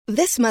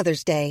This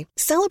Mother's Day,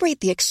 celebrate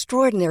the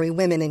extraordinary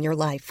women in your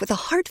life with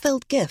a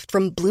heartfelt gift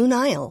from Blue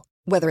Nile.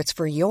 Whether it's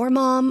for your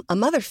mom, a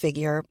mother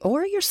figure,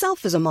 or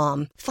yourself as a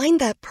mom, find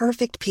that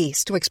perfect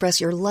piece to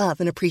express your love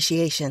and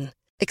appreciation.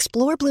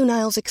 Explore Blue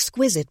Nile's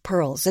exquisite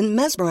pearls and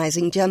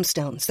mesmerizing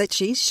gemstones that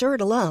she's sure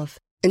to love.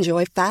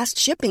 Enjoy fast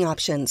shipping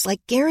options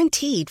like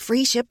guaranteed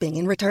free shipping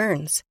and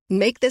returns.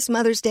 Make this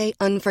Mother's Day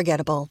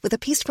unforgettable with a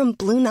piece from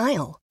Blue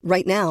Nile.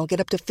 Right now, get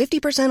up to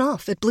 50%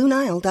 off at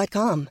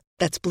BlueNile.com.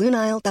 That's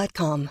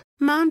BlueNile.com.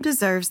 Mom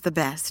deserves the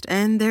best,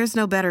 and there's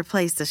no better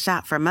place to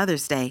shop for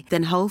Mother's Day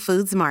than Whole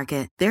Foods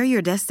Market. They're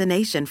your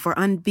destination for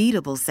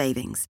unbeatable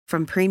savings,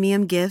 from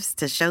premium gifts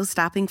to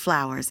show-stopping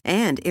flowers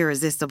and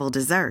irresistible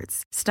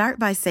desserts. Start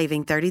by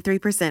saving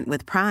 33%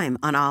 with Prime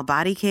on all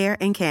body care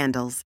and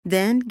candles.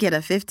 Then get a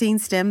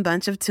 15-stem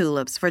bunch of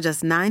tulips for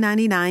just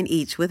 $9.99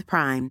 each with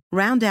Prime.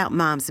 Round out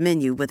Mom's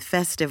menu with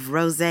festive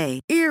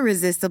rosé,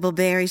 irresistible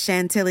berry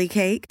chantilly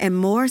cake, and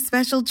more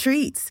special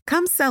treats.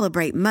 Come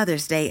celebrate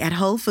Mother's Day at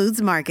Whole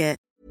Foods Market.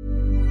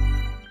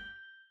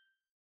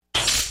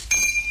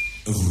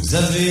 Vous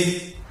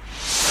avez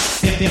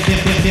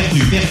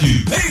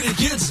perdu. Hey les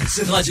kids,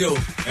 cette radio,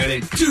 elle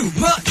est too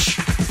much.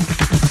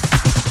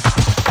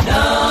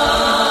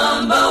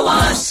 Number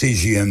one.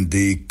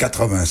 CJMD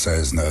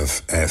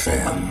 96.9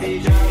 FM.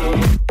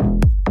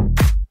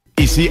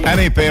 Ici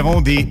Alain Perron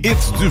des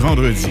hits du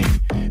vendredi.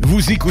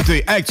 Vous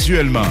écoutez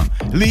actuellement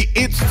les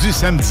hits du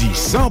samedi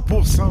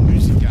 100%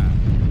 musical.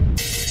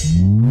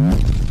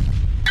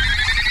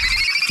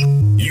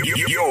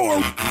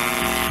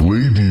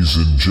 Ladies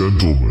and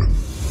gentlemen.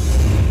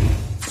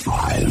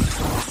 5,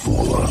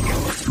 4,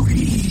 3,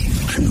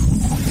 2,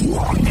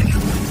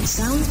 1.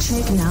 Sound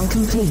check now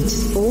complete.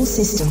 All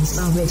systems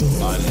are ready.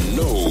 I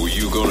know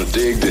you're gonna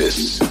dig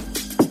this.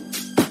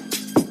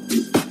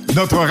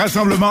 Notre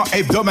rassemblement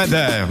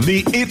hebdomadaire,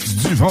 les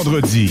hits du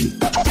vendredi.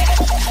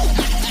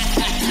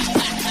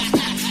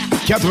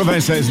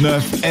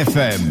 96.9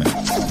 FM.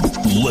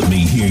 Let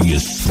me hear you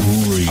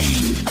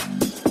scream.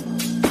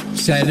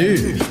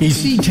 Salut,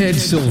 ici Ted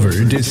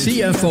Silver de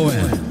CFOM.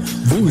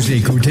 Vous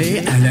écoutez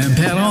Alain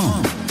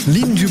Perron,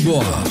 Lynn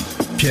Dubois,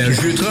 Pierre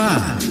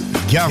Jutras.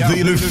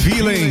 Gardez le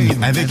feeling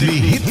avec les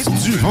hits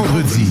du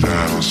vendredi.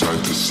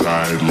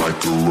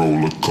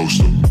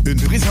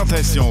 Une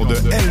présentation de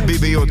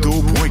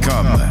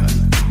lbbauto.com.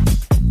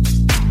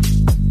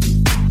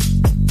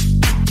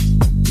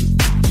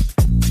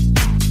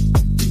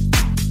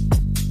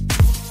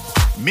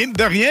 Mine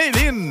de rien,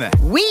 Lynn.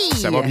 Oui.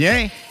 Ça va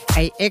bien?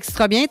 Hey,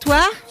 extra bien,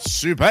 toi?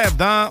 Super,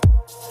 dans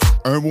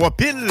un mois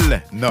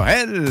pile,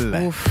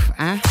 Noël. Ouf,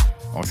 hein?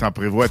 On s'en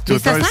prévoit tout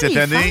un cette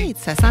année.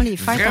 Ça sent les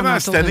fêtes. Vraiment,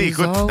 cette année,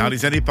 écoute, dans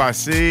les années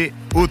passées,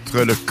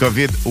 outre le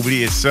COVID,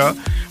 oubliez ça,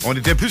 on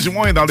était plus ou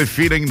moins dans le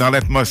feeling, dans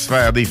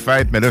l'atmosphère des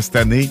fêtes, mais là, cette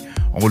année,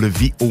 on le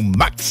vit au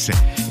max.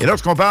 Et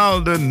lorsqu'on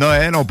parle de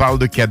Noël, on parle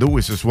de cadeaux,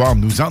 et ce soir,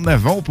 nous en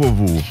avons pour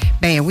vous.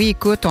 Ben oui,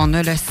 écoute, on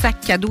a le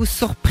sac cadeau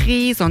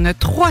surprise, on a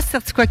 3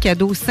 certificats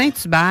cadeaux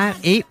Saint-Hubert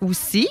et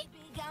aussi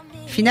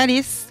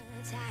finaliste.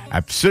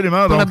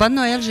 Absolument. Pour donc, le Bon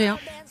Noël géant.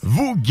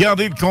 Vous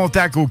gardez le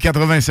contact au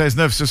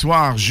 96.9 ce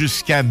soir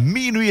jusqu'à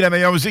minuit. La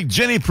meilleure musique,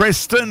 Jenny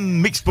Preston,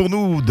 mix pour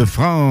nous de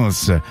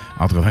France.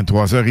 Entre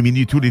 23h et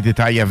minuit, tous les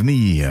détails à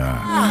venir.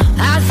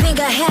 I think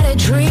I had a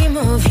dream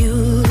of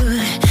you.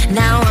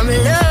 Now I'm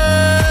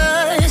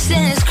lost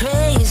in this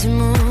crazy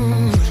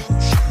mood.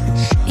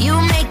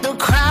 You make the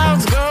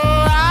crowds go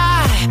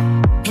high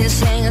and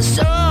sing a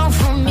song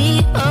for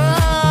me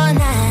all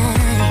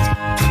night.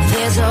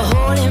 There's a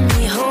hole in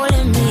me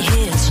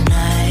here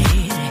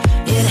tonight.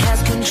 It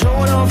has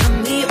control over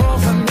me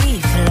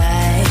for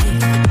life.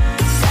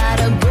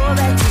 Gotta go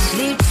back to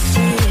sleep to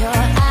see your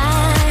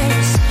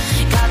eyes.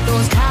 Got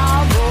those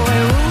cowboy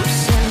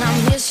roots and I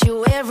miss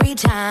you every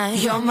time.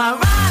 You're my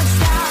rock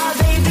star,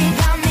 baby,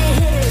 got me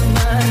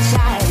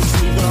hypnotized.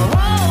 See the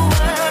whole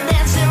world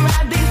dancing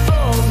right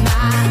before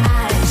my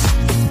eyes.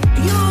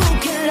 You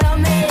can love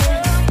me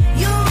tonight.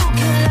 You're my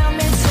rock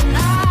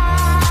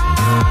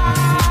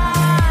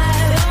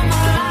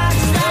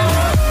star.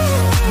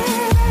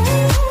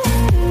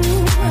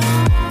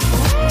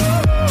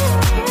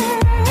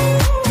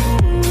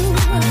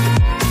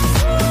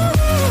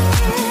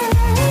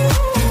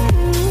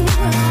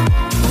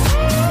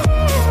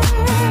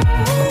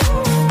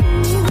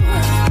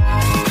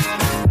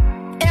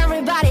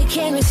 Everybody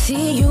came to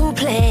see you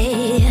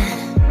play.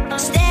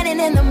 Standing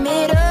in the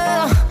middle,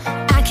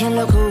 I can't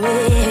look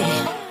away.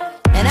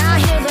 And I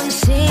hear them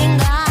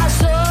sing our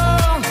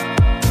song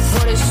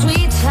for the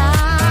sweet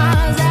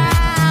times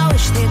I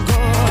wish they'd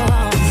go.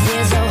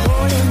 There's a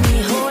hole in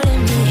me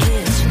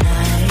here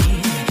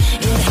tonight.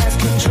 It has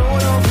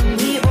control over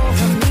me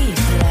for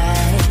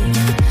life.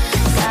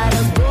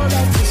 Gotta go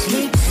back to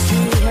sleep to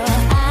see your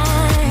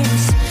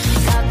eyes.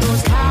 Got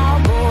those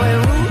cowboy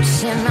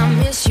roots and I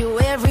miss you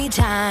every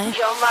time.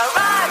 You're my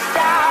rock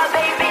star,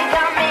 baby,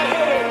 got me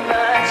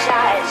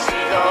hypnotized.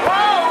 See the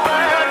whole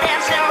world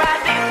dancing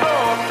right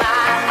before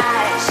my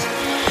eyes.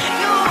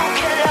 You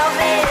can love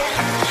me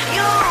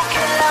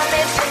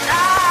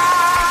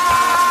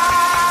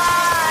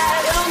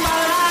tonight. You're my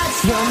rock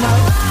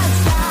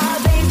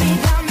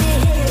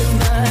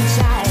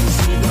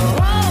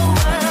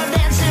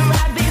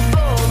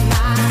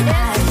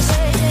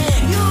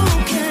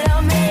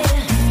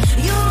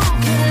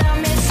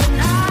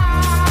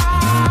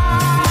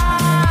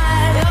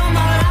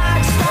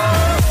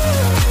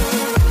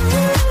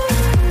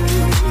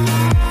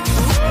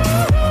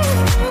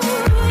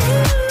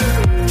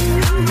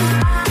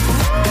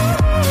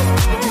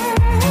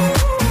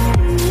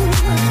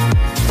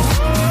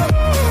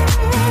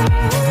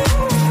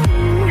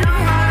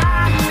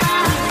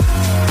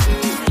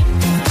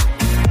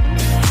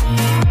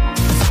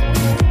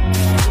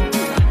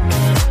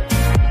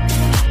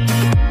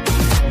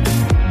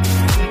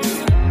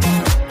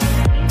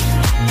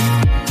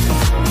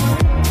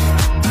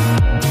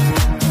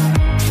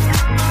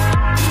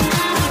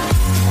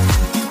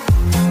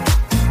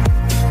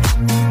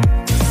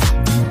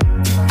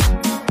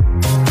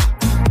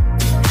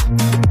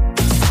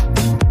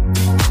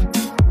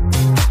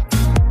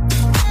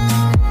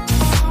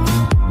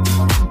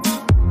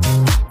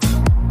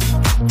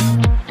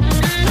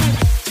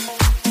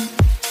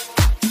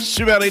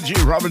Super G.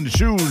 Robin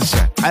Shoes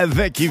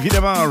avec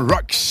évidemment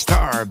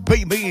Rockstar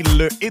Baby,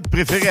 le hit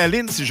préféré à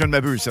Lynn, si je ne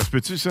m'abuse. Ça se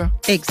peut-tu, ça?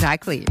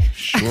 Exactly.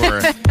 Sure.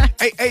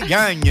 Hey,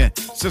 gang!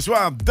 Ce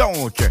soir,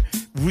 donc,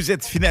 vous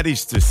êtes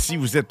finaliste. Si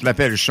vous êtes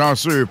l'appel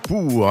chanceux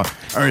pour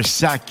un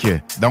sac,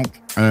 donc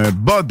un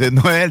bas de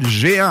Noël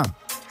géant.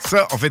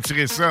 Ça, on fait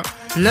tirer ça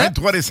le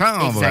 23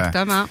 décembre.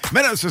 Exactement.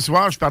 Mais là, ce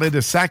soir, je parlais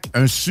de sac,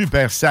 un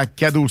super sac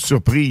cadeau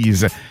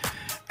surprise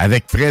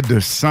avec près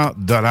de 100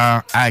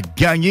 $ à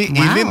gagner. Wow.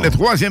 Et Lynn, le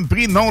troisième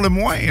prix, non le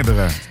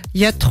moindre.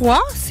 Il y a 3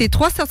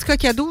 certificats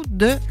cadeaux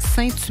de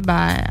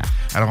Saint-Hubert.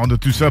 Alors, on a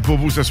tout ça pour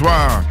vous ce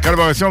soir.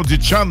 Collaboration du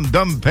chum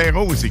Dom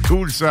Perrault, c'est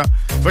cool ça.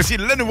 Voici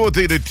la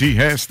nouveauté de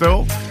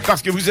Tiesto,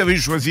 parce que vous avez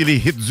choisi les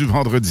hits du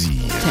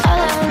vendredi.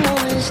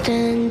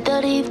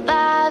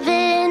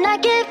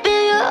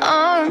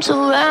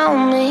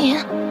 Around me,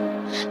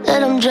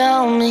 let them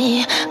drown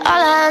me.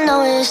 All I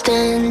know is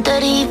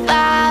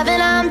 10:35,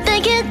 and I'm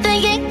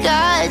thinking,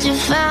 God, you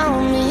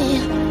found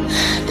me,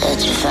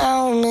 that you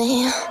found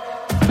me.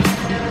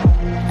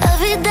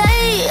 Every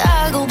day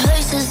I go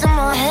places in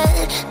my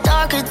head,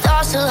 darker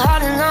thoughts so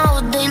hard to know.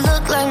 They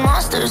look like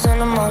monsters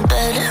under my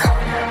bed,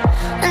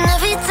 and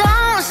every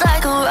time it's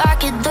like a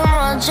rocket through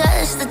my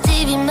chest. The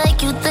TV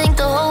make you think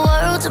the whole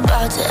world's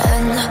about to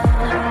end.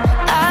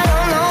 I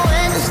don't know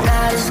where this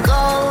night is going.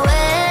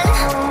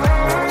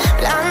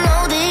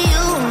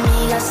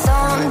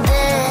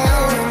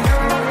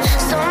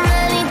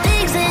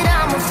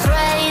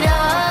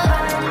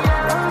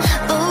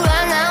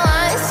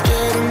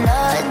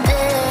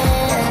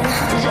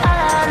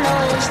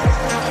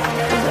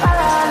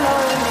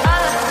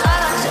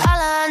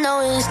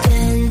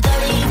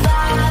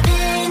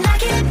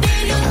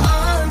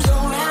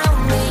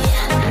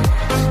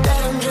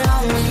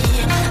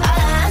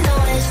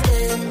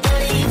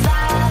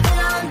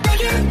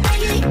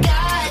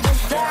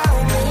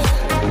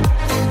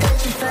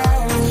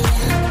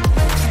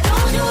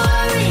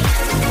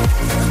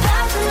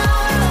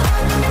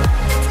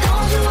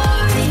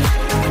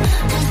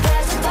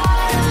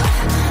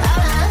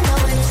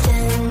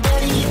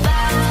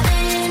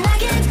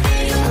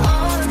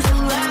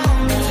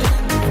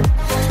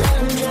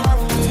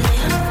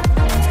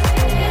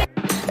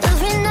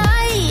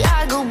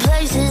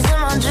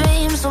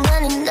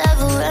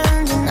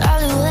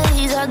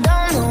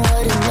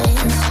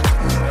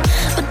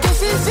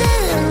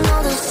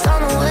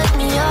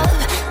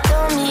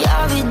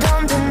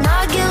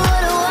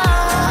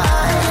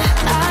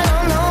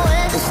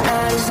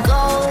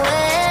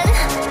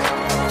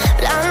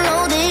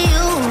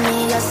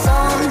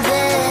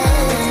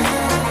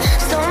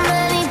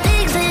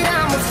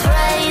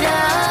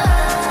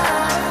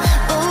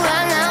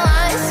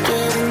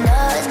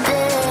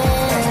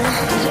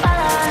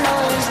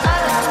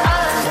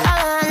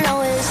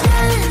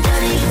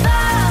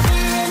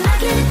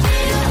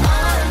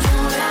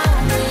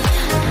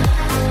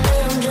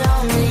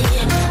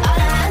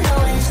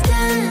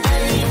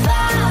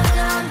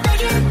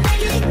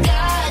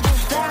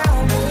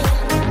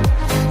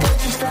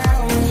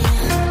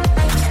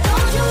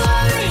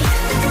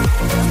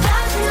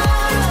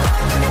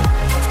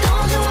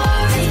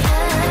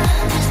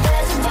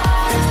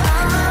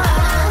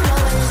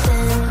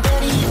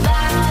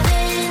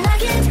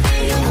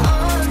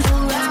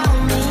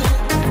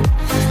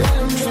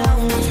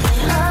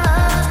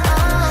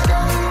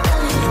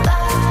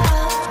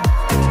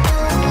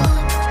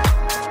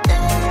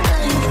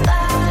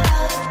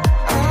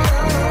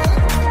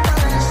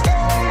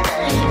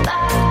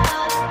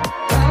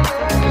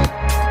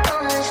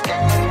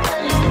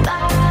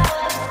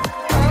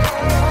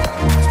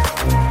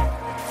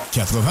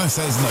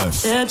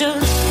 They're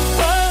just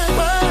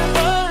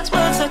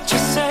words that you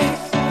say.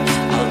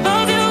 I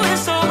love you,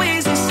 it's so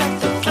easy,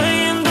 set to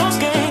playing those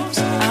games.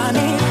 I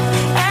need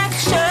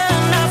action,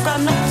 I've got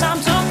no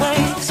time to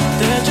waste.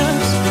 They're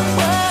just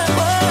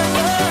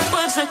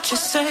words that you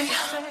say.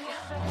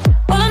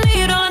 All I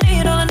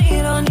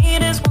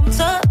need is one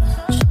touch.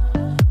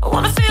 I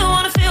wanna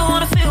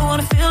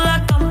feel like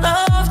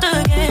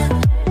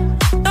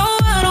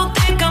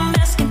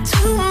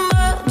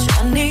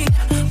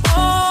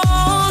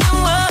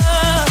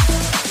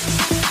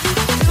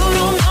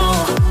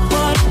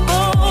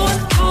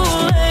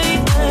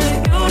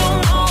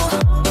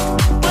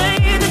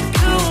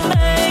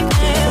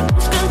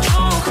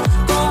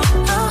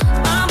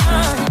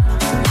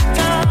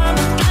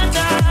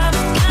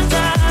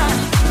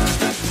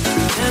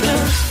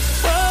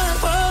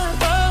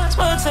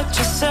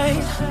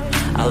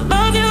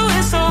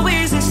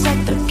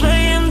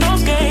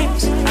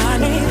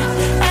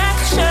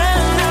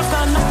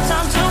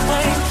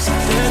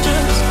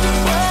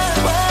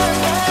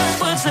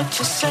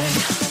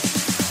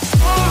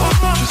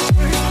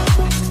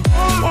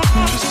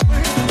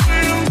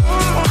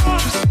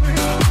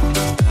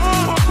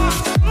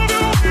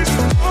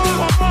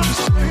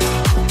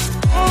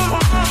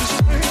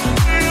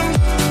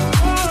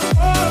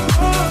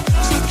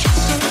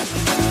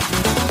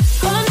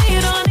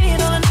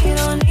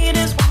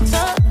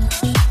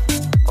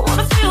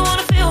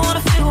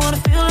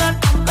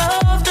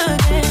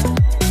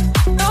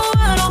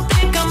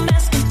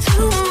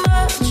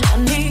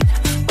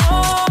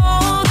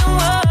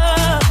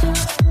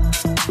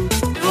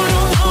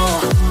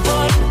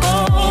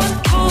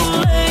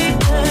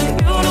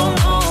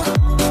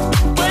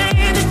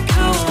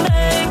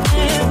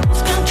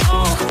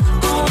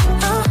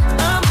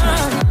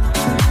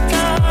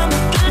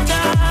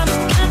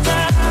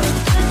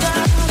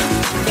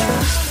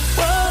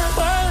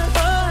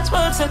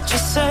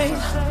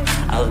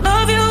I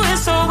love you,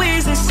 it's so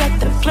easy, set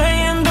to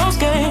playing those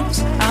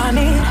games. I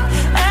need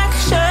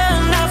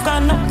action, I've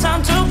got no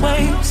time to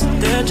waste.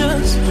 They're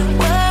just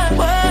words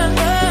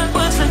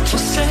that you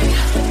say,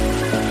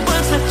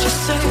 words that you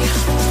say,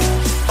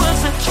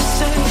 words that you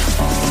say.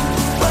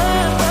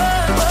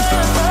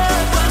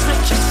 Words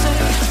that you say,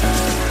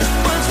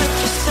 words that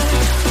you say,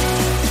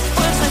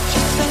 words that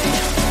you say.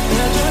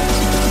 They're just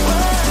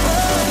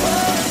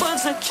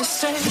words that you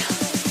say.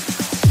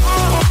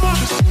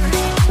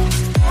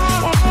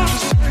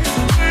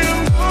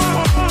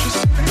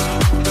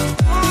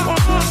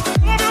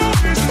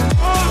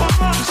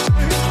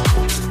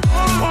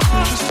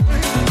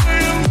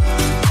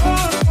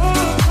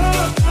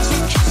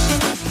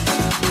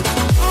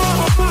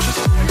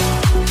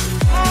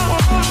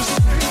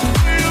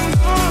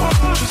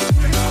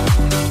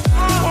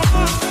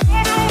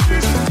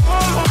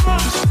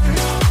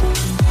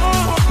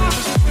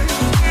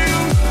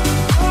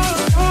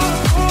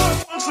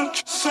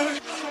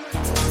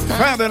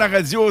 Faire de la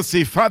radio,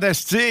 c'est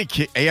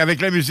fantastique. Et avec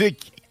la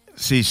musique,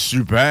 c'est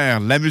super.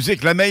 La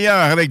musique la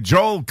meilleure avec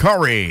Joel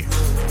Corey.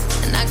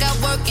 And I got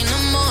work in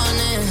the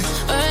morning,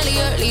 early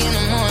in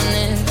the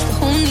morning.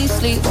 Who needs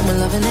sleep when we're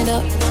loving it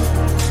up?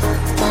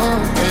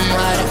 And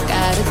what I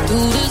gotta do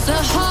this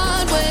the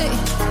hard way.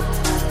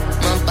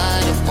 My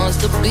body wants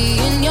to be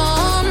in your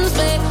arms,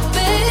 baby.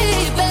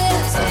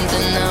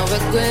 Something I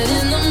regret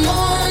in the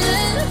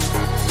morning,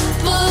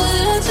 but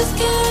I just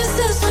can't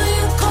resist when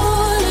you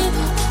call it.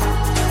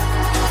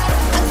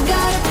 I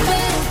got a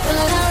bed, but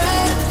I'd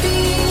rather be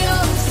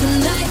yours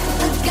tonight.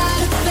 I got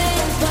a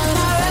bed, but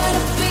I'd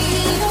rather be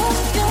yours.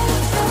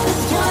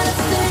 That's what I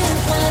said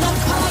when I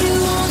called you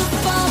on the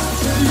phone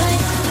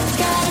tonight. I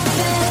got a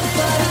bed,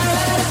 but I'd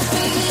rather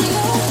be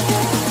yours.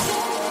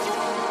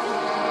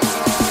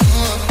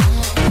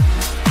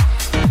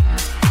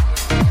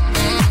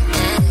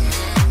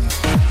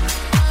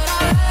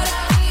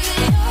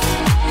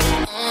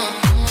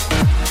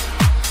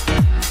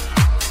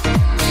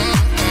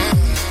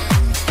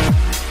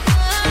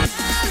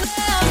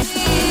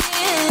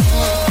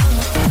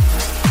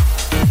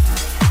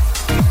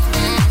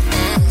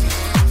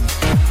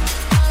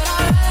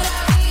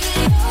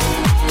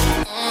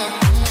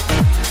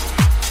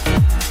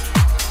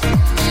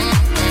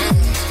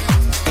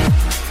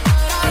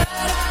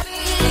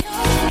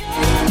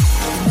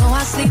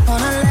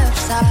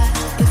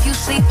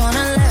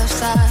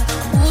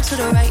 To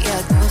the right,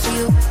 yeah, do it for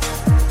you.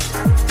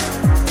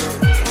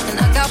 And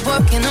I got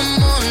work in the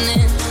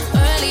morning,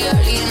 early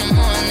in the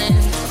morning.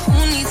 Who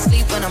needs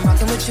sleep when I'm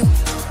rocking with you? And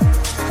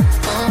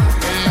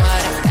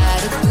what I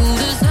gotta do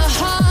this the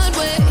hard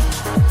way.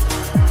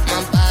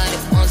 My body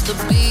wants to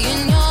be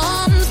in your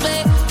arms,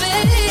 baby.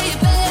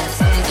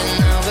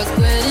 Something I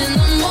regret in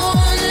the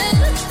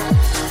morning,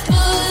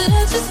 but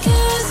I just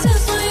can't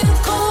resist when you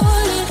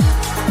call it.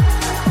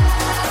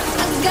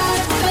 I got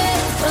a bed,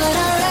 but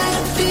I'd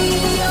rather be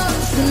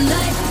yours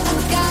tonight. I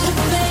got a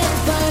bed,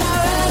 but I'd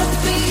rather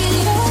be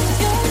yours.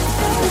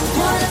 That's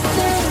what I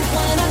said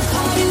when I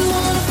called you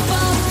on the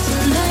phone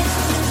tonight.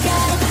 I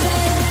got a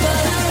bed,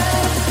 but I'd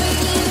rather be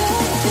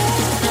yours.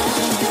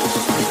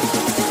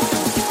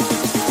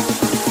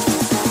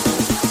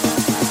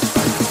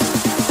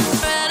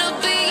 Rather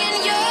be in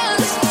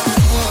yours.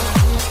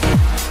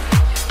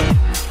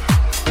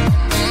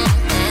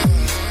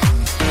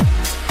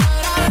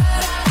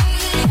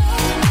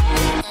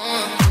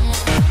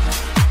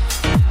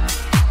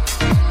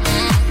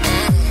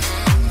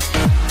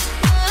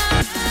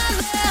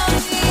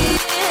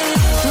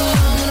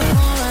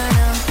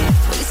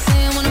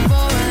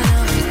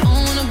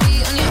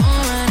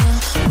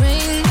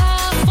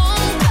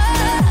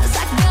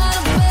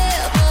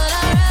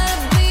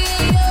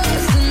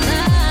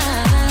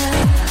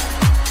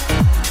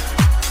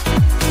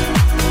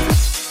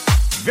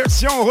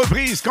 Version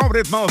reprise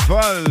complètement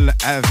folle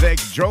avec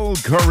Joel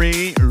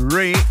Corey,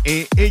 Ray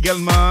et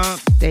également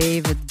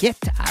David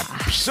Guetta.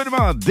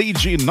 Absolument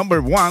DJ number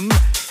one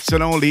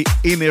selon les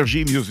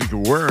Energy Music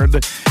Awards.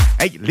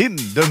 Hey, Lynn,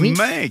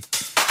 demain,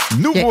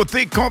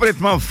 nouveauté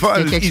complètement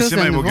folle ici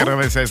même au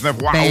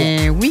 96.9. Wow!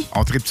 Ben oui.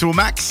 On tripe au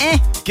max.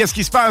 Qu'est-ce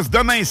qui se passe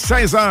demain,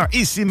 16h,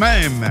 ici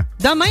même?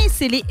 Demain,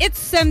 c'est les hits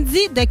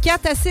samedi de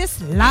 4 à 6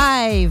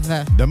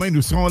 live. Demain,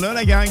 nous serons là,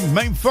 la gang.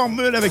 Même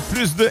formule avec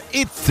plus de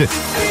hits.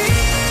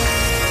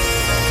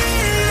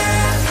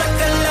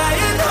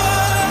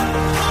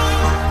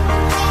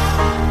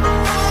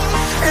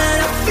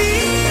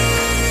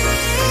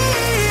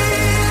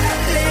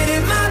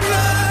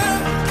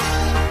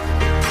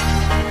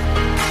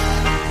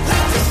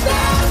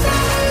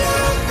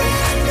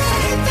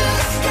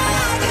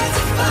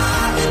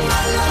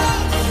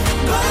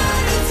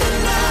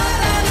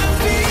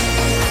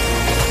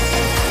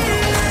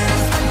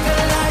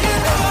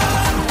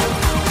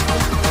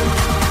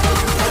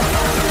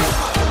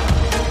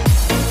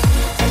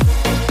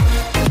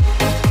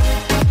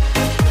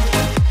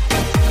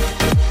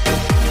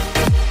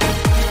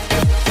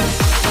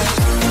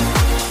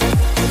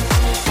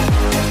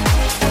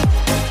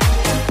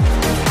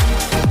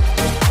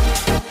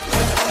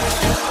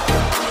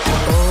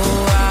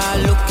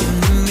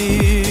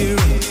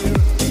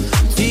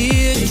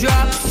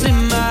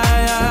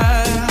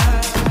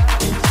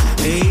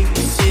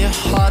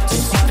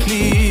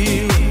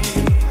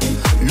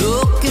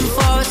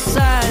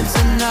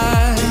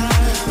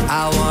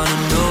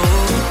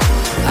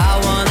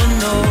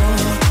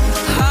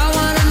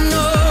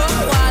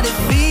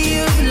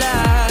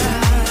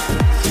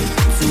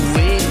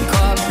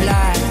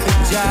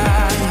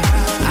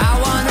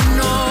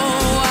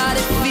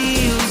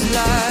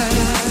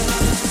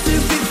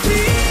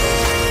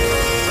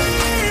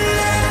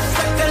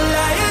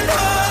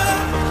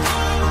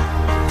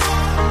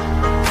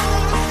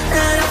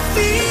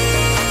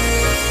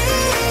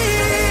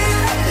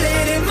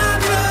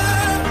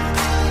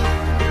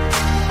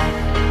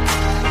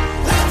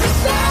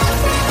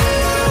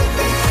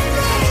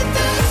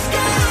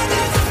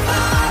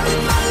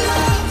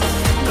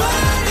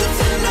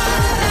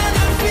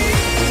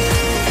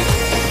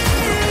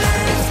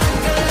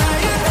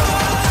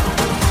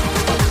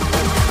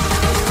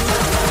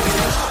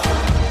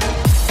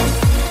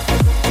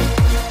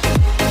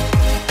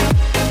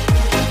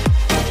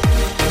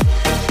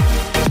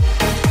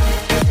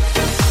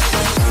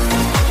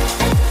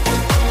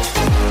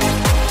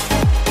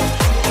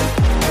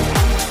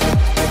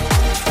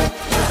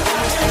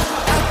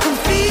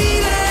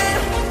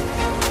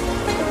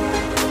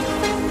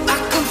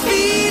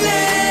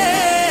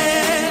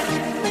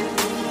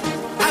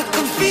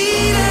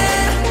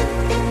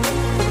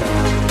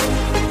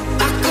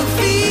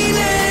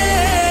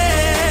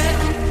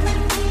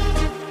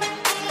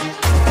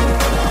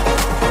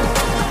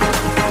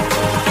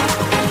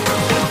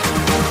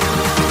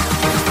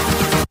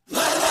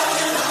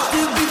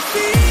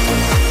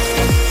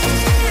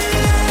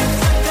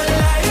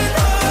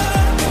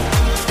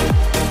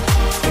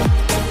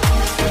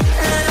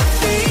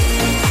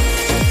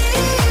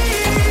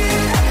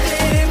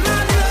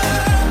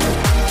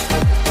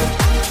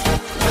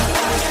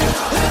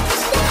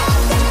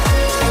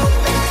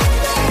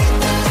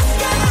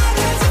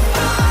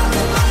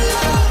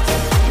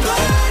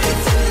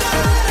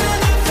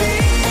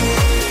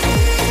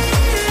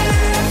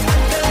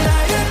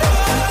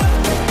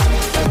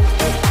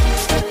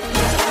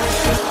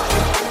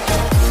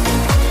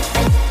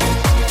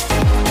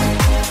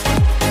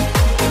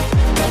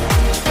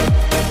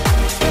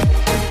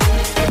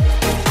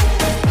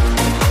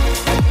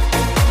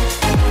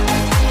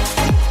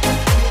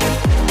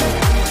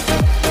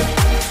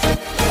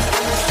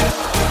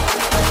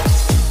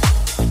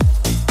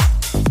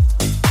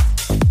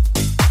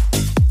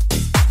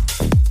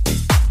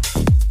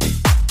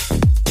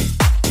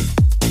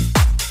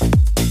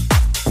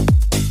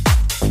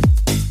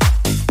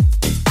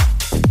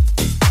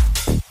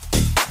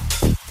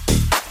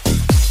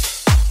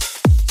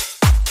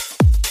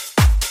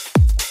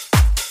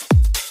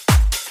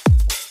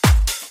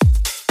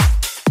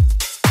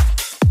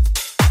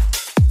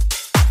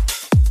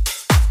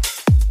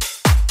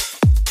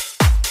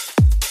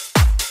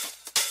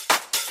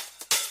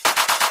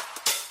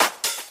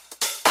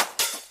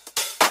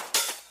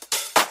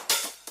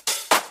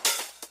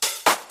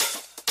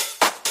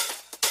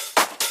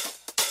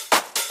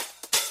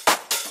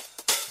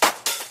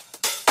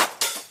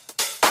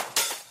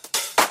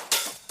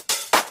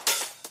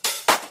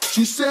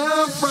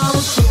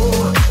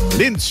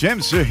 Lynn, tu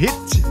aimes ce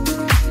hit?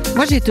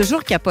 Moi, j'ai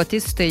toujours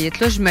capoté sur ce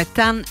hit-là. Je me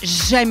tanne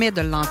jamais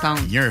de l'entendre.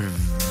 Il y a un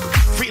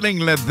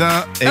feeling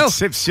là-dedans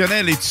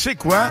exceptionnel. Et tu sais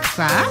quoi?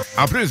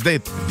 En plus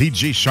d'être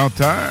DJ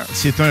chanteur,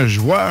 c'est un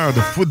joueur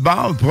de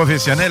football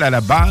professionnel à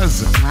la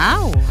base.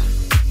 Wow!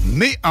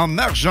 Né en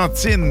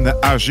Argentine,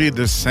 âgé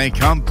de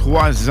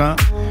 53 ans.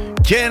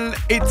 Quel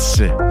hit!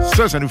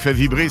 Ça nous fait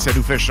vibrer, ça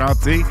nous fait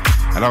chanter.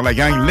 Alors la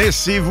gang,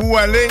 laissez-vous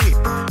aller.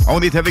 On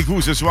est avec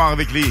vous ce soir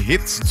avec les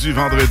hits du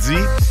vendredi.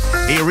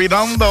 Et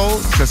Redondo,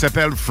 ça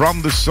s'appelle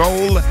From the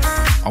Soul.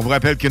 On vous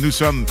rappelle que nous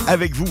sommes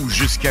avec vous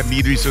jusqu'à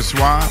minuit ce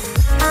soir.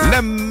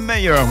 La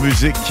meilleure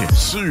musique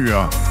sur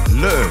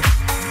le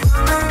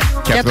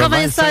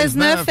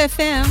 96.9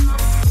 FM.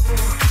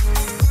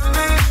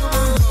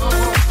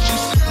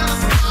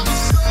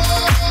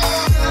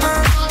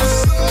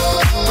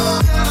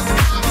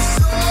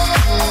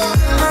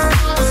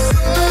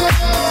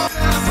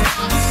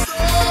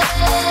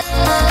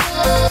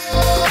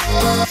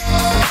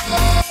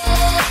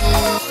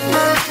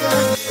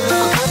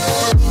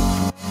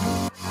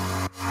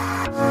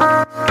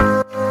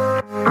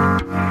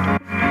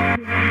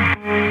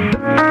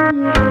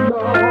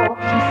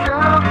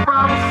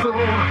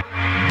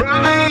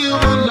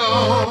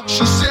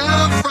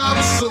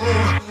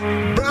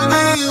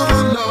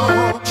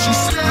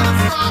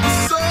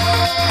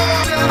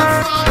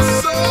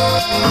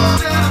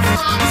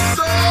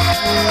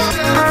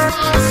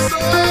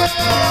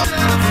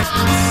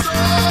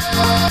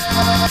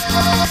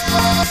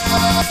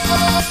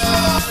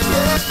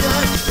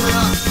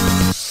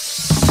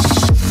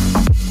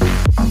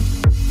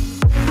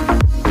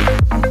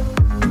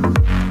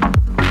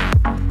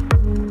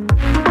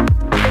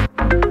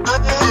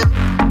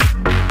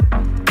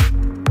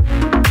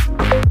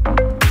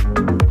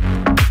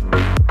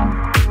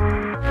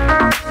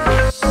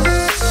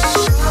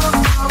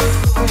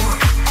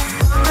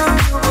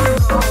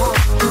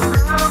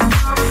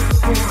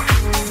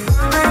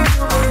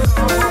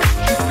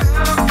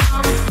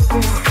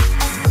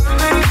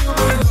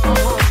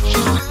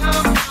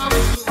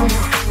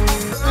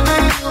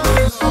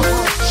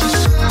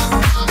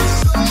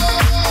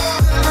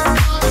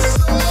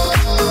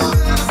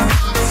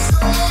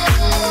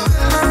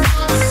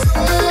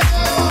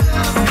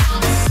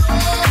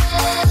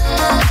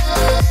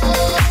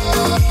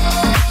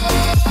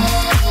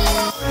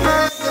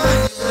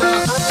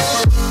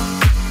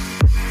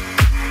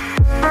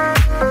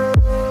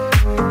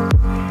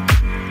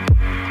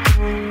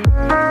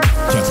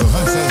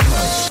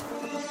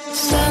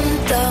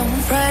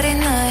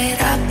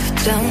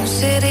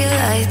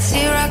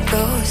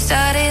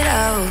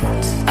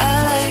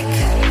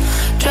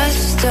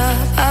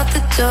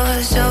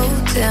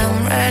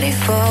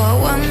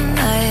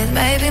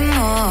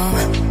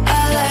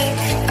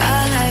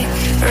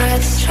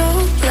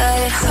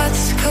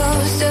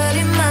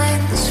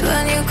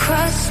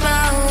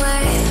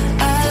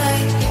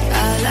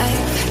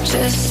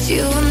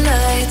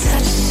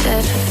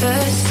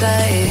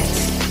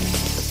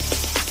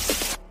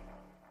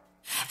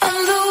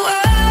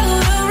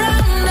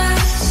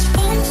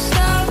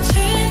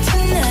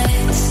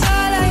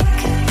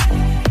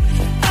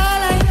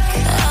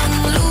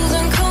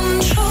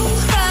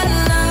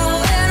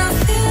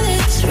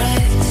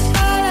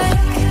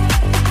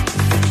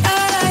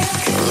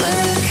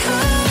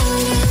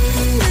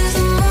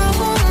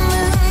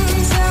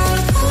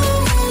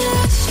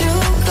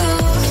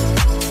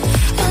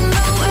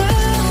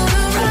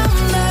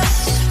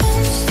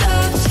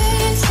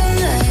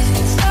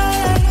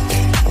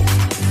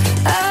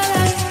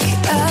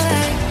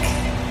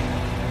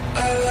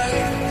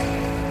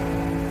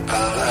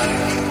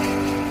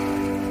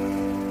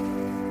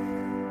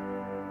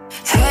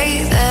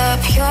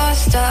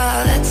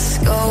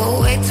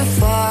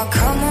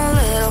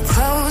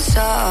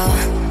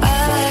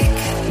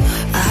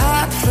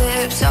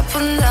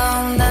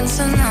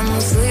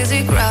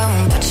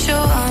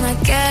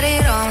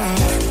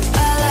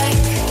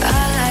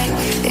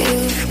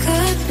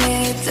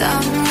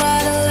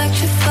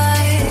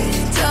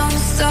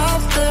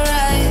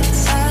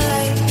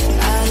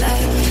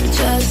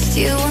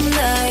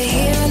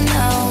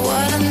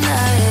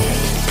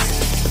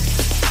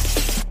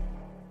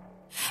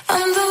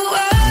 And the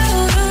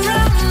world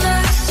around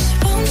us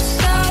won't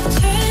stop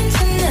turning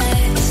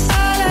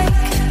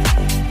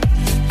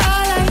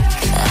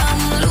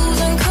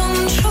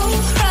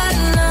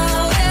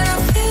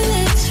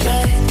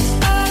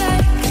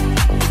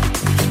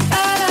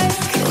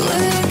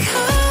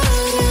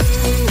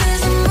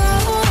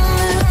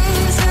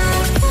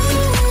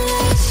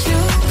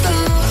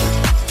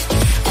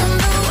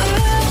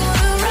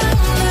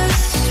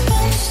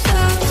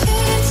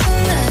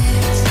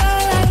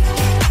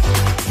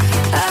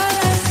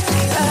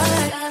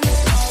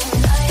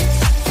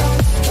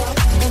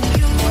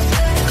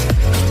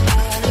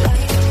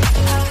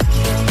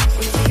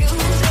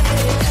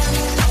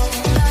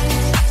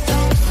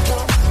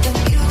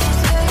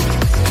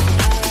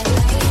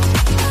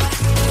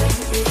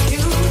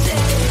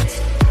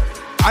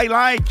I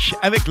Like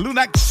avec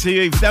Lunax. C'est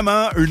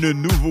évidemment une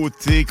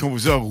nouveauté qu'on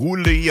vous a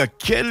roulée il y a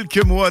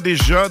quelques mois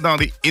déjà dans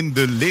les hymnes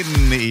de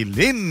Lynn et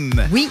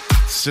Lynn. Oui.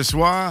 Ce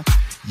soir,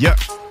 il y a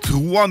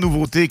 3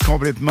 nouveautés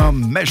complètement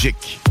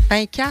magiques.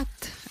 Ben 4,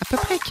 à peu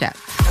près 4.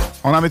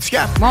 On en met-tu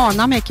 4? Bon, on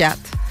en met 4.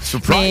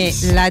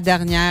 Surprise! Mais la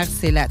dernière,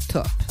 c'est la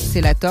top.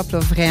 C'est la top, là,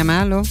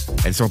 vraiment, là.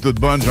 Elles sont toutes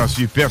bonnes, j'en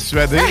suis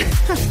persuadé.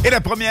 Et la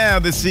première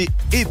de ces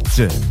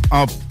hits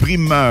en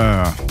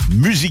primeur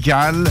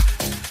musicale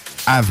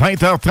à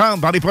 20h30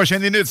 dans les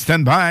prochaines minutes. Stand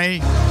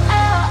by.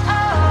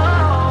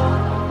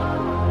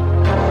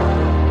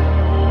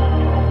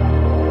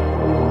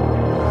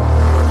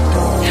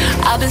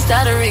 I've been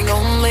stuttering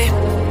only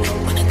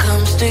when it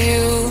comes to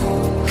you.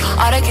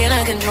 All that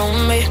can control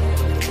me,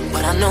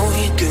 but I know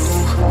you do.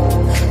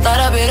 Thought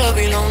I better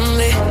be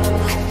lonely,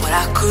 but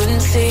I couldn't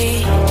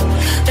see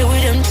that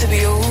we're doomed to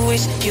be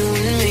always you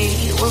and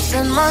me. We'll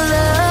send my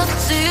love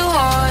to your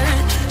heart,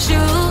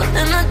 shoot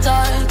in the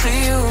dark to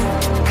you.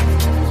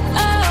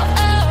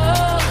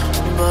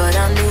 But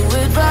I knew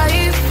it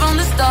right from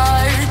the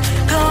start.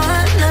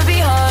 Gonna be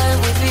hard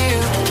with you.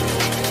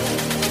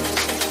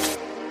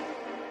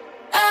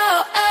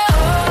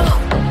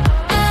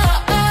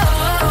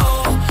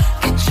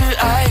 Get your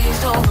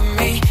eyes over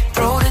me,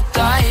 throw the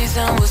dice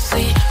and we'll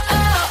see.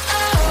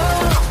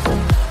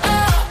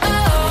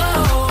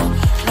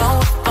 Know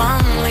we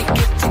finally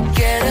get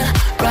together,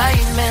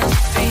 right meant to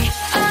be.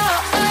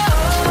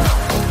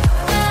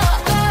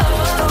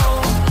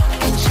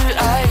 Get your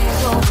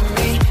eyes over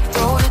me,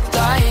 throw the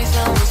dice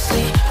and we'll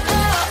see.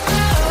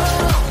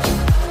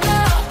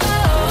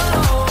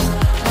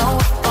 Know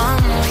we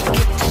finally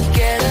get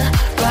together,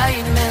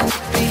 right meant to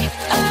be.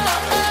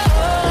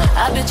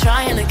 I've been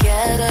trying to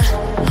gather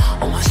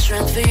all my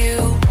strength for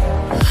you,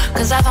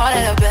 cause I thought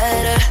I'd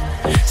better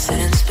sit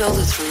and spill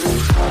the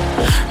truth.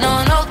 Now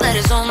I know that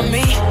it's on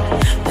me,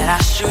 that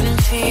I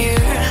shouldn't fear.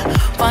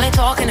 Finally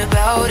talking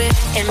about it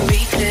and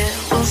be clear.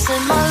 We'll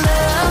send my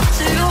love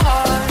to your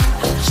heart,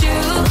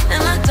 shoot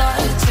in the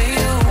dark to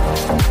you.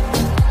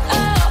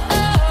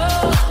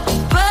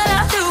 But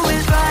I do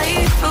it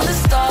right from the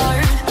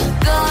start.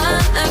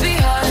 Gonna be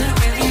hard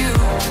with you.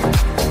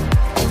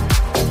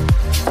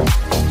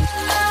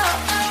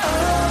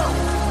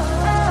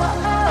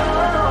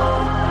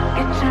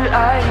 Get your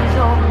eyes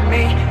over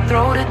me,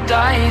 throw the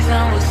dice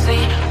and we'll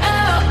see.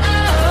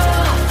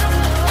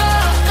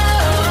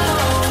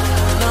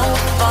 No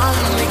fun,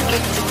 we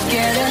get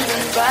together,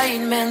 right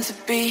meant to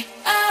be.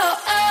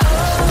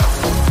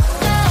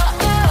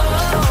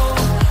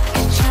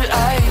 Get your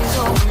eyes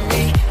over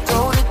me,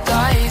 throw the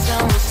dice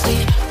and we'll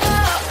see.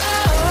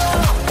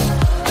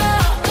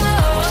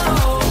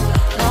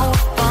 No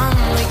fun,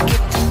 we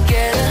get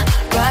together,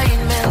 right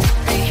meant to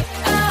be.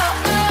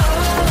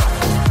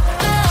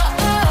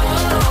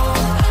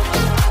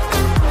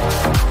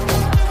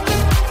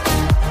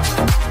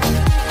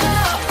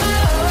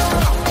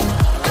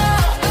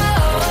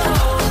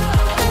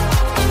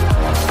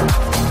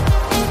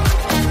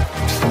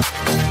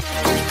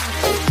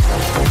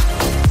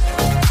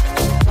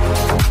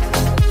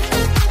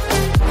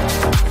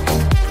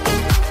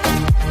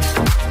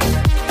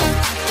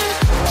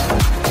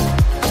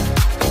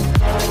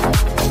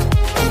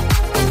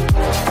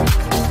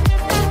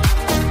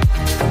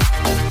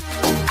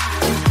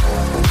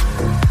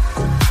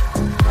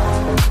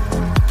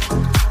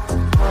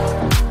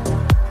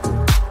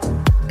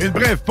 Une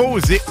brève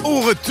pause et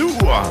au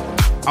retour,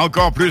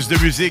 encore plus de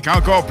musique,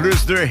 encore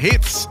plus de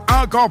hits,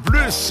 encore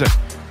plus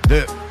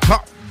de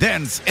pop,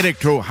 dance,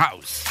 electro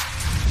house.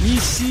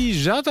 Ici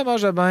Jean-Thomas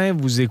Jobin,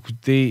 vous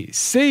écoutez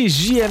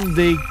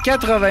CJMD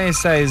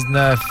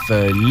 96.9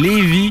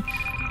 Lévis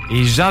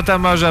et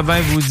Jean-Thomas Jobin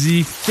vous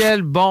dit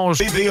quel bon...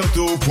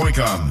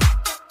 BBauto.com.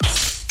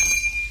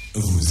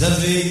 Vous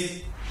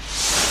avez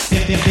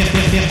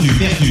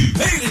perdu.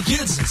 Hey les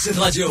kids, cette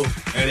radio,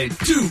 elle est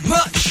too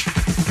much.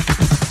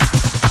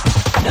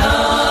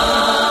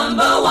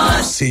 Number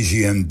one.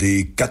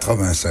 CJMD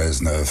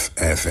 96.9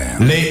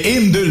 FM. Les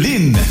hymnes de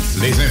Lynn,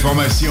 les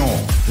informations,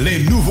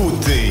 les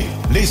nouveautés,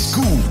 les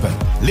scoops,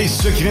 les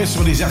secrets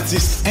sur les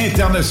artistes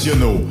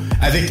internationaux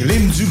avec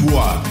Lynn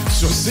Dubois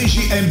sur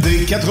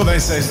CJMD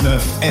 96.9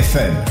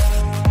 FM.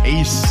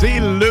 Et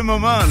c'est le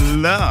moment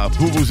là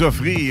pour vous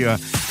offrir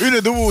une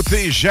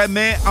nouveauté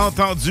jamais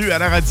entendue à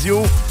la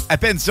radio, à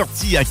peine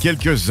sortie il y a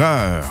quelques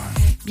heures.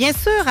 Bien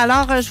sûr,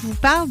 alors je vous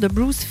parle de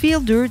Bruce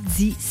Fielder,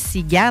 dit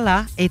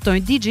Sigala, est un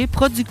DJ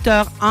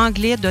producteur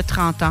anglais de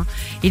 30 ans.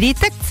 Il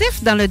est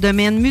actif dans le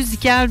domaine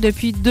musical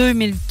depuis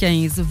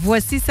 2015.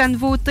 Voici sa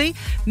nouveauté,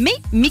 mais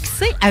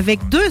mixée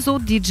avec 2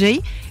 autres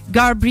DJ,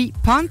 Gabri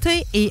Ponte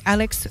et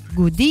Alex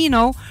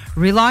Godino,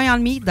 Rely on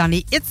Me dans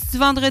les hits du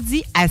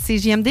vendredi à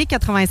CJMD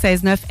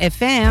 96.9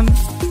 FM.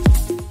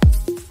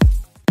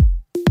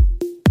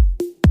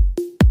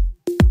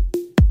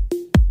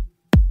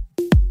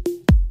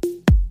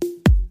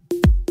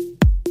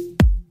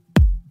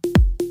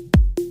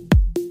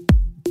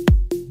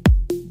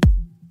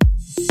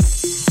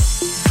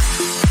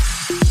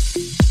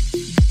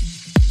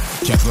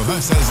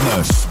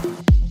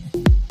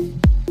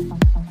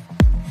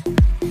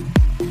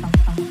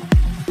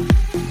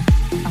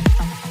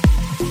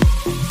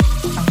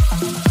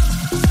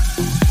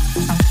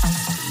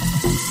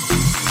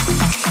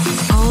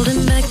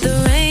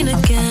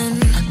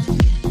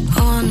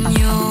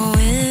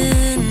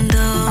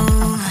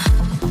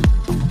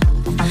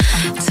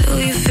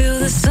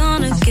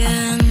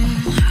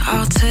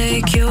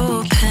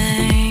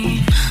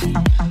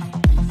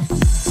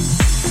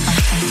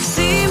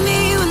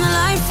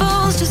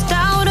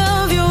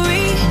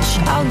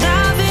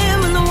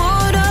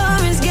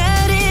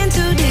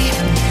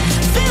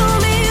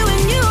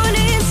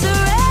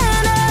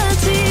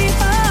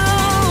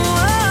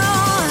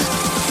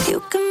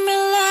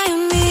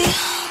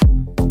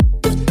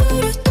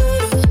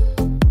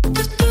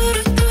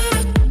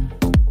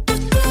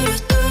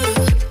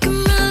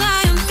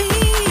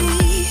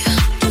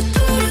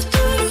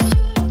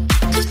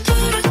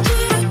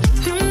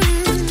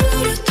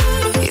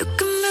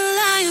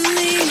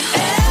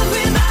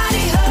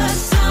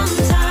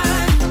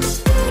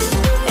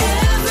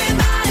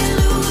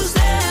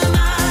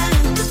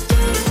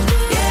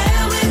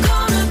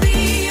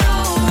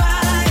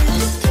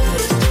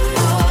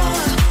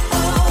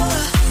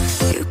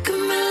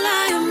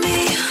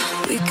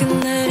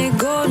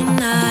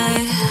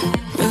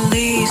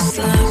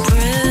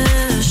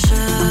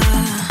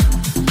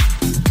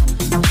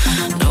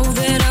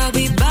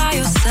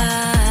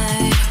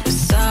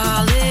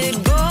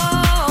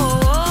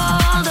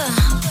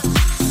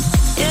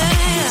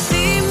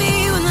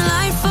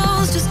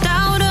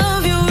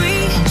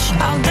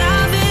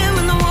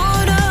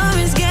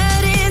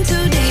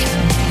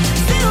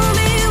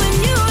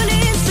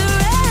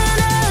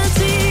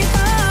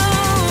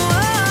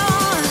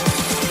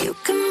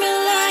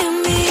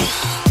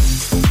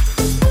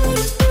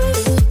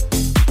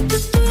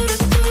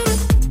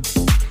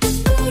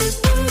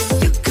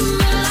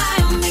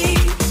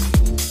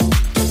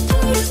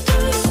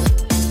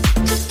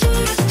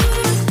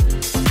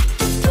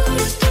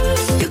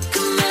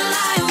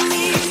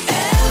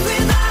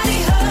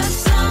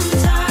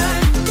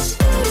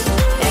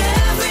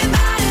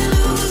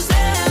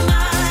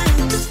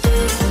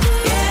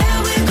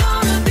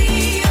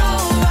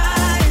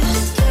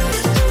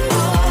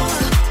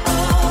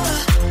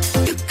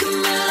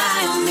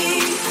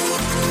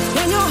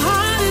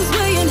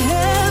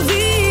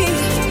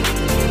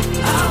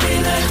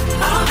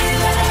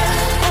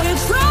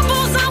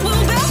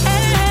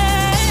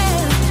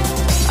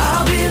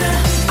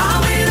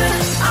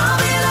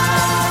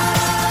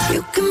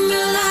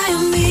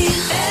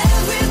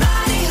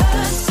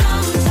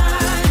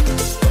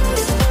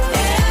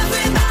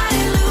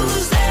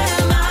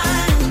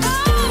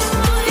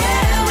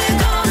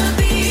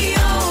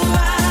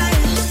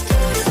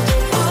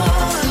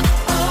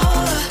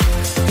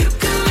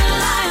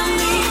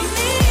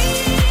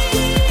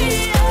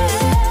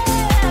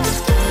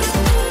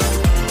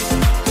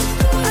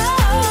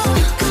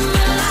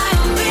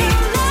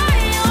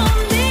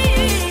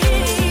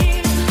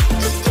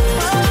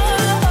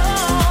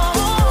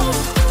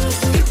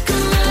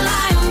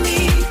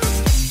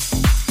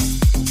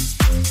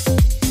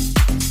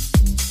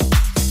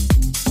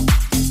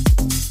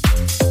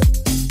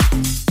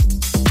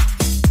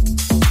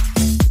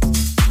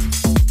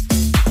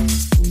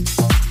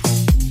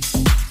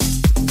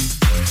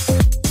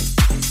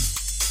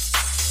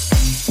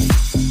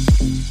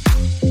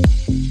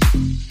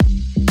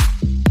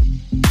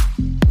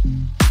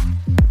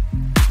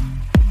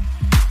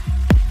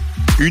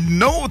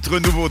 une autre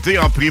nouveauté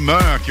en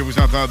primeur que vous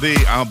entendez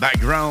en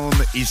background.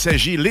 Il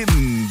s'agit, Lynn,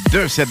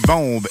 de cette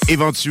bombe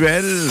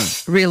éventuelle.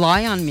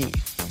 Rely on me.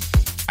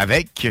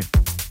 Avec?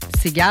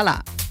 Sigala.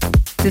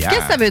 C'est ce que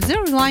ça veut dire,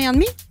 Rely on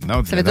me?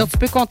 Non, ça veut dire que tu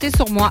peux compter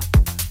sur moi.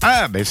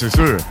 Ah, ben c'est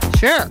sûr.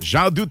 Sure.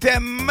 J'en doutais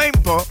même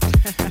pas.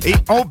 Et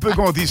on peut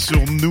compter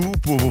sur nous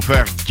pour vous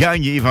faire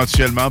gagner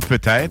éventuellement,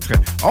 peut-être.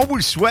 On vous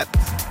le souhaite.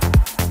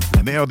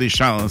 La meilleure des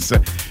chances.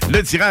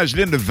 Le tirage,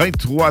 Lynn, le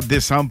 23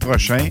 décembre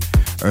prochain.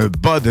 Un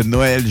bas de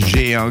Noël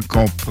géant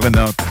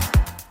comprenant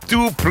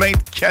tout plein de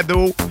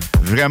cadeaux.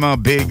 Vraiment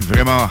big,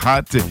 vraiment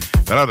hot.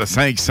 Valeur de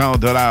 500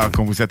 $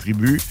 qu'on vous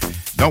attribue.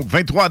 Donc,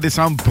 23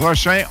 décembre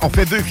prochain, on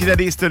fait 2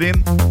 finalistes,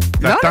 Lynn.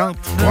 T'attends?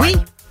 Oui.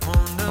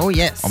 Oh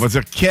yes. On va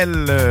dire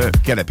quel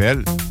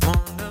appel?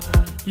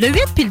 Le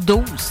 8 puis le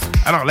 12.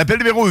 Alors, l'appel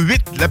numéro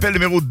 8, l'appel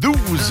numéro 12,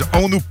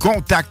 on nous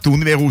contacte au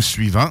numéro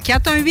suivant.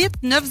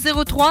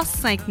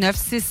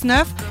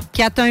 418-903-5969.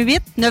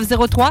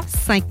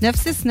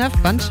 418-903-5969.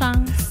 Bonne chance.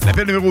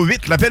 L'appel numéro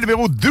 8, l'appel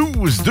numéro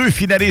 12, 2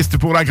 finalistes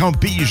pour la Grande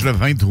Pige le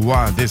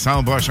 23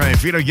 décembre prochain.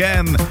 Feel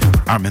Again,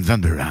 Armin van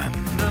der Laan.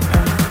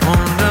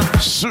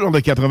 Sur le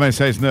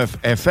 96.9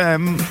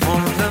 FM.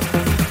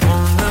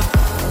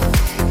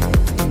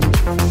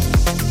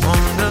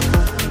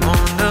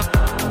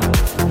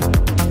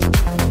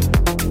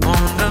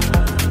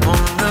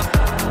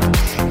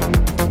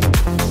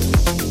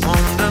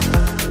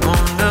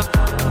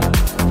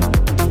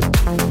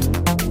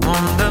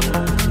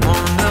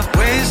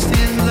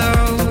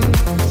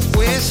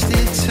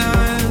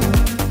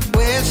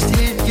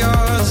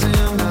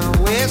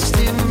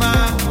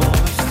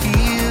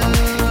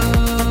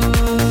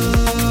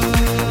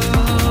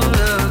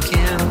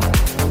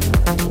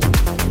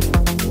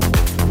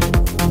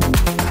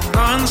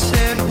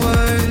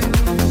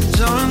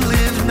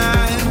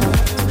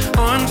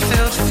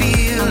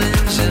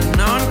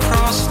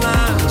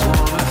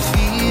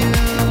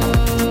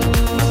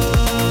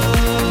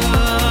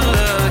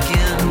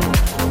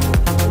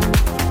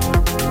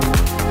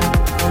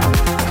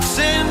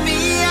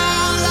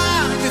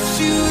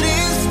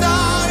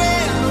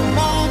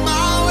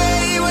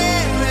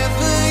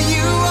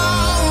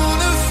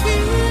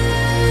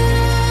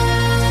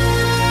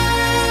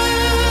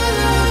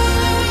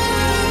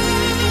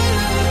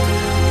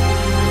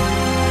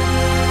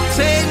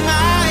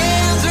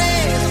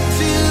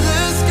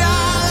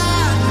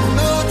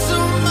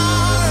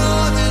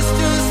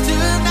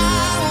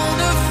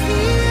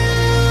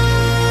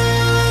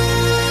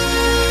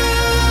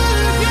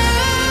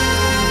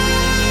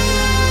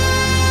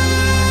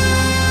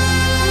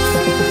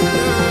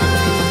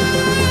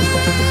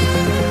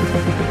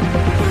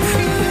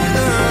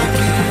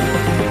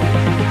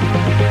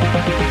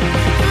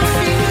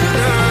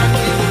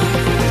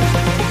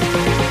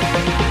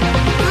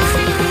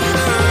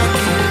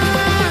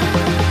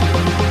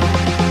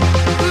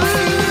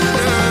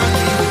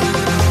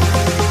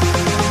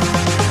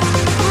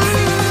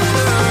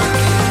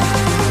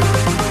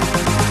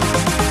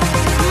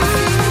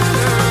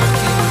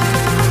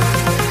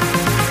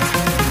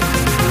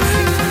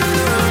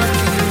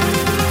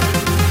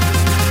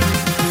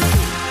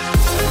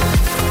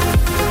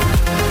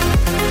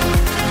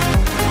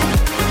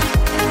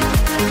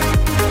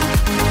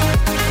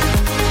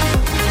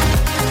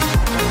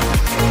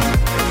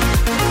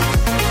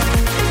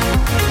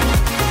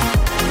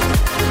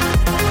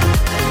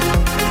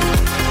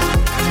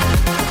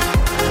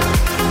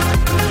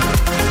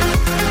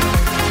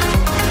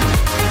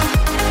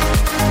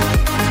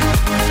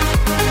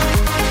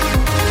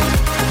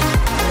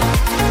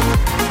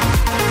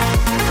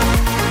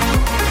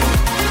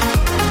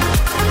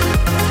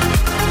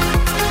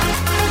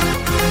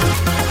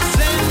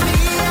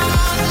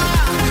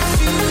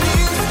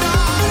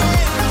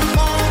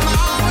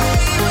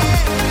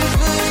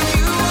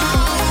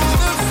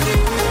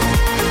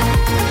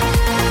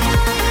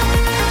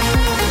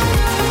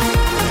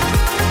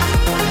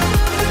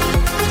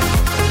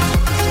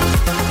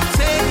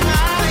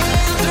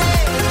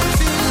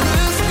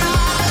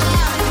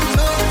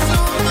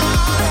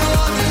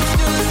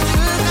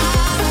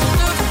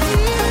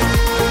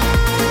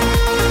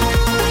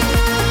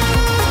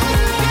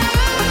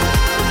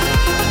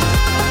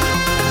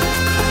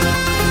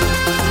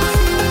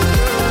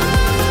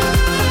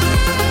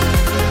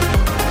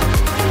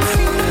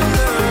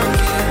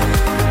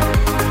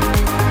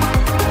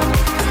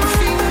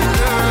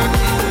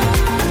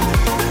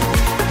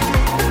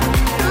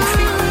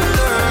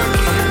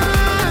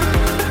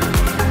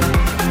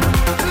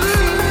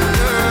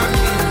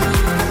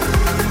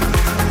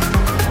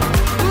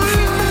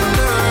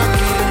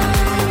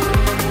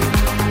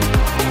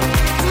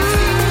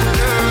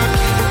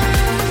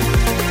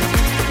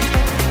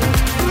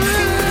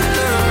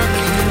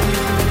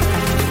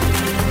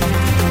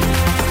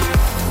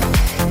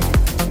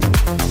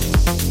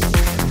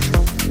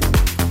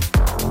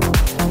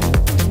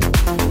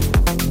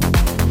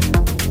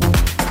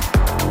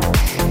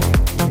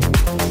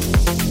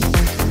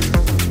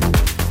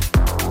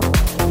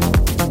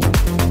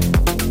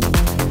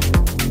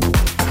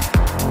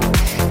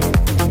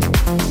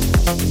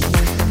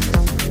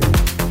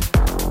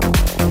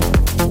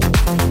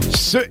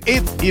 Ce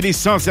hit, il est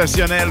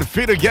sensationnel.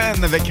 Feel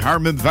Again avec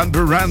Armin van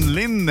Buuren.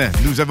 Lynn,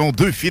 nous avons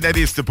 2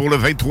 finalistes pour le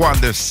 23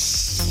 de...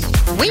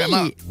 Oui,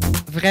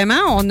 vraiment,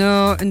 on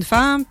a une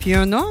femme puis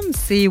un homme.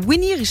 C'est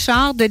Winnie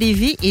Richard de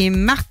Lévis et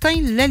Martin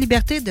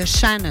Laliberté de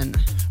Shannon.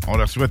 On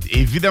leur souhaite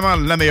évidemment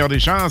la meilleure des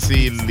chances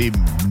et les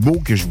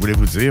mots que je voulais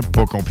vous dire,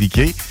 pas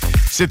compliqués.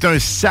 C'est un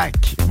sac.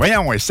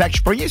 Voyons, un sac. Je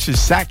suis pogné sur le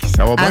sac.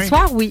 Ça va bien? À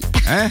soir, oui.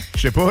 Hein?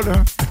 Je sais pas,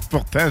 là.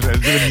 Pourtant, j'allais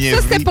dire une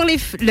niaiserie. Ça, c'était pour les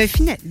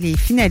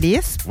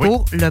finalistes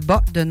pour le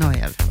bas de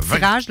Noël.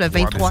 Tirage le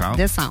 23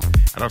 décembre.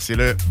 Alors, c'est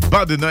le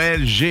bas de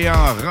Noël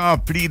géant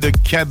rempli de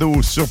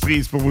cadeaux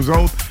surprises pour vous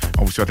autres.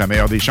 On vous souhaite la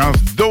meilleure des chances.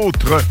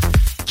 D'autres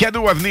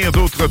cadeaux à venir,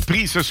 d'autres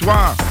prix ce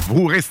soir.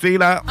 Vous restez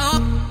là.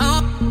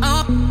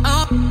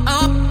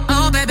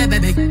 Baby,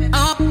 baby.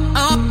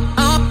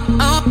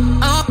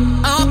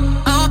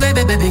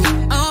 Baby, baby.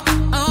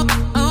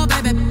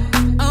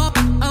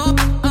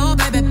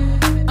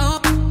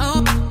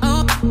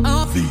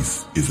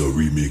 This is a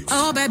remix.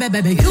 Oh, baby,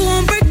 baby. You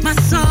won't break my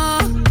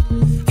soul.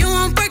 You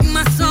won't break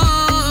my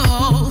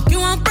soul. You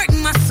won't break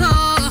my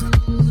soul.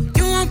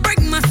 You won't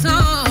break my soul.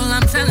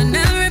 I'm telling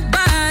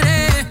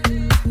everybody.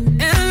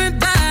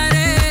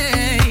 Everybody.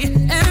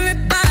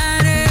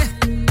 Everybody.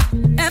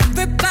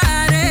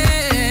 Everybody.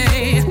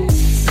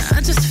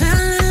 I just fell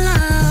in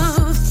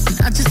love.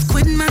 I just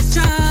quit my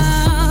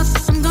job.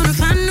 I'm gonna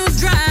find a new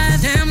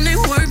drive. Damn, they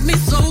work me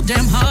so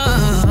damn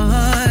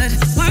hard.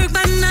 Work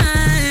by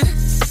 9,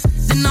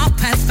 then off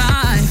past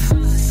 5.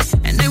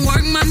 And they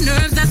work my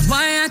nerves, that's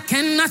why I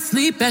cannot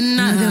sleep at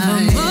night.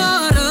 I'm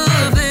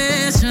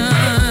motivation.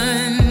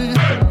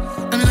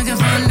 I'm looking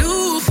for a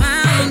new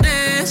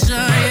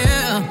foundation,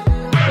 yeah.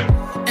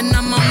 And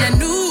I'm on that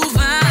new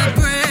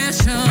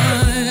vibration.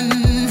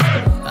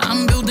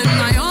 I'm building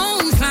my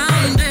own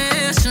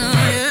foundation,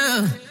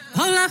 yeah.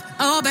 Hold up,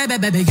 oh baby,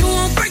 baby, you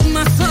won't break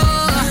my soul.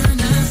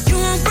 You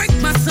won't break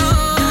my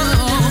soul.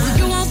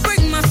 You won't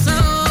break my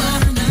soul.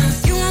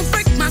 You won't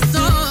break my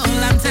soul.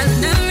 I'm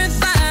telling everybody.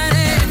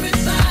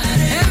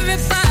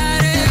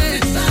 Everybody.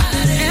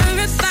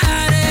 Everybody.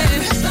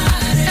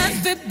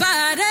 Everybody.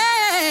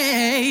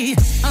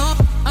 Oh,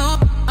 oh,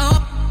 oh,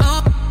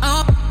 oh,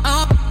 oh,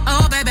 oh,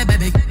 oh, baby,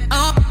 baby.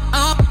 Oh,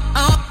 oh,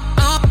 oh,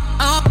 oh,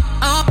 oh,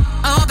 oh,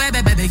 oh,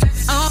 baby, baby.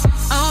 Oh,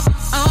 oh,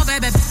 oh,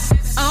 baby.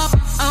 Oh,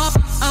 oh,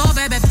 oh,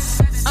 baby.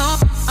 Oh,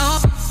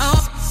 oh, oh,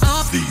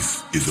 oh.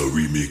 This is a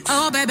remix.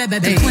 Oh, baby,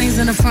 baby. The queen's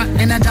in the front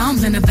and the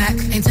dom's in the back.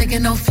 Ain't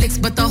taking no flicks,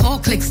 but the whole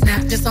click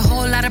snap. Just a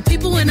whole lot of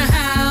people in the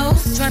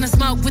house trying to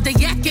smoke with the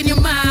yak in your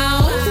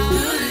mouth.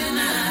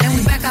 And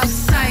we back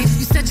outside.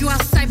 You said you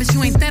outside, but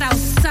you ain't that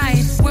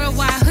outside.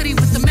 Worldwide hoodie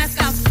with the mask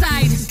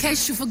outside. In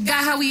case you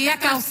forgot how we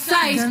act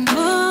outside.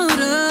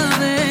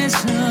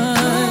 Motivation.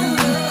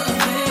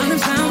 I done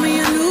found me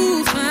a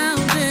new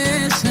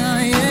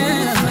foundation,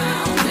 yeah.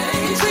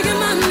 Taking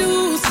my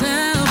new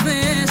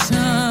salvation.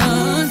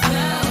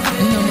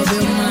 And I'ma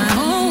build my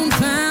own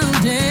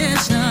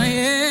foundation,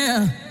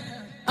 yeah.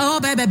 Oh,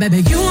 baby,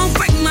 baby, you won't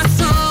break my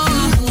soul.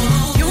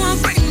 You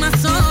won't break my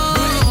soul.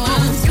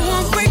 You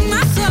won't break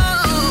my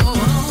soul.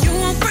 You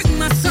won't break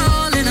my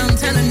soul. And I'm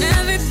telling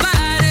everybody.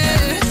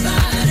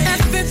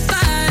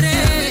 Everybody.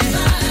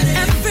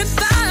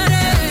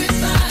 Everybody.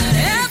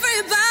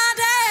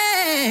 Everybody.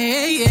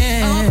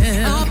 Yeah.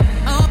 Oh,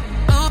 oh,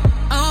 oh,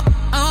 oh,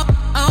 oh,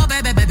 oh,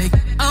 baby, baby.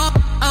 Oh,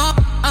 oh,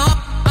 oh,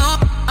 oh,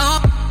 oh,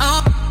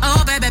 oh,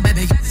 oh, baby,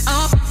 baby.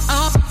 Oh,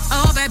 oh,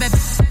 oh, baby.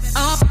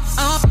 Oh,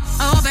 oh,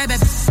 oh, baby.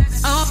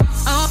 Oh,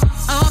 oh,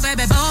 oh,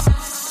 baby. Oh,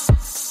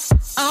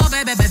 oh,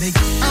 baby, baby.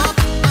 Oh,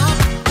 oh,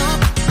 oh,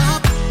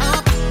 oh,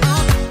 oh,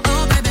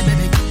 oh, baby,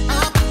 baby.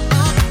 Oh,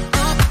 oh,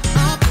 oh,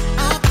 oh,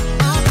 oh,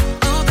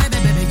 oh, baby,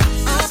 baby.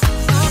 Oh,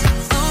 oh,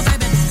 oh,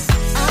 baby.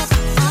 Oh,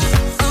 oh,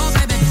 oh,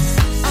 baby.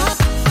 Oh,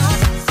 oh,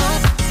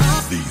 oh.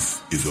 This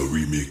is a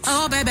remix.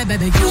 Oh, baby,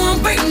 baby, you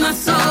won't break my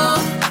soul.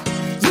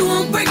 You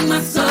won't break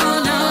my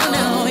soul, no,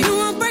 no. You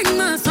won't break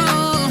my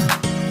soul.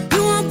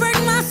 You won't break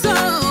my soul.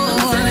 I'm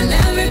telling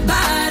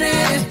everybody.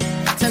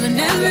 Telling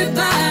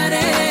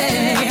everybody.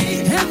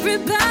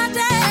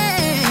 Everybody.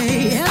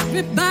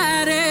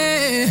 Everybody.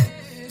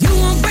 You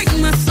won't break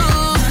my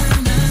soul.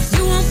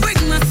 You won't break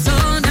my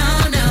soul, no,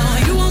 no.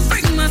 You won't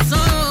break my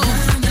soul.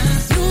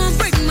 You won't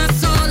break my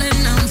soul.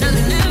 And I'm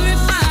telling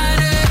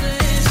everybody.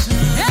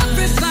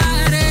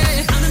 Everybody.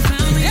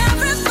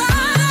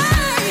 Everybody.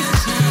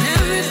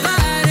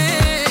 Everybody.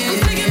 I'm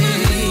taking my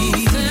new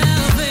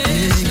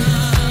salvation.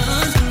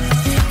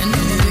 And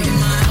I'm building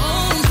my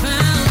own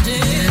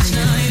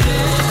foundation,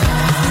 yeah.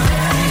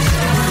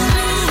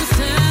 New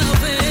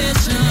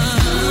salvation.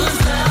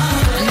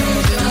 And I'm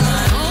building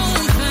my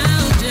own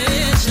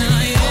foundation,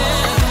 yeah.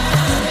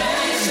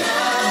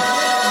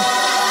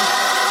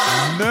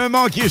 Ne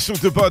manquez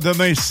surtout pas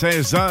demain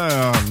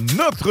 16h.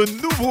 Notre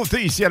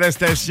nouveauté ici à la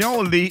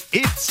station, les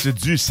hits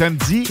du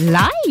samedi.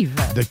 Live.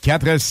 De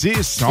 4 à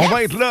 6. On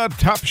va être là,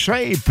 top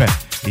shape.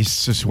 Et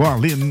ce soir,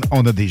 Lynn,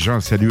 on a des gens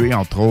à saluer,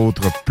 entre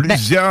autres,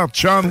 plusieurs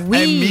chums,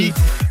 amis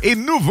et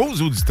nouveaux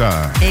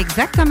auditeurs.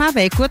 Exactement.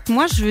 Ben écoute,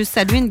 moi, je veux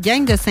saluer une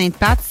gang de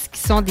Sainte-Pat qui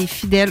sont des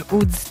fidèles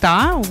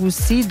auditeurs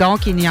aussi.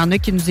 Donc, il y en a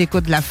qui nous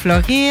écoutent de la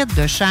Floride,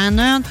 de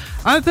Shannon,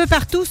 un peu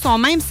partout, sont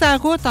même sur la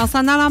route en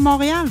s'en allant à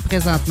Montréal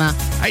présentement.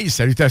 Hey,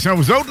 salutations à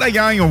vous autres, la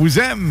gang, on vous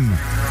aime.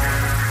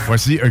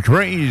 Voici A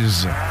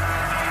Craze.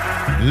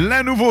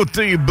 La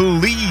nouveauté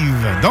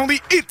Believe dans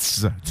les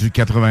hits du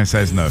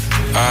 96.9.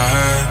 I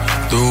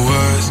heard the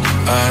words,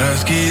 I'd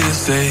ask you to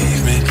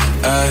save me,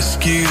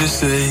 ask you to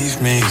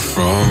save me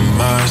from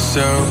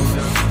myself.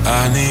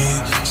 I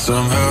need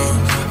some help,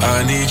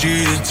 I need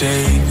you to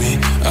take me,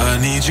 I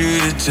need you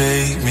to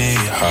take me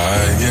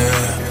higher.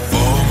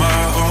 All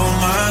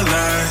my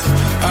life,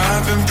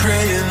 I've been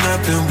praying,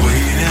 I've been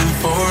waiting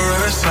for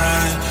a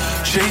sign.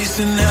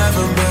 Chasing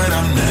heaven, but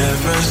I'm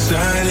never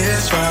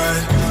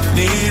satisfied.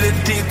 Need a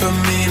deeper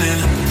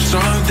meaning,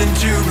 something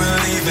to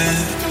believe in.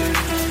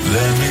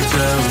 Let me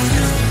tell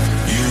you,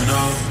 you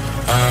know,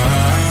 I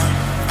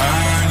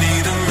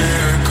need a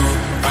miracle,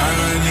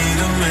 I need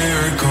a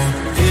miracle.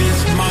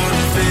 It's more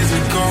than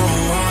physical,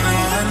 what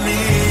I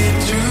need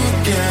to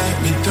get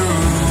me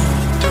through.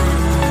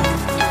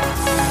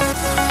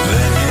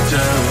 Let me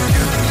tell you.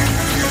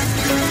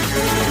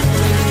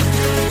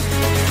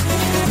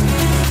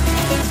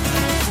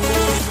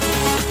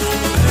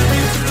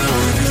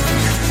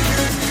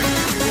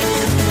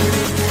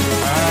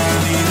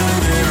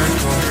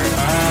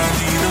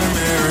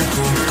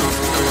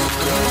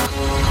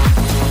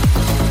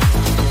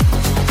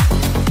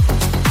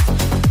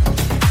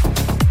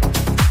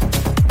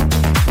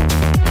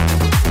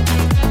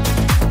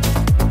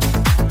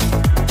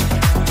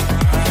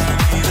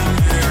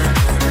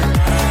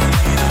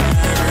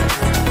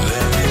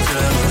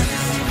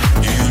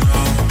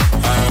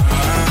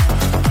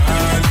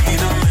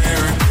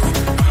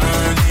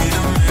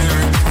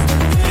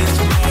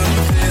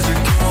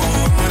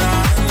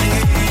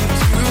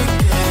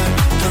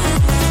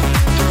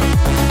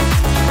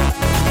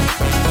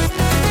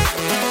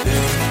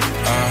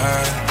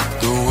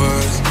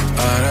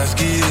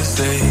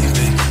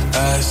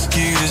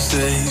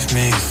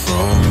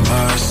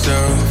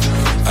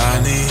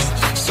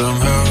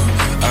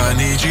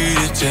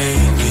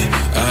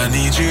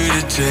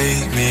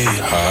 Take me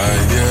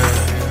higher.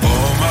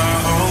 All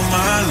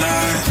my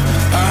life,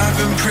 I've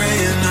been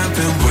praying, I've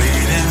been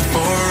waiting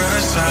for a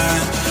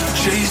sign.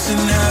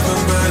 Chasing heaven,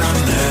 but I'm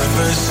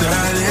never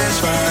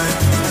satisfied.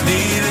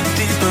 Need a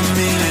deeper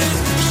meaning,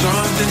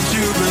 something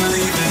to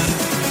believe in.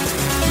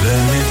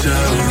 Let me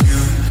tell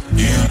you,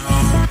 you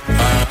know,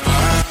 I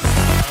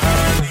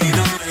need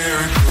a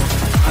miracle.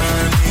 I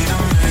need a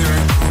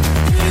miracle.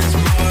 It's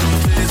more than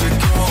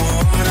physical,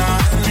 what I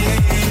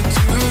need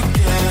to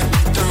get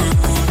through.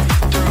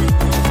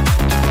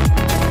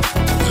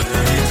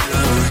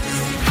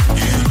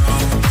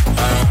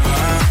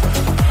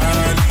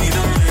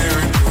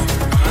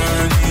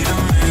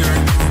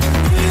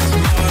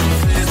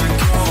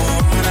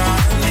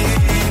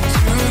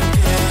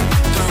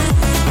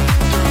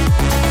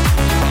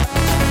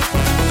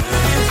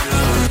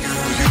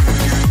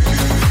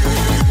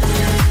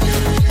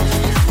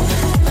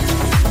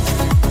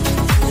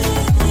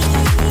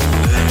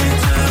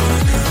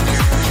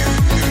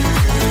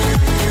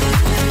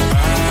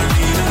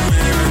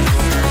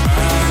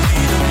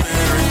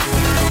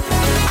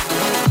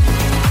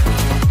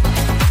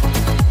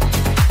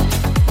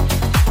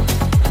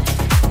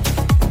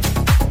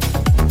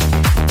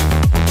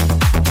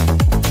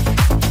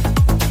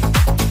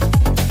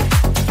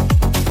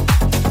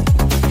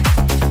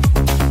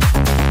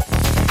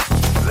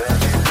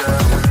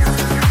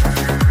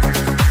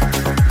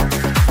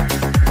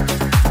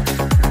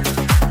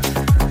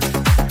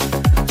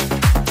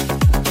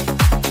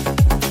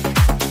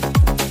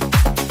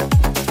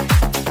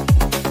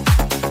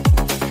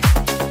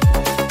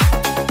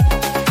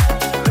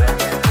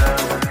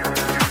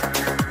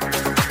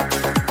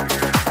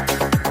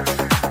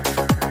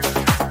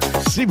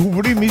 Si vous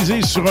voulez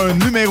miser sur un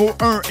numéro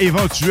 1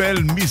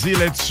 éventuel, misez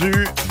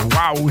là-dessus.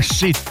 Wow,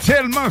 c'est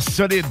tellement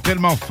solide,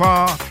 tellement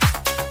fort.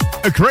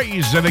 A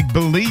Craze avec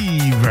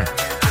Believe.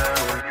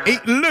 Et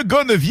le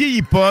gars ne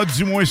vieillit pas,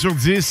 du moins sur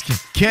disque.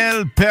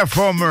 Quel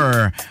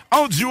performer!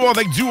 En duo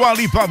avec Dua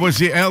Lipa,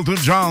 voici Elton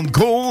John,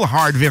 Cole,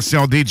 hard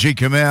version DJ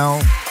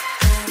Kamel.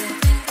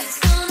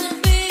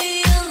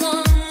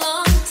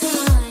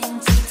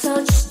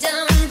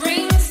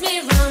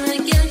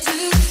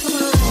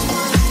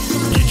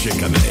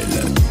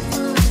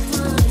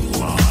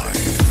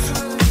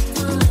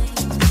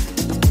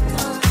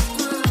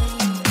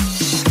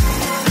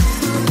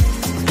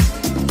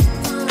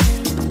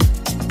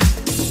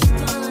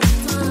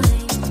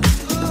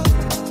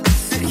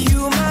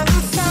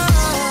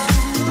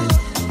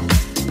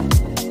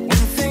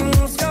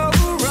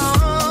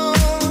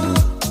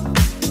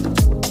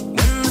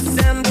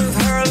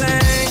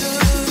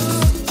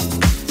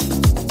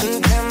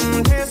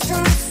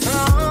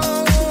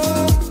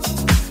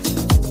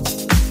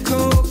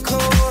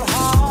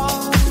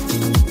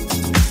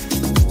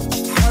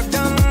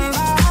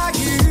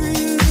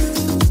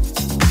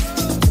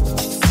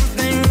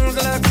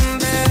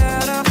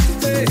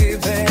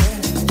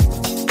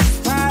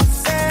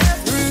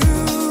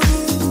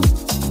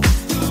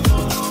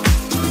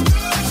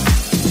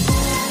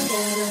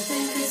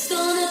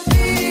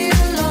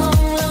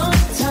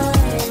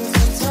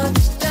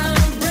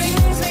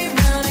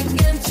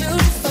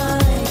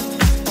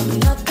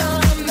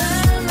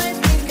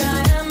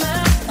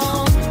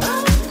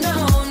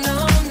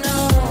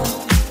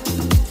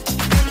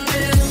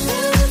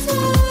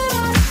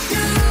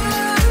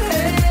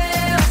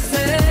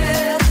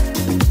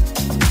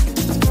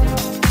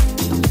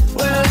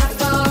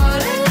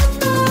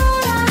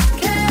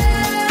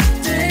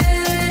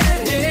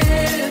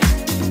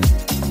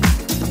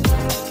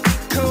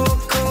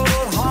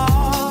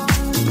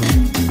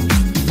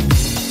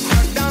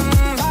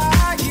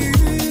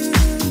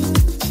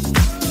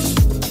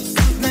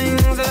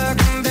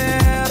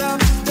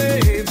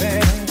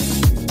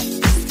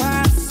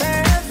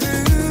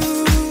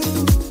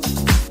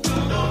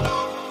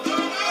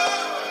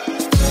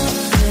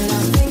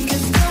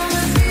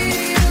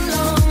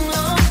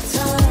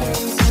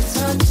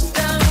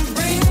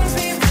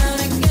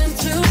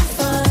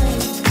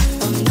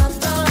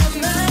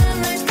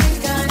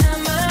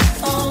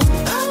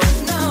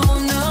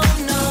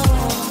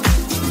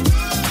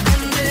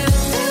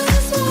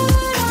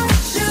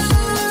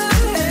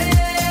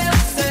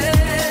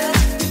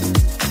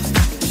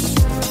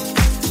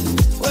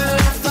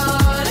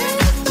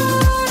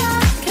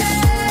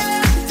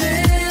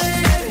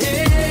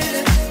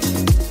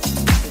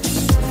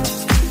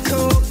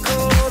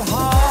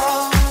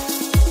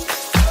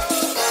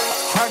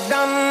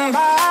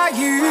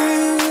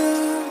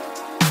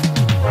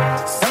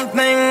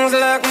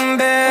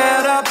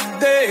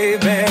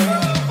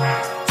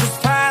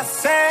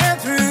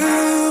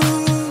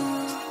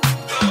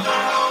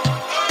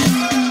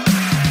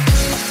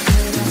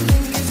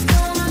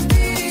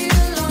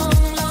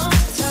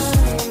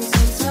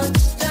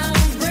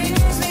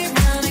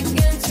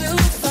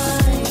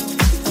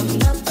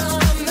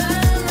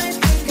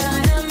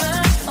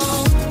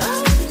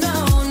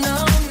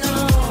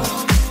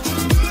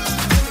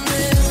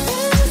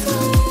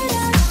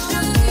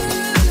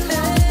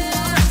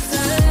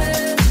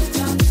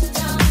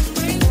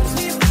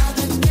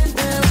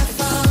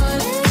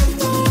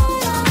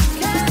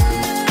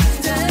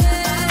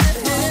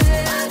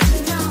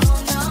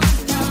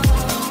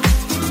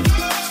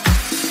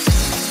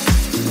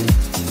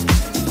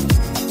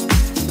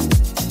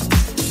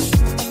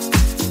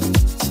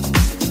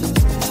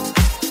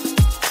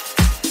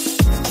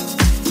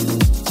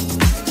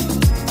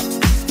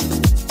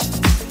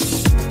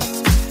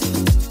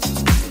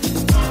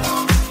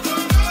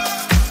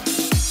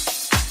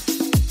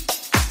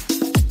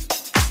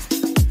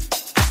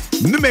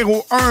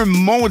 numéro 1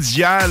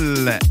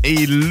 mondial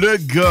et le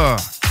gars,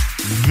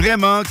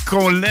 vraiment,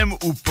 qu'on l'aime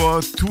ou pas,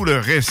 tout le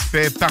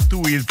respect,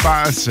 partout où il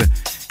passe,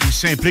 il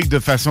s'implique de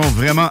façon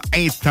vraiment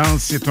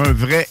intense. C'est un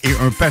vrai et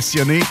un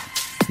passionné.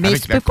 Mais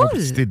avec tu la peux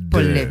complicité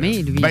pas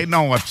l'aimer, lui. Ben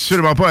non,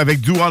 absolument pas. Avec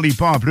Dua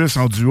Lipa en plus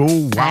en duo.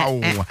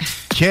 Wow!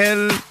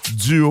 Quel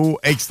duo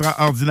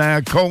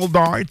extraordinaire. Cold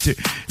Heart,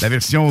 la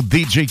version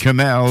DJ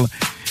Kamel.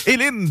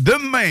 Hélène,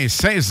 demain,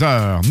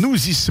 16h, nous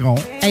y serons.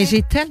 Hey,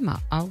 j'ai tellement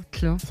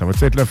hâte, là. Ça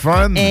va-tu être le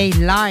fun? Hey,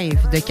 live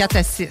de 4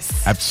 à 6.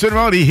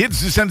 Absolument, les hits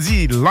du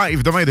samedi,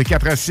 live demain de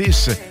 4 à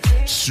 6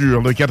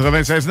 sur le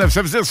 96.9.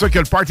 Ça veut dire ça que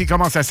le party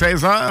commence à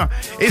 16h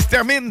et se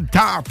termine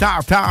tard.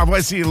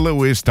 Voici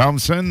Louis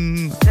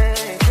Thompson.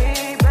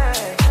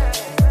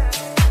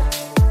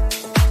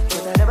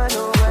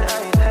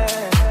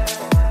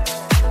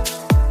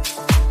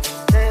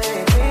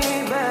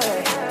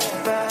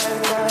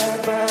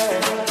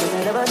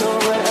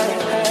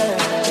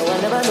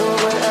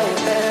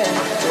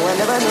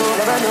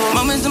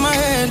 Moments in my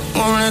head,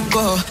 won't let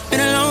go. Been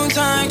a long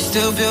time,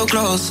 still feel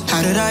close.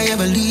 How did I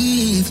ever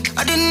leave?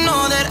 I didn't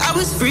know that I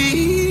was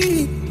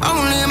free.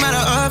 Only a matter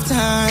of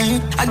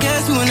time. I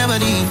guess we will never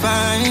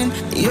define.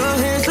 Your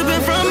hair slipping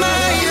from my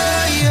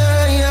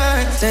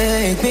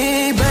Take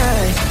me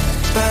back.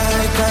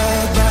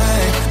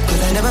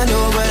 Cause I never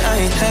knew what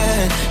I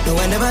had. No,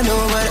 I never knew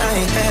what I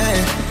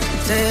had.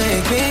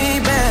 Take me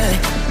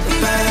back.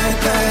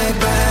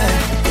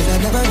 Cause I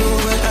never knew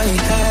what I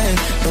had.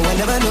 No, I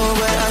never knew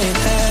what I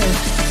had.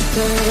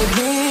 Take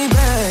me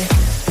back.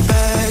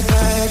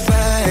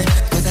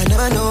 Cause I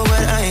never knew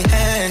what I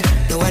had.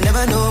 No, I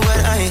never knew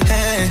what I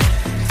had.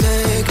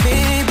 Take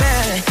me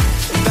back.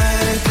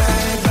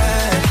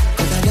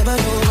 Cause I never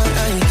knew what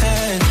I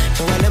had.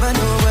 No, I never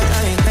knew what I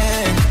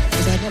had.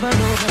 Cause I never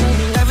knew what I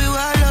had.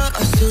 Everywhere I look,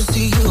 I still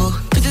see you.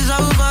 Pictures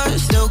over,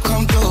 still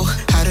come through.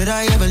 How did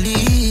I ever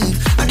leave?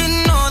 I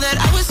didn't know that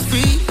I was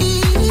free.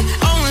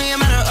 Only a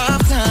matter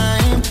of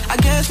time. I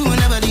guess we will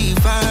never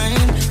define.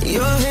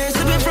 Your hair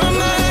slipping from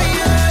my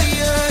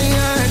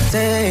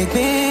Take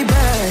me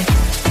back.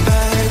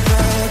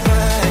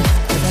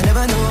 Cause I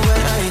never knew what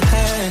I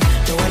had.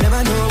 No, I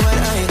never knew what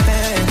I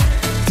had.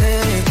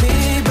 Take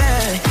me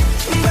back.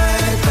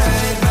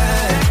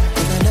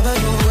 Cause I never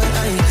knew what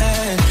I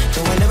had.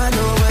 No, I never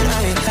knew what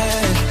I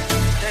had.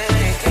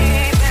 Take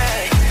me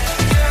back.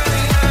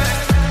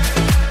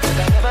 Cause I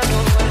never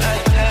knew what I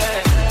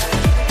had.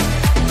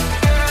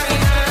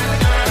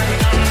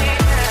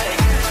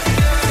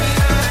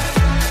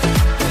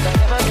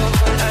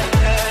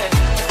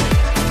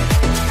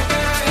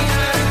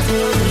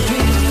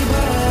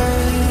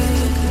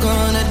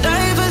 Gonna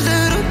dive a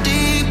little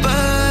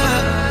deeper.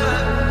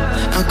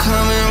 I'm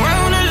coming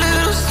round a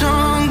little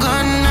stronger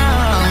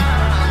now.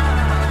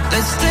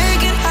 Let's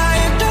take it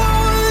higher,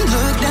 don't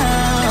look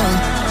down.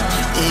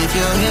 If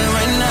you're here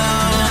right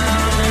now,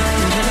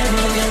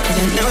 'cause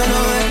I never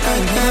know what I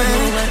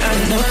had. I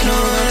never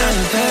know what I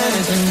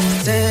had.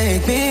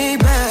 Take me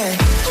back.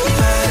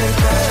 'Cause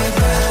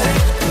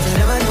I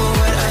never know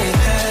what I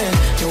had.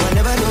 No, I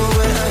never know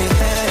what I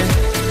had.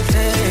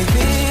 Take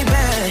me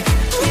back.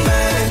 'Cause I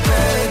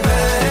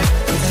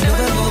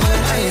never know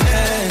what I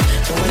had.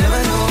 No, I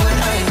never know what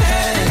I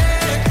had.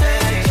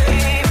 Take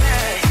me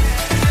back.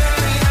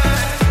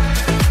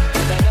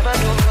 'Cause I never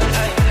know what I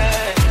had.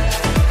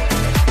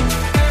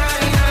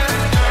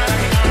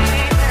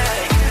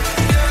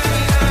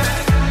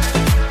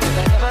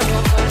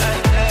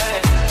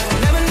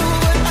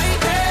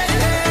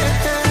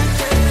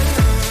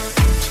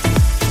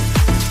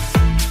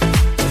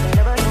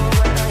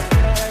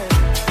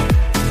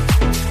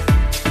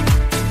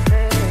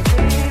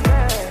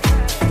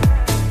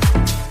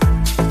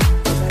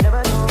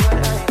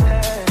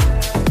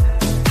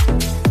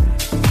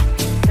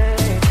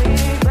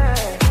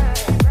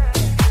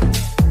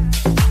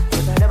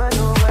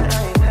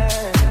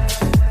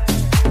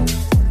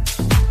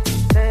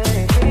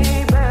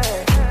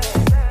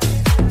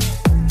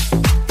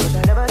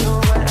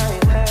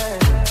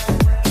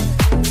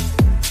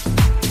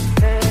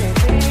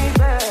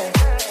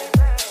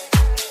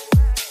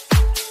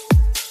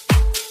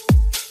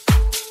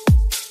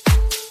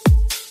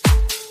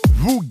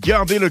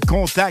 Gardez le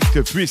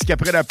contact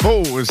puisqu'après la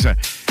pause,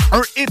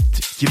 un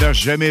hit qui n'a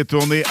jamais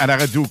tourné à la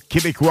radio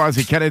québécoise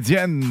et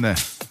canadienne.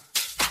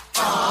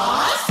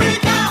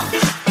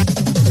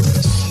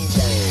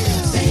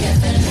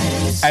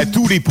 À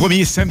tous les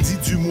premiers samedis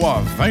du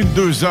mois,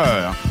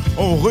 22h,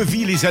 on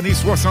revit les années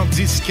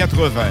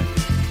 70-80.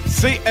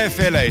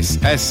 CFLS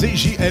à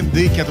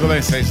CJMD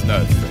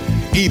 96.9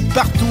 et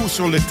partout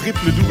sur le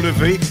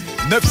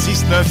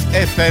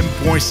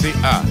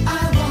www.969fm.ca.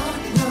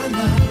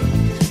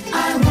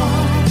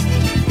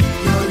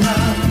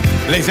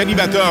 Les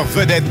animateurs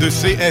vedettes de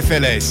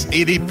CFLS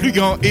et les plus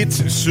grands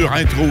hits sur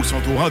intro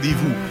sont au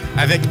rendez-vous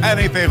avec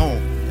Alain Perron,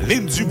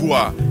 Lynn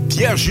Dubois,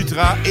 Pierre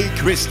Jutras et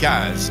Chris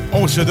Caz.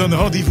 On se donne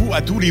rendez-vous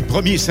à tous les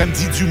premiers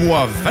samedis du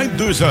mois,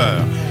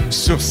 22h,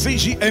 sur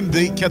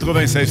CJMD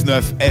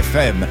 96.9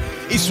 FM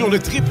et sur le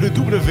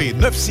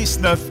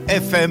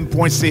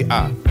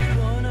www.969fm.ca.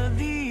 One of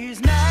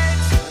these nights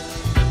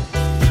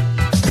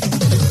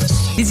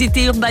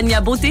Visitez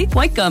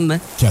urbaniabeauté.com.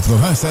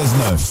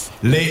 96.9.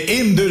 Les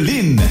hymnes de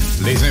Lynn,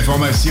 les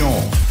informations,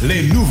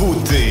 les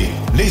nouveautés,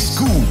 les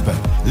scoops,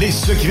 les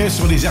secrets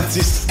sur les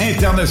artistes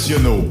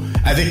internationaux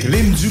avec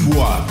Lynn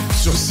Dubois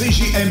sur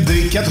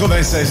CJMD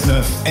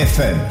 96.9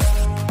 FM.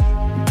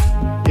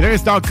 Il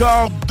reste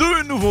encore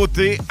 2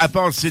 nouveautés à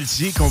part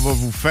celle-ci qu'on va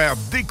vous faire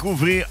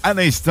découvrir à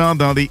l'instant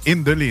dans les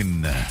hymnes de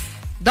Lynn.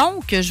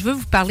 Donc, je veux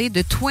vous parler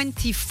de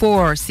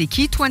 24. C'est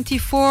qui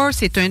 24?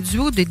 C'est un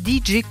duo de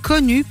DJ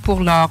connus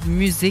pour leur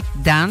musique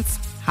dance,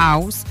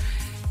 house,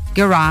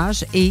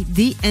 garage et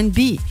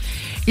D&B.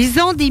 Ils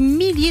ont des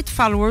milliers de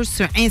followers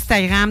sur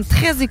Instagram,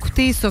 très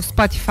écoutés sur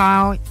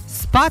Spotify,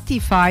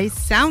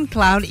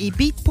 SoundCloud et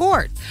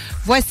Beatport.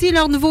 Voici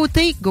leur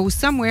nouveauté, Go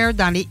Somewhere,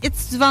 dans les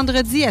hits du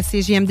vendredi à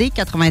CJMD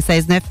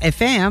 96.9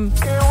 FM.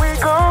 Can we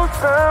go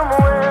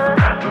somewhere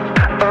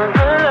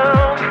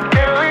alone?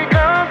 Can we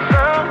go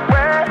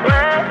somewhere?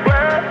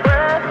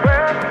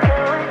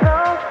 Can we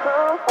go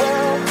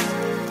somewhere?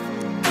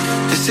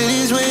 The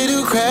city's way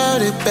too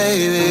crowded,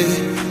 baby.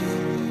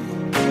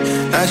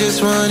 I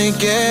just wanna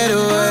get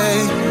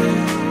away.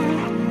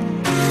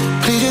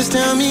 Please just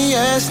tell me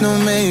yes, no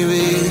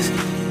maybes.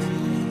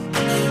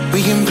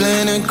 We can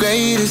plan a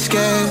great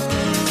escape.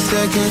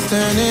 Seconds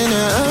turning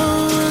to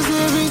hours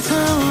every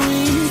time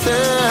we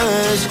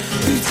touch.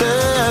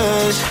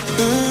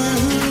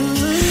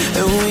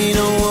 And we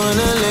don't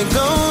wanna let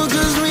go,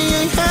 'cause we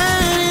ain't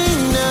had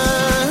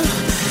enough.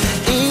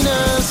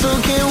 So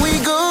can we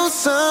go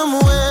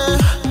somewhere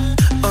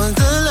on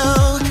the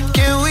low?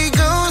 Can we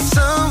go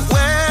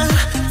somewhere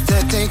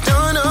that they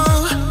don't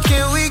know?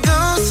 Can we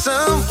go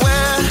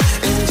somewhere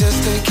and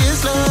just take it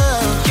slow?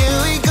 Can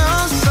we go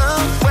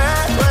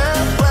somewhere?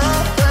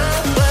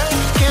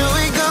 Can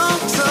we go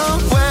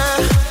somewhere?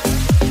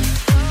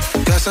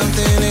 Got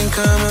something in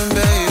common,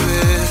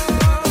 baby.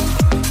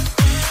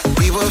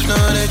 We both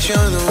know that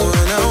you're the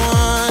one I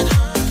want.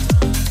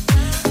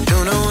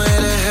 Don't know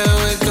where the hell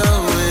we're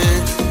going,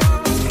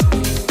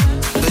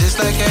 but it's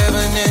like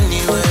heaven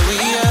anywhere we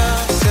are.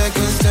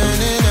 Seconds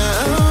turning to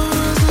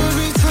hours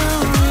every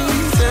time we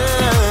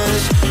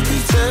touch.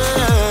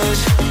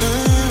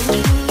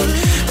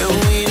 And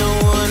we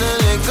don't wanna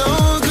let go,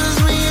 'cause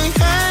we ain't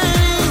had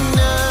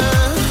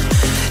enough.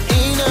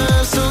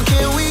 So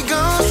can we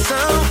go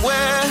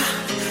somewhere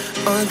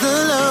on the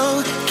low?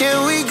 Can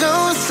we go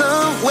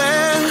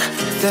somewhere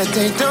that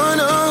they don't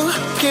know?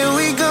 Can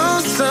we go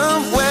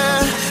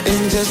somewhere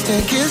and just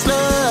take it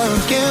slow?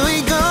 Can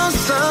we go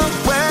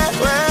somewhere?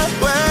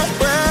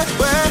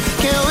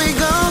 Can we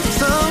go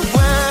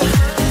somewhere?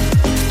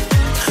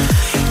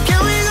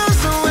 Can we go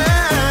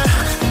somewhere?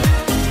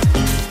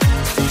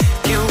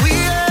 Can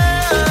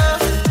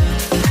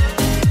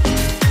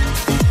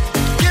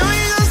we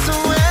go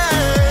somewhere?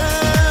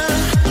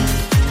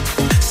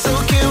 So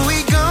can we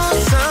go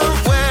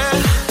somewhere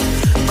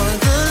on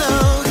the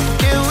low?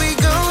 Can we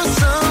go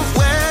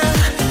somewhere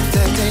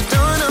that they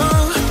don't know?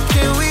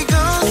 Can we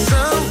go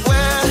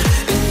somewhere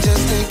and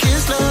just take it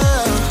slow?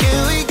 Can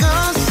we go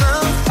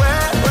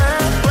somewhere?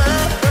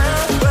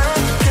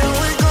 Can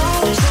we go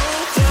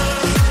somewhere?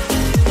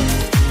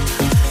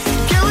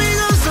 Can we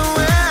go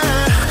somewhere?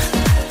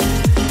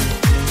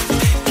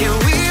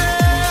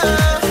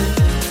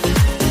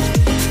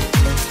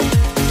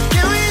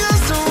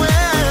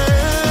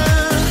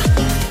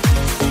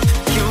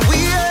 Can we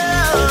go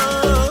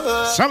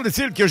somewhere?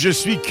 Semble-t-il que je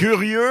suis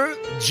curieux.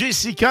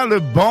 Jessica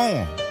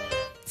Lebon.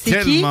 C'est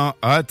Tellement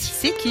hot.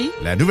 C'est qui?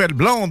 La nouvelle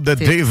blonde de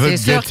C'est David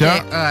sûr qu'elle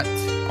Guetta. est hot.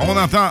 On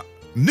entend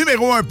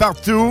numéro 1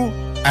 partout.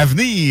 À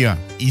venir.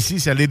 Ici,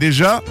 ça l'est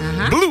déjà.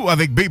 Blue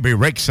avec Baby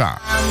Rexha.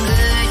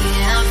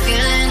 I'm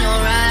feeling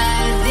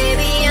alright,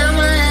 baby.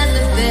 I'ma have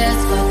the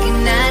best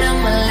fucking night of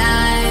my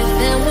life,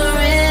 and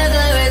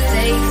wherever it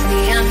takes me,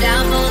 I'm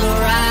down for the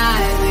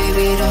ride,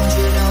 baby. Don't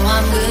you know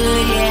I'm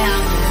good? Yeah,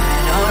 I'm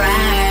feeling alright.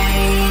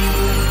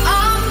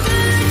 I'm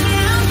good,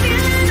 yeah, I'm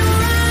feeling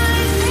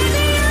alright,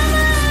 baby.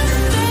 I'ma have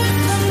the best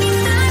fucking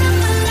night of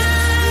my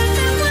life,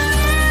 and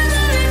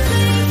wherever it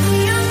takes me,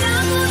 I'm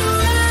down for the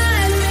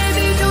ride,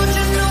 baby. Don't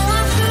you know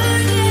I'm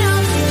good? Yeah,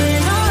 I'm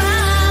feeling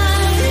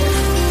alright.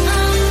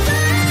 I'm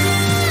good.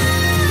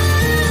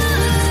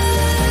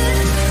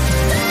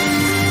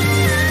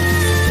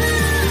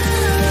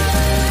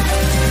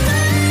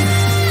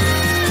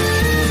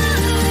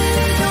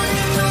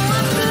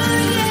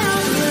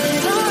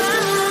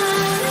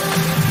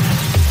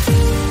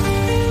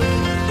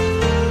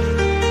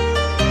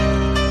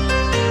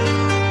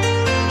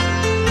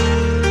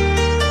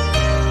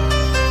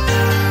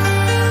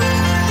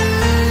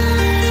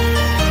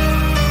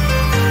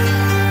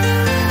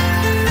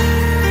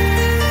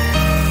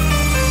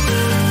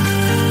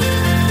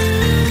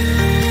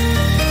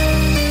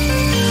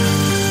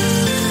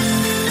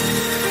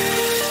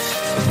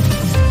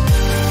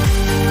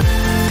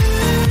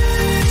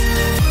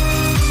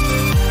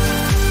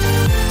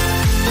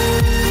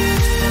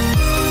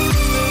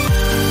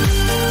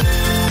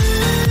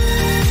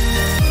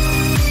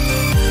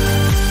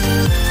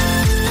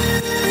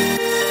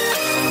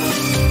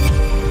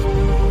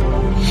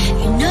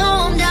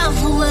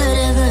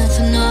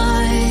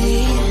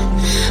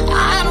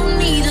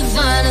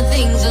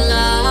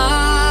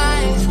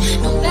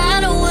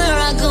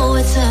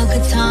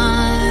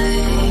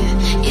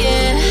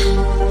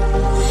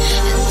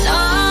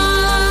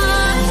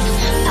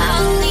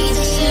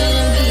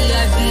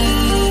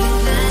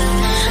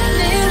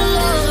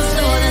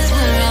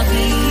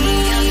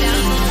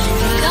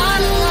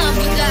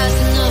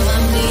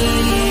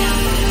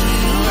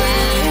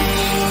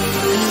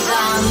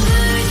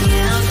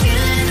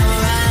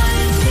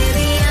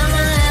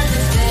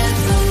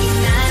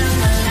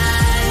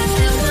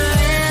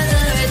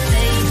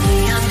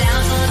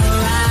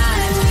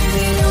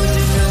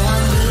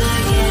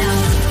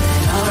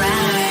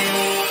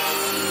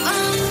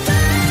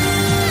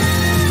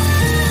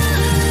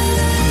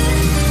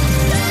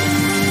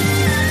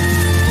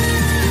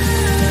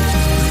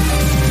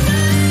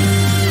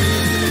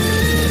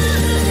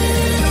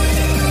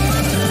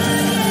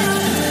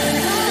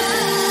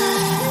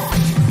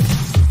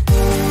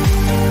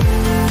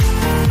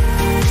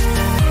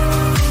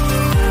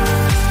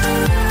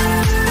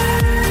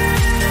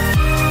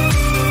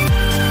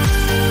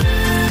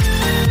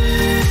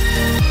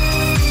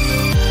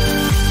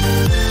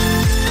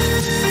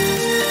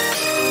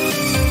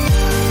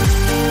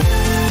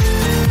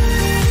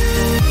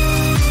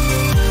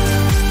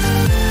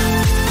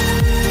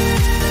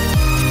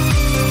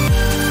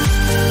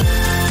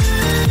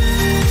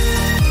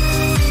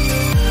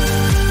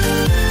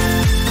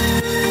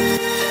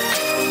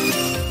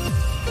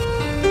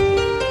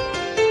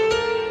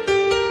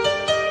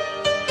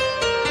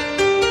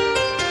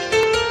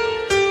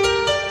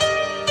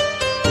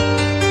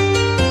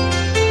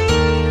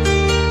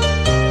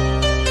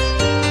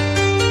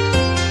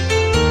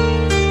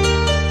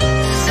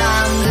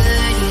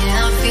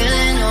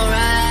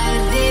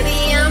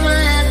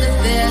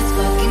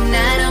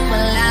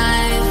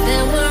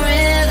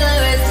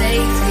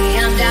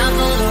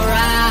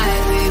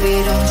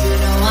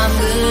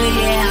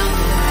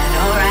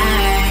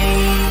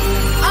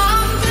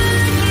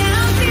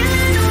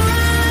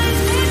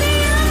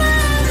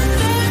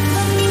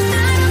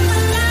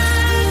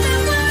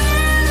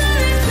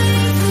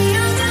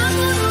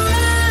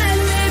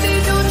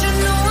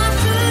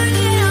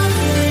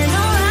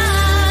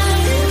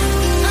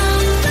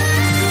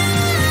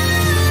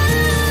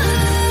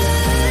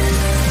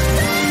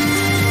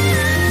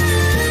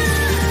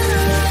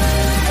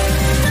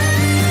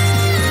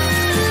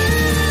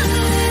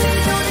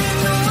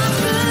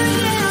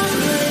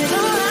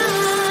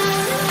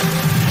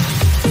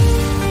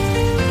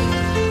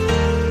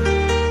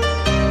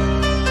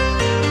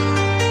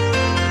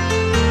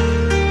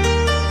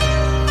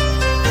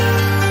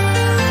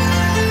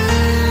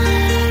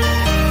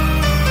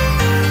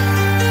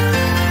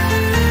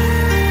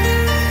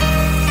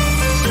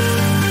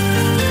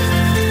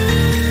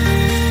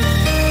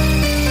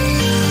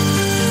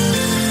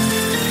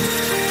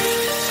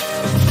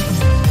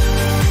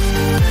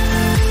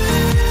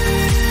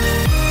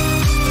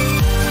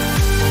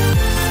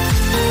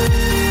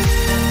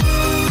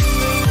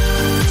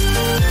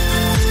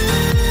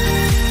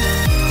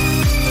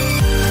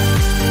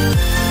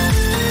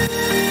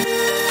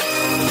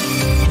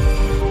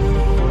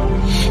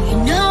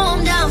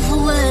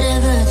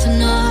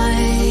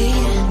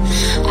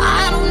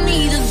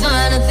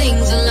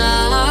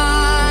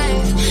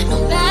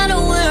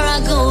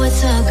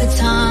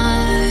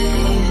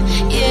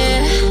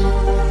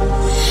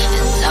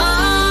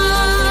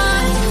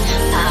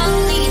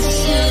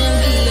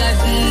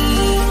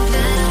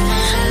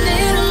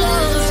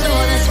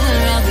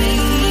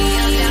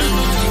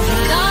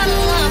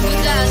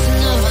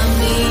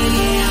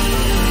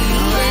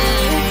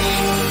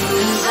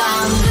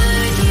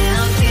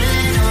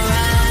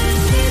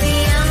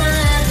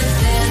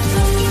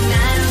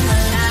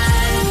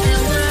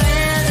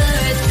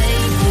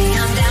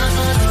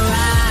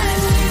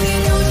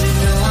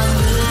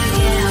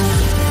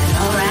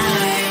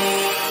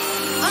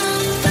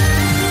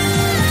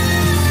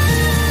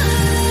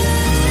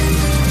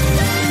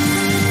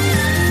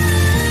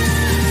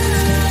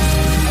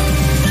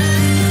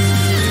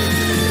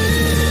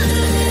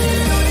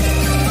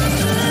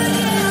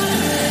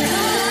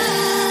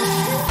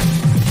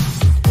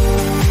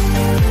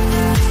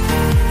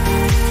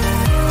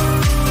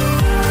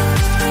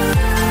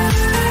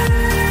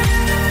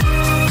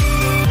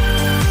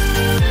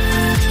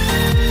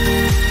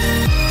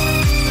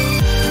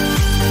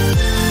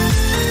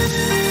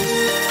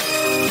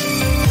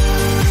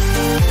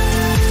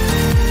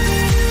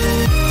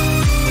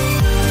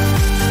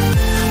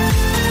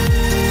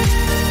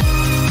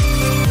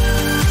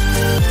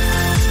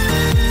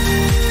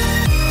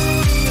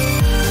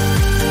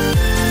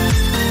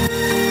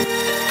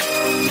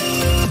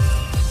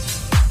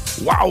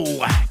 Wow!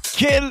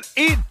 Quel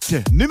hit!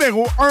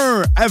 Numéro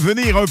 1 à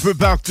venir un peu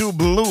partout.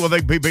 Blue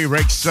avec Bébé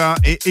Rexha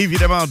et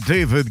évidemment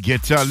David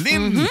Guetta.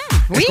 Lynn,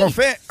 est-ce qu'on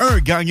fait un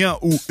gagnant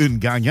ou une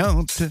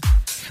gagnante?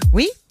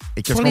 Oui.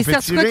 Et qu'est-ce pour qu'on les fait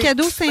certificats tirer?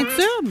 cadeaux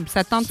ceinture,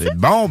 ça tente-tu? C'est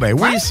bon, ben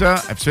oui,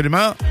 ça,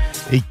 absolument.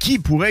 Et qui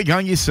pourrait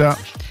gagner ça?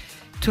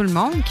 Tout le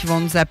monde qui vont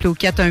nous appeler au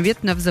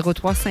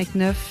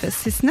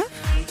 418-903-5969.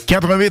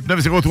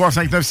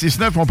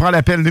 418-903-5969, on prend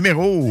l'appel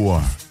numéro.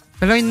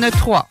 Là, il y en a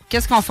 3.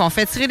 Qu'est-ce qu'on fait? On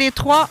fait tirer les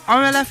 3,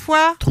 un à la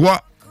fois?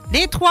 3.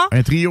 Les 3.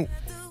 Un trio.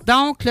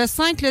 Donc, le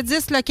 5, le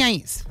 10, le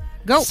 15.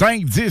 Go!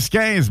 5, 10,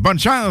 15. Bonne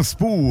chance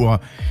pour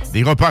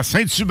les repas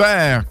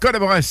Saint-Hubert.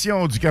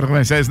 Collaboration du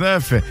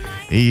 96.9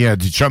 et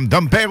du chum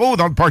Dom Perrault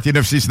dans le Party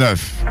 969.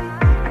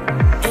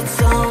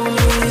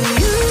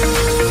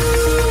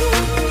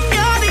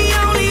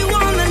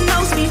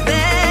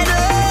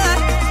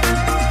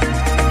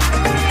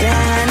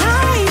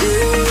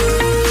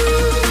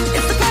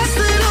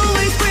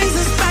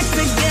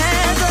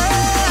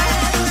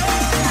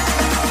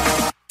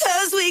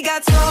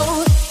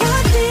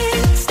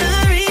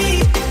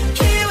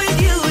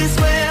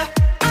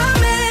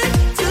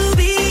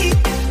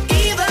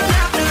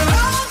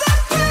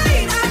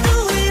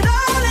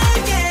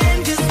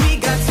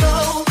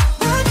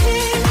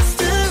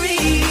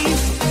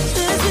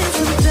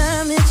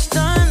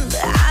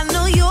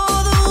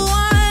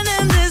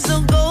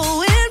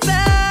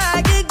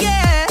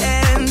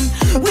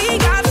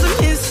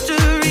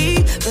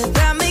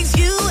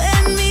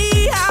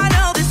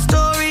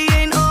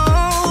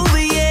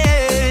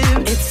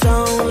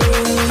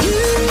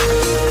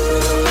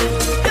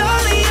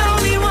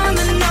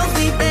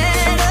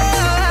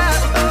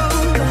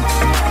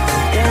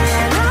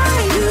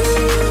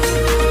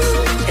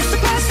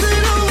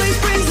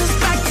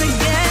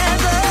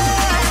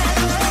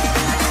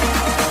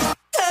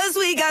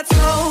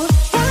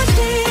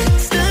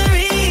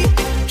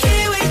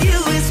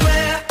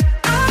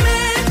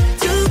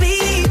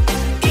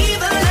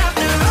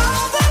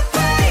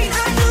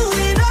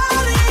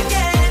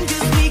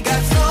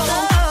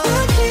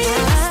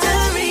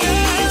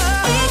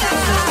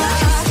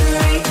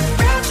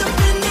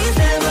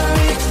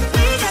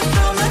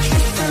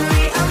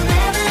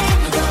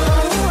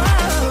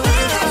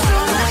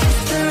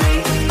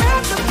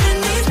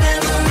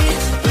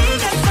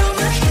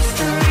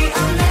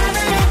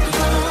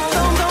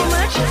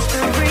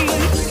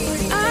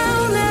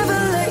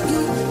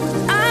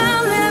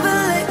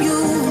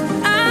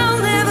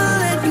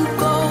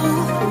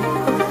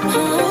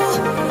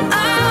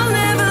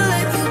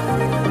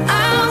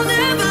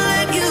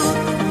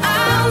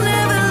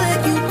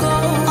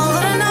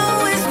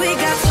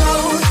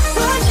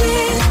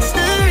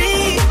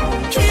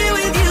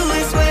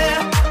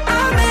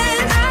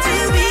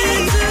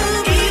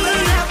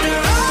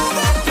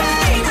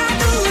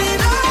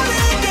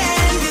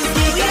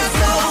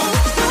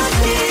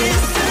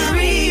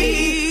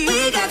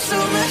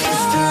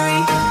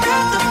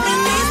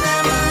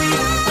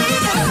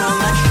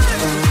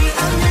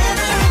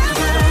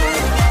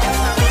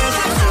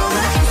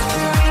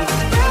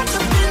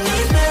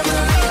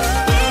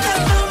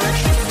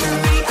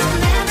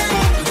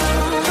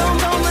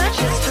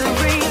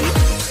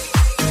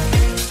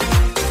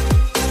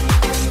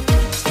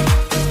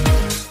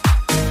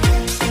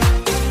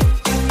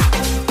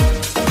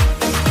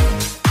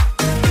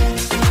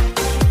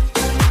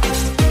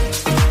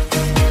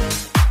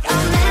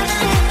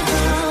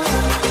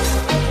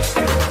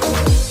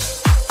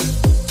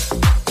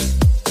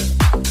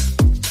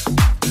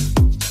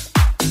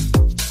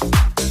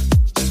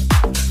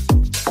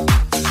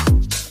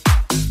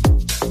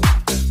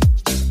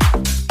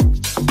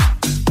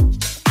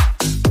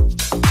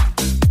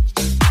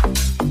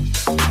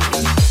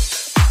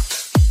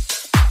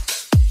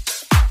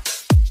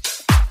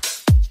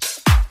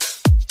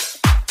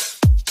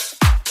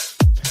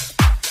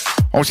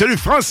 On salue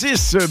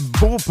Francis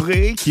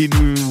Beaupré qui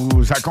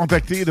nous a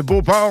contacté de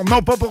Beauport,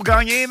 non pas pour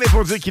gagner, mais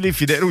pour dire qu'il est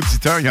fidèle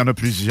auditeur. Il y en a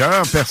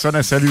plusieurs personnes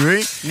à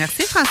saluer.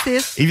 Merci,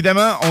 Francis.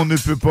 Évidemment, on ne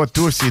peut pas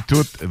tous et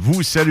toutes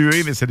vous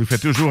saluer, mais ça nous fait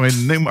toujours un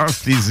immense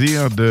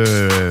plaisir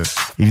de,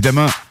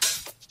 évidemment,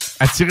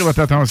 attirer votre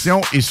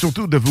attention et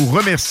surtout de vous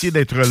remercier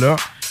d'être là.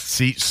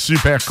 C'est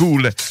super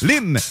cool.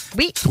 Lynn,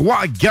 oui.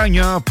 3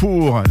 gagnants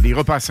pour les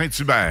repas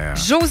Saint-Hubert.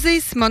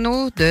 José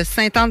Simoneau de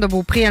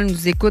Sainte-Anne-de-Beaupré, elle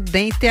nous écoute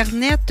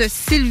d'Internet.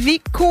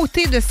 Sylvie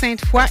Côté de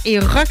Sainte-Foy et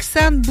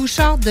Roxane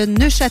Bouchard de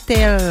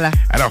Neuchâtel.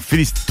 Alors,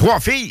 félicite 3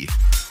 filles.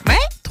 Oui.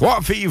 3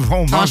 filles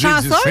vont manger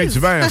du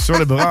Saint-Hubert sur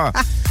le bras.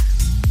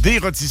 Des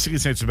rôtisseries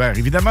Saint-Hubert,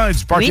 évidemment, et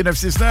du Party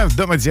 969.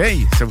 Dom a dit,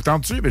 hey, ça vous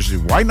tente-tu? Ben, je dis,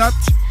 why not?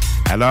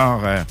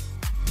 Alors,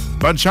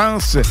 bonne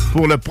chance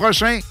pour le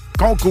prochain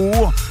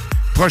concours.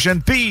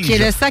 Prochaine pige. Qui est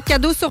le sac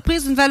cadeau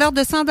surprise d'une valeur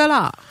de 100 $.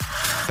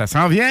 Ça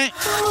s'en vient.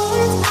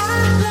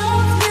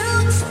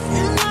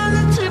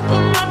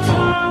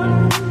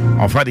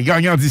 On fera des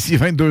gagnants d'ici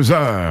 22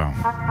 heures.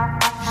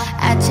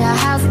 At your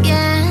house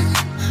again,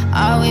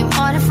 are we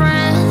more than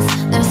friends?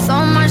 There's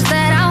so much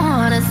that I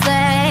wanna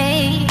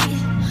say,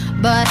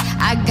 but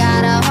I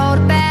gotta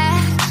hold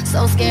back.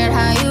 So scared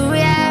how you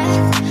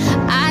react.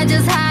 I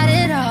just hide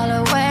it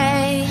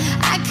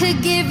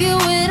could give you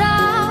it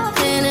all.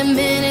 Any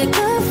minute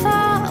could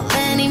fall.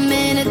 Any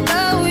minute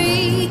the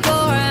week go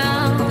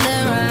round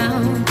and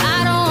round.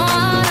 I don't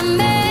wanna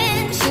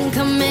mention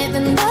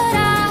commitment, but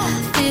I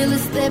feel it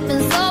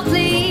slipping. So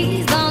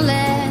please don't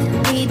let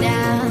me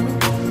down.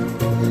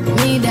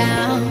 Me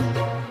down.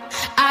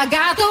 I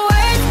got the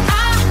words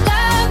I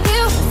love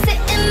you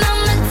sitting on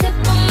the tip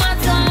of my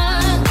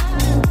tongue.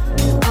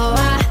 Oh,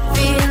 I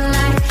feel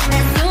like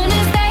as soon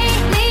as they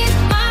leave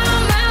my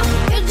mouth,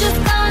 you're just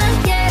gonna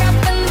get up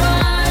and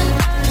run.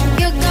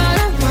 You're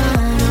gonna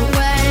run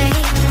away.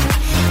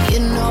 You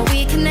know we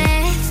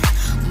connect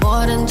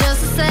more than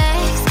just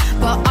sex,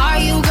 but are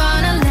you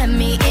gonna let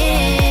me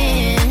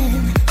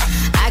in?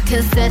 I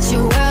could set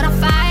your world on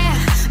fire,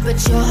 but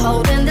you're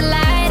holding the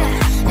lighter.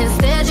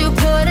 Instead you're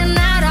putting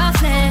out a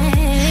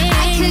flame.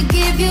 I could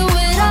give you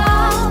it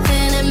all.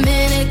 Any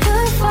minute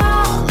could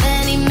fall.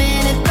 Any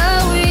minute the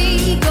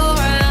week go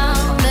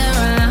round and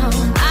round.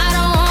 I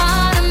don't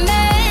wanna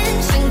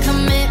mention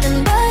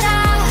commitment, but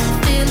I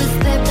feel it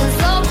slipping.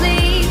 So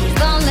please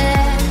don't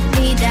let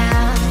me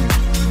down.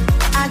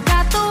 I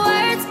got the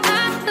words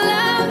I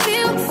love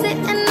you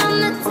sitting on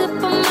the tip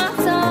of my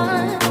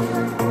tongue.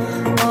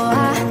 Oh,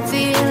 I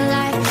feel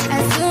like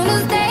as soon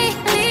as they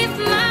leave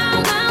my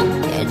mouth,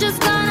 you're just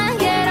gonna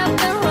get up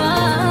and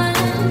run.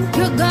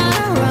 You're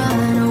gonna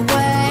run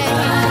away.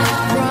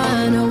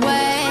 Run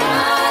away.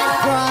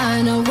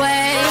 Run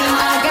away.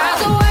 I got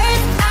the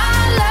words I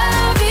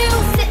love you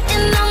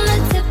sitting on the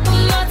tip of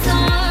my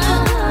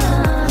tongue.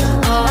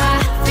 Oh, I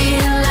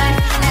feel like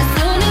as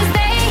soon as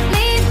they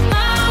leave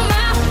my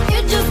mouth,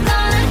 you're just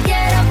gonna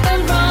get up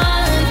and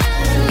run.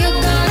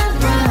 You're gonna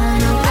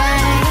run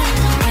away.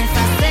 If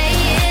I say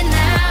it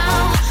now,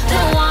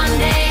 then one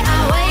day I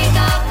wake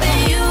up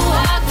and you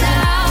walked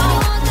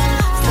out.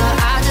 So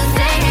I'll just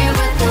say it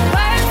with the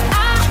words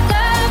I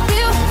love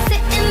you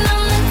sitting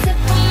on the tip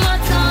of my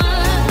tongue.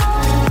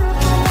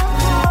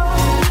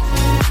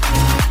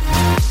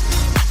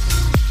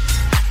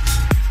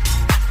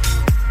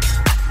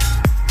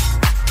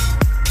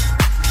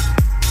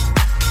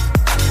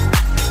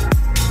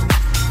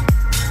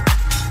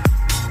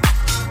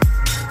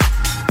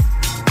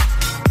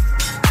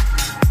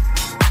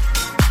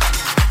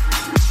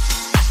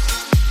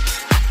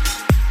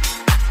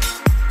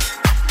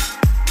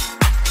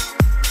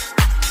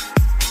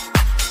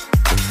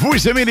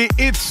 Vous aimez les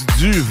hits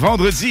du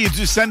vendredi et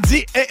du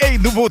samedi? Hey,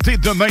 nouveauté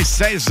demain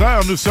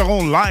 16h, nous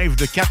serons live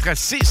de 4 à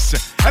 6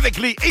 avec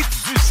les hits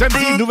du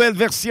samedi, nouvelle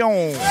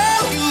version.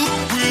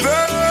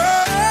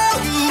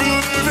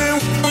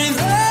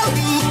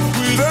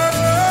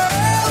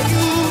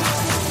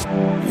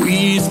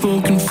 We've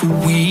spoken for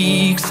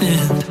weeks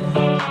and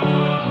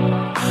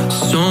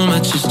so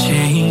much has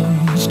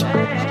changed.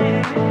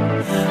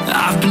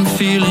 I've been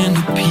feeling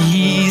the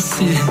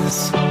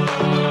pieces,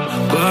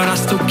 but I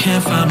still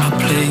can't find my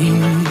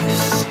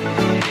place.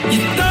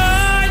 You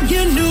thought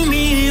you knew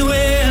me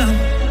well,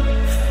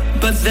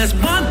 but there's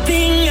one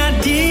thing I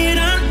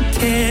didn't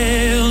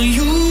tell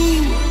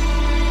you.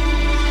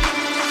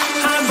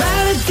 I'd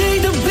rather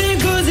take the blame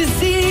 'cause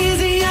it's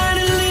easier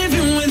than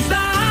living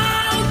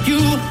without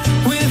you,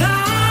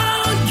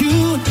 without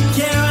you.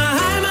 Yeah, I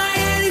hide my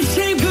head in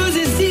shame 'cause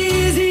it's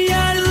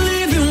easier than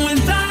living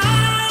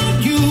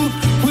without you,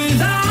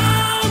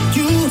 without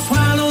you.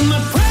 Swallow my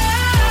pride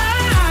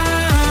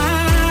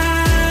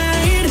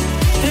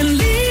and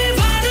leave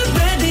all the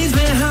bad days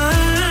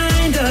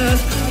behind us.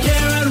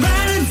 Yeah, I'd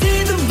rather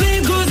take the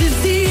blame 'cause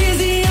it's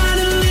easier than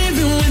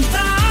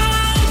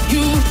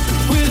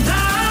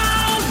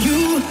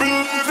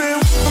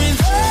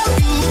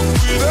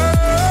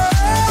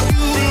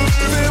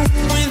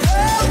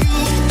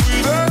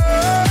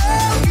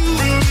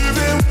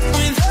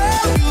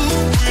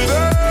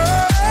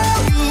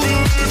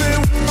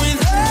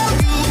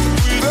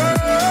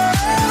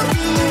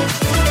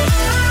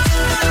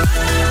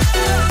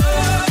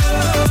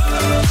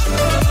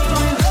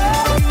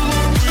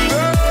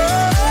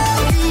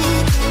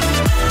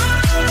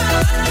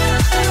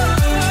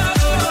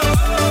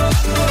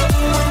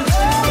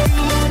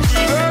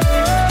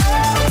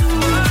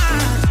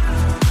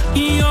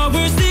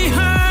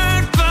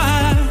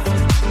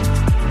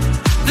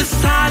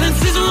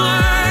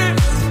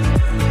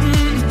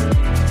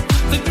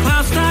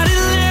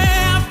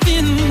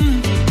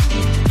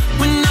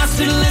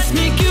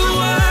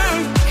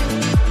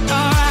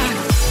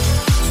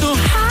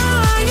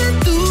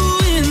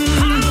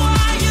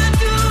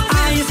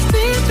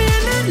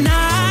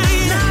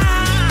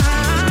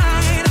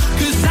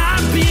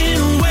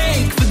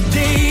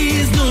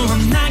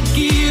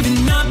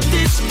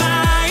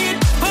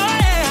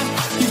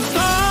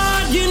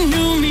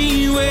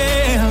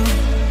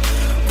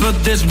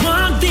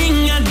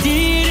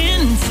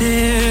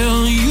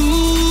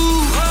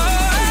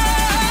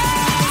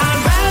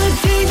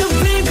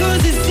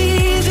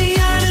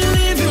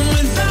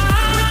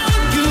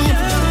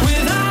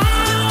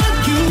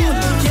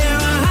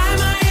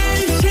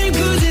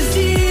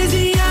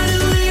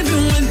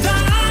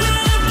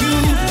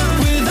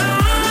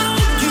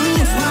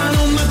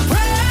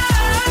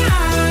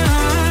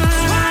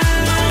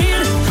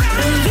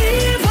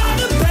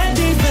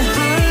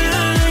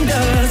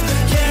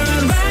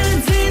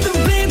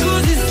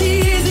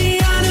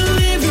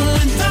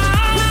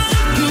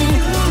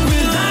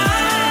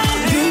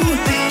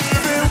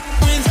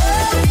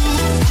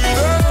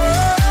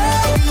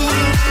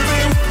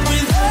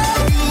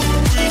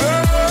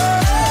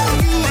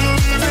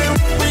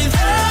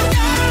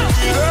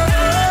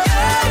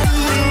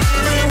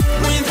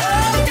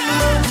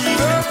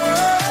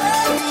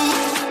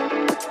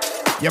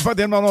Il n'y a pas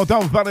tellement longtemps,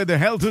 on vous parlait de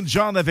Elton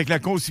John avec la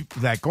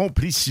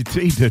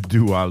complicité de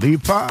Dua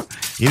Lipa.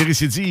 Il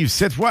récidive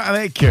cette fois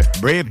avec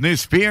Britney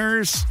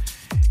Spears.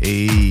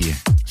 Et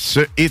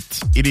ce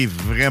hit, il est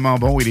vraiment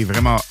bon, il est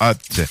vraiment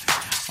hot.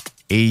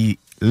 Et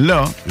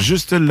là,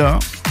 juste là...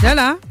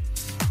 Là.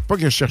 Pas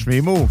que je cherche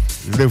mes mots,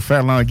 je vais vous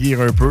faire languir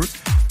un peu.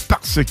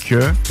 Parce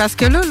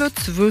que là,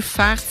 tu veux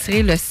faire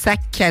tirer le sac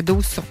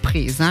cadeau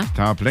surprise, hein?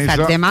 T'es en plein ça.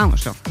 Ça te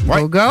démange, là.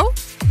 Ouais. Go!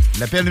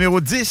 L'appel numéro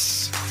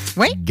 10.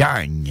 Oui.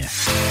 Gagne.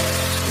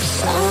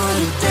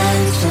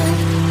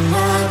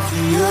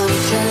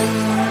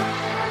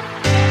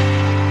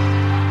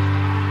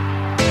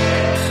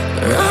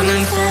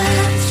 Running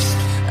fast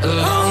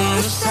along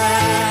the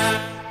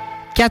side.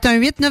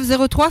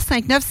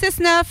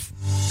 418-903-5969.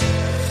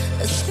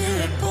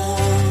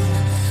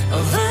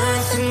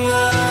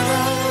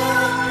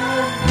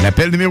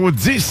 L'appel numéro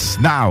 10,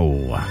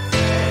 now.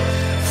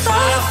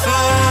 Fire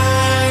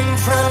flying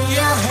from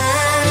your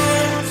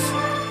hands.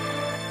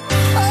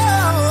 Oh,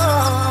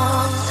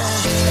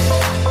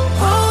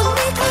 hold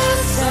me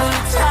closer,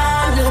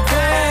 time to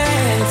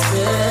dance.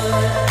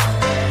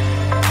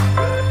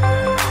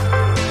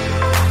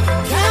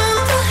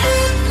 Count the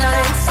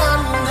headlights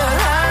on the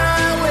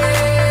highway.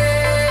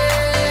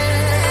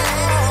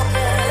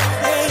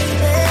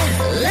 Baby,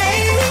 lay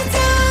me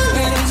down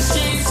in the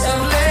sheets of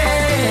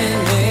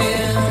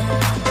linen.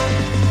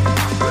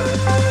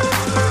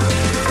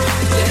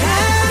 You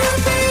had a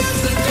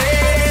piece of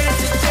day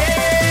today.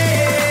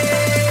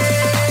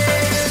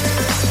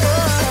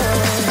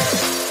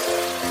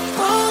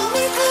 Hold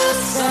me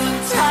closer,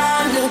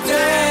 time to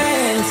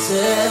dance.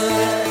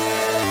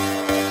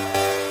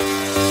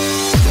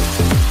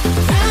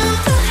 Count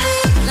the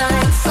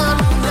headlights on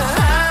the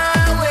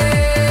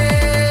highway.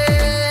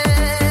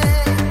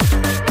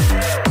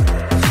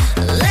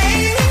 Lay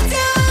me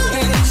down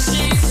in the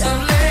sheets of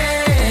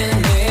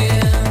linen.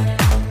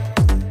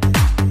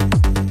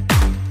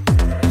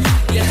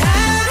 You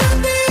had a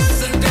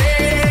piece of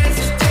day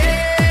today.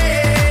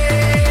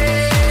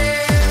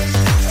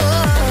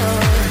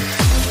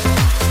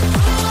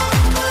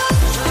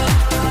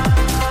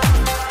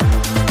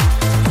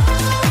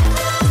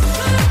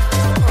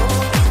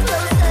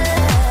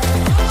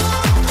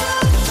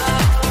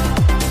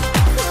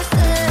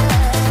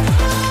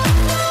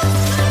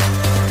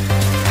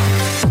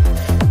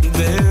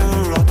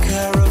 There are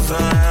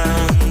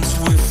caravans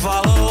we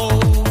follow.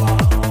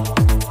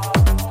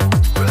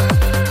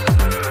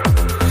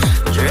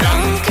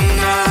 Drunken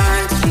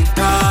nights and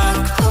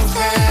dark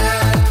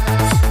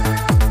hotels,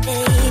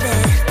 baby.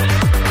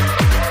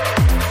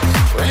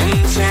 When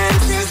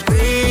chances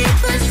breathe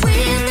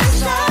between the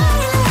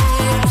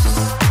stars,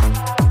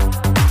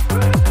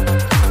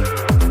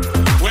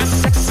 when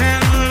sex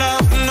and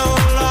love no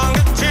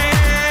longer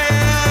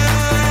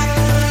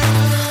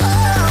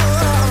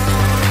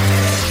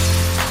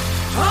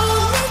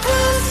hold me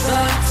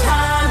closer,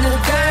 time to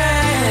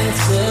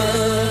dance.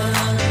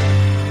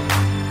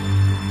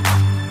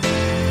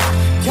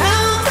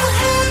 Count the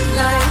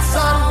headlights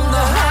on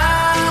the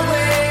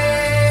highway.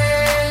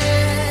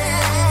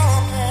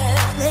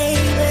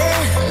 Baby,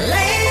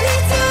 lay me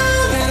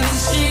down in the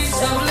sheets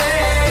of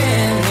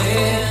linen.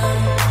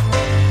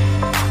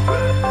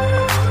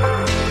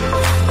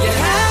 You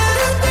had a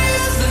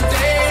piece of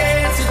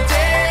day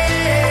today.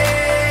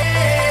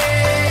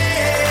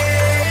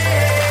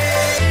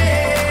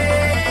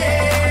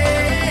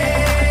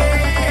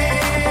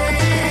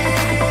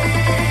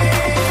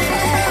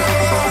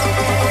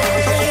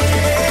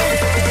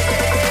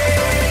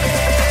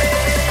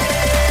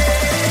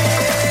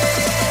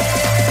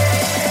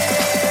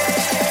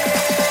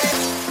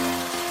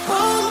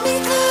 Hold me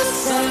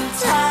closer,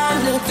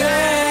 time to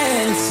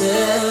dance.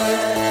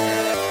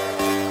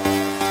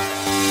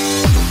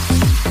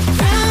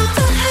 Count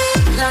the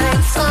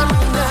headlights on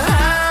the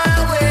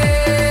highway.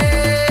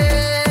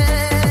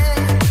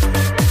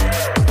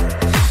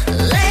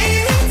 Lay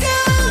me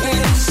down in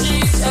the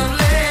sheets of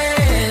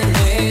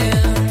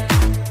linen.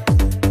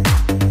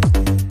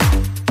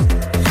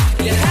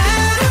 You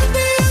had a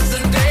piece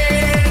of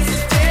day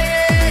today.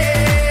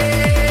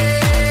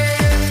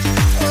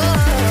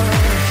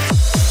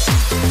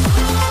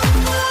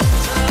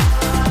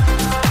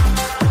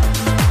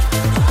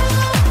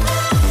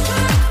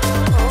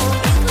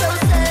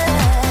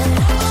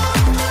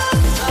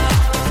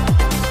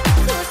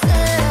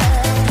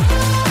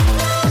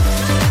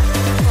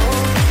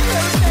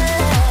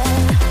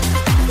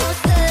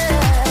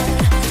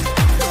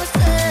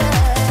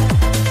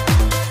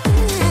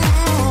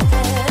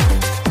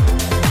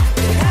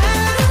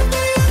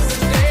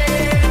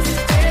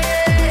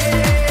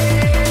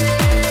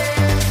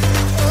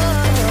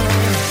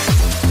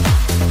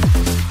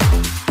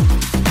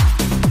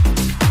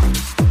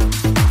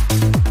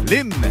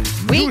 Lynn,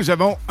 nous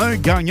avons un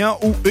gagnant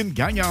ou une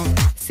gagnante.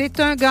 C'est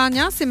un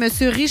gagnant, c'est M.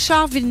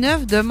 Richard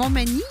Villeneuve de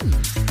Montmagny.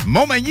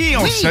 Montmagny,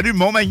 on salue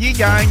Montmagny,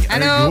 gang.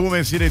 Allô? Un gros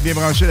merci d'être bien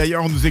branché.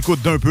 D'ailleurs, on nous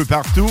écoute d'un peu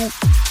partout,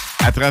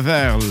 à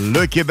travers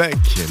le Québec,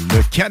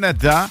 le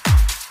Canada.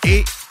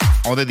 Et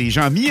on a des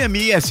gens à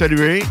Miami à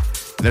saluer.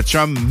 Le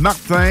chum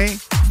Martin,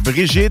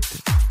 Brigitte,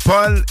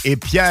 Paul et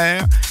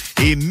Pierre.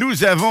 Et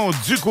nous avons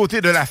du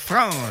côté de la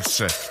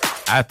France,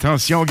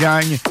 attention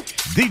gang,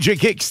 DJ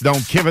Kicks,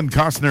 donc Kevin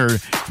Costner.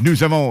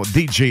 Nous avons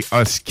DJ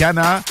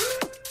Oscana.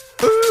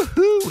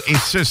 Et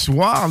ce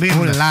soir, Lynn,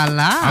 oh là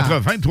là. entre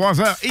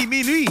 23h et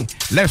minuit,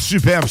 la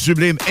superbe,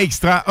 sublime,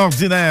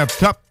 extraordinaire,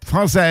 top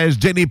française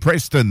Jenny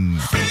Preston.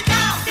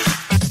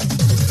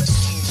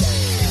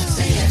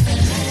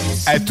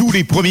 À tous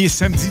les premiers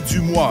samedis du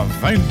mois,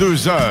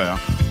 22h,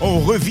 on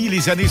revit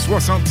les années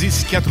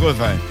 70-80.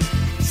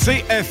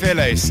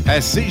 CFLS à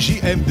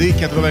CJMD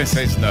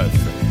 96.9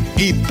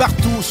 et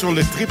partout sur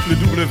le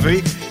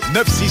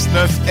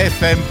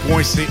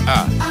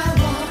www.969fm.ca.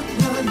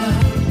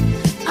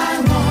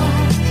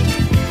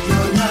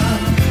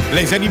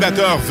 Les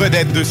animateurs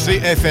vedettes de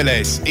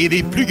CFLS et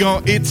les plus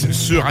grands hits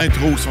sur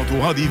intro sont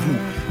au rendez-vous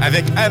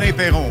avec Alain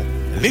Perron,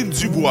 Lynn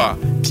Dubois,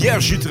 Pierre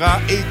Jutras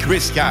et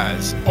Chris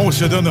Caz. On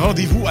se donne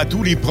rendez-vous à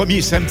tous les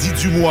premiers samedis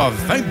du mois,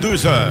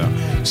 22h,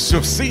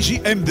 sur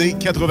CJMD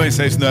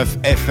 96.9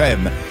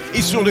 FM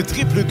et sur le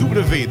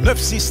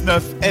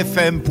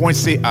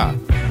www.969fm.ca.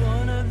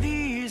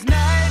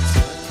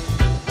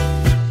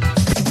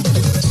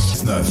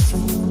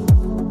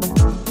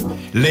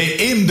 Les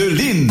hymnes de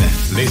Lynn,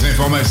 les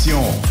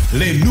informations,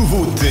 les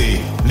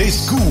nouveautés, les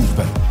scoops,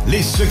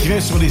 les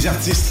secrets sur les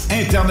artistes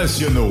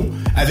internationaux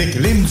avec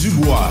Lynn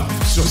Dubois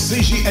sur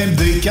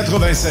CJMD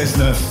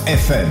 96.9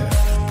 FM.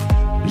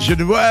 Je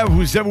dois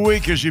vous avouer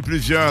que j'ai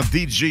plusieurs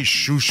DJ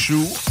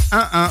chouchous.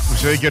 Vous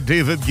savez que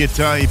David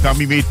Guetta est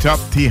parmi mes top.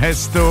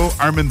 Tiesto,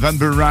 Armin van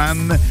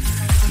Buuren.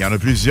 Il y en a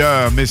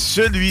plusieurs, mais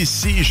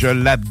celui-ci, je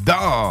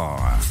l'adore.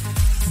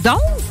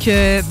 Donc,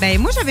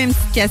 moi, j'avais une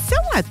petite question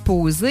à te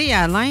poser,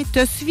 Alain.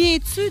 Te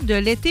souviens-tu de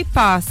l'été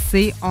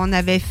passé, on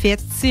avait fait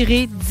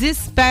tirer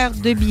 10 paires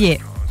de billets?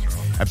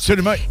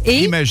 Absolument.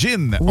 Et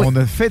imagine, on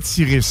a fait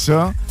tirer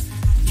ça,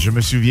 je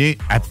me souviens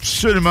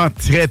absolument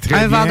très, très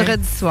bien. Un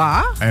vendredi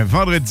soir. Un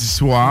vendredi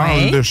soir.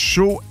 Oui. Le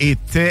show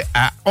était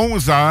à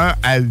 11h.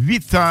 À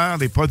 8h,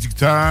 les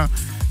producteurs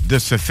de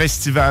ce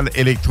festival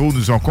électro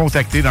nous ont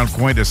contactés dans le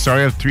coin de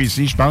Sorel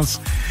Tracy, je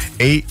pense,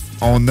 et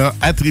on a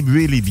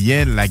attribué les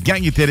billets. La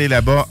gang est allée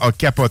là-bas, a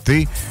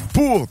capoté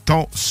pour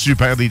ton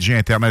super DJ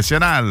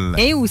international.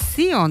 Et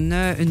aussi, on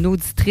a une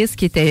auditrice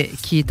qui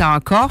est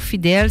encore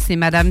fidèle, c'est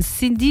Mme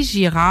Cindy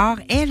Girard.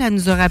 Elle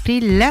nous a rappelé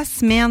la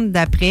semaine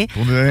d'après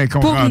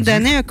pour nous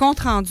donner un compte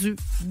rendu.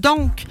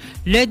 Donc,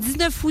 le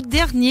 19 août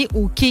dernier,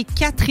 au quai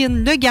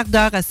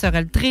Catherine-Le-Gardeur à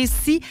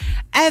Sorel-Tracy,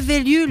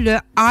 avait lieu le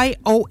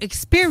I.O.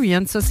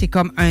 Experience. Ça, c'est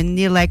comme un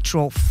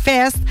Electro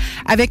Fest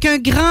avec un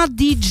grand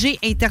DJ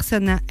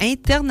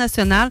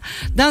international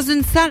dans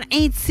une salle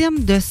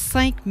intime de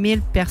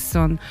 5000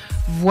 personnes.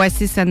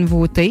 Voici sa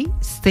nouveauté,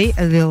 Stay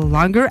a Little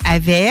Longer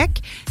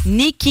avec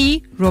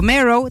Nicky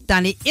Romero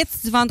dans les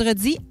hits du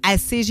vendredi à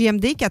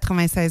CJMD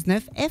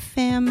 96.9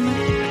 FM.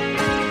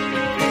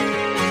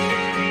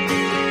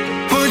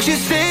 Won't you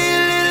stay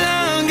a little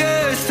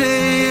longer,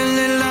 stay a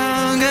little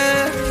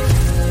longer?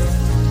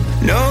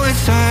 No,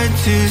 it's hard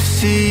to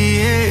see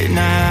it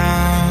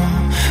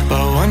now,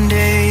 but one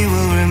day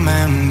we'll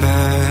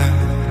remember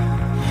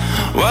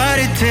what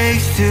it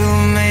takes to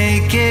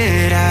make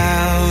it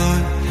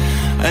out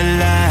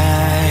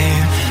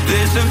alive.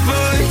 There's a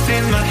voice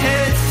in my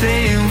head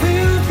saying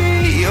we'll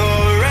be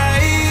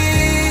alright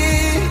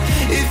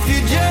if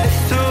you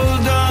just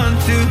hold on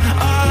to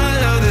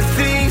all of the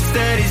things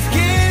that is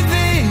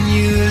giving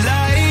you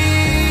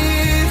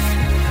life.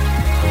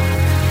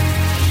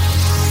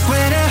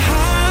 When a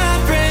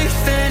heart breaks,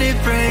 then it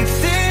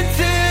breaks in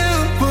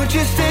two. Won't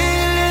you stay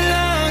a little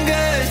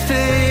longer,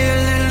 stay a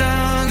little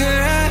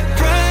longer? I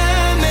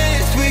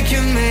promise we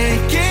can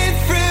make it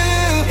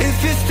through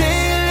if you stay a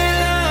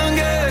little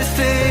longer,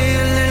 stay a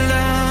little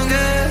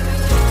longer.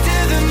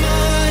 Till the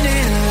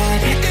morning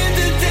light, in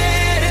the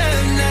dead of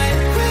night,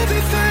 we'll be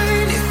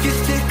fine if you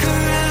stick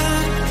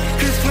around.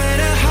 'Cause when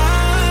a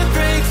heart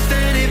breaks,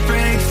 then it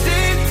breaks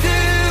in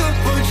two.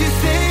 Won't you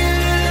stay a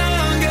little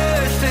longer,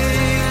 stay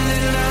a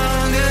little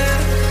longer?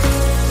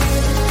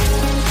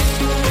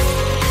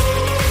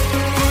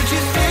 Won't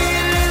you stay a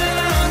little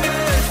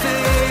longer,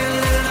 stay a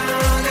little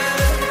longer?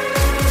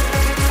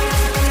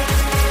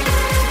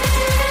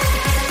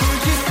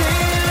 Won't you stay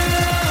a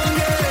little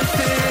longer,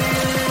 stay a little longer?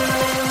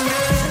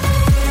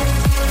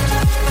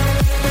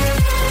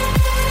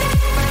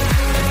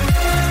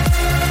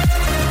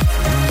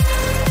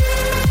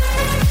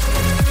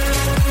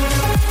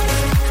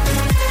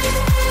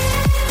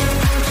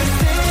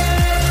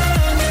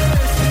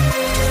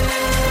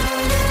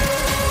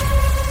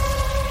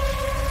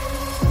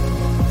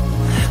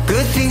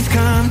 Good things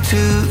come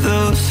to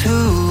those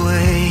who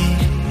wait,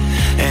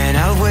 and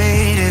I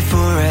waited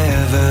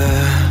forever.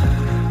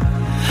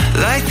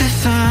 Like the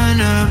sun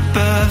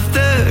above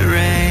the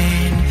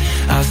rain,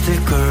 I'll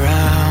stick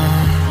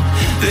around.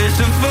 There's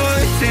a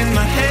voice in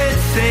my head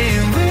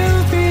saying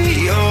we'll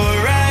be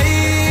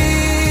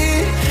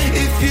alright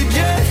if you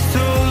just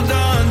hold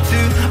on to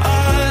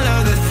all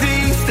of the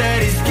things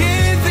that is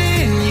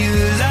giving you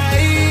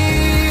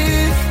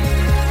life.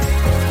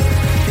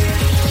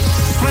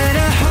 When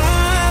a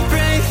heart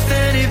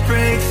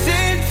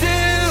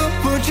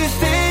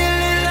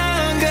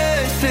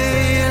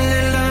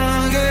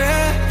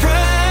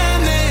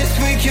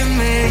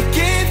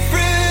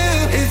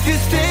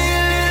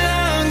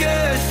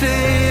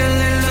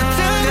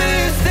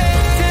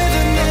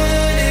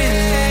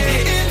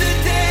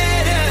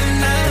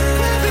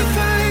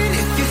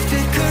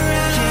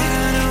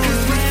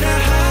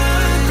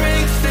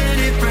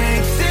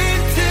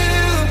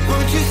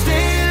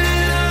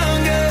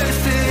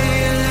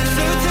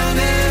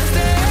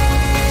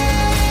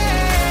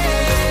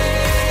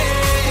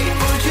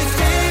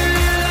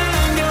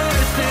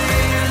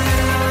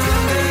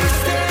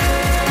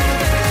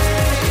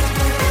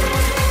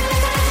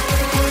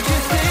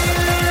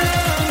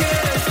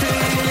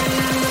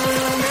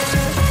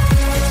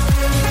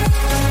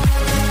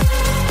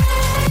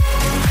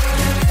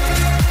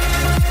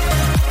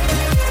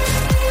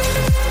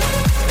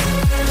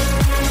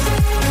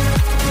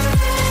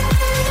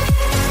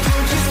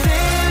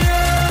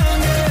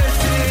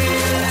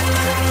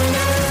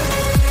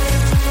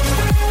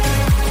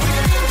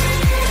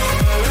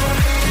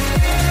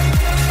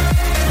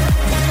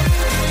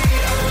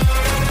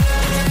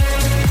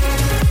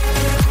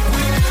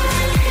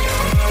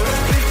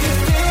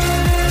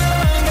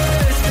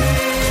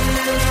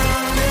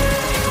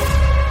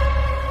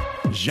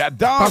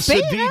J'adore Pas ce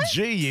pire,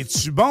 DJ.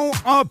 Es-tu bon?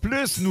 En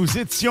plus, nous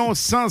étions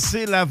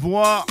censés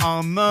l'avoir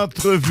en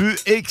entrevue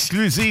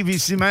exclusive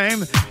ici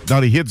même, dans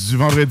les hits du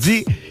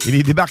vendredi. Il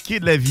est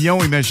débarqué de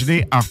l'avion,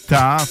 imaginez, en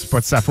retard. C'est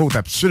pas de sa faute,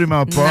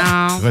 absolument pas.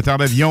 Non. Retard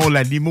d'avion,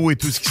 la limo et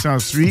tout ce qui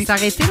s'ensuit. Ça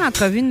aurait été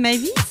l'entrevue de ma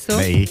vie, ça.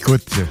 Ben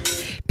écoute,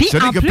 Puis ce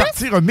en n'est que plus-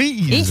 partie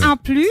remise. Et en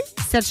plus,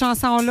 cette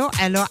chanson-là,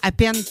 elle a à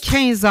peine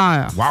 15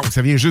 heures. Wow,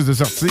 ça vient juste de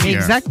sortir.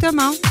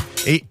 Exactement.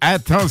 Et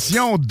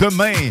attention,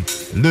 demain,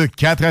 le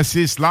 4 à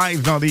 6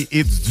 live dans les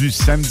hits du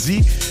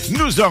samedi,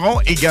 nous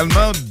aurons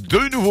également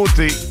 2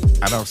 nouveautés.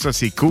 Alors ça,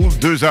 c'est cool.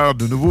 2 heures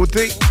de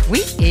nouveautés.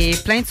 Oui, et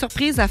plein de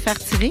surprises à faire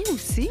tirer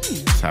aussi.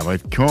 Ça va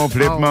être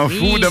complètement Oh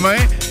oui. fou demain.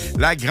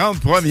 La grande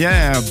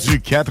première du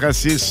 4 à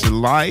 6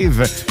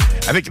 live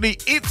avec les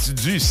hits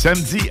du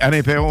samedi.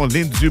 Alain Perron,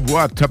 Lynn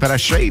Dubois, top à la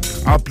shape,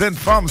 en pleine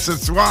forme ce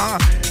soir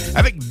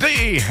avec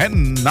Day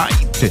and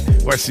Night.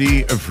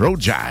 Voici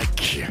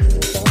Afrojack.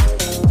 Night.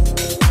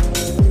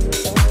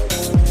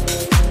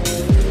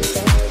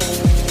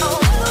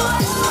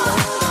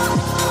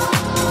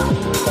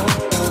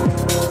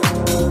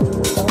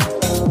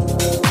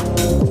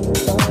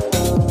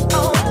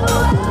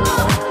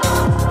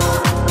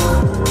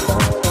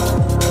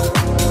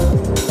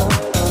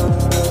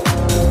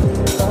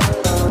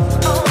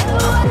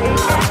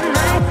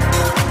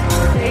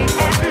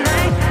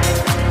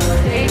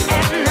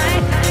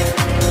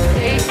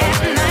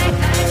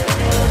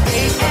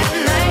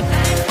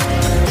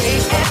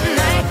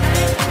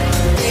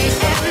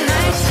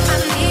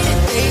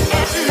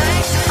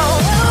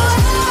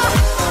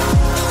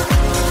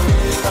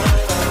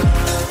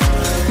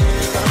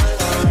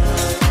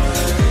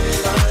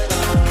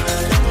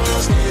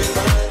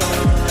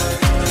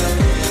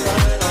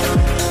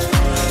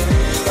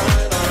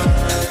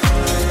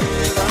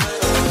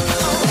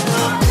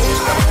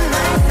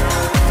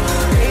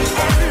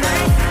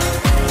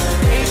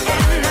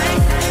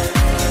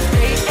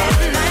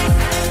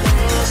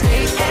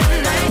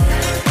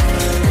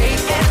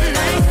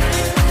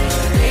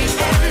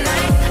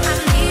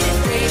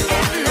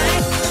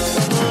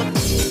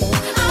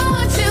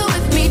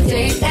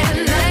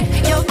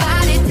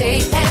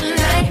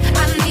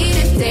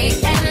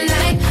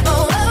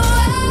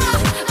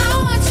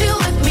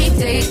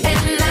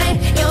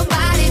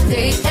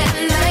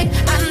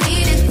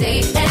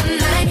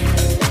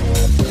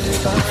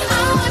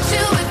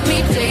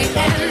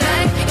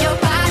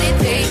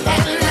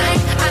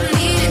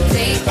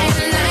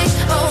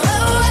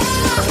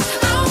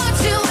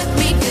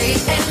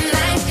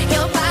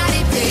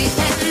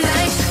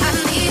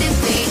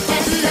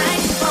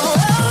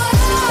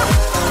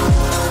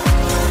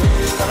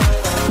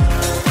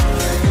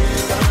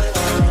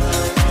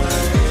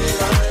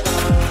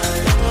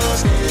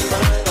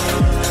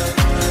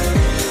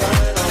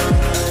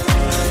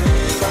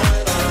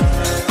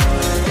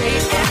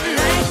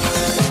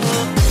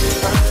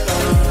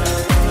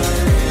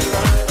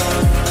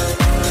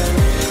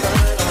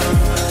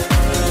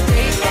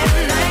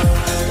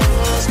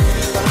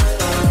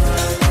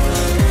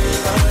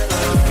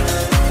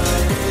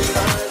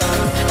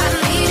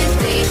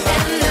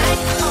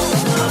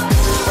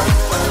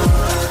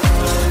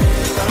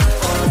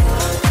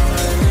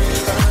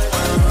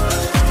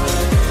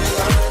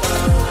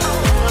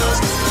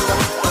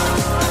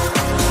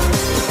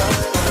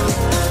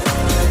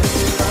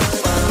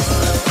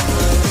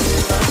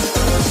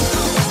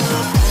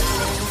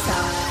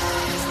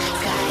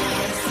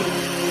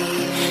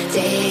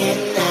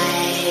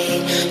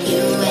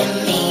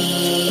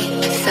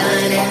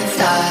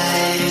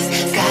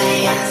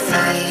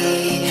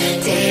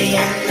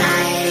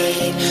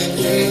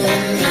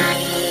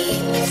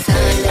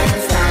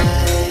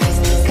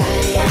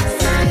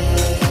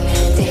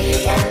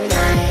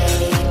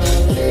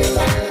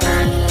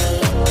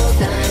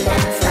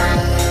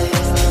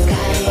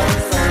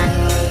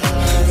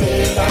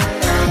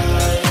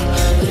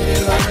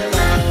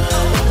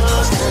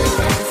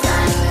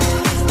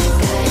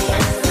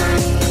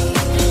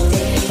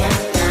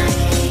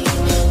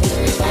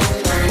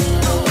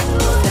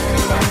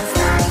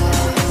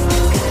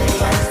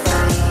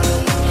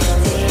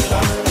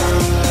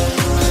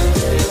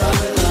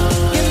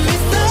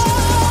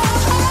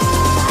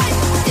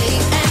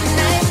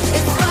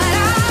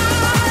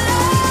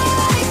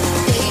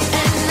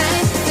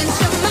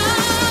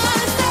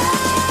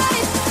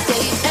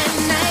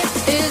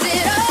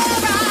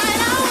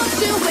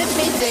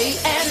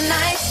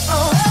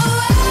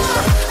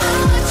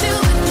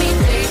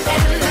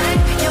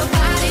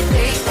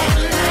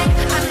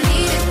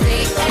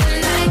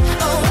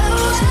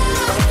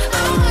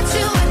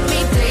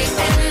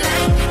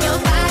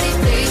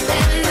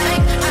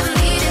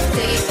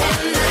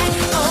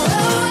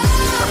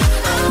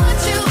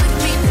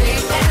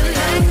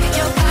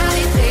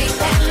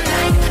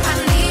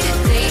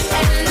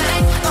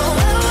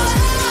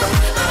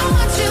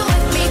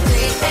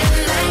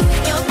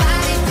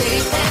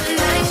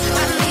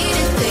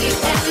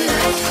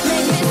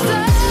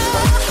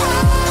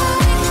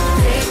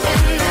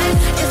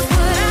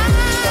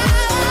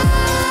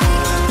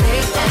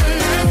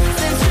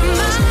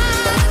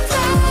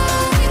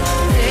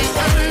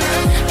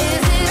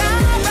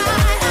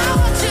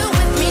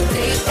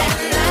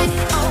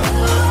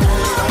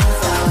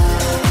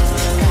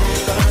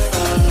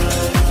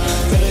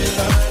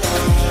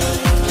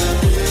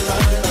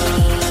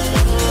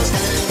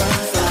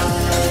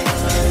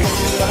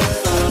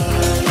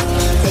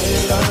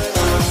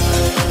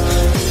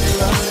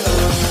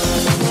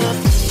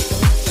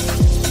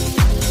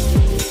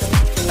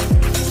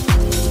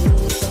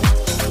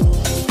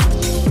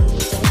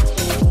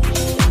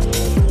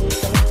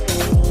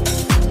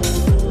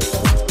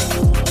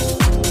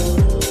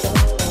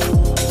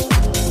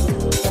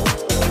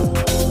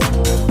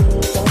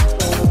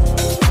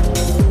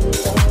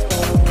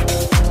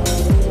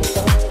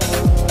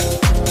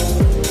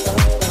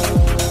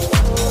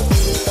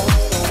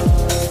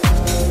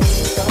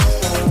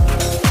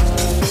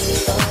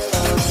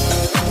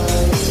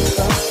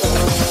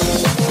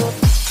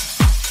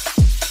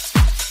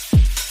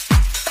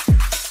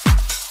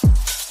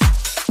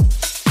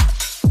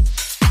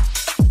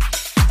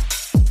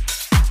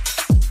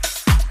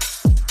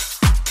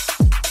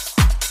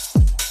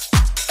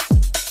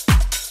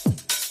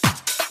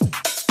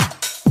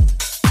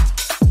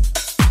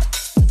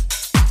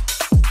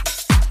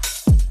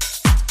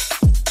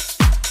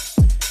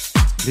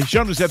 Les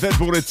gens nous appellent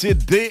pour le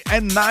titre Day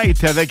and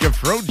Night avec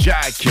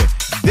Afrojack.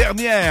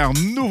 Dernière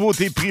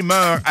nouveauté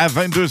primeur à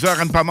 22h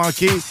à ne pas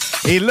manquer.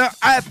 Et là,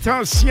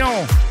 attention,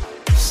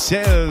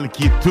 celle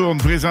qui tourne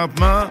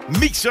présentement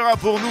mixera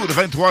pour nous de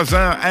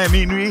 23h à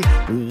minuit.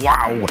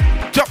 Wow!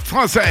 Top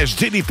française,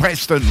 Jenny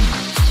Preston.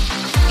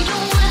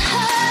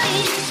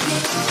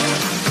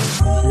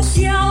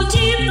 See how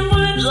deep the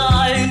wood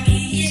lies.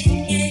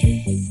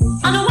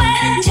 On the way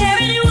and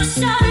tearing you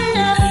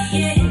asunder.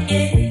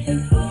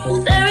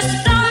 There is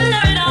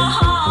thunder in our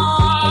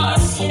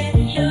hearts.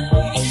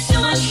 It's so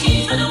much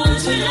heat for the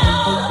ones we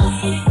love.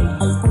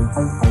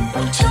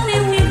 Tell me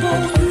we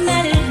both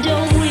met it,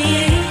 don't we?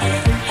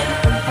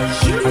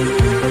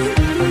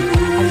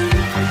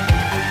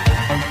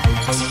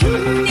 It's you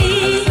and me.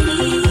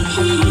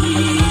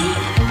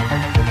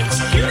 It's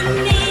you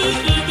and me.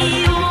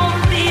 You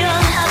won't be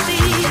unhappy.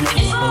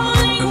 If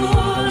only you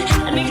would,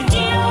 I'd make a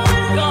deal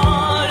with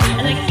God,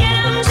 and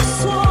again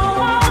just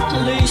swallow our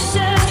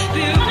places.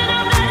 Be running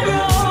up that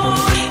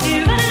road, be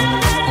running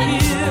up that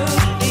hill,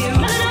 be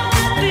running up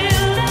that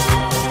building,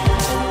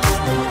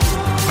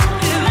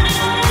 be running up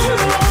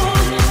that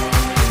road,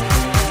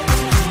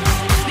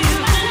 be running up that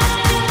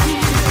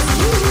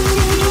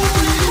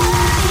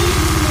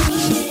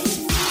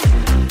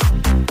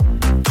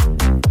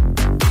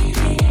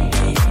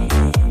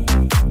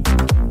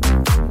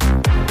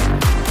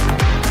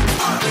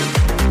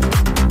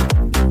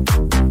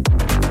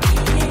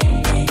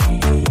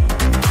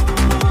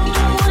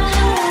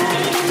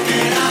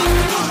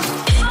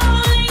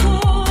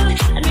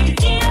I'd make a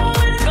deal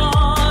with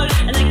God,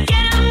 and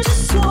again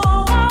just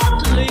swallow our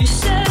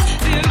places.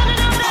 Be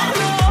running up that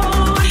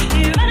road,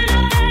 be running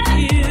up that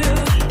hill,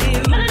 be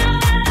running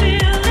up that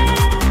building.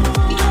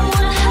 You don't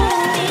wanna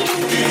hurt me.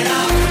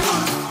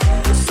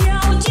 See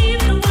how deep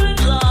the wood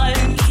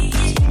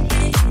lies.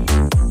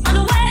 On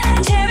the way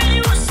and tearing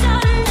you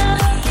asunder.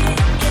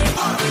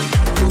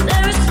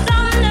 There is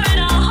thunder in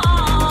our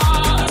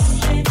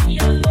hearts.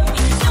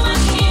 It's so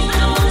much heat for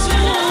the ones we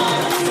love. Be running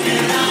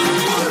up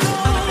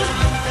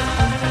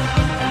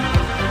that road.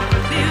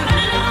 Be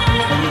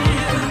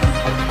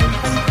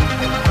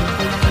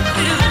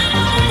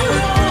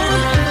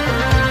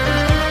running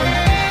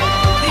up that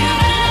hill. Be running up that road. Be running up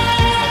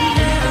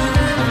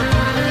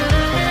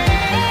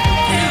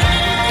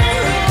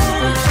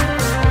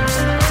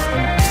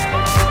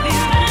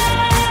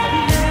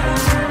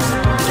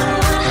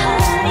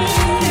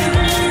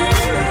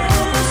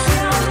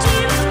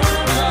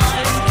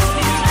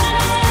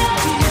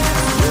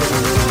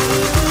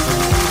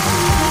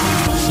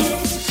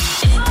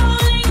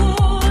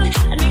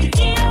I'd make a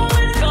deal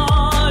with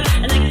God,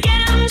 and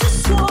again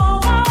just swallow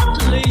our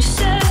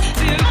places.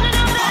 Be running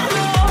up that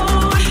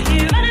road, be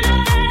running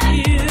up that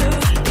hill,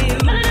 be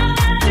running up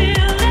that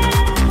building.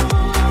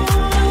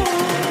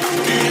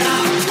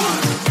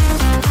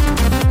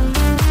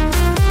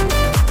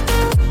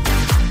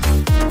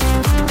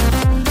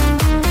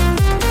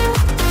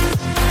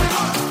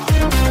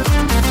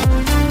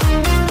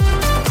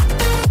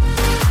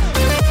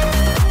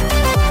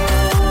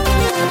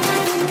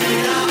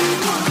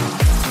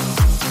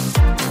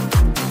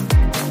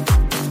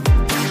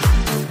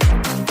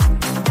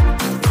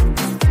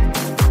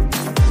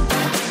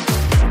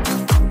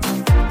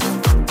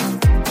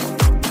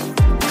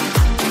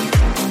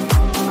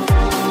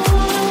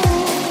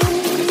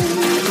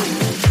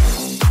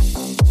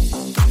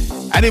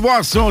 Allez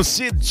voir son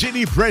site,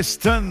 Jenny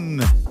Preston.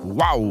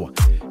 Wow!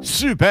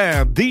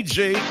 Super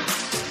DJ.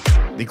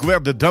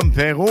 Découverte de Dom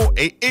Perrault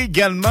et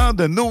également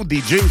de nos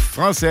DJ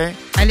français.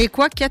 Elle est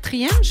quoi,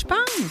 4e, je pense?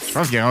 Je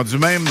pense qu'il est rendu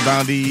même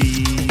dans les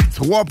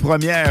 3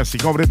 premières.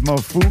 C'est complètement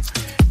fou.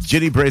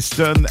 Jenny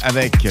Preston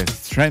avec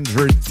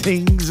Stranger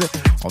Things.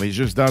 On vient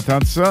juste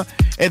d'entendre ça.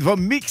 Elle va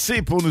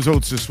mixer pour nous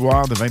autres ce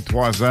soir de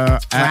 23h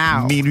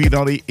à minuit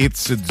dans les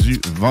hits du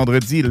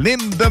vendredi. Lynn,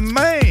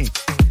 demain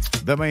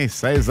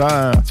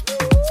 16h.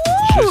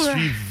 Je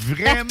suis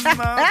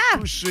vraiment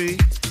touché.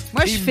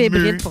 Moi, je suis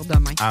fébrile pour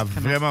demain. Ah,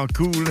 vraiment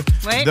cool.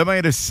 Oui.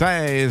 Demain de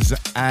 16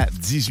 à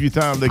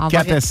 18h, le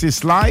 4 à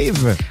 6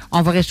 live.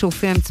 On va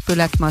réchauffer un petit peu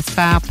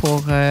l'atmosphère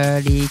pour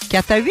les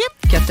 4 à 8.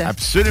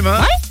 Absolument.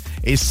 Ouais.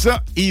 Et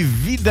ça,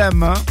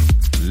 évidemment,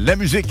 la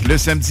musique le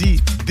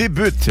samedi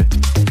débute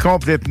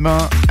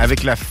complètement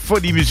avec la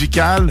folie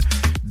musicale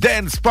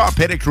Dance Pop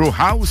Electro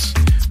House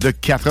de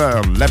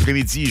 4h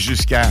l'après-midi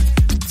jusqu'à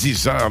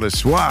 10h le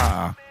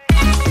soir.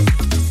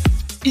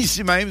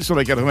 Ici même sur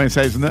le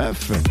 96.9.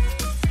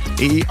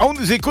 Et on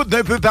nous écoute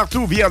d'un peu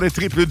partout via le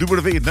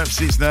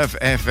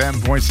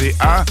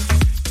www.969fm.ca.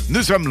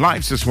 Nous sommes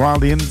live ce soir,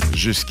 Lynn,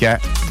 jusqu'à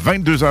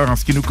 22h en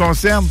ce qui nous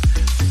concerne.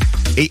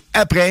 Et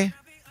après,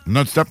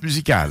 non-stop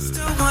musical.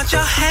 Want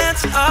your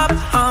hands up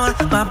on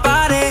my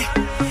body.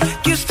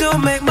 You still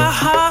make my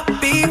heart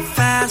beat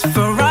fast.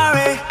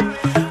 Ferrari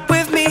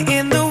with me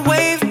in the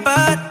wave,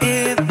 but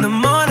in the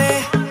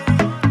morning.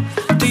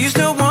 Do you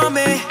still want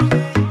me?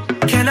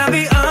 Can I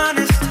be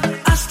honest?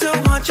 I still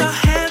want your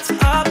hands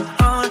up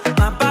on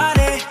my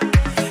body.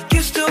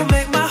 You still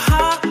make my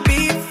heart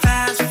beat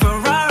fast.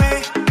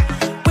 Ferrari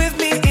with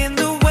me in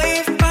the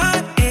wave,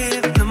 but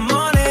in the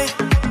morning.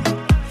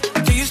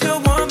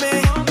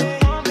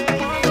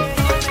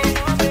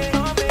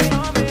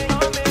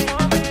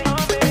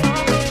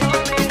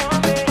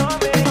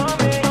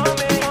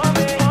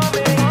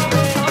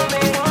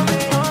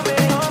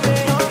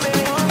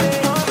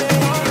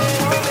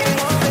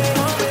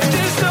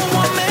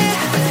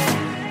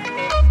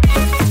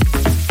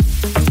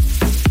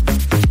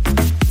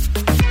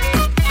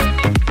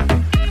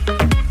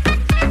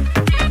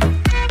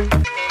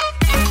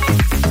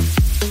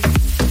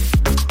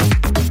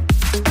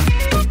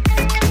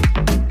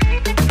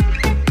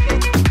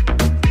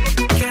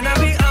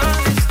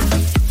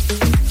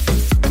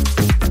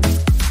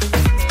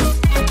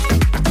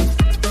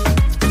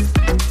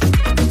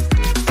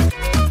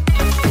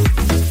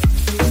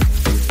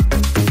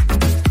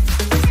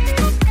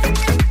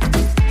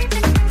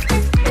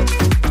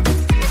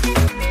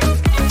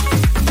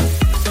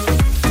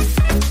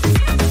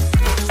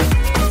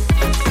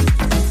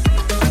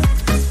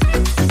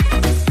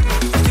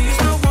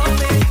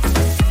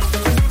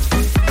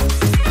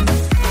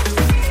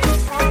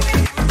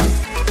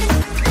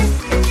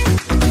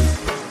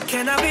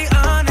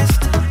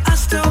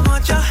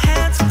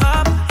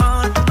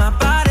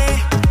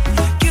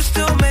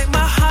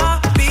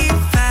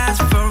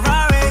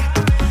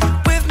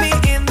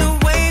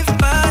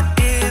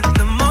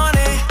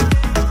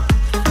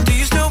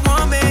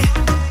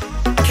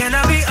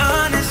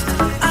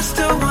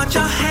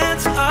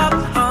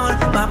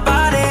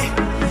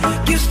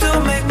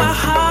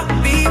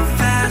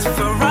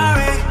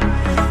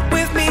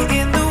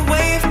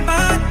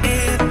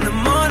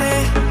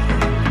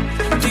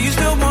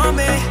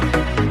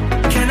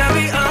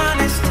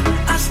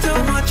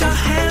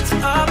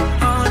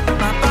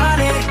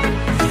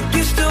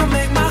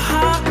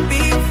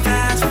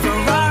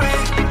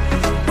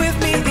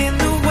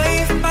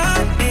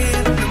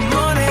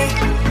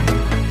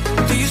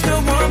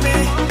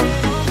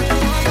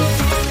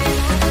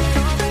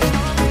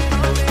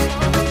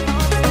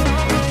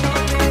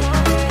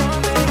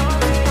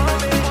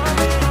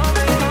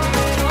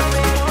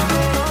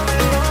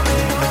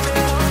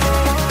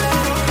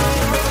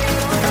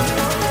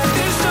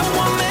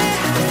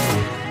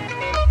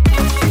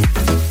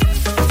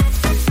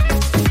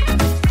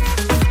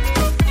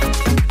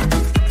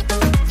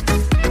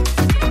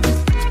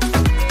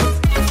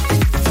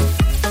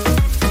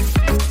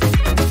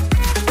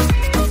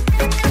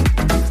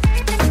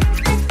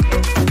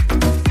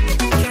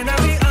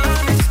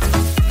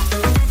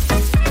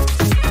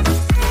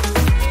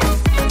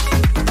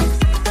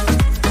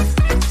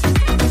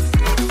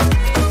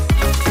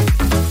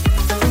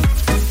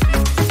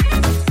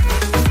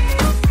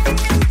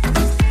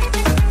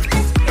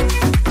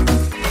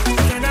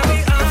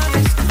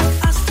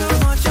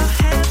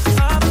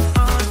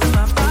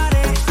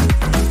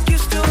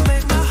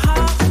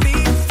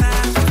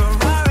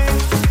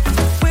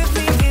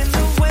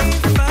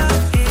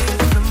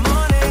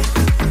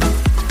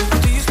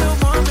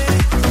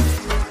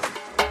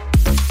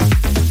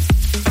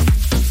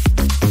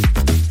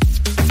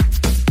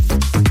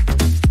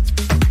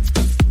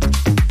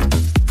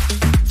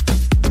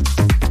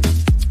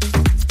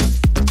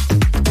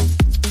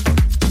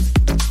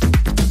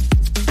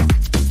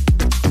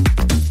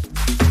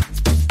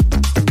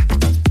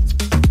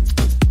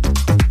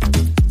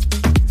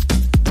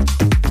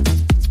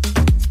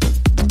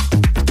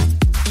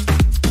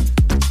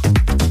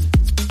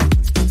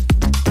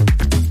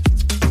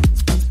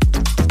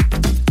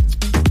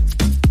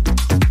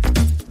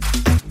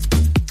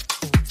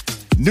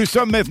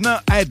 sommes maintenant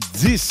à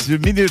 10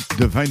 minutes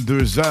de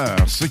 22 heures,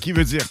 ce qui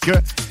veut dire que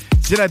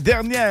c'est la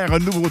dernière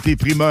nouveauté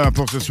primeur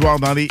pour ce soir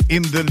dans les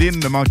Indolines.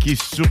 Ne manquez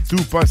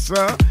surtout pas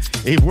ça.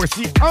 Et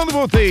voici en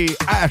nouveauté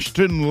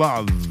Ashton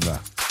Love.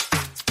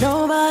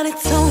 Nobody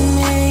told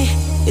me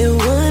it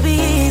would be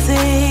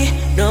easy.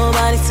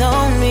 Nobody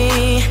told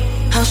me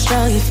how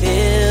strong it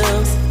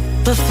feels.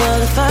 But for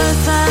the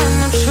first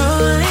time, I'm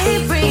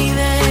truly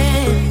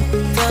breathing.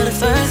 For the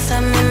first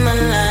time in my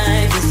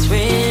life, it's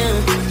real.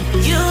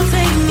 You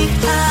take me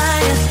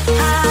higher,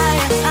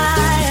 higher,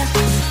 higher.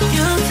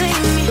 You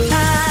take me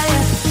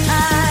higher,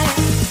 higher.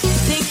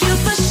 Thank you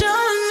for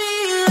showing me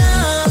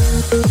love.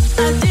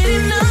 I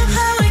didn't know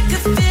how it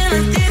could feel.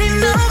 I didn't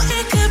know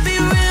it could be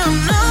real.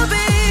 No,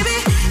 baby,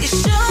 you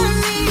showed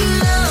me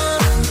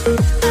love.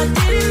 I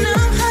didn't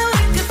know how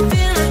it could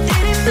feel. I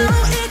didn't know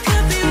it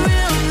could be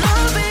real. No,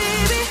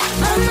 baby,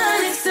 my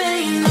mind is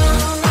saying no.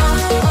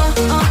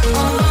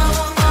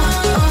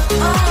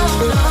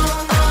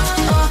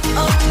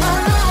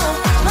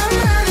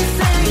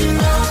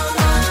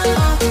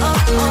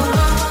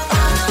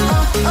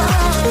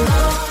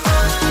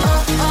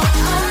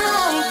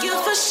 Thank you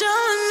for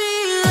showing me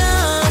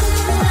love.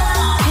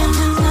 Can't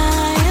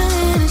deny your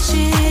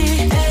energy.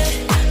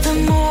 The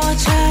more I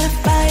try to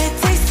fight, it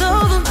takes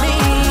over me.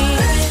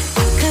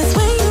 'Cause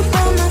when you're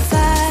by my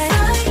side,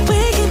 we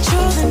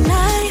control the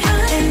night,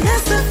 and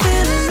that's the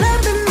feeling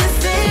I've been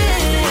missing.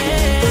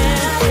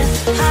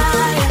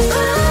 Higher,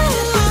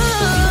 higher,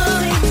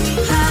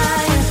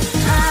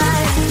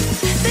 higher.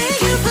 Thank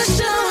you for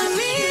showing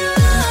me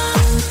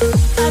love.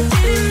 I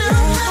didn't know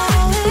how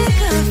it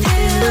could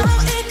feel.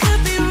 It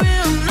could be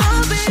real, no,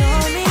 baby. Show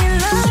me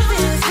love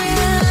is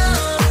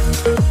real.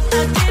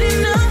 I didn't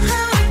know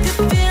how it could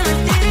feel. I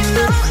didn't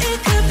know it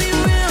could be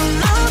real,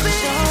 no,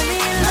 baby.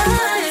 Show me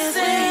love is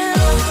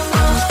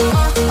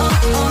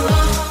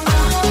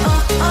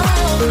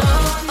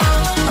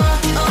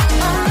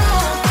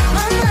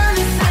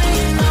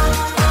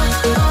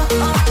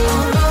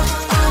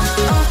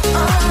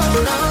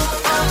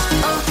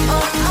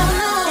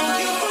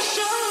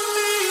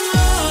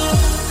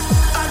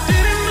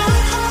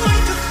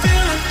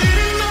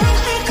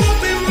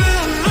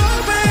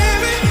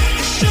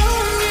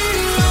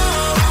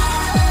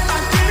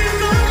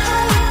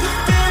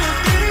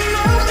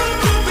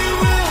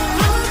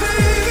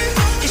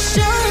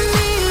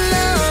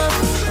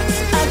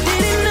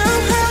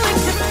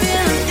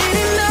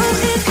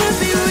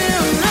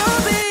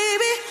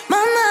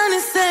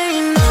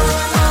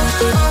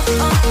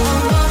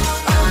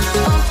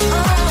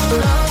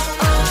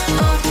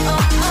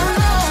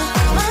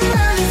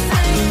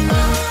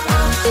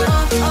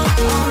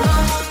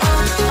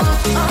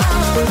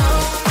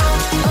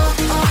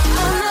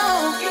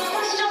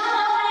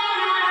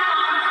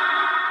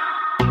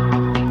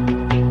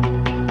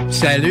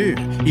Salut,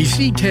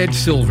 ici Ted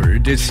Silver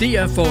de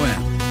CFOM.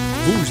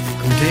 Vous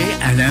écoutez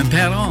Alain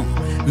Perron,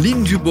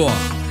 Ligne du Bois,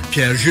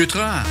 Pierre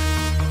Jutras.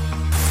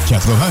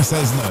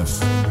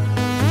 96.9.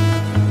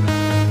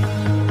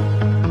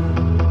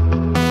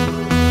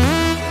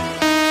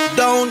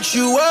 Don't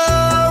you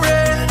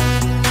worry,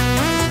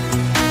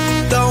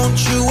 don't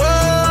you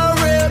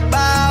worry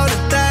about a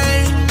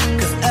thing,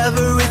 'cause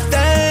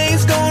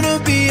everything's gonna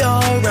be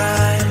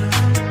alright,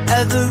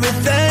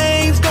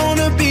 everything's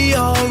gonna be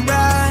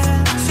alright,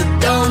 so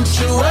don't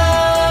you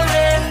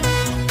worry,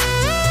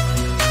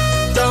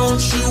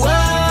 don't you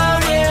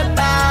worry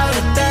about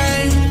a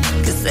thing,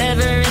 'cause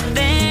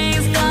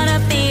everything's gonna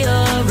be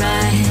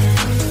alright,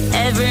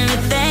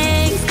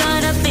 everything's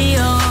gonna be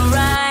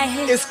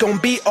alright, it's gonna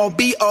be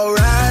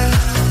alright,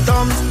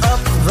 thumbs up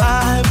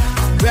vibe,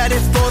 ready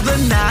for the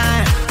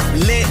night,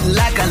 lit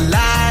like a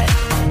light,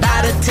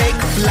 about to take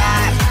a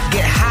flight,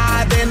 get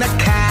high than a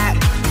cat,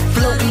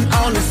 floating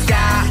on the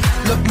sky,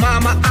 look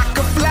mama I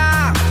could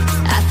fly,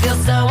 I feel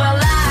so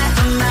alive,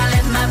 I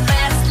live my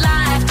best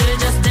life, do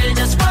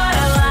just what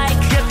I like,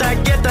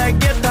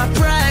 get that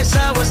price,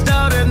 I was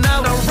down and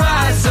now I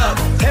rise up,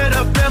 head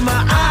up and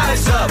my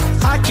eyes up,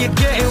 I keep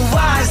getting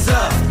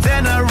wiser,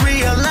 then I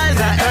realize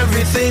that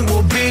everything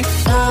will be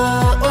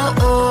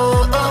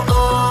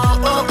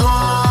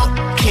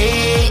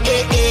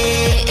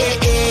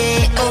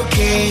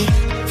okay.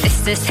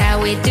 This is how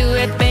we do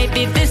it,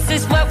 baby, this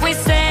is what we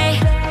say.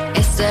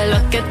 It's a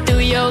look at through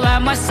your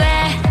armor,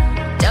 say,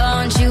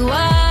 don't you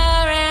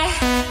worry,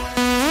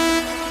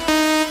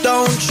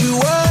 don't you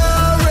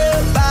worry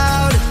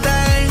about a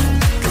thing,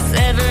 'cause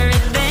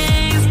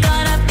everything's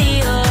gonna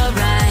be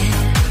alright,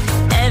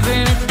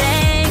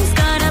 everything's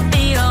gonna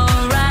be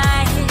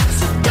alright,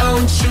 so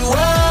don't you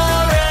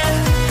worry,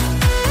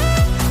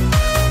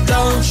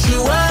 don't you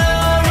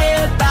worry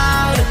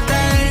about a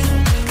thing,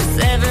 'cause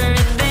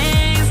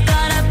everything's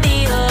gonna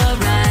be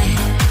alright,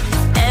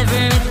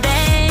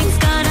 everything's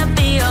gonna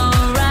be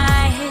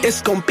alright,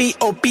 it's gonna be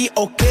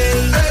okay,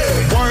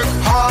 hey. Work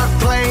hard,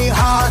 play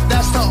hard,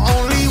 that's the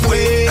only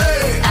way,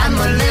 hey.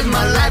 I'ma live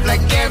my life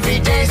like every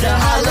day's a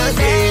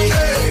holiday,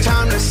 hey.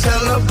 Time to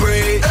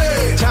celebrate,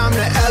 hey. Time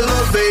to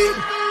elevate,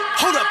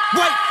 hold up,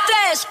 wait,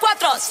 3, 4,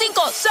 5,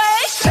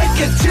 6 take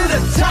it to the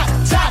top,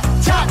 top,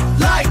 top,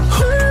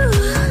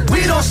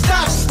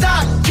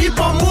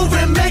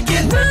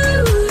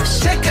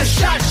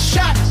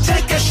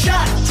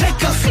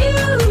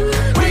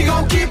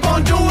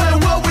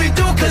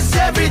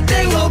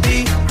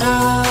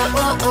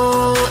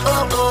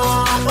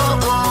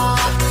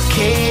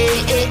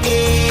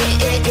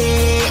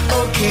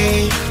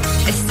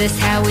 is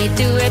how we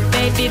do it,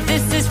 baby.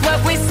 This is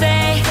what we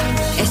say.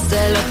 It's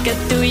the look at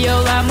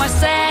tuyo, vamos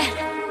a hacer.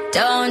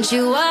 Don't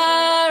you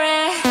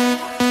worry.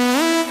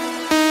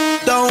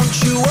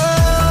 Don't you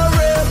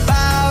worry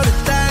about a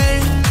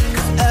thing,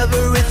 'cause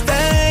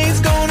everything's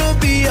gonna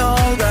be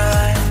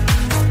alright.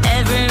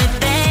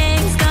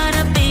 Everything's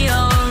gonna be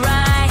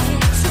alright.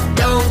 So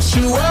don't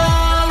you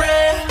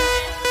worry.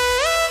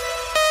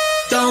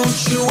 Don't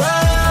you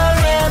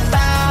worry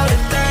about a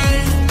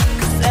thing,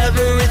 'cause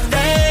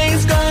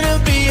everything's gonna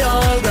be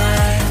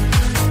alright.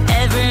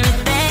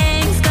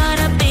 Everything's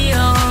gonna be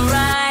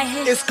alright.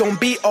 It's gonna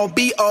be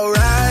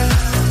alright.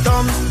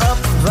 Thumbs up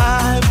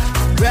vibe,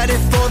 ready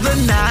for the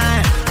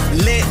night.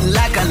 Lit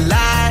like a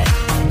light,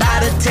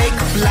 about to take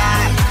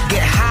flight.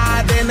 Get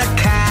high than a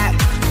cat,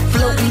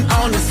 floating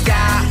on the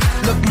sky.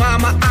 Look,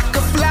 mama, I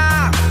could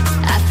fly.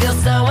 I feel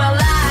so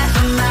alive.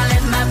 I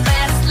live my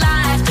best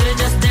life. Do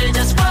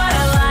just what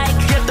I like.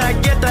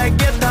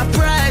 Get that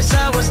price.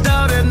 I was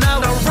down and now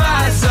I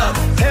rise up.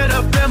 Head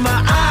up and my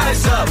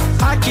eyes up.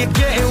 I keep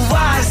getting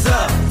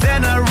wiser.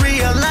 Then I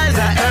realize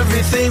that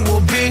everything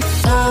will be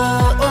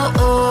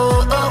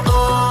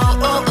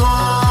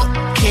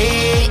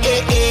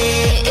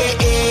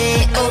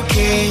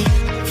okay.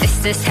 This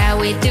is how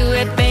we do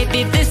it,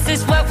 baby. This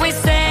is what we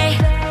say.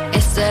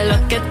 It's a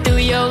look at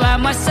tuyo,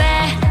 vamos a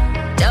hacer.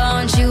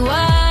 Don't you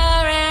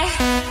worry.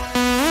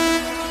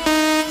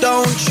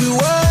 Don't you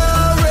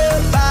worry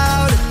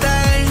about a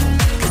thing,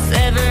 'Cause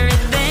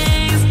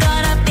everything's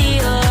gonna be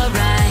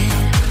alright.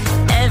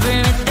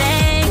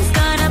 Everything's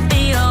gonna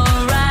be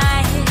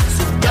alright.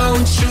 so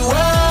don't you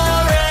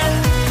worry.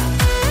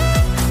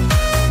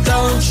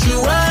 Don't you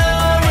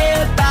worry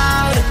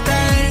about a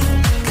thing.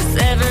 'Cause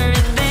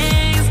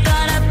everything's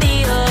gonna be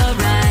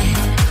alright.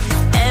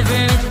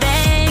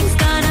 Everything's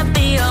gonna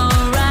be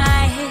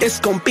alright. It's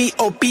gonna be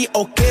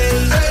okay.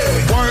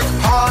 Work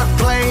hard,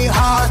 play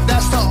hard,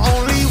 that's the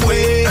only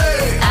way.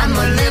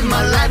 I'ma live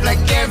my life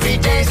like every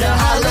day's a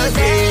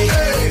holiday.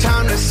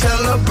 Time to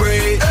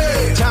celebrate,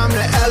 time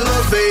to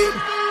elevate.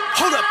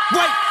 Hold up,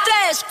 wait.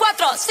 3, 4,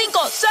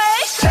 5,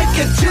 6. Take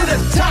it to the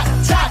top,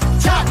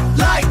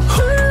 like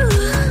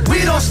we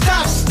don't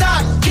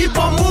stop, keep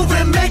on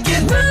moving,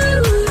 making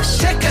moves.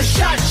 Take a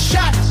shot,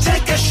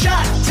 take a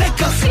shot, take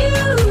a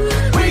few.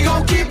 We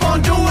gon' keep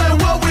on doing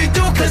what we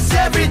do, 'cause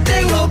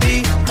everything will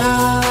be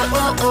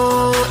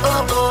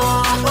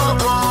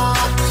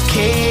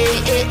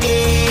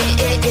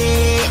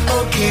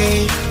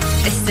okay.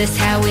 This is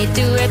how we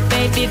do it,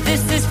 baby.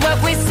 This is what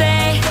we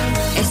say.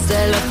 It's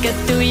a look at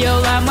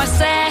tuyo,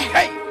 vamos a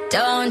hacer.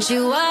 Don't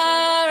you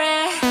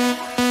worry.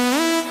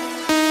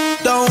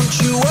 Don't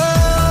you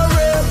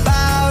worry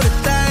about a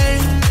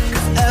thing,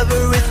 'cause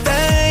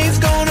everything's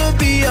gonna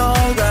be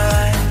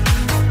alright.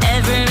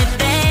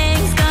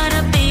 Everything's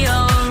gonna be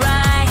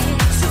alright.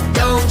 So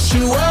don't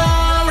you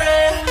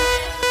worry.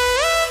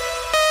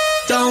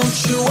 Don't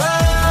you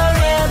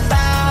worry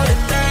about a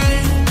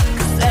thing,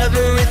 'cause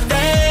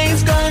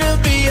everything's gonna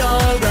be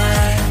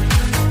alright.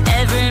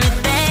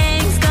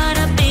 Everything's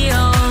gonna be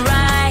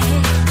alright.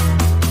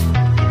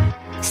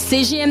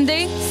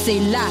 CJMD,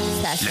 c'est la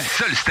station. La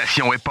seule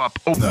station hip-hop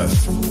au 9.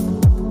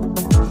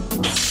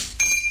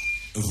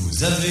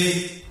 Vous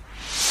avez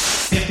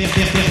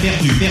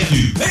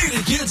perdu. Hey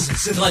les kids,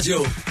 cette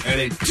radio, elle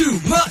est too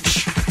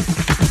much.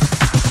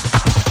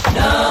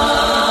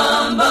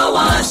 Number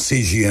one.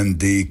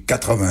 CJMD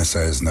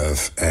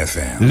 96.9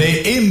 FM.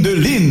 Les hymnes de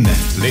Lynn,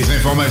 les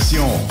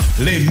informations,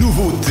 les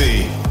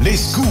nouveautés, les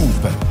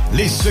scoops,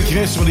 les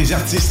secrets sur les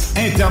artistes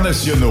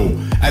internationaux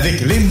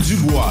avec Lynn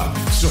Dubois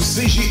sur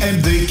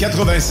CJMD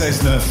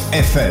 96.9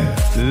 FM.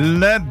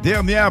 La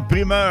dernière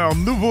primeur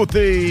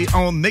nouveauté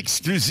en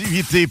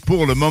exclusivité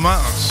pour le moment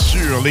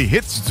sur les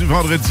hits du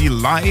vendredi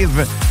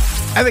live.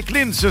 Avec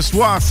Lynn ce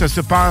soir, ça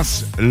se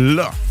passe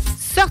là.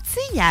 Sorti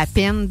il y a à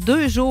peine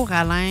 2 jours,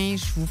 Alain,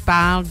 je vous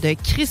parle de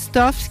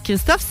Christophe.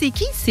 Christophe, c'est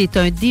qui? C'est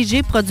un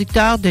DJ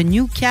producteur de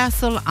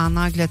Newcastle en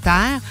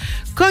Angleterre,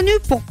 connu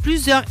pour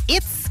plusieurs hits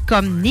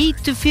comme Need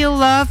to Feel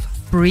Love,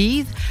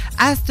 Breathe,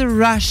 As the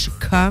Rush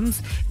Comes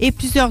et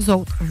plusieurs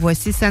autres.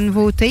 Voici sa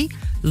nouveauté,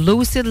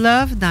 Lucid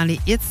Love, dans les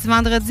hits du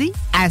vendredi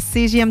à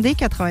CJMD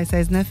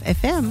 96.9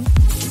 FM.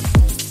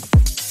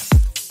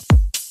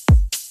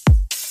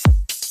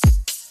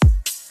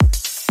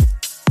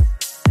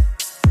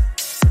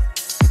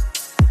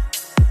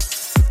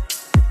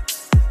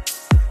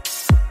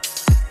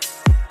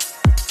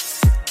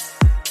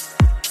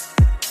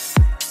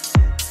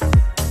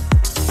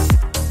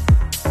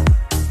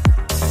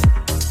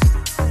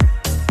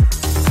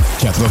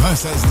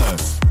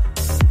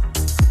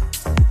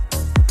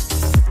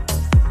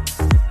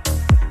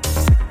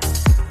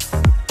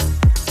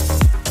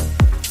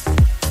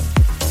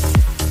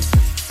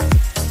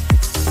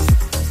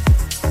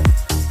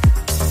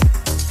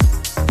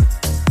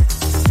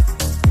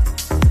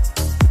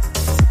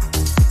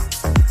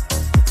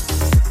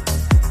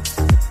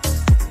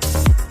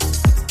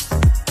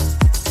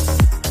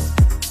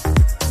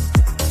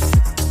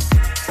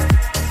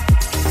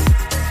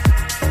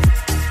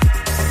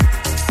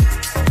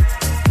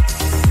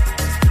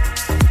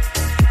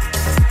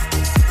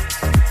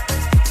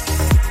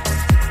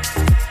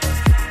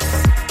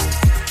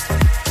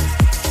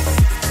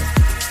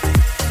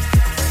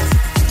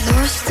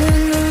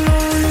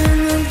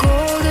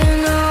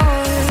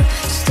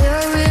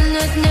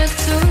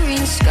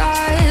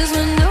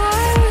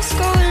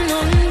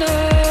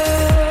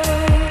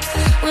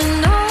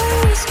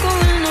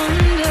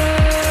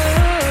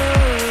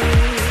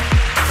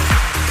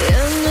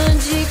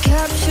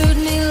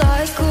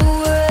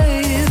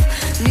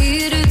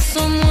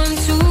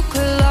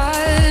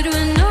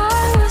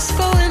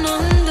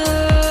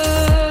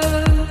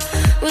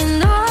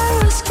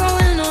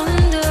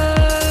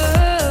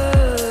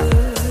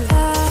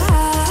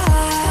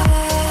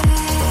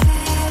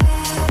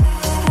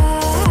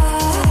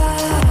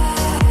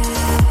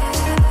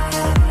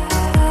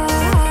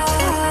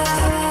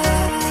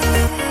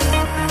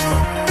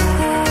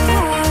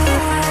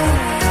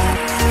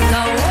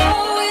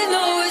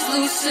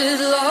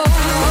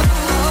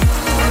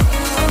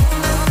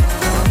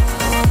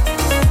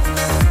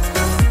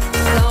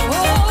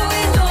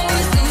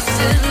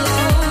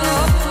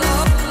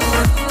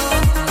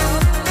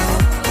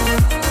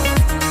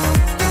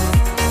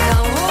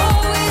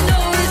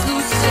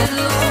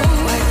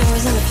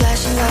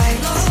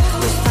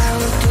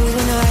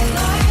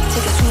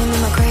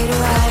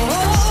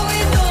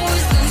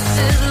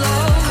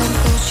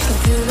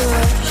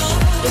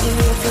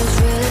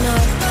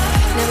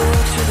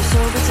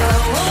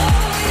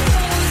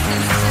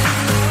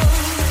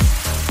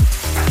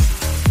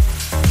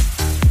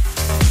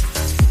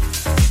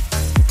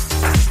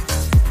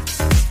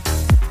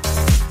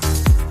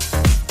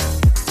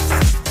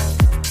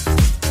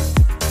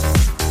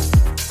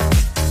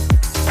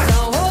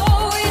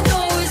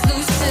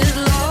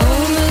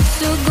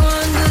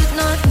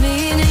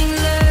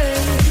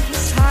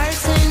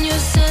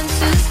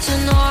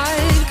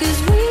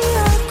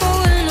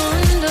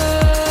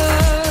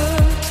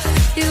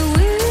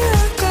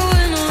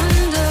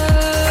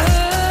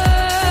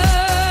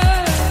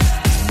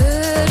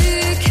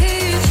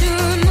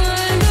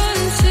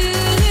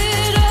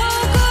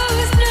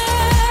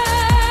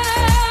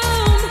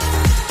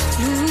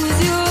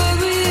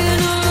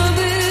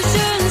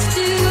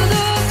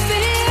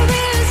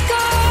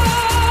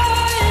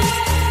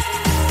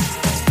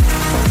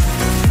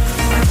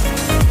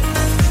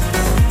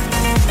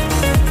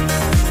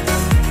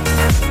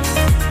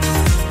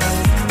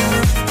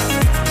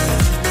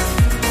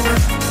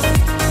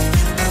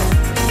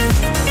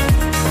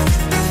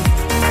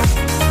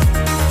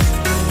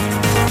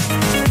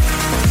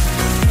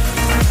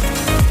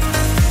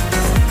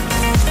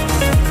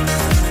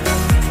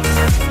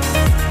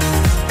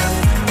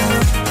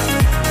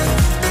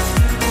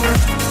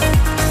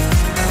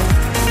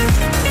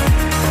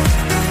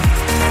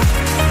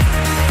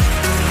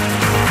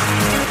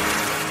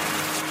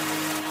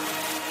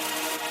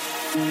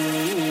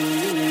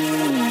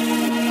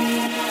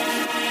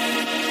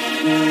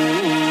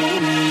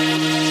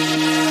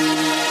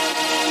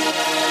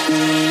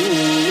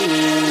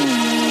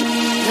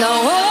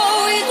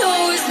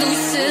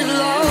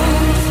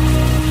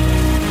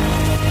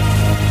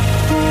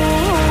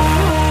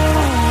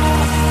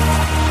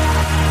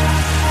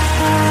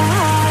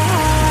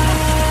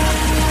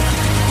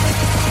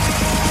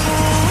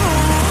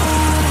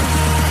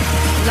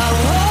 Now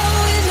all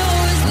we know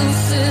is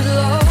lucid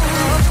love.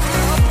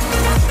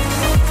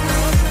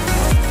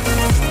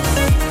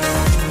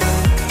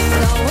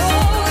 Now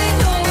all we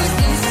know is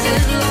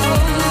lucid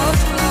love.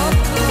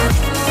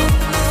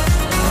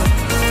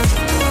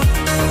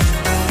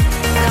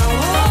 Now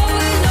all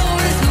we know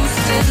is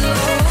lucid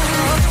love.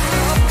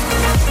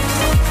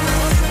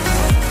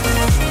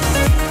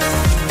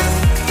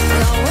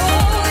 Now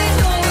all we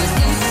know is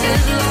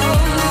lucid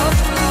love.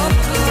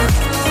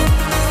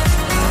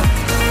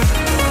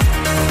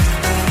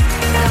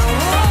 Now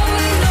all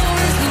we know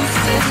is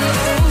lucid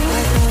love.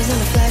 White noise and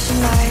the flashing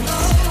lights.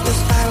 We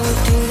spiral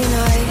through the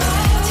night.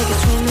 Take a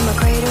swim in my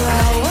crater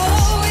eyes. Now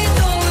all we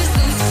know is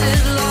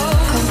lucid love.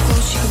 Come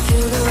close, you can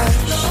feel the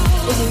rush.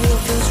 Is it real?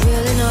 Feels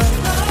real enough.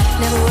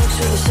 Never works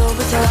with a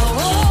sober touch.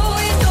 Now all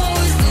we know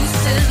is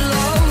lucid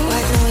love.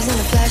 White noise and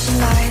the flashing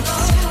lights.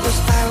 We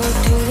spiral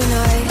through the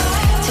night.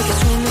 Take a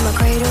swim in my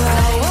crater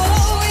eyes. Now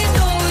all we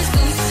know is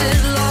lucid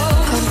love.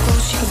 Come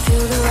close, you can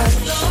feel the rush.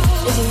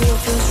 Is it real?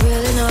 Feels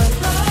real enough.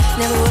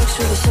 Never works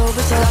with a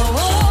sober touch. Now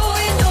all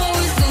we know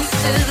is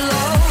lucid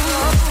love.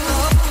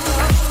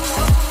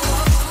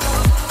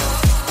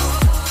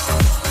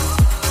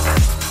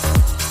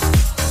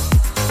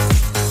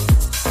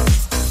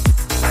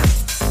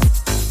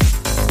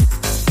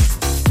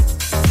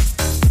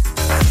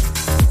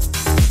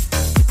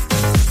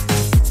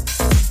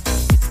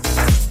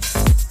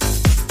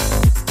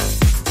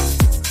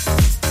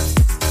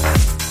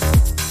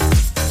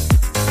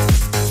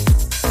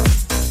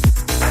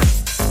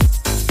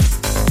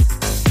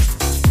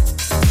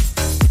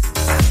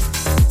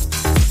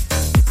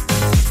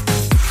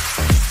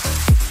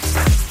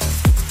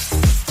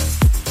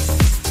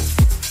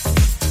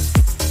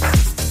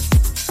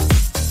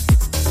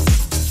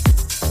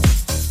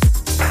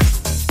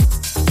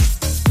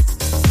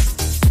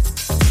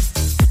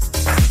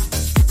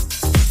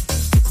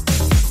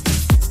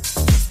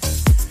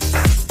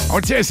 On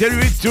tient à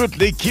saluer toute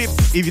l'équipe,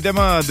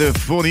 évidemment, de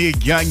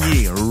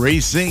Fournier-Gagné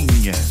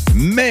Racing,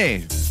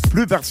 mais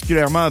plus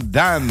particulièrement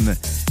Dan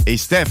et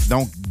Steph.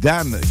 Donc,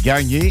 Dan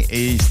Gagné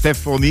et Steph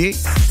Fournier.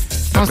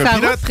 On Notre s'en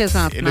pilote route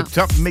présentement. et le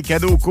top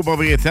mécano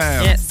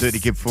copropriétaire Yes. de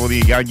l'équipe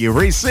Fournier-Gagné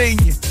Racing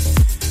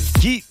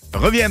qui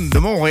reviennent de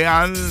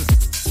Montréal.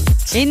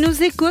 Et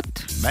nous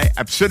écoutent. Ben,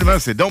 absolument,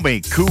 c'est donc bien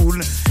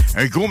cool.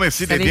 Un gros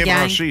merci d'être Salut, bien gang.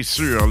 branché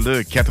sur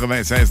le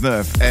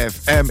 96.9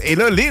 FM. Et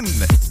là, Lynn,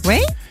 oui?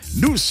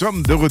 Nous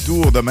sommes de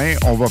retour demain.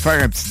 On va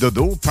faire un petit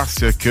dodo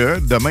parce que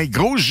demain,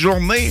 grosse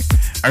journée,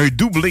 un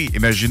doublé.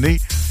 Imaginez,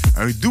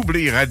 un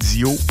doublé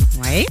radio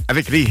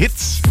avec les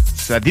hits.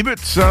 Ça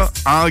débute ça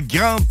en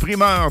grande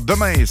primeur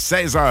demain,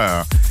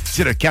 16h.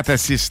 C'est le 4 à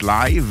 6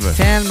 live.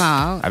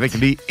 Tellement. Avec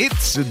les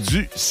hits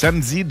du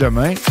samedi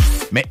demain.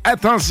 Mais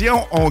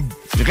attention, on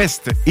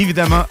reste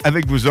évidemment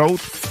avec vous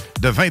autres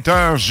de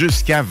 20h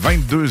jusqu'à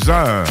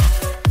 22h.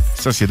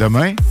 Ça, c'est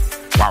demain.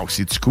 Wow,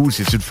 c'est-tu cool?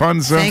 C'est-tu le fun,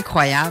 ça? C'est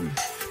incroyable.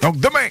 Donc,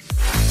 demain,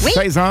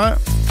 16h.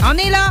 On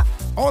est là.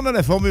 On a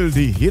la formule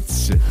des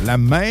hits, la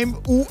même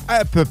ou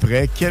à peu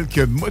près quelques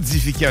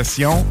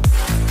modifications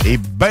et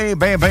ben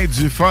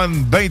du fun,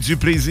 ben du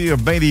plaisir,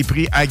 ben des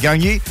prix à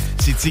gagner.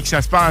 C'est ici que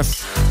ça se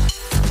passe.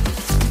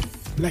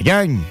 La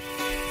gang,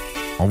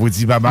 on vous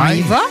dit bye-bye. On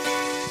y va?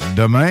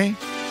 Demain,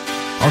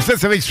 on se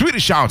laisse avec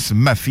Swedish House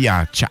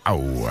Mafia. Ciao. I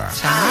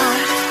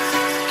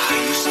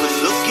used to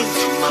look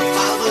into my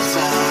father's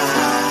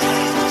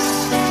eyes.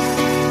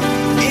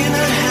 In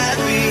a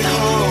happy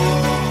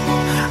home,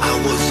 I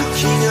was a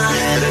king, I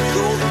had a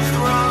golden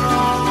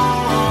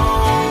throne.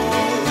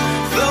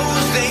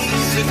 Those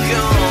days are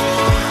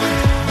gone,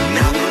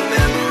 now the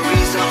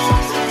memories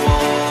on the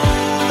wall.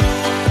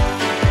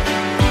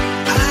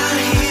 I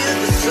hear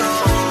the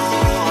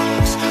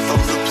songs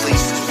from the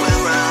places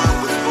where I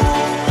was born.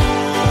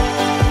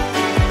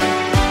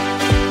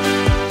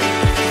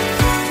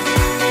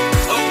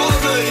 Above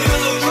the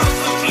hill across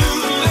the blue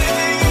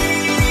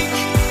lake,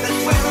 that's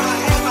where I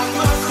had my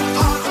first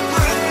heart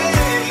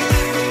break.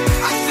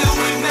 I still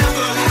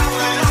remember how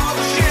it all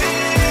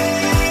changed.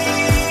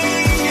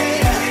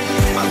 Yeah,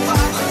 my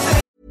father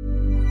said.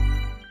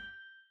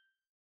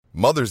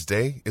 Mother's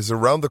Day is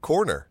around the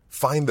corner.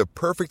 Find the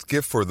perfect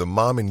gift for the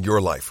mom in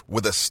your life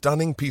with a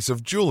stunning piece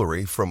of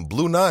jewelry from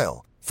Blue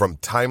Nile. From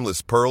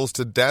timeless pearls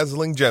to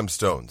dazzling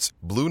gemstones,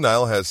 Blue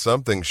Nile has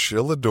something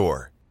she'll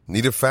adore.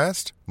 Need it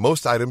fast?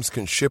 Most items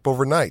can ship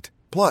overnight.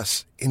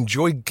 Plus,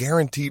 enjoy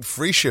guaranteed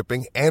free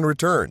shipping and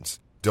returns.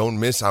 Don't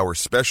miss our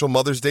special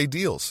Mother's Day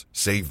deals.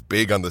 Save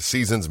big on the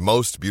season's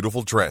most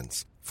beautiful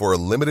trends. For a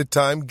limited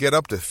time, get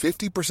up to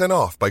 50%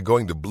 off by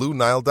going to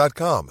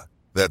BlueNile.com.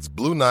 That's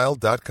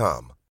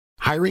BlueNile.com.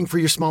 Hiring for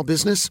your small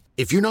business?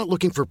 If you're not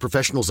looking for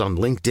professionals on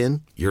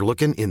LinkedIn, you're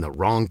looking in the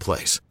wrong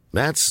place.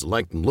 That's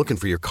like looking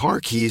for your car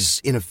keys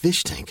in a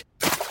fish tank.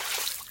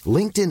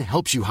 LinkedIn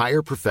helps you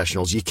hire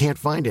professionals you can't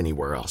find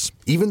anywhere else,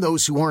 even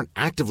those who aren't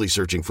actively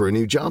searching for a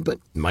new job but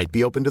might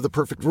be open to the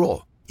perfect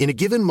role. In a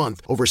given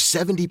month, over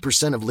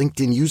 70% of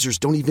LinkedIn users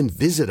don't even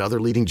visit other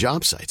leading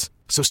job sites.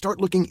 So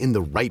start looking in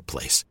the right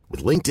place.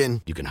 With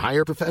LinkedIn, you can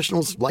hire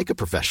professionals like a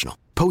professional.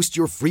 Post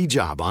your free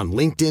job on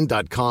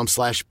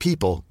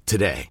linkedin.com/people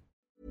today.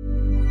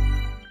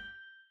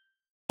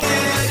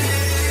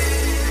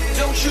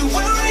 Don't you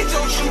worry,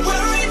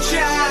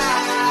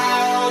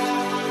 child.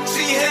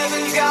 See,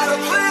 heaven's got a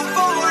plan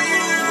for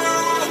you.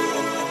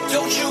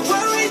 Don't you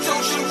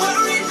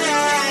worry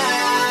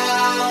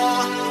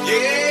now.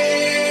 Yeah.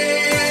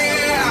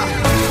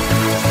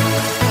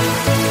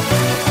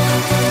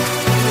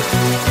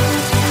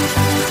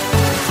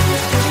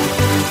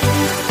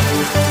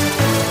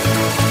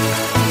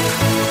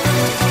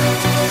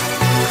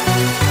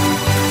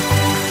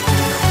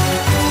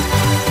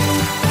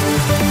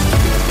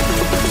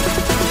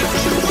 Don't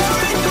you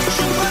worry,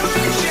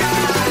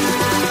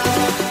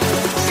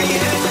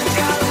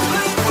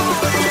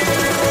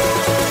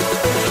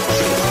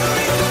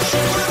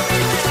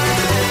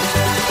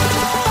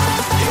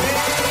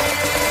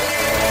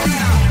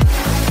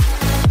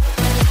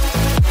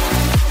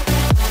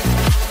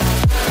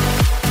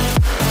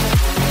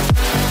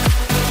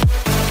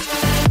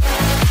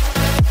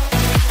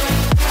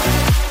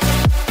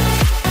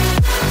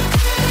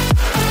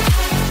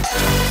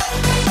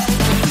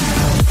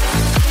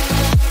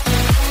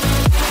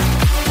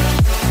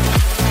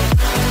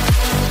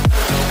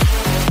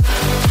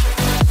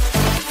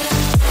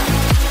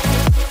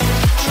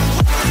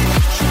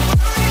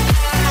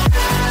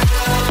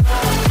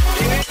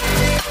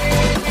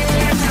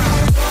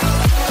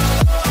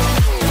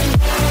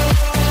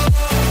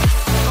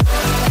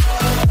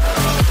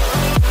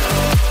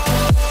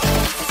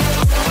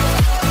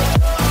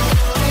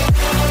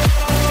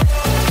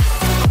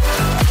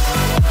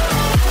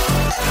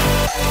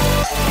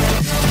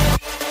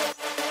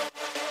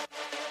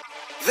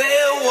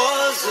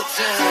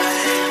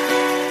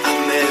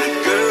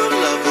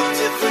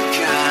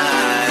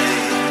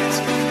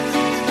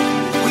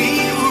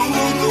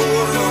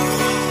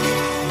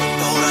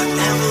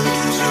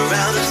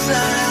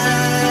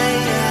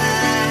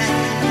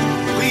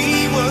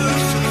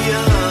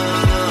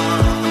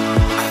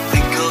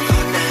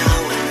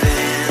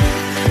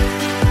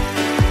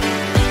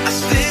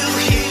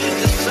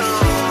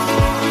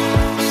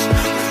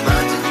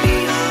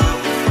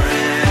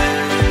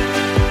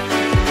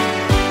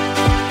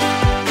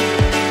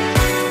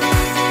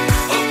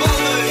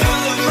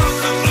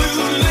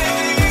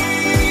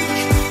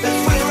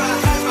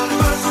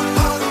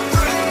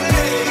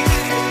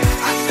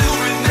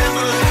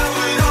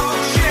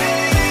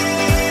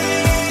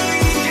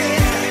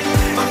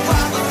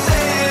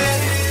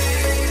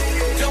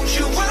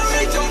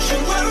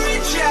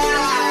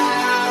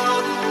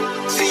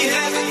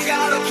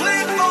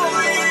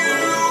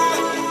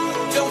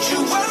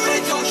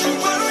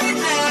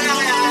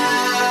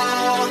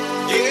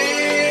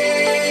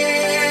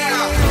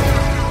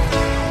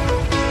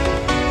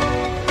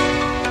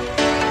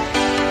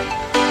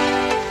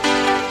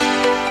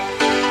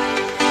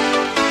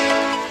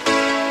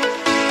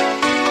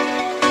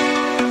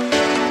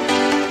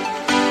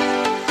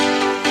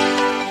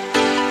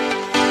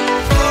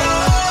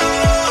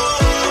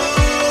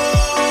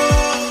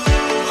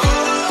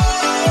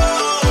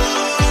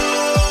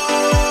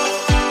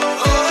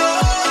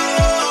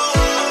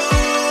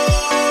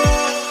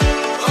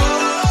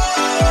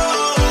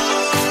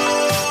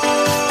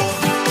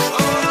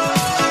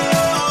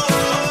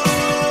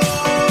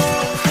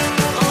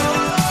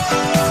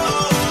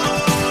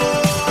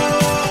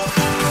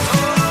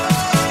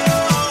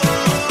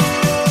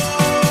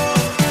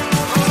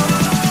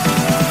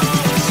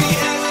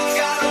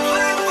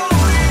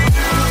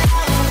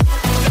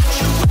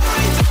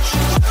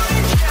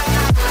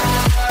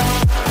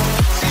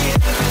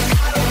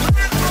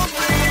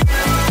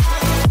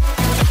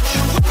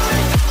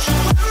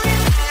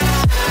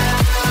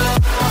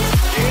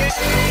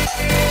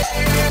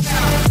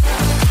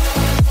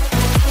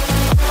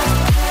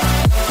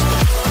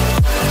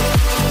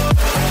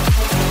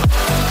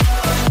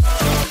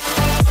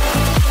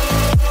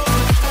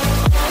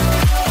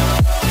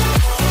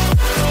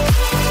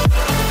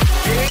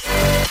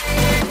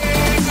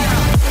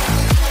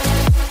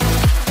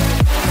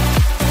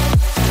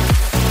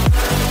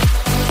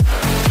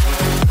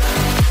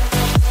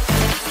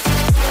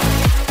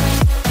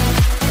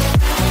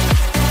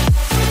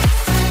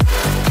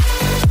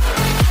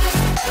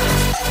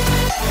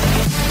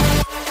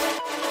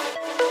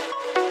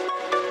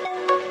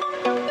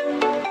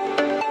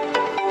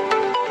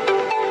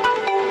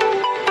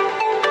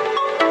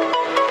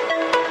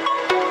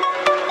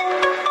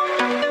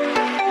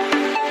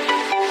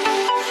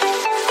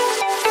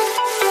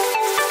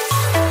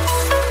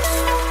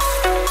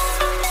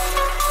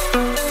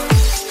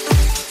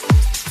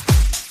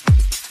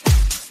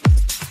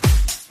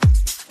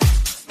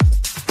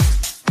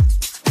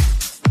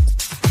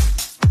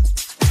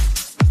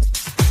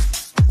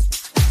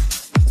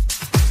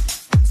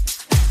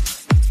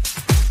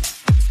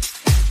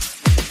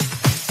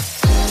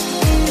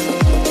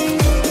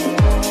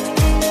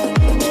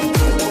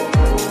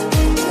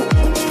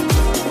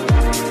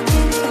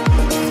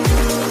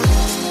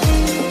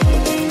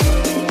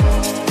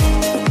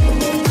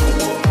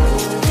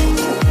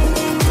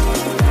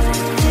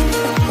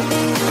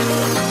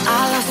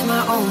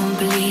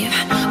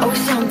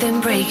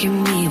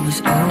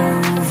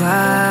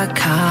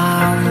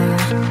 overcome.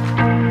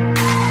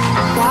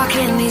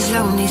 Walking these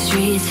lonely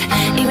streets,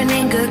 even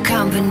in good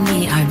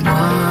company, I'd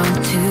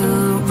want to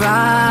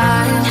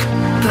run.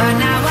 But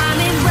now I'm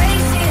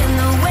embracing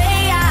the way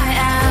I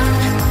am.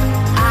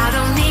 I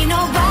don't need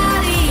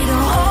nobody to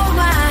hold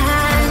my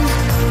hand.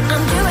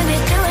 I'm doing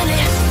it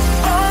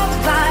all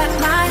by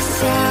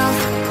myself.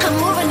 I'm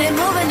moving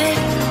it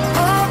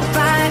all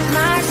by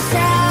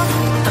myself.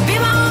 I'll be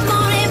my own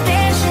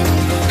motivation.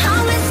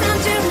 I'll listen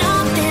to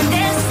nothing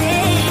they're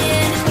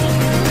saying.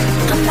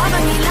 I'm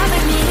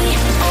loving me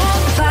all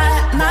by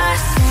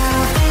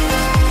myself.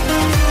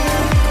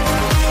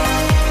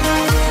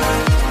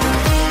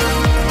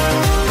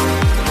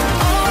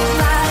 All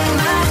by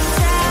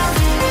myself.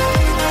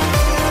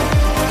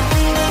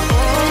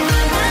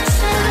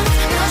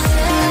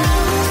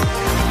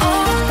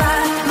 All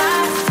by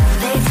myself.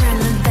 They turn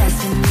the best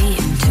in me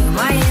into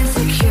my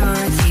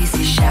insecurities.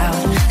 They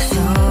shout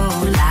so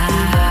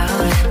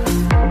loud.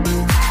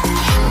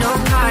 No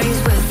parties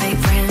with fake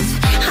friends.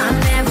 I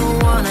never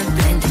wanna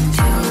blend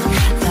into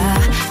the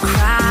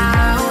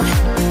crowd.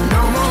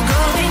 No more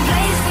going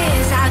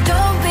places I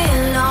don't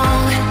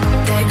belong.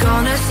 They're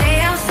gonna say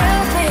I'm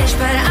selfish,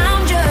 but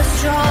I'm just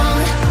strong.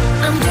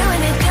 I'm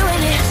doing it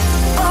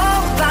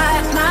all by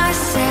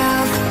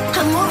myself.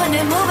 I'm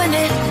moving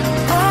it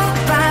all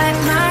by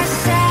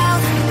myself.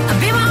 I'll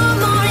be my own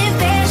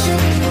motivation.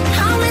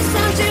 I'll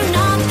listen to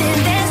nothing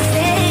they're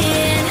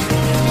saying.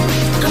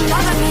 I'm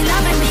loving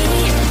me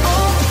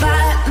all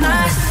by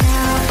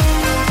myself.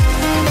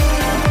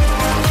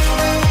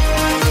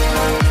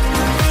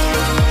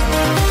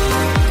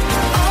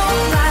 All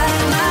by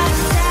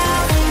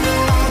myself.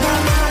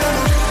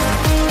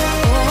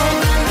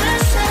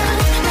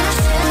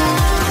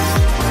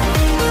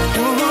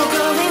 No more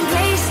going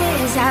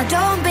places I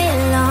don't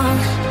belong.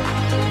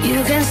 You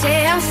can say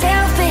I'm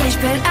selfish,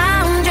 but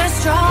I'm just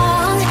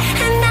strong.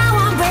 And now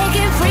I'm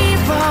breaking free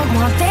from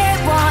what they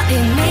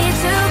wanted me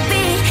to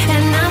be.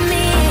 And I'm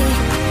me,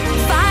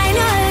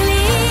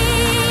 finally.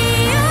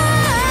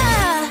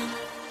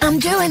 I'm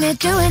doing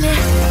it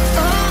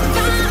all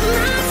by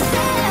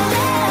myself.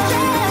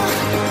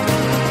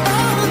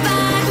 All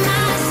by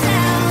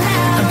myself.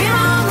 I'll be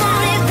my own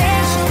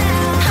motivation.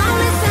 I'll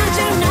listen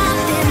to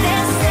nothing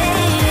they're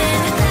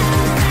saying.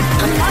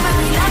 I'm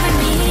loving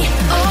me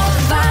all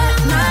by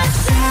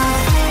myself.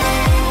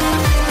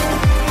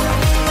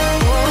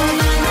 All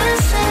by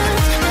myself.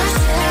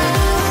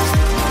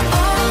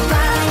 All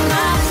by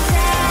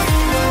myself.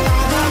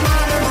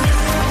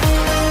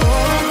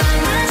 All by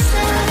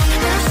myself.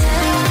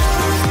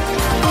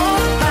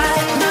 All by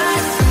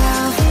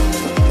myself.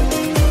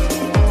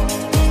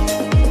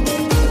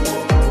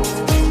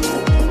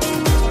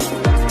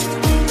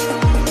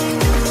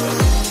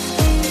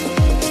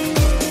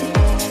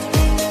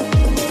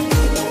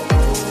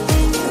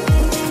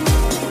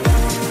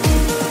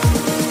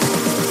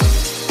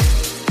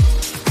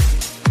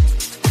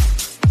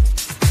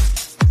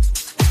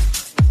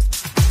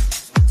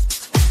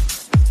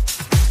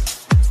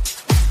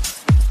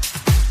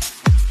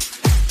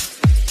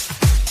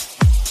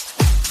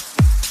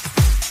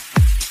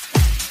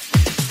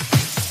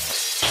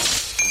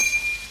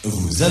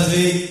 Vous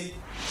avez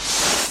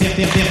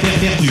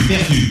perdu.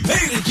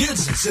 Hey les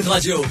kids, cette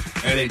radio,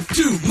 elle est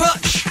too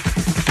much.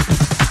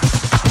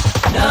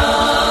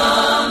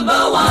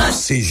 Number one.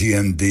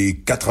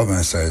 CJMD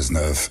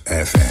 96.9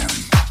 FM.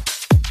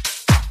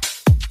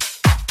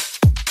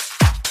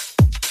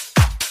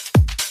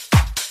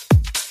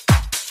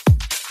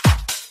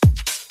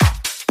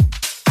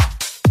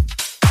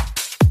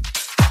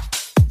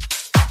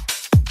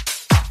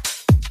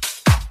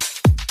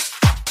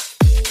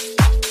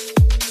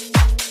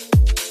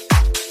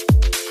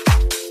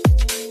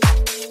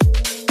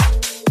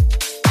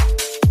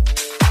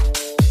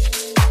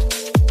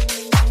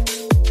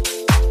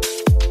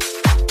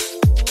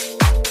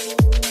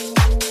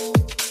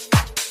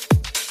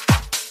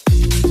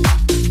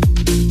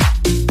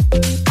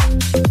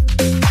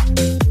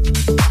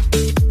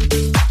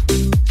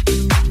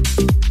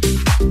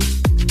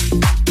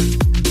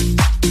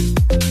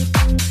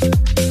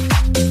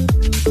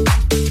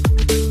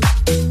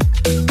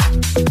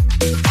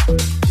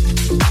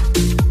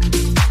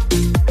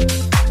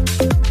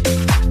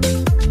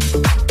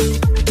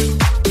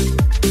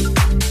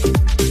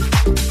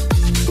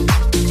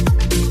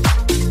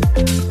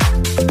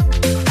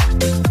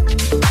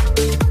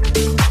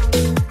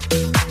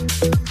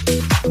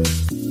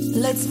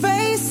 Let's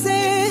face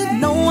it,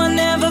 no one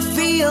ever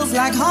feels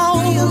like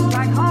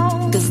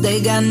home. Cause they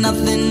got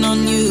nothing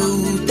on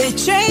you. They're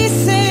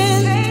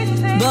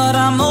chasing, but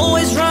I'm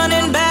always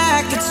running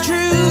back, it's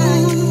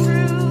true.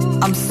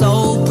 I'm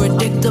so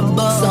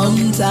predictable.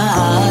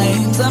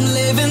 Sometimes I'm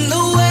living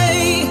the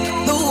way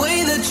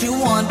that you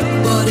want,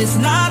 but it's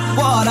not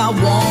what I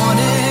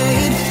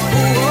wanted.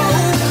 Whoa.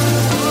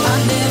 I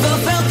never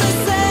felt the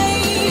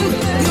same.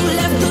 You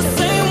left the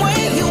same way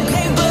you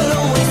came, but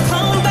always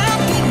come back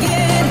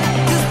again.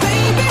 'Cause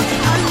baby,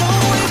 I know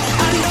it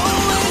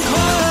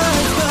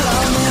hurts, but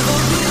I'll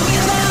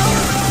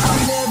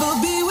never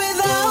be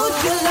without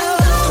your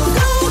love.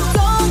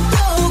 Don't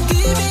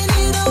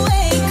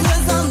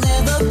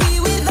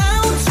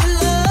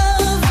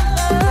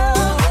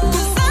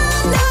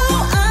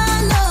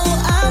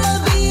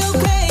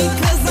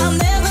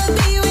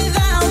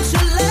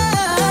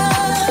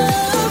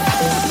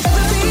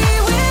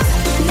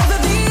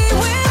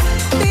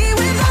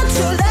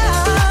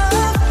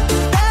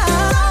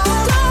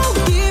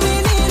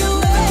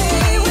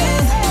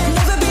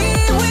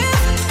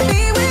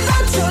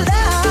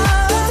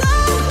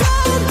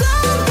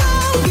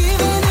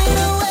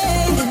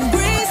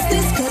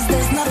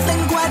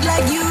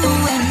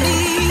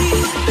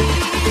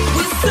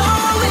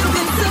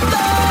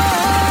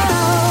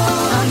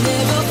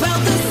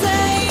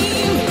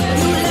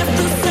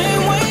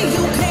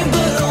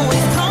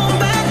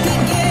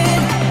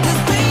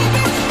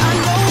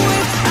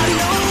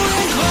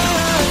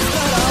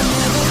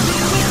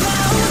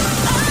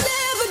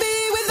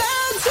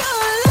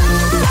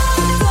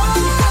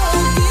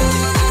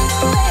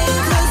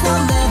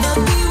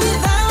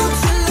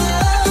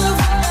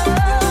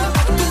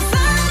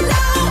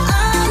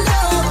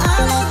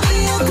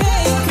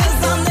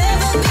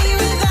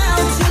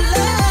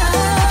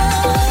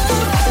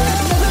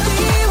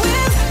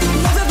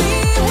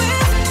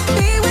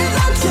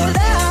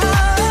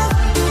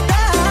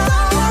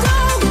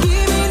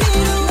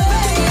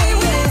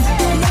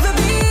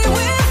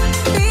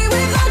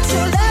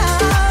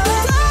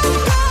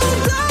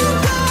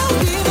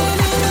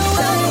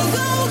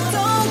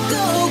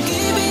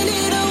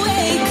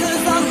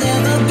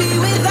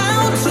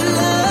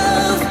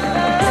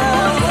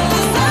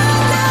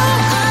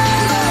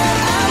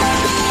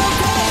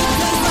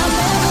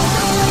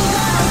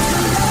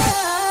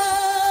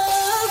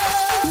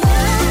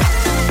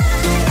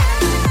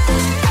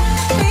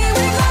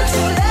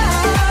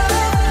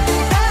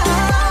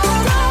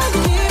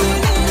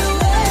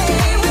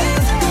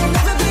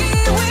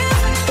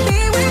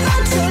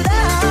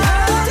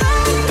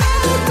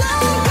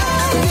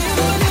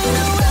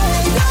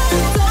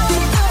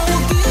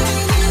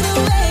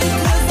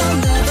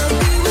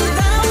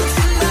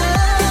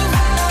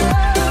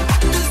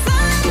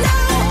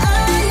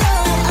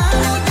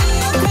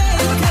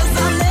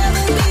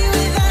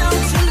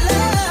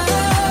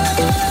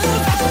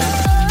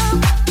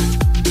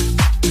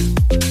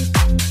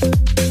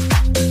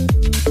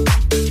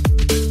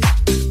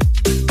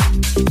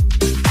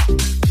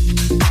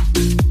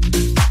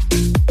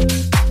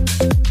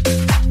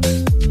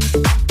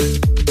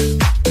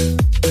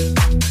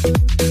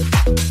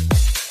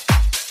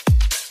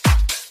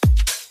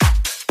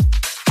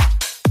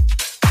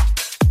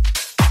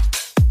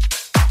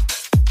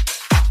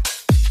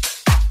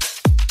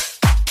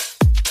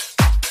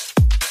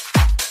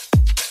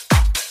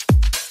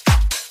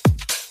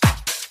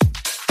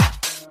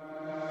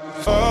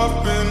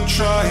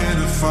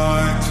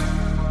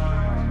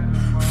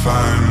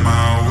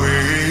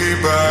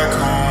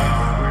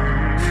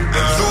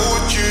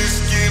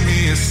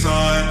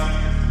sign.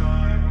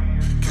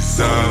 'Cause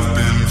I've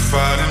been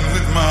fighting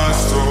with my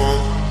soul.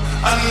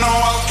 I know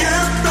I'll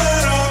get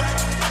better.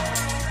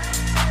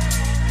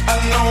 I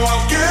know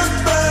I'll get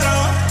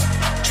better.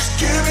 Just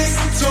give me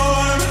some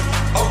time.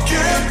 I'll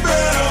get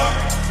better.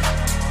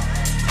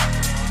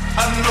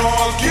 I know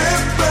I'll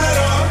get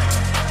better.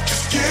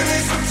 Just give me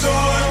some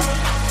time.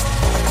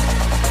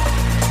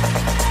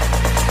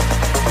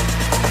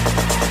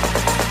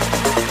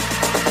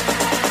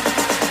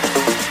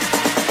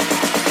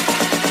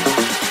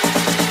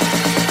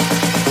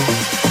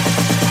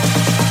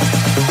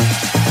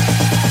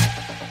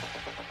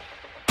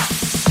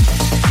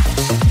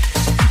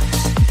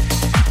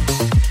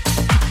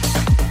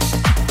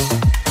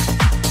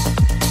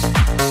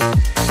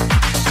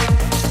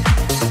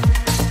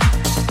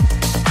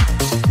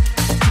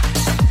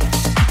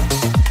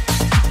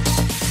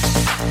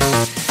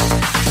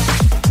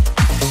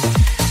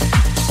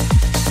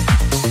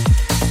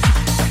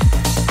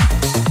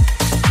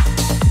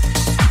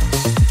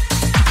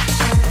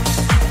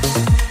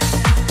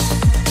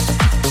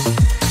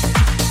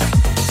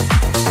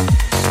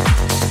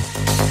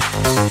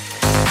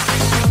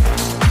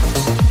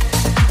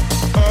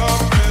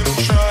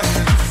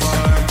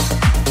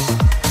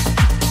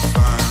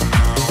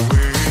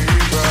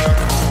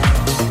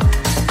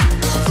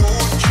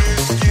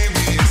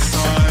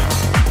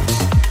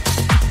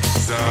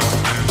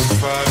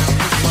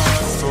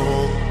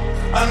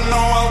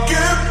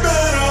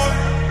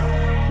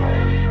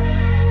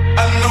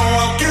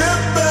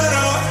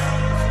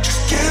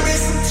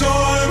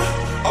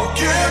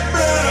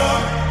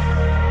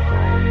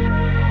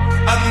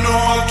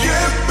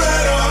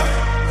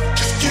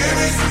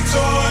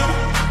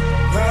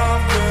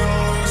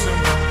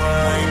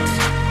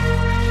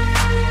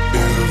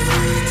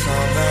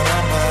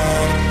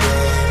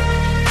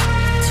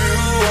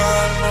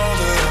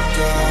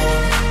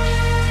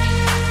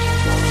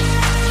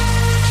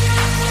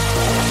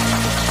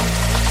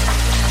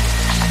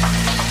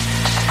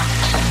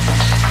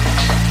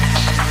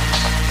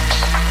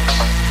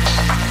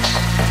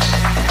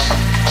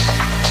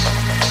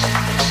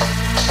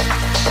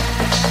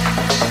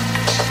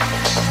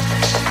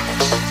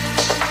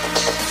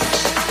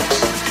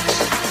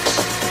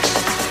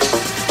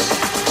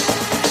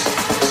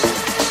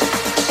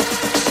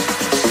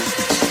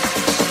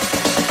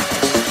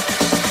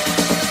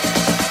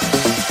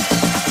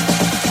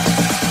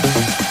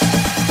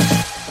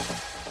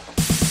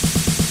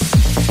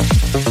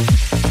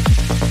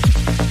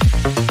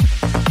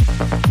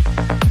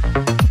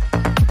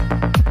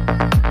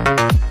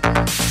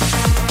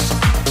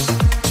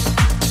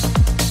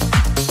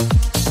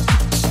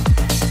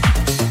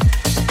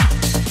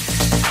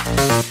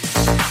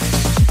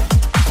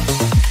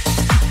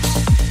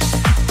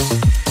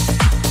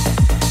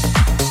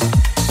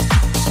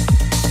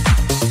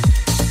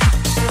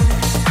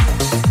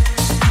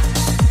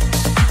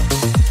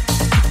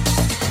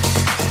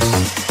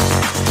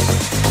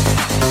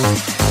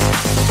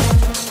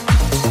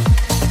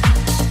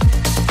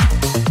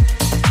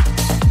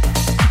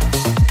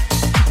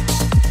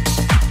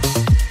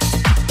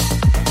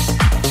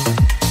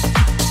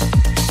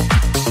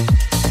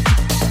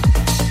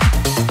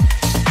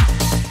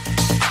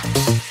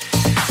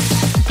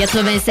 «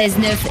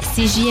 96.9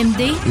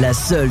 CJMD, la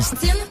seule.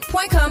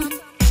 .com.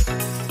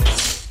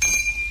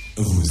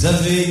 Vous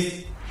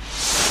avez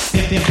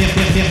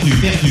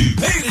perdu.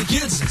 Hey les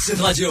kids,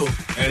 cette radio,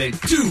 elle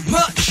est too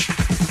much.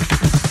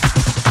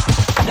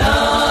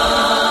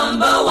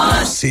 Number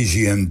one.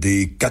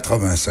 CJMD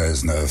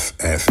 96.9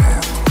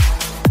 FM.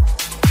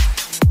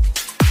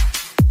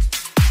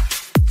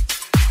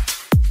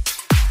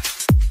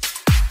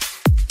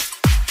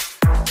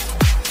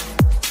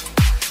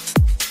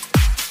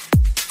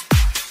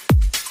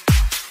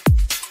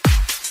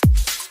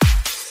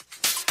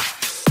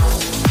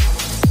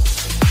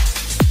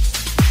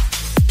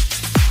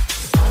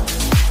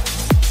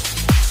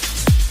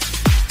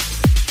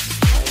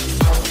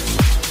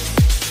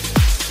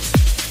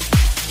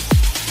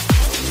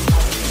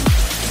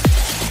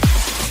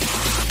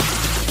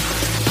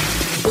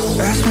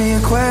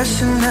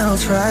 I'll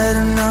try it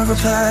and I'll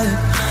reply.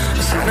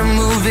 Instead of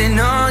moving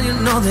on, you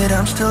know that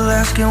I'm still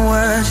asking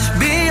why. Just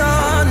be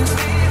honest,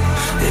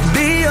 yeah,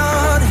 be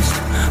honest.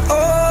 Oh,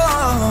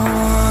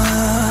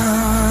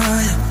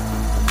 yeah.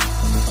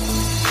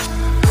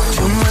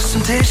 Too much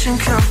temptation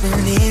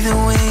company the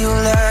way you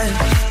lie.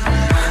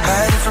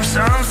 Hiding from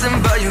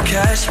something, but you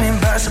catch me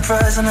by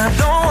surprise, and I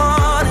don't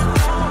want it.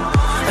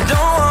 I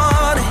don't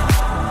want it.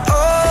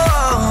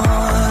 Oh,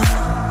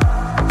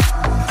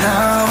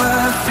 now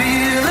I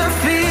feel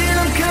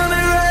I'm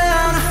coming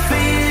round. I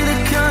feel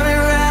it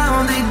coming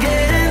round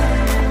again.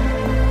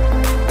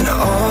 And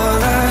all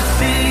I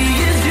see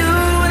is you.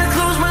 When I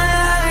close my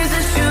eyes,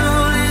 it's you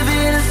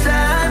living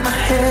inside my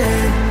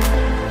head.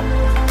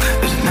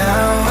 'Cause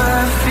now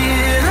I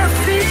feel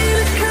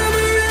it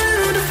coming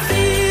round. I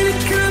feel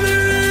it coming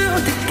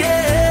round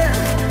again.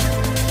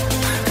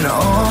 And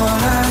all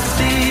I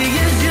see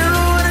is you.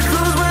 When I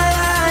close my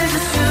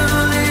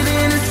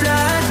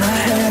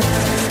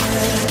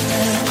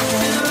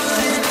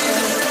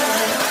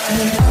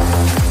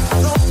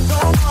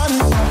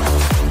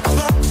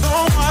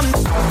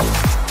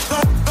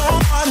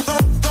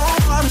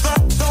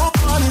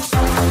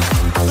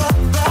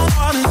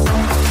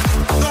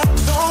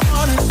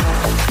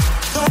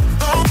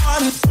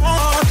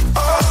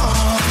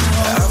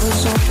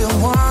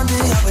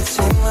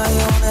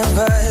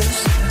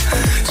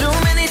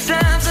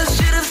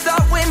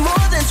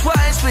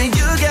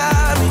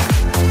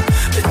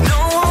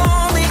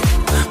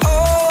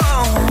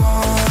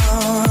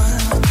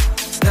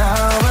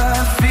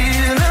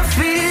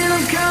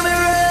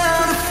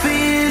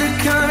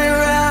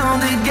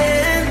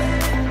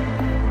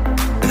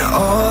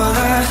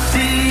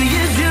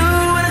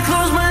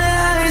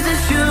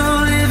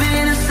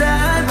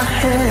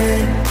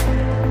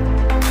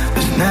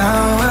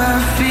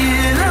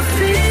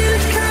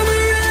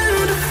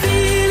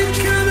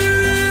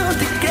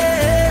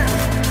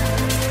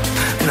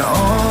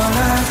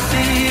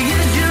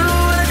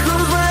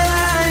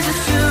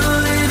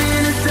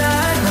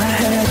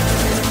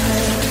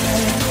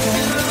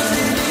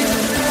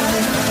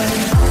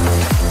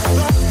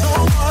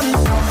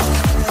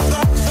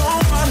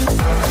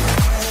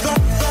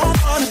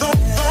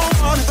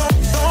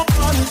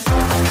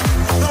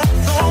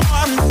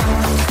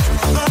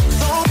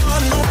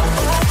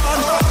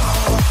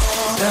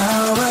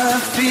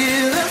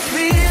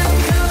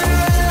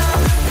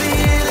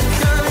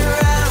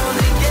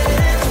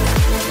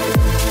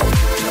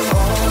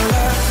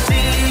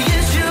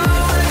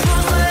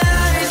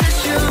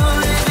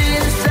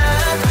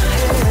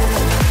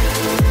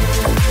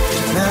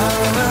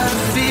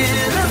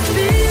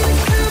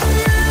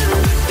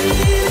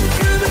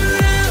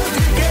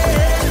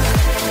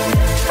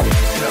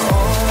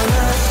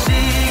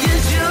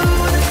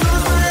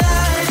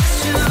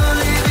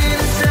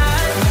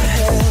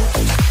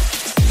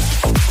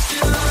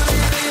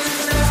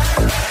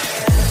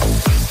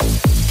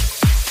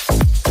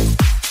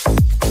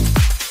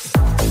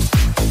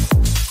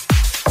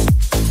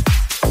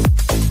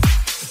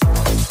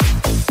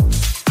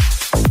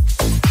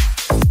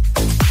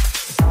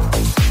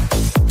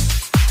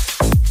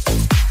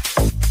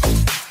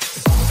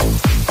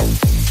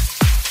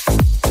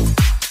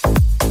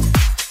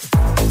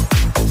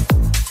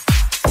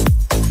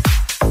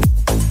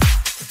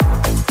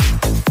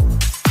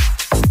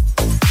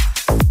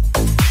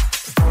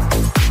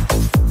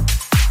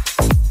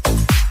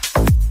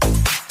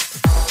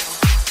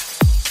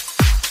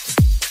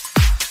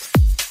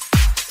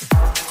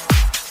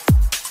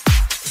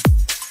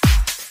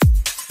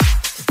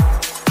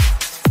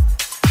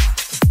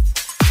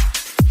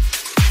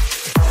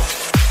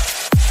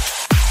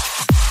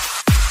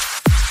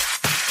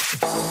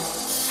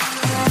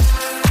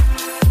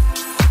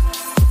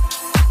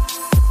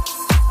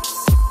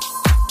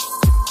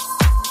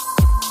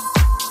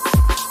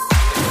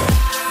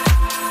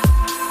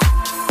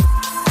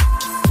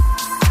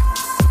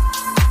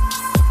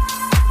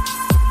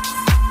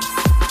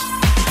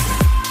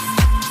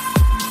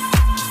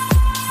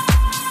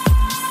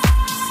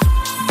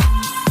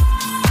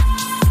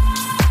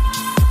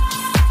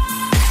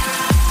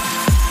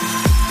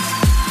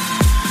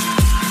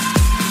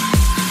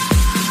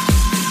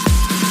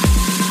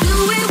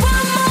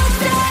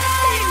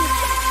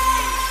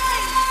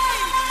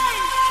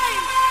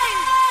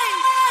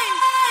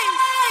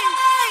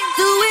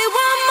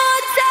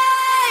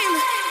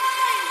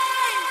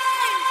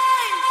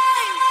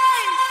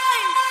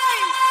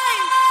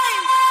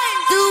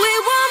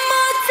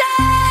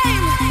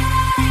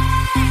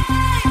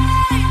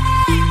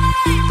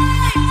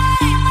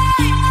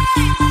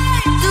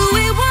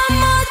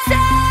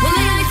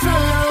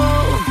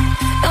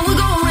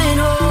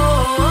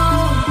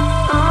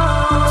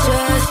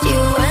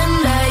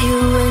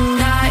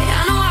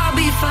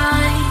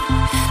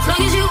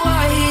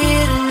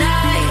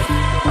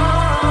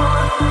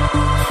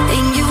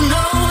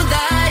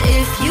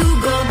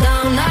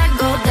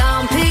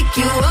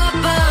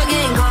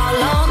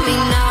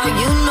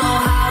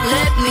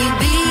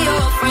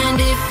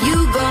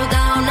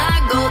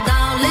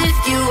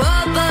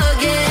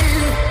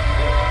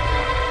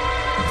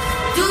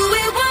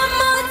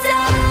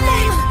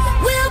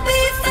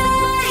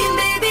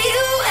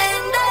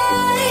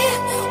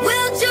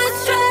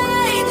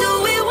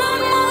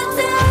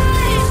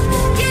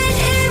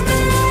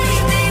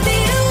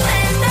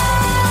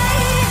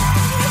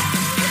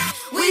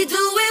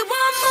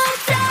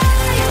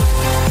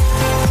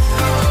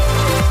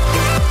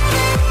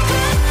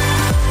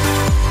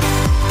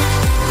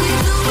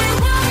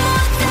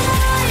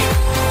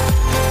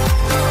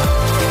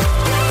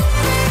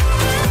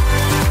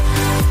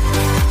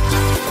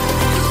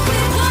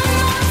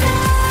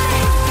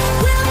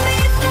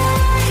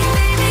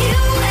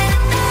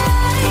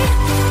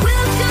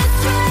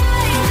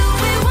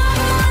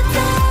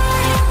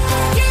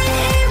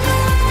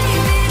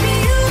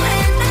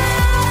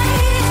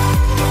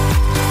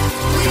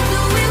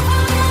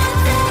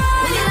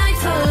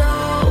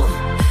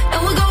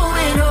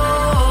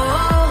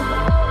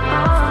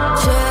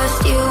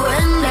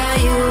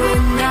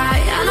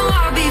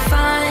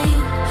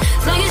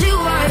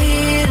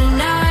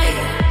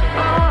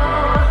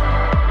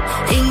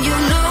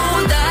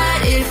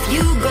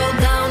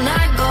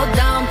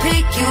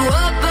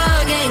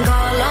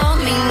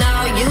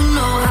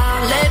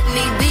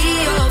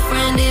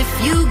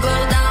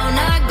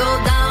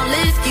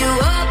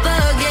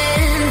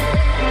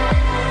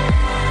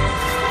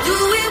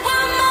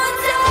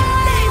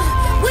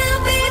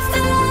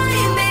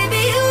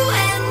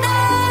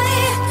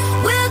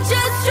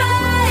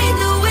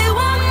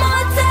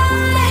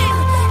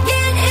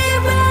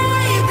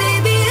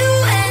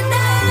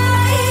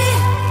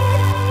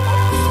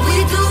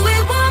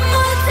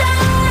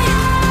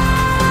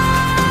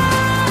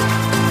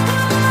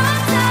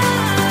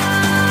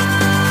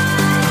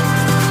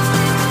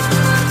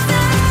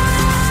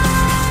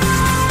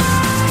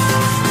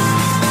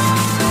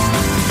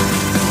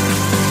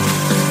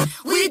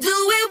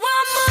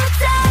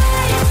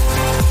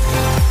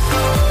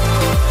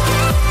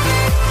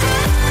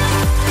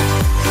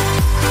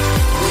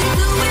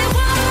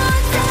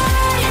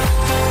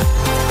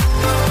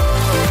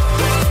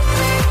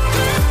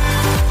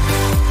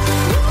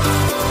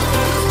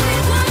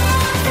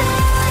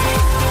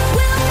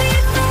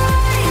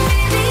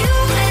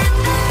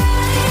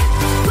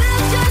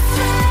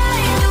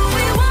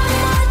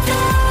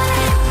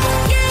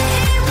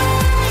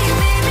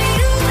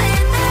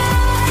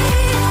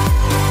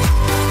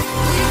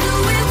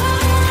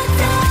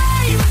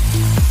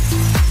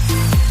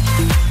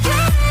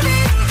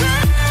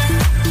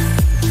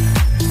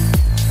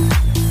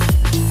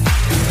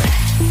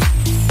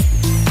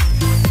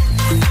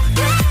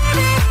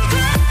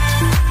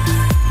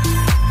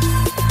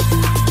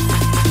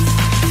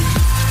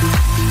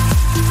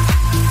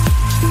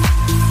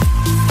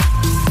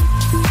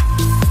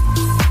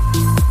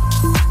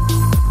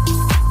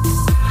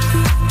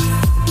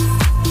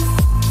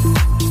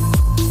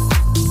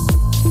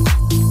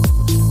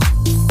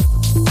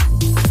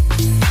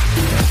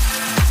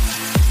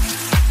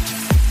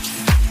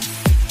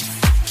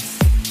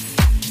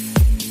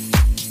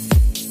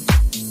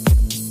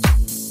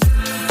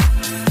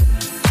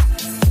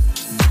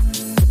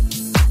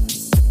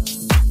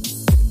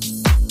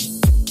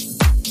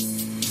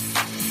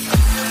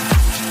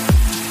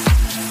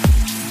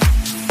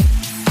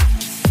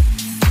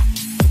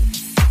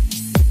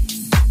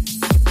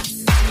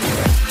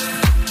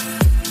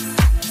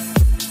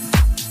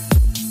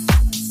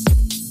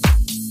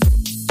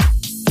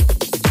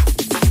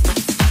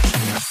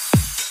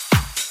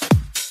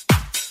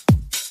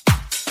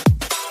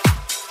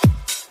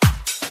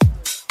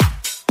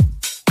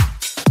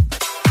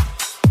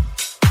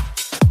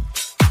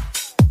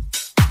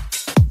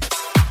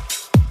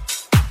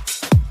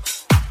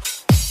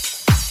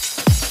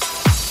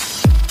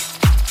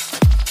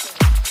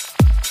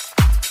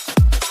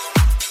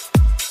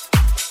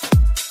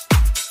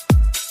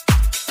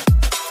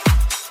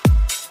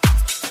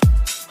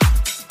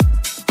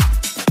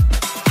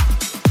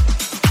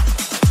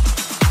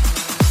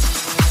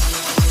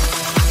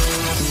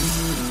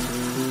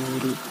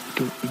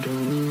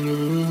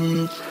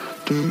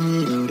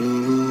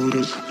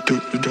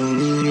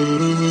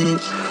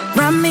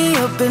Wrap me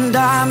up in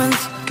diamonds,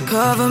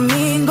 cover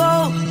me in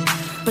gold,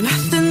 but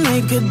nothing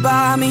they could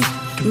buy me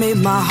made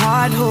my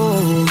heart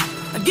whole.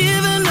 I'd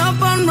given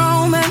up on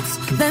romance,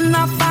 then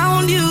I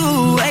found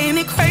you. Ain't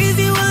it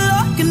crazy what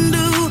love can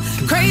do?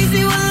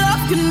 Crazy what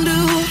love can do.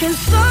 Can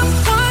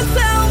someone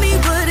tell me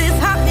what is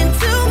happening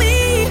to me?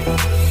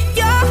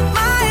 You're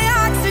my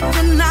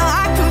oxygen, now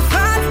I can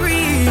find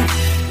breathe.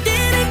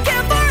 Didn't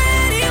care for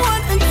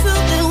anyone until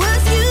there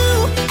was you.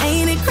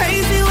 Ain't it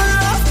crazy what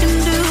love can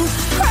do?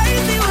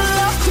 Crazy what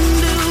love can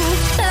do.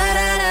 Da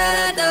da da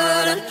da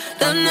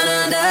da da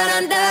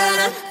da da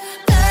da.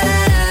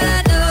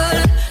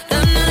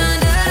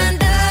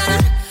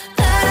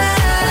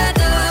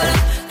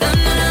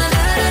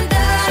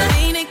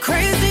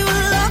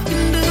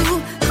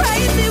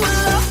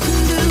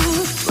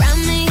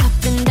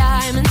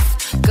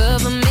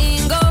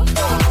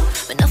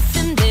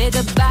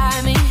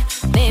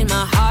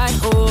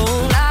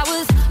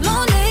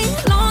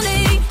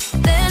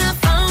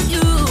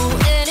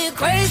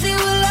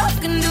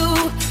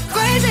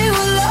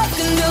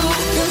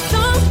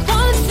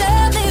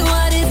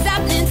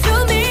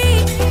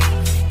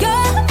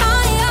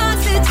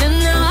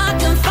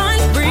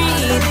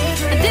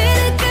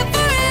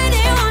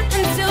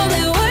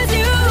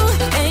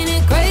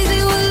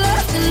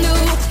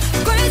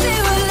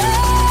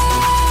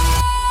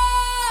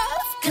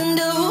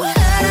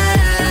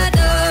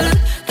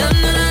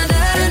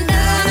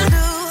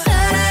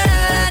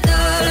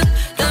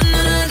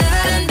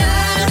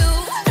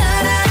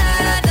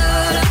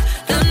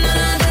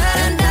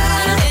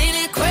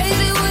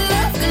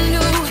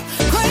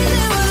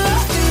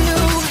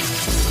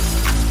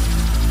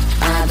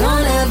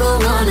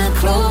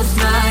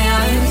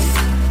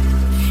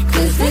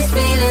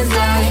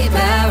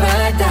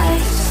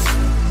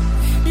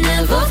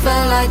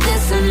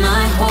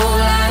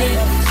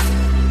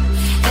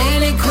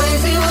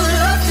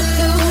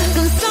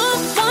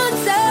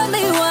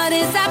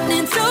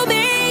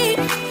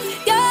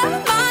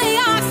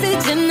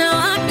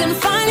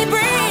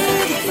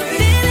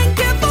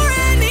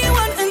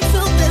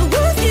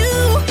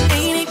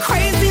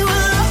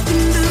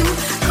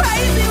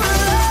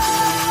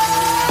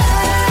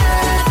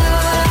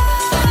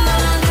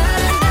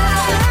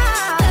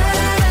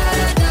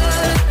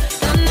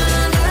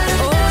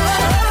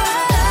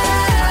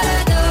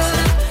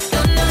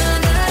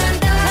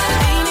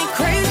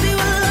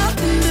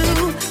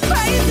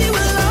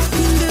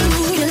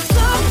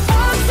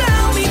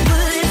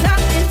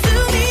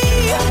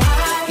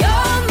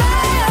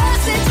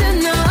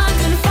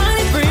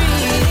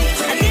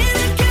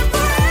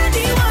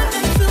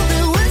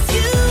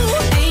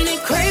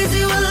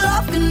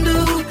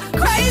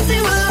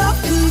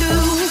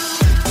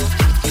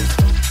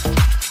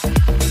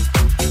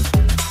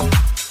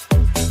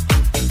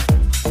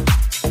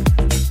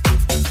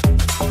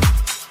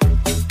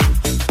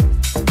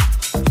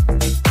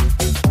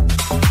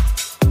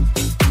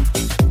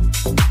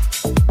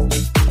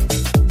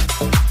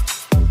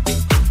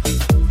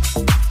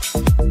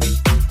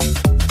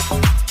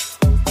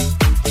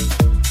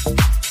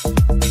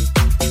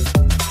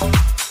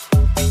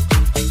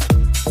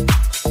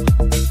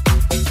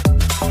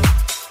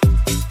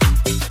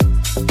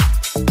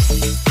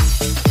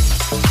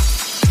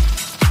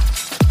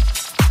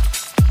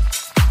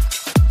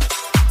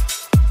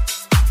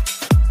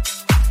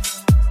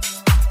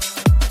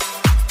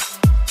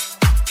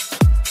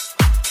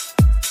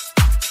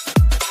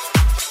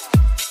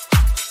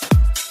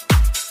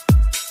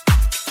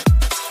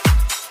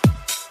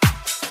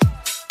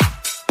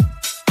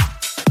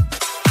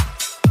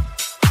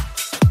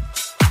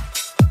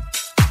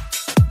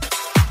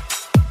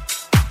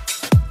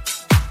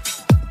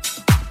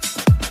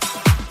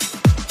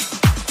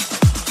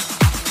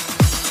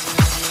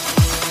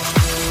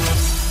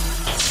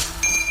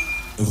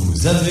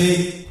 Vous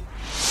avez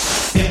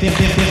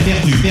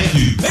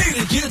perdu. Hey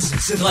les kids,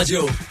 cette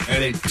radio,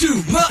 elle est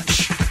too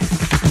much.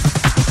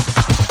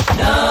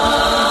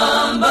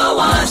 Number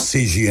one.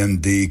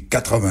 CJMD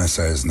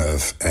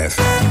 96.9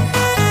 FM.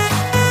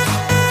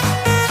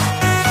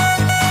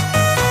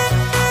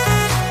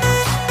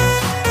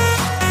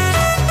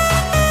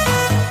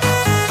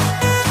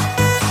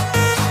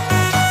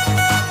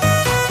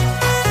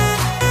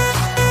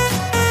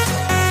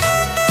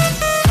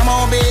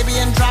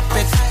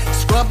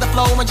 Scrub the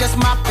flow and just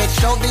mop it.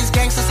 Show these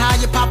gangsters how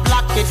you pop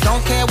lock it.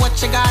 Don't care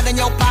what you got in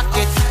your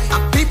pocket. I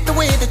peep the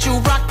way that you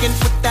rockin'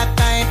 with that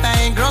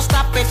thing. Girl,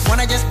 stop it.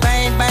 Wanna just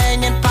bang,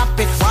 bang and pop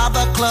it. While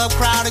the club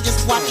crowd are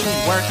just watching.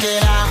 Work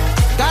it out.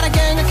 Got a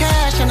gang of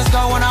cash and it's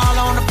going all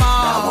on the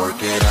ball. Now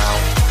work it out.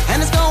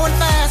 And it's going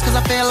fast cause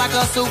I feel like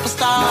a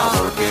superstar.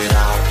 Now work it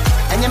out.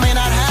 And you may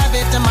not have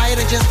it, I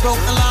might have just broke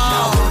the law.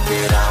 Now work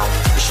it out.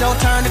 It's your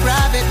turn to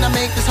grab it and I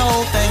make this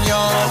whole thing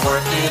yours. Now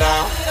work it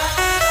out.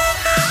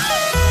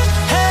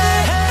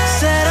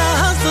 Said our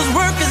hustlers'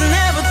 work is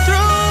never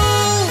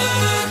through.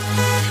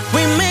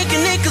 We making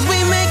it cause we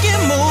making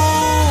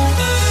moves.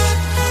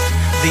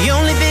 The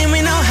only thing we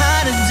know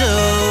how to do.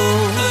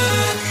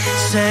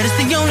 Said it's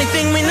the only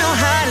thing we know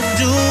how to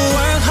do.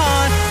 Work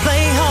hard,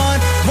 play hard,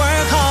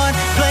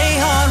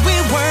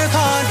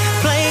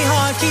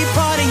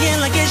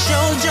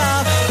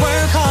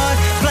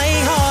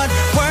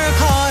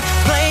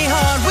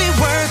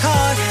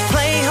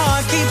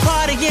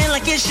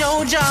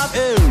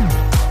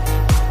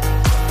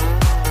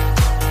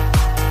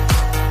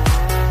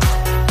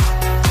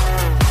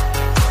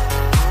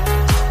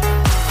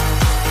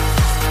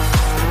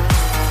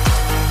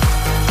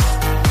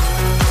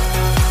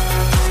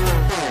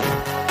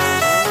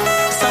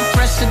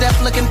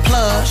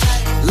 lush.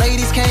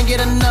 Ladies can't get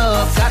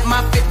enough. Got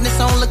my fitness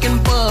on looking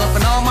buff,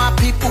 and all my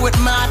people with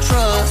my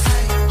trust.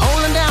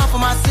 Holding down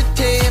for my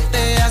city. If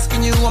they're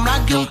asking you, I'm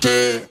not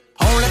guilty.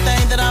 Only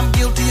thing that I'm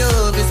guilty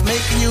of is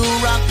making you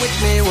rock with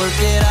me. Work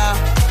it out.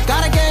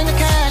 Got a gang of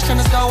cash and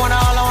it's going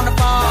all on the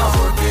ball. Now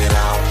work it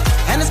out.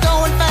 And it's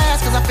going fast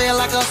cause I feel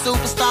like a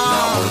superstar.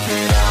 Now work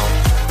it out.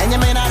 And you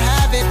may not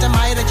have it, I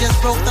might have just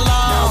broke the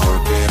law. Now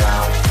work it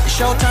out. It's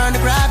your turn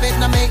to grab it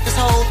and I make this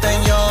whole thing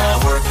yours. Now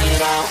work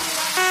it out.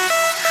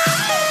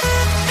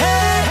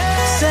 Hey,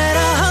 said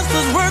a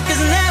hustler's work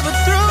is never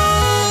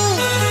through.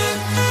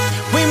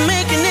 We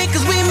making it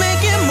cause we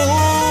making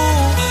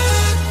moves.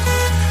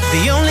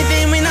 The only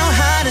thing we know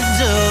how to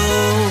do.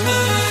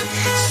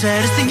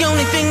 Said it's the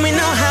only thing we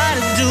know how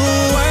to do.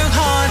 Work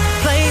hard,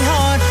 play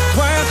hard,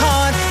 work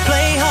hard,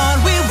 play hard.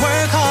 We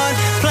work hard,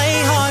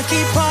 play hard,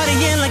 keep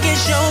partying like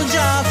it's your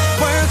job.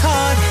 Work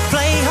hard,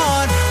 play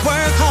hard,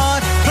 work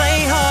hard,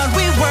 play hard.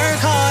 We work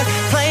hard,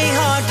 play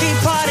hard, keep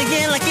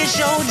partying like it's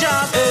your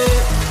job.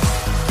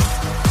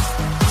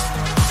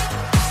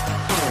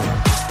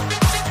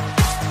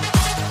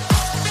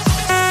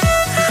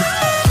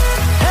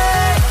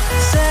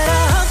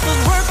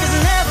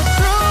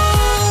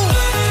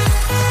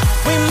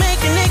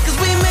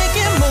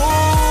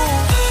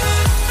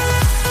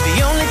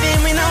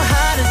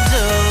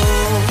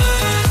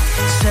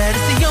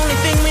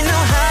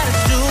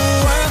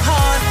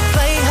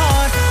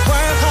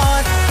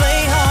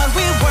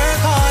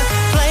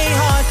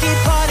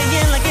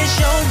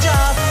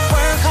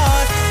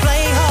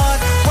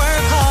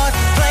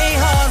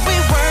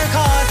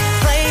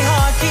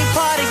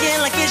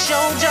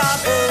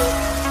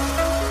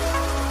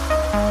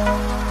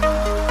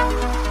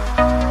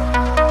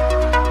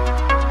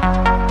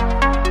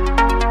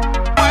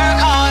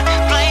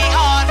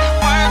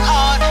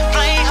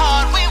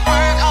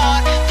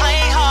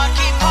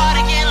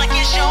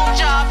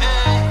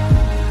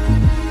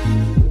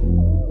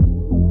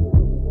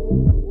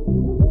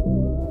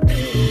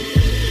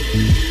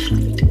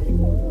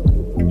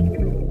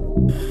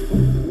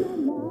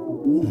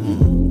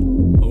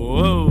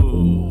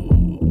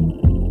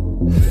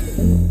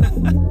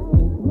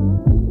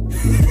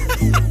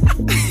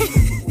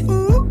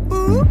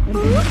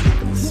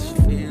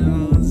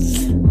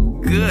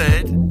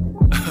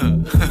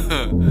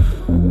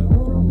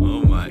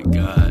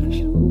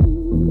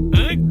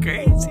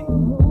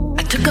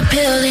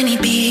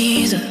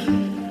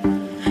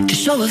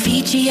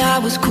 I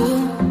was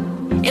cool.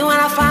 And when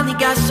I finally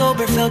got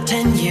sober, felt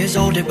 10 years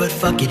older, but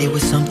fuck it, it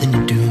was something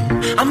to do.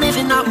 I'm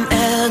living out in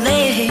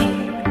LA.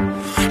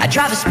 I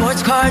drive a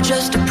sports car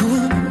just to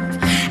prove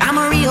I'm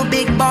a real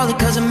big baller,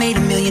 cause I made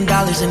 $1 million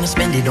and I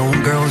spend it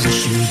on girls and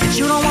shoes. But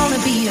you don't wanna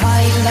be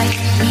high like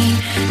me,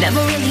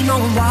 never really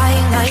knowing why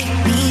like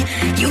me.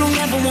 You don't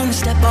ever wanna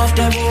step off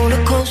that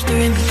roller coaster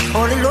and be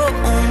all alone.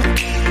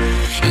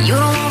 And you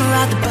don't wanna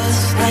ride the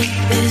bus like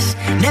this,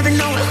 never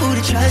knowing who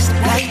to trust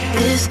like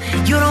this.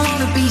 You don't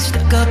wanna be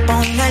stuck up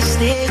on that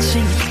stage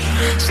singing,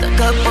 stuck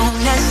up on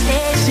that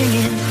stage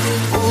singing.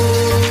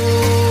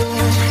 Oh,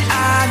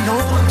 I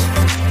know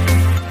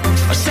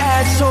a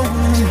sad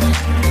souls,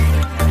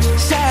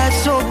 sad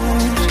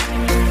souls,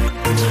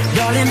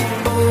 darling.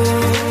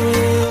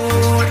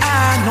 All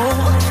I know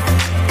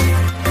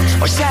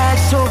are sad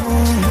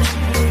souls,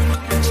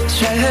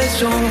 sad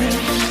souls.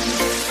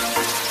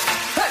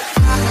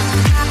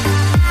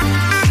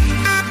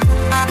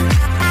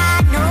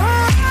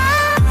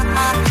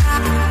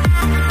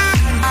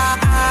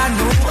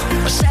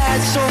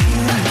 Sad souls.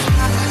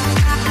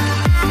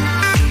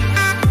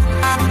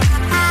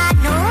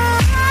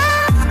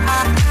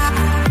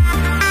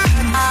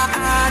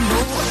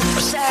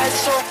 Sad soul. Sad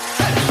soul.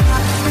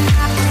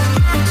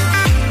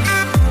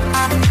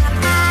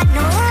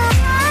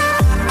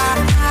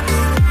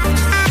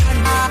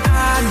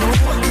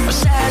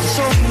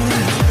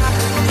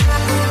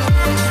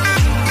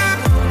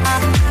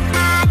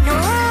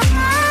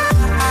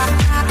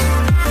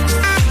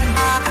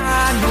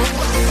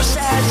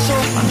 Sad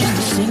soul. I'm just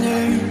a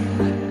singer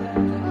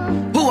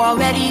who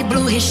already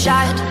blew his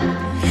shot.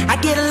 I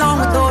get along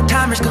with old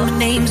timers, call my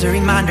name's a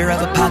reminder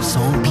of a pop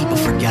song people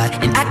forgot.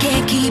 And I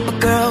can't keep a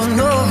girl,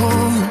 no,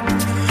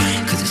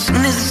 cause as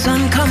soon as the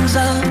sun comes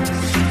up,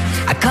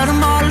 I cut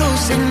them all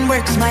loose and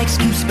work's my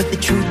excuse. But the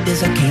truth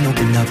is I can't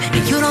open up.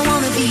 And you don't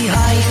wanna be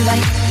high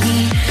like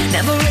me,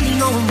 never really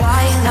knowing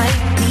why like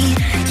me.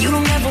 You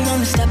don't ever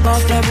wanna step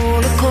off that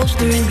roller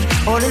coaster and be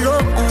all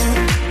alone.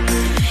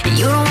 And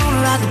you don't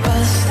wanna ride the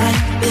bus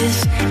like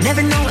this,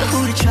 never know who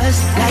to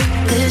trust like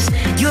this.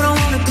 You don't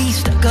wanna be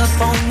stuck up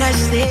on that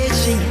stage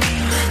singing,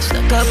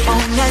 stuck up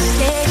on that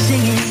stage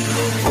singing.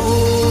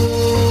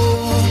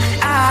 Oh,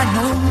 I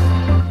know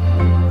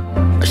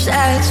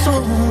sad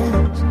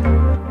souls,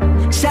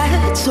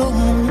 sad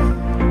souls,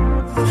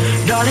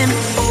 darling.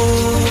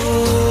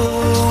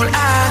 All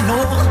I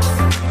know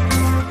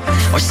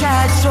are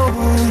sad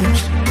souls,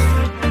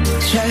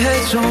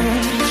 sad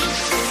souls.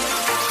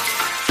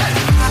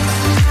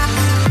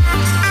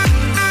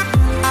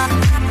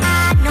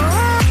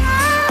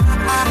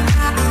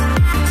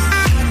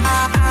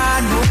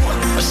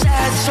 Sad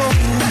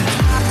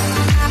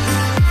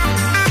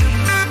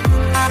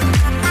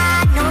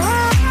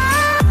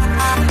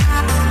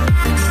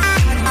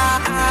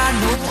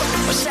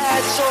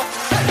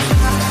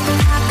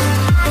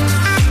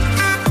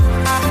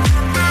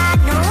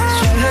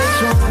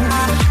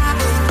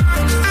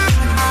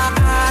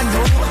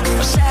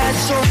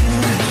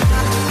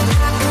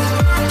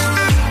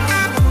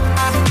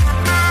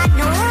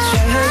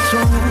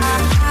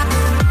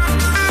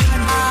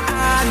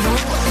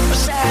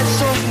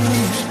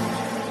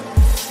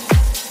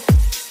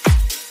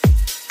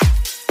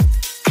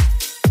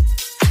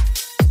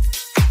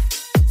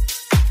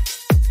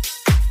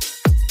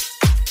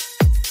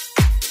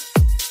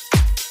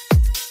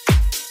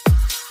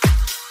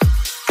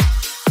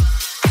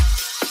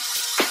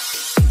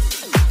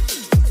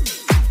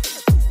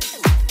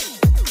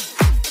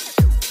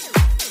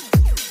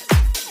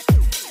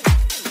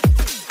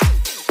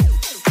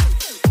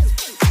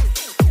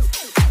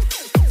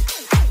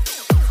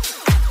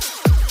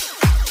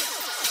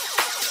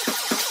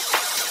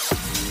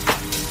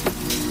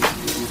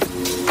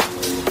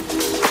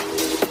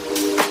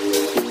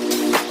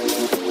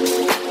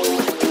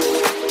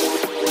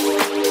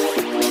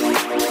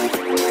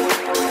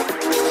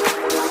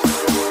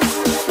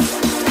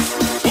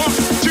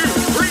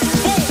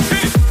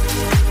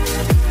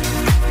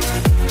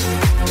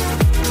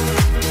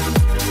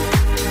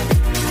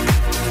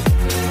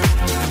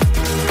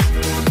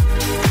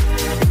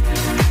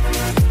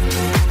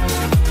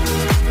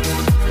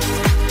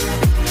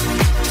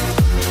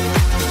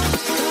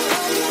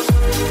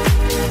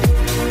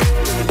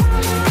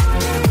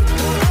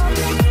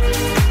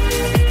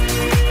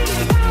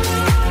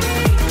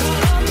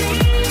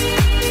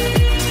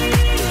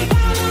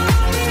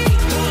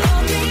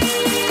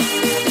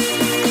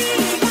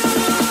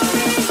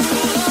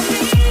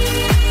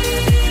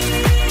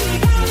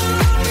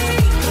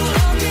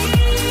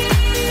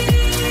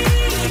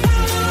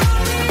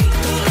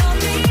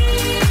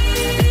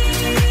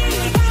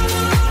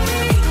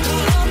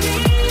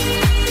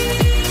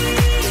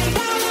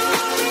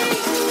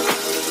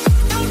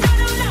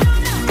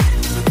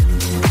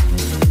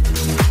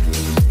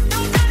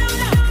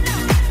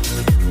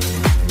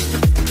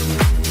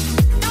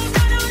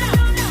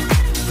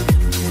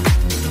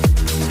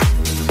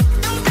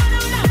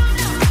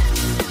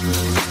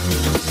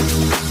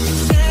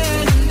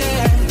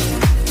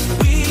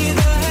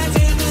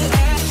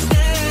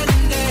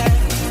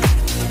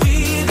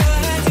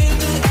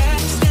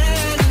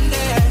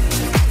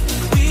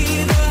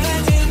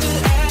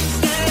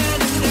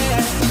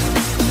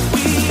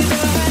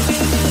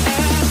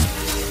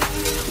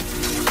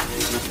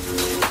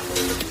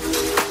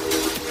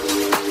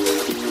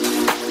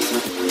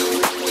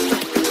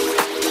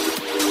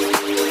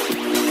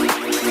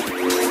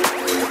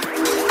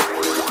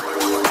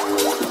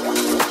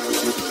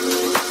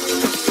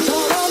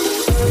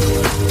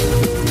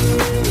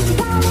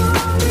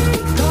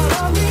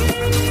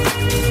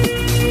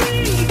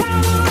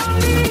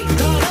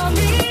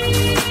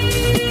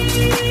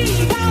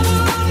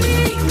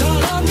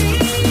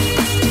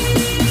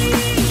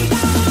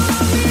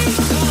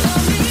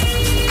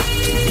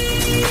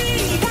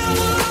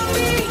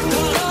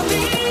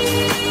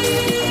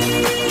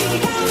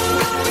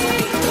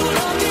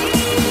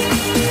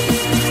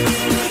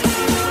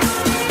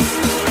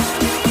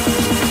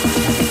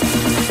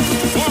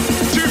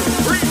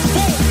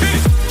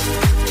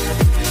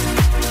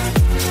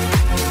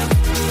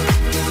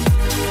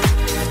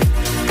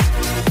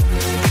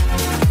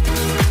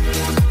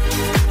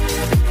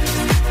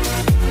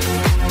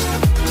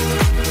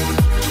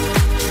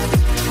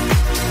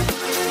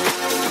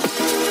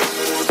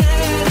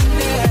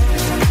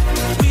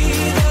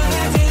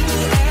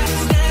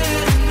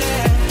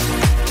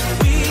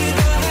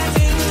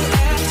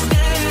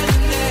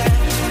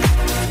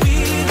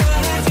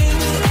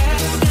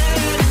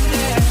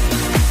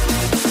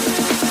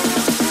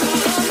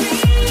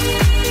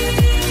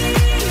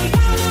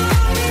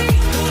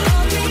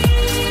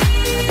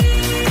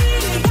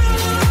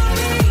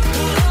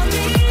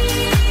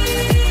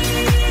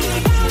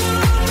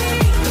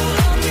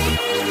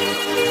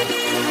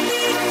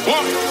 1,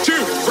 2,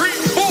 3,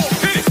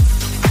 4, hit it!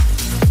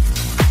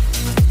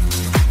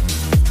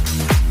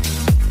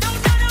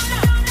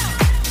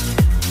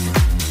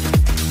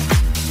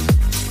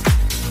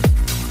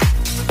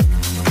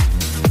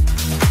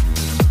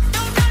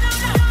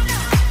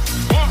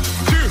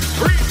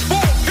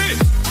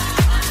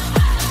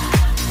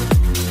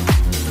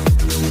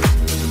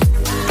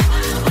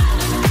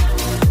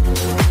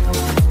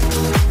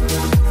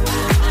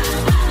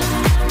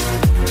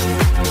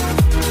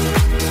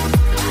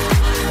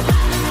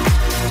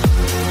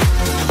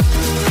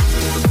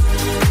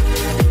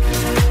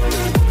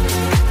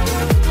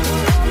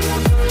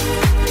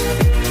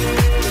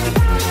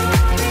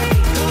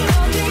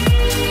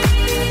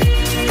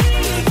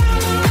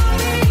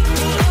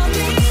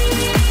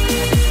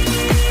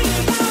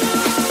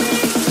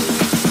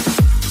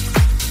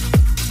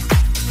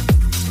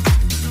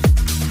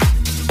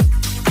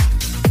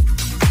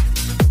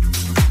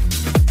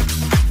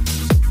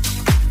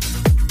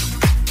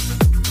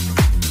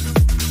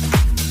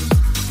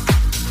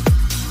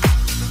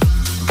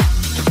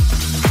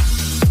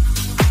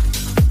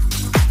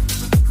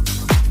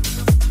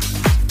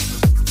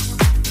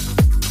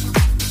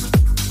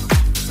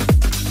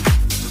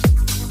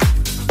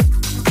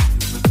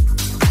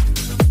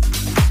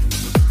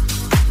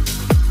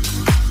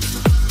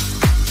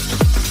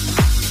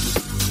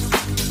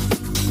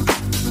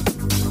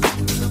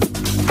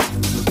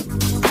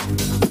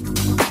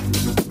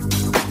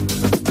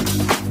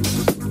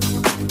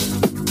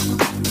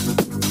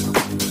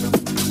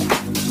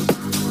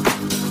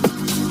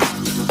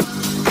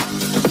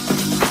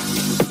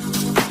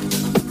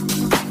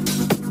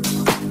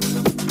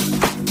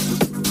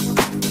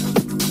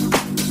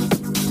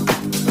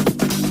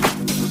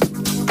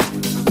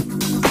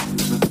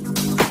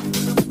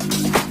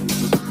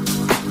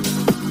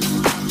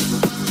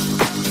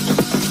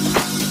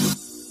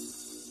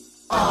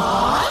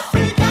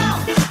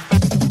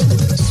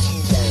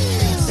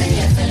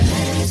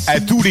 À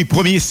tous les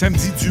premiers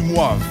samedis du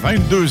mois,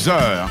 22h,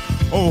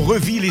 on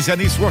revit les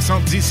années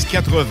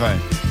 70-80.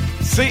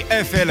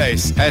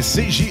 CFLS à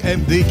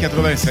CJMD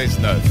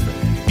 96.9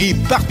 et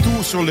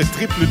partout sur le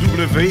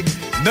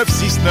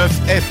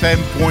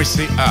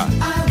www.969fm.ca.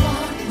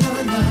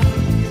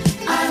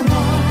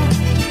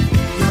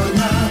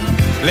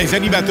 Les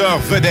animateurs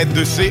vedettes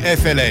de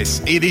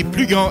CFLS et les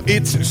plus grands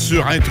hits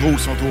sur intro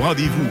sont au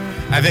rendez-vous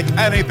avec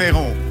Alain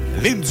Perron,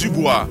 Lynn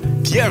Dubois,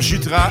 Pierre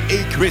Jutras et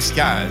Chris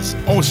Caz.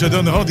 On se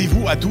donne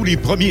rendez-vous à tous les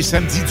premiers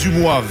samedis du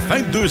mois,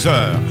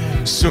 22h,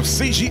 sur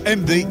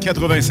CJMD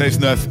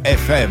 96.9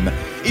 FM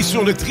et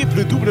sur le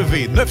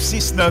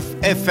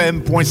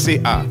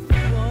www.969fm.ca.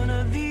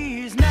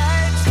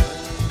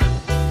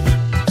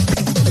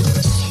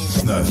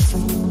 9.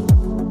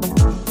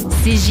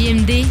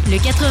 CJMD, le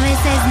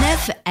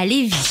 96.9 à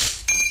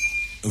Lévis.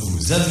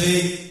 Vous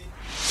avez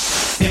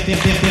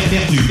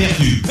perdu.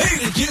 Hey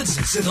les kids,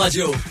 cette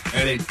radio,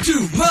 elle est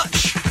too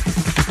much.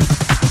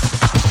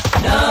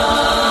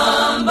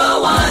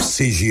 Number one.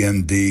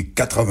 CJMD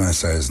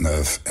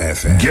 96.9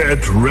 FM.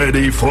 Get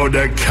ready for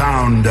the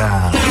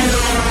countdown.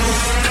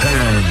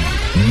 10,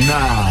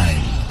 9,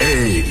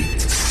 8,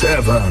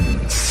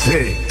 7,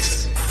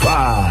 6,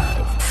 5,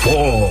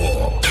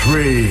 4,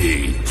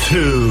 3,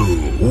 2,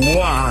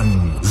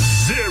 1,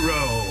 0.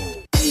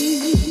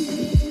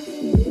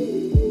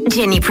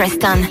 Jenny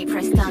Preston.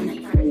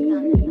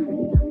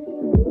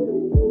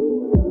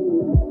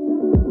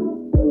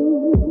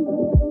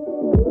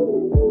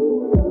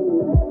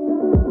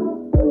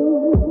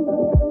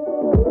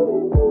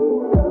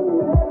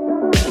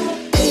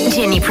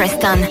 Jenny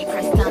Preston.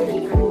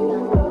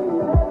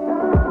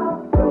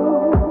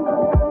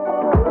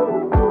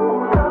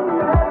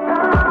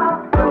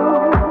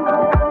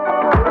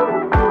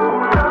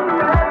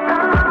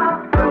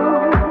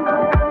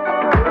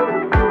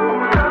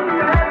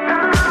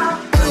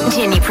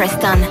 Jenny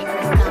Preston.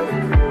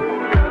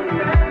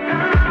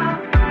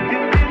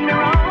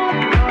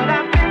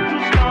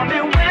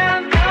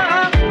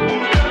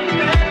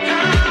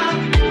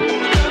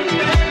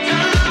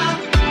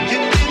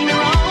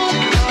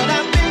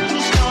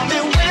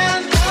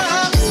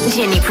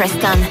 Jenny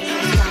Preston.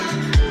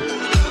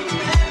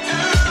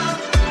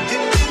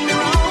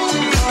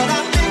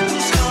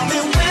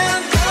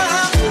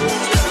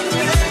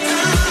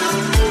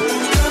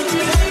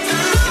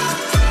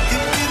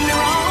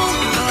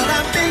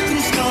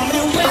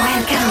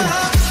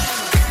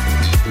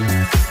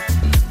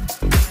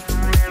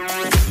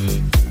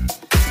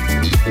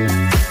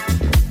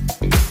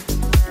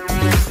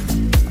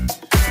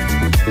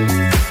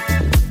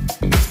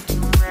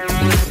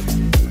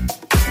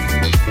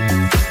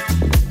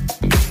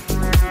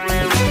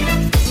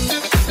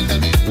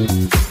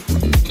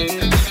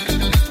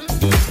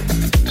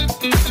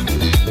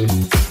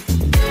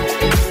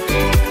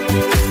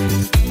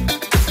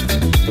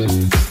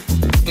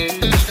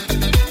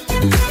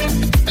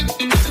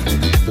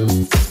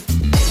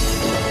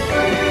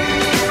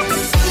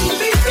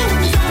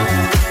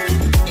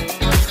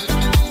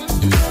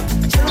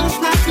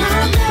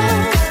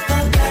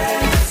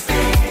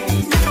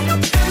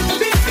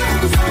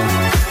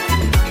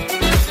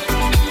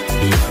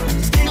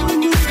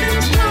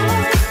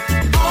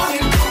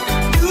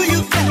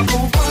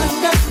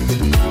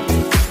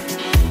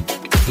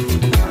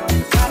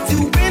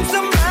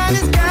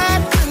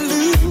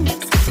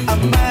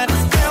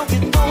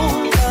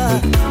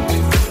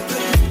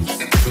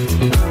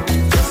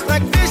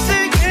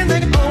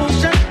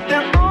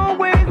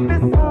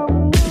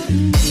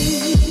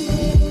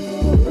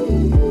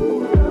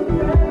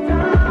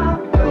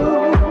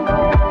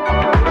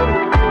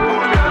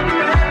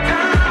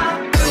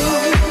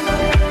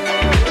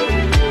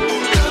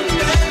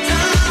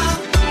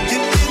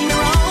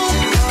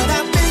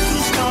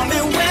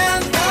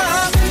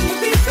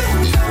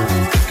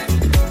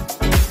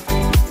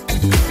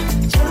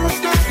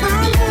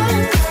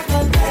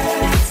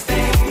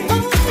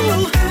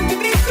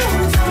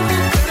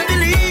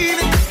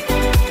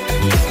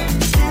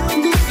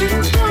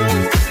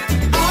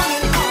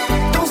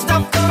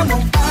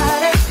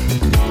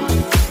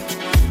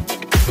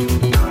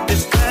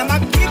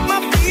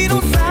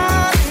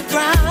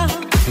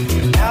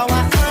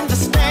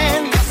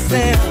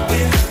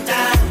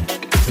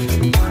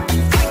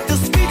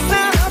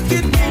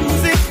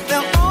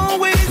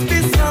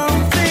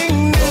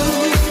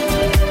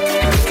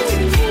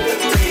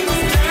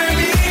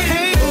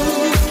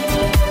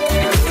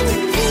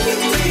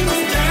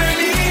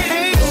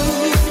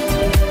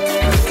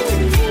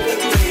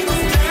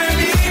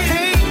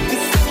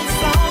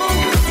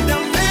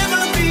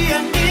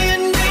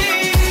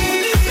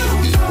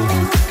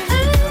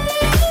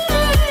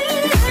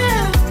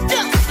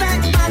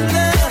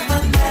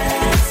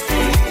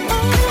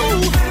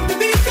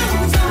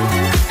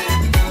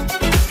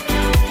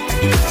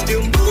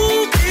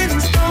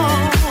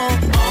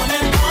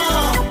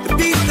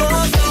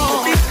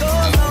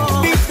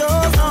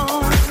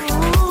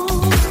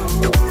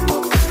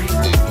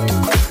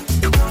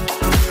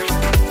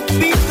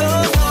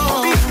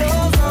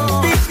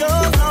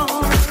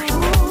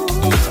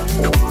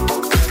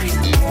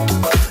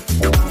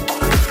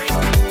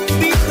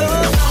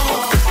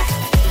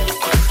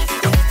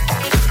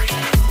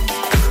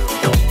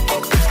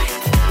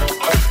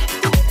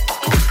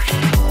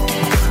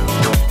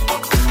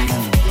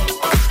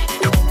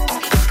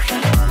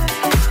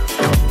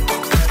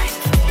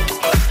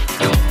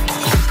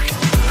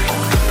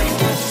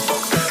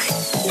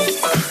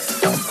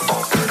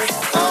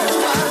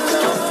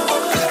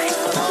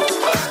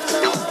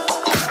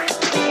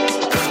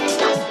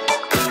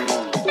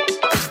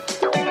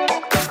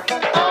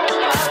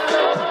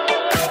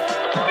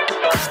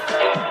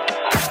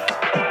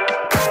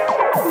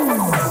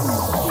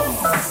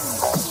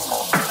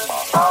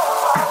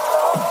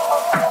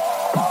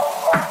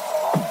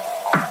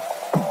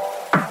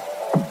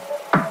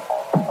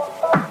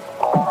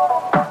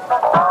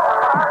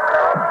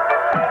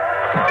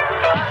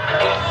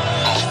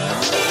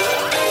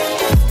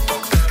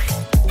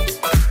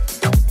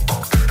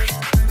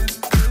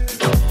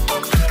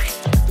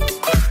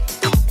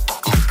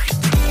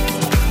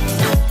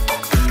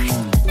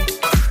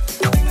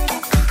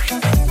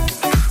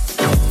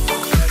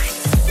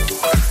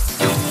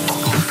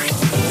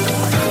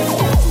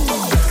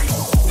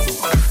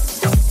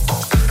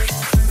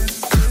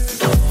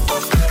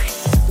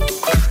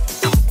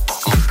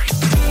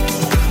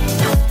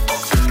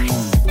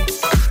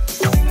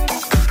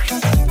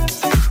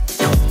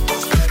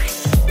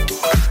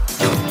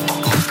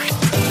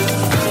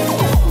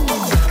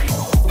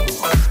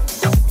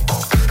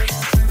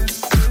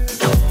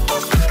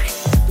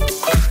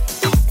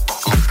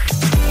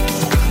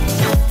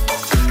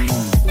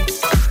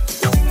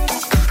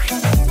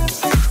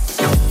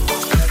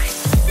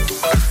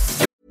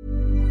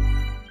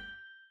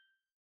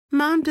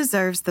 Mom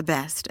deserves the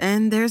best,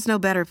 and there's no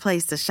better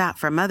place to shop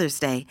for Mother's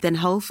Day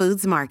than Whole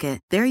Foods Market.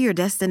 They're your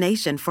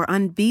destination for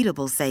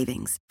unbeatable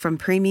savings, from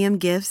premium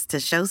gifts to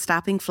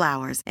show-stopping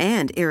flowers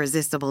and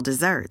irresistible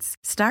desserts.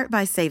 Start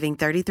by saving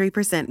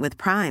 33% with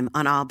Prime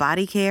on all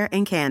body care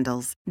and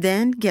candles.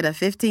 Then get a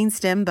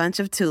 15-stem bunch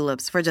of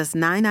tulips for just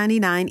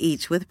 $9.99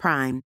 each with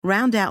Prime.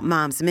 Round out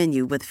Mom's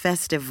menu with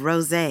festive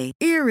rosé,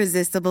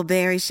 irresistible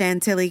berry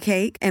chantilly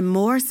cake, and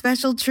more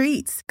special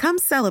treats. Come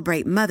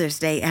celebrate Mother's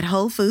Day at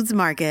Whole Foods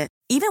Market.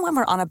 Even when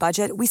we're on a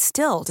budget, we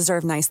still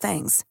deserve nice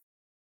things.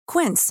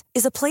 Quince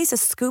is a place to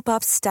scoop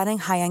up stunning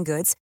high-end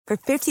goods for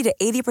 50 to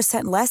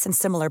 80% less than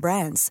similar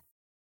brands.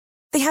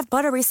 They have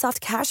buttery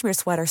soft cashmere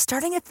sweaters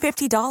starting at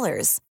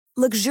 $50,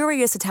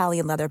 luxurious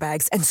Italian leather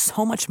bags, and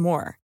so much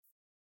more.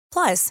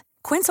 Plus,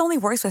 Quince only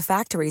works with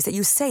factories that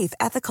use safe,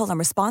 ethical, and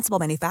responsible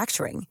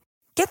manufacturing.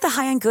 Get the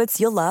high-end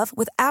goods you'll love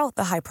without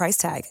the high price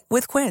tag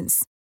with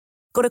Quince.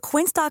 Go to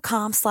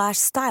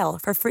quince.com/style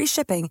for free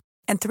shipping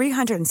and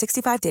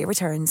 365-day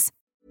returns.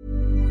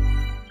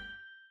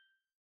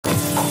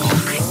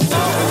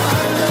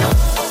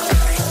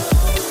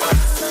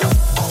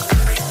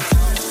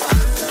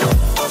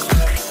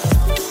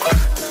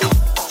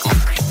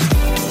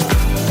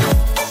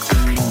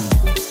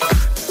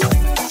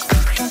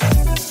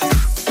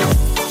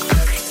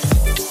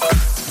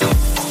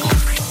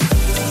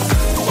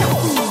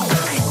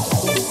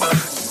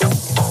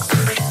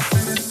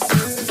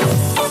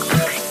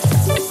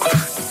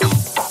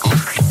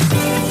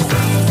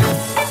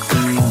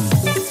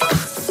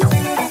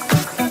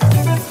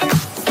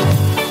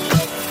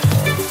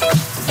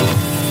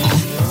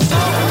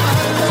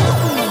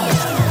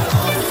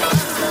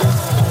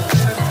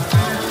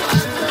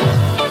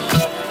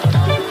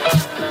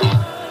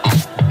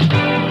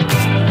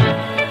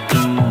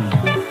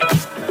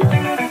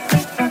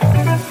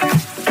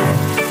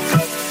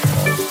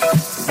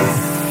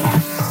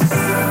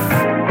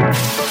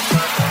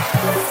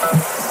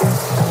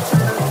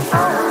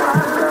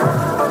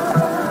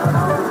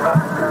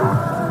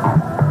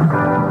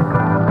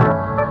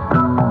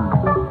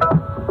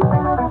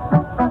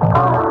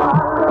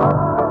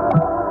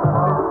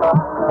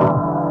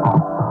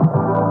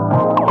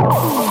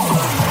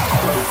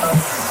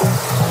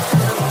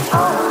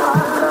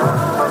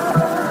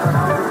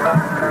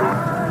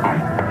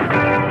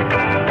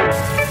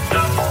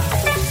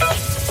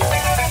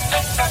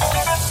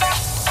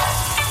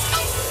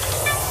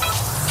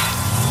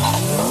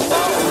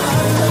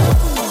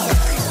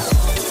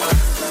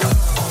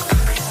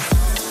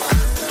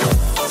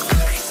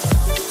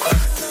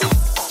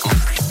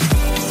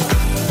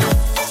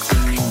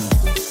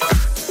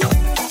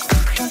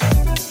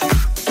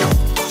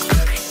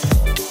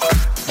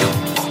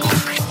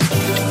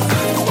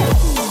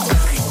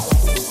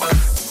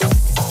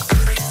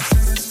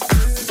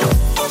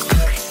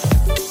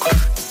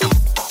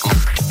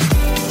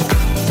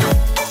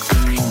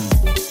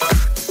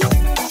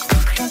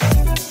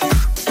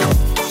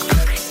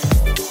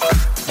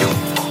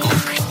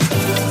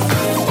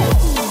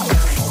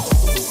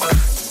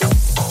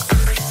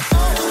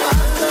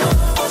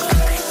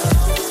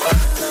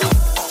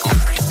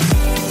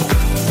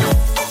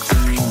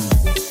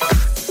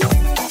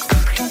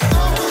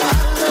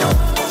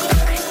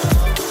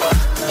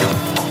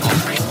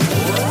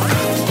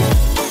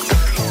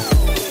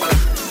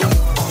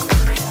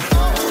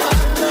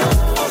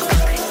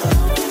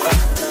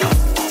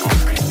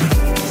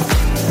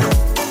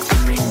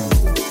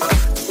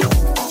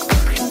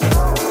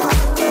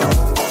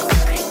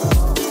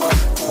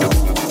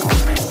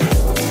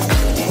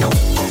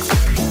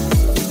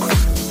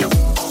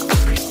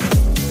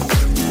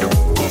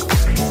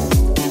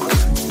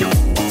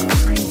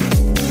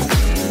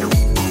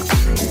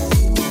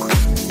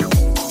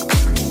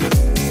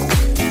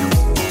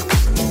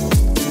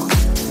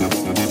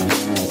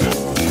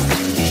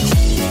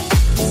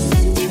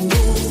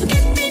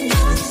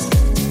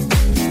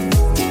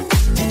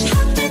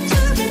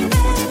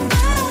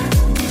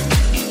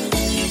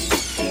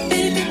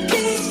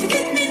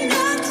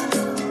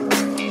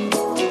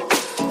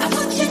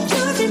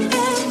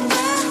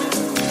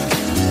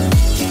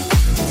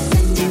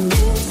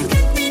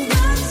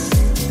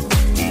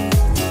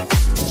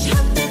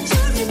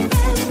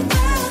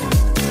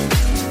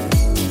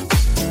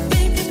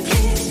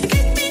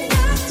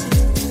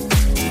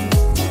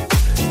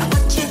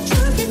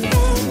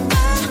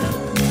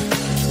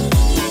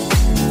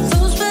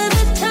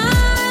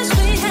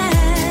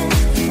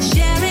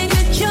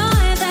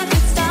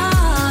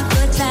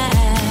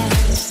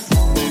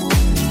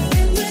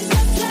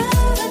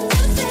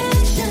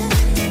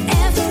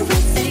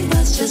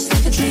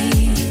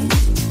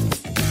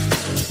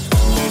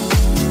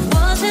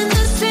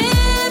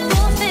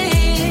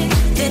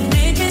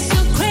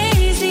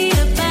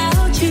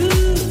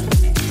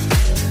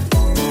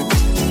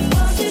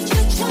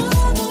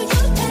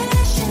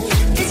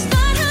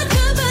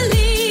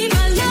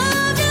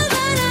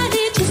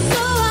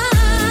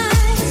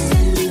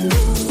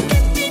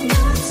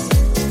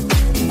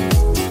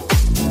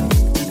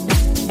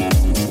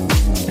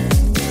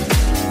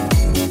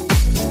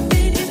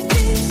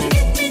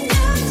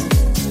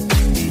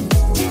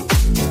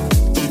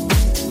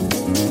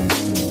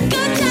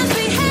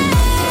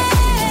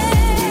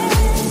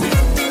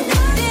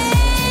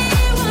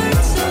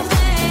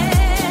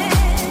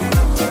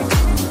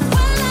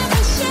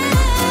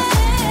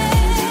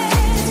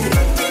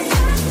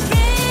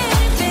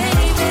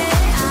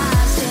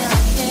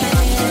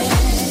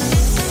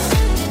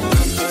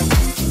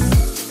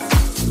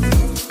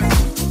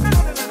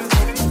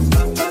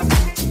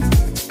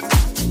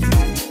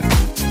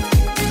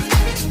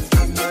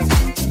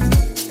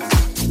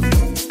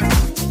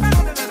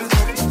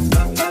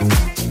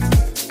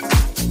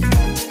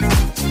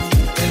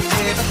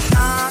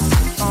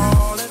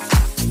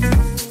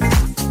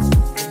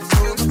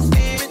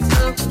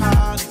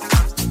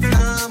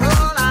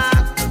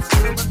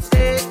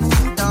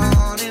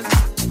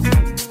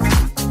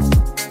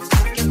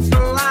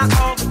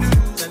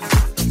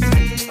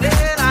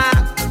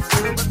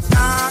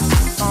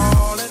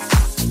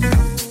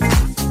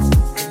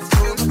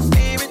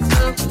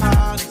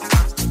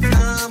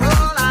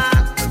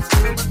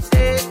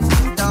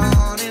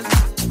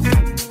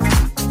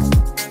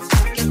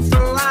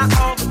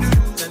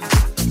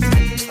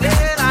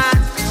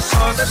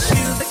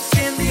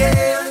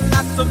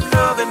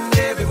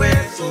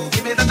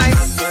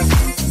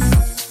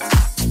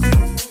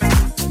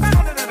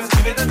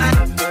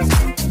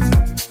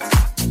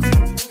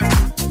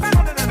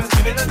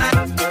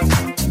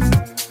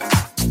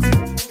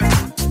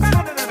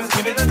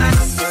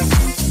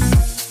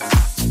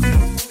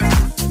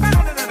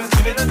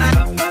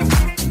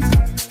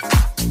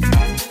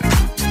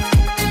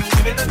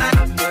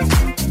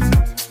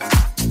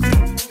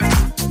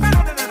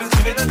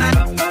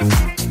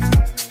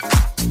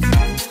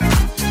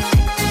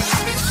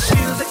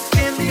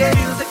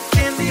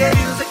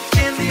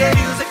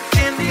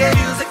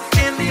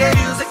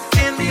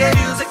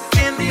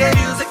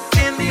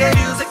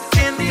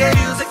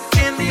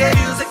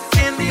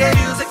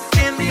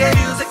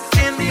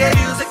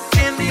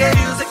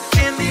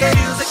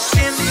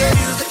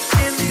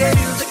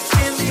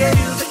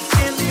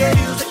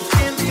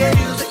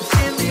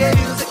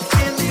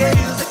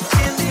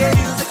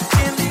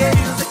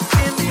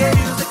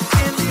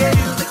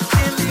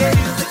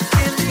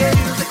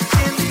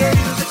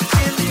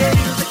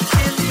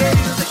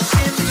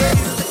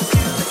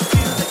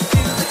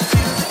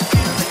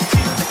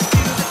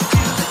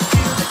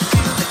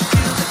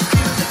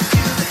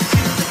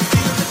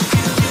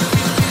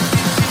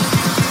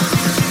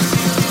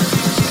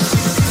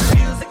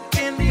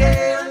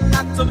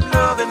 lots of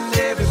loving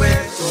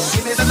everywhere. So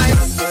give me the night.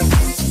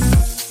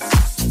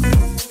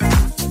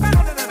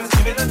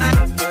 Give me the night.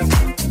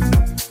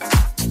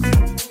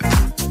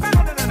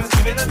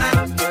 Give me the night. Give me the night.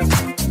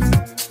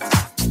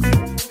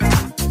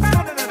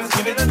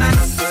 Give me the night.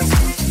 Give me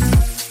the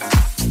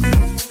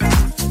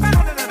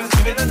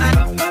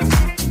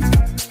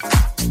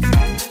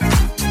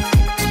night.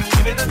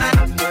 Give me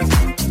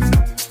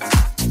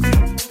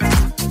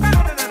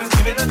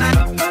the night.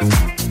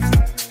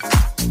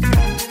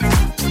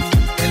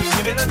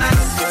 Give me the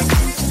night.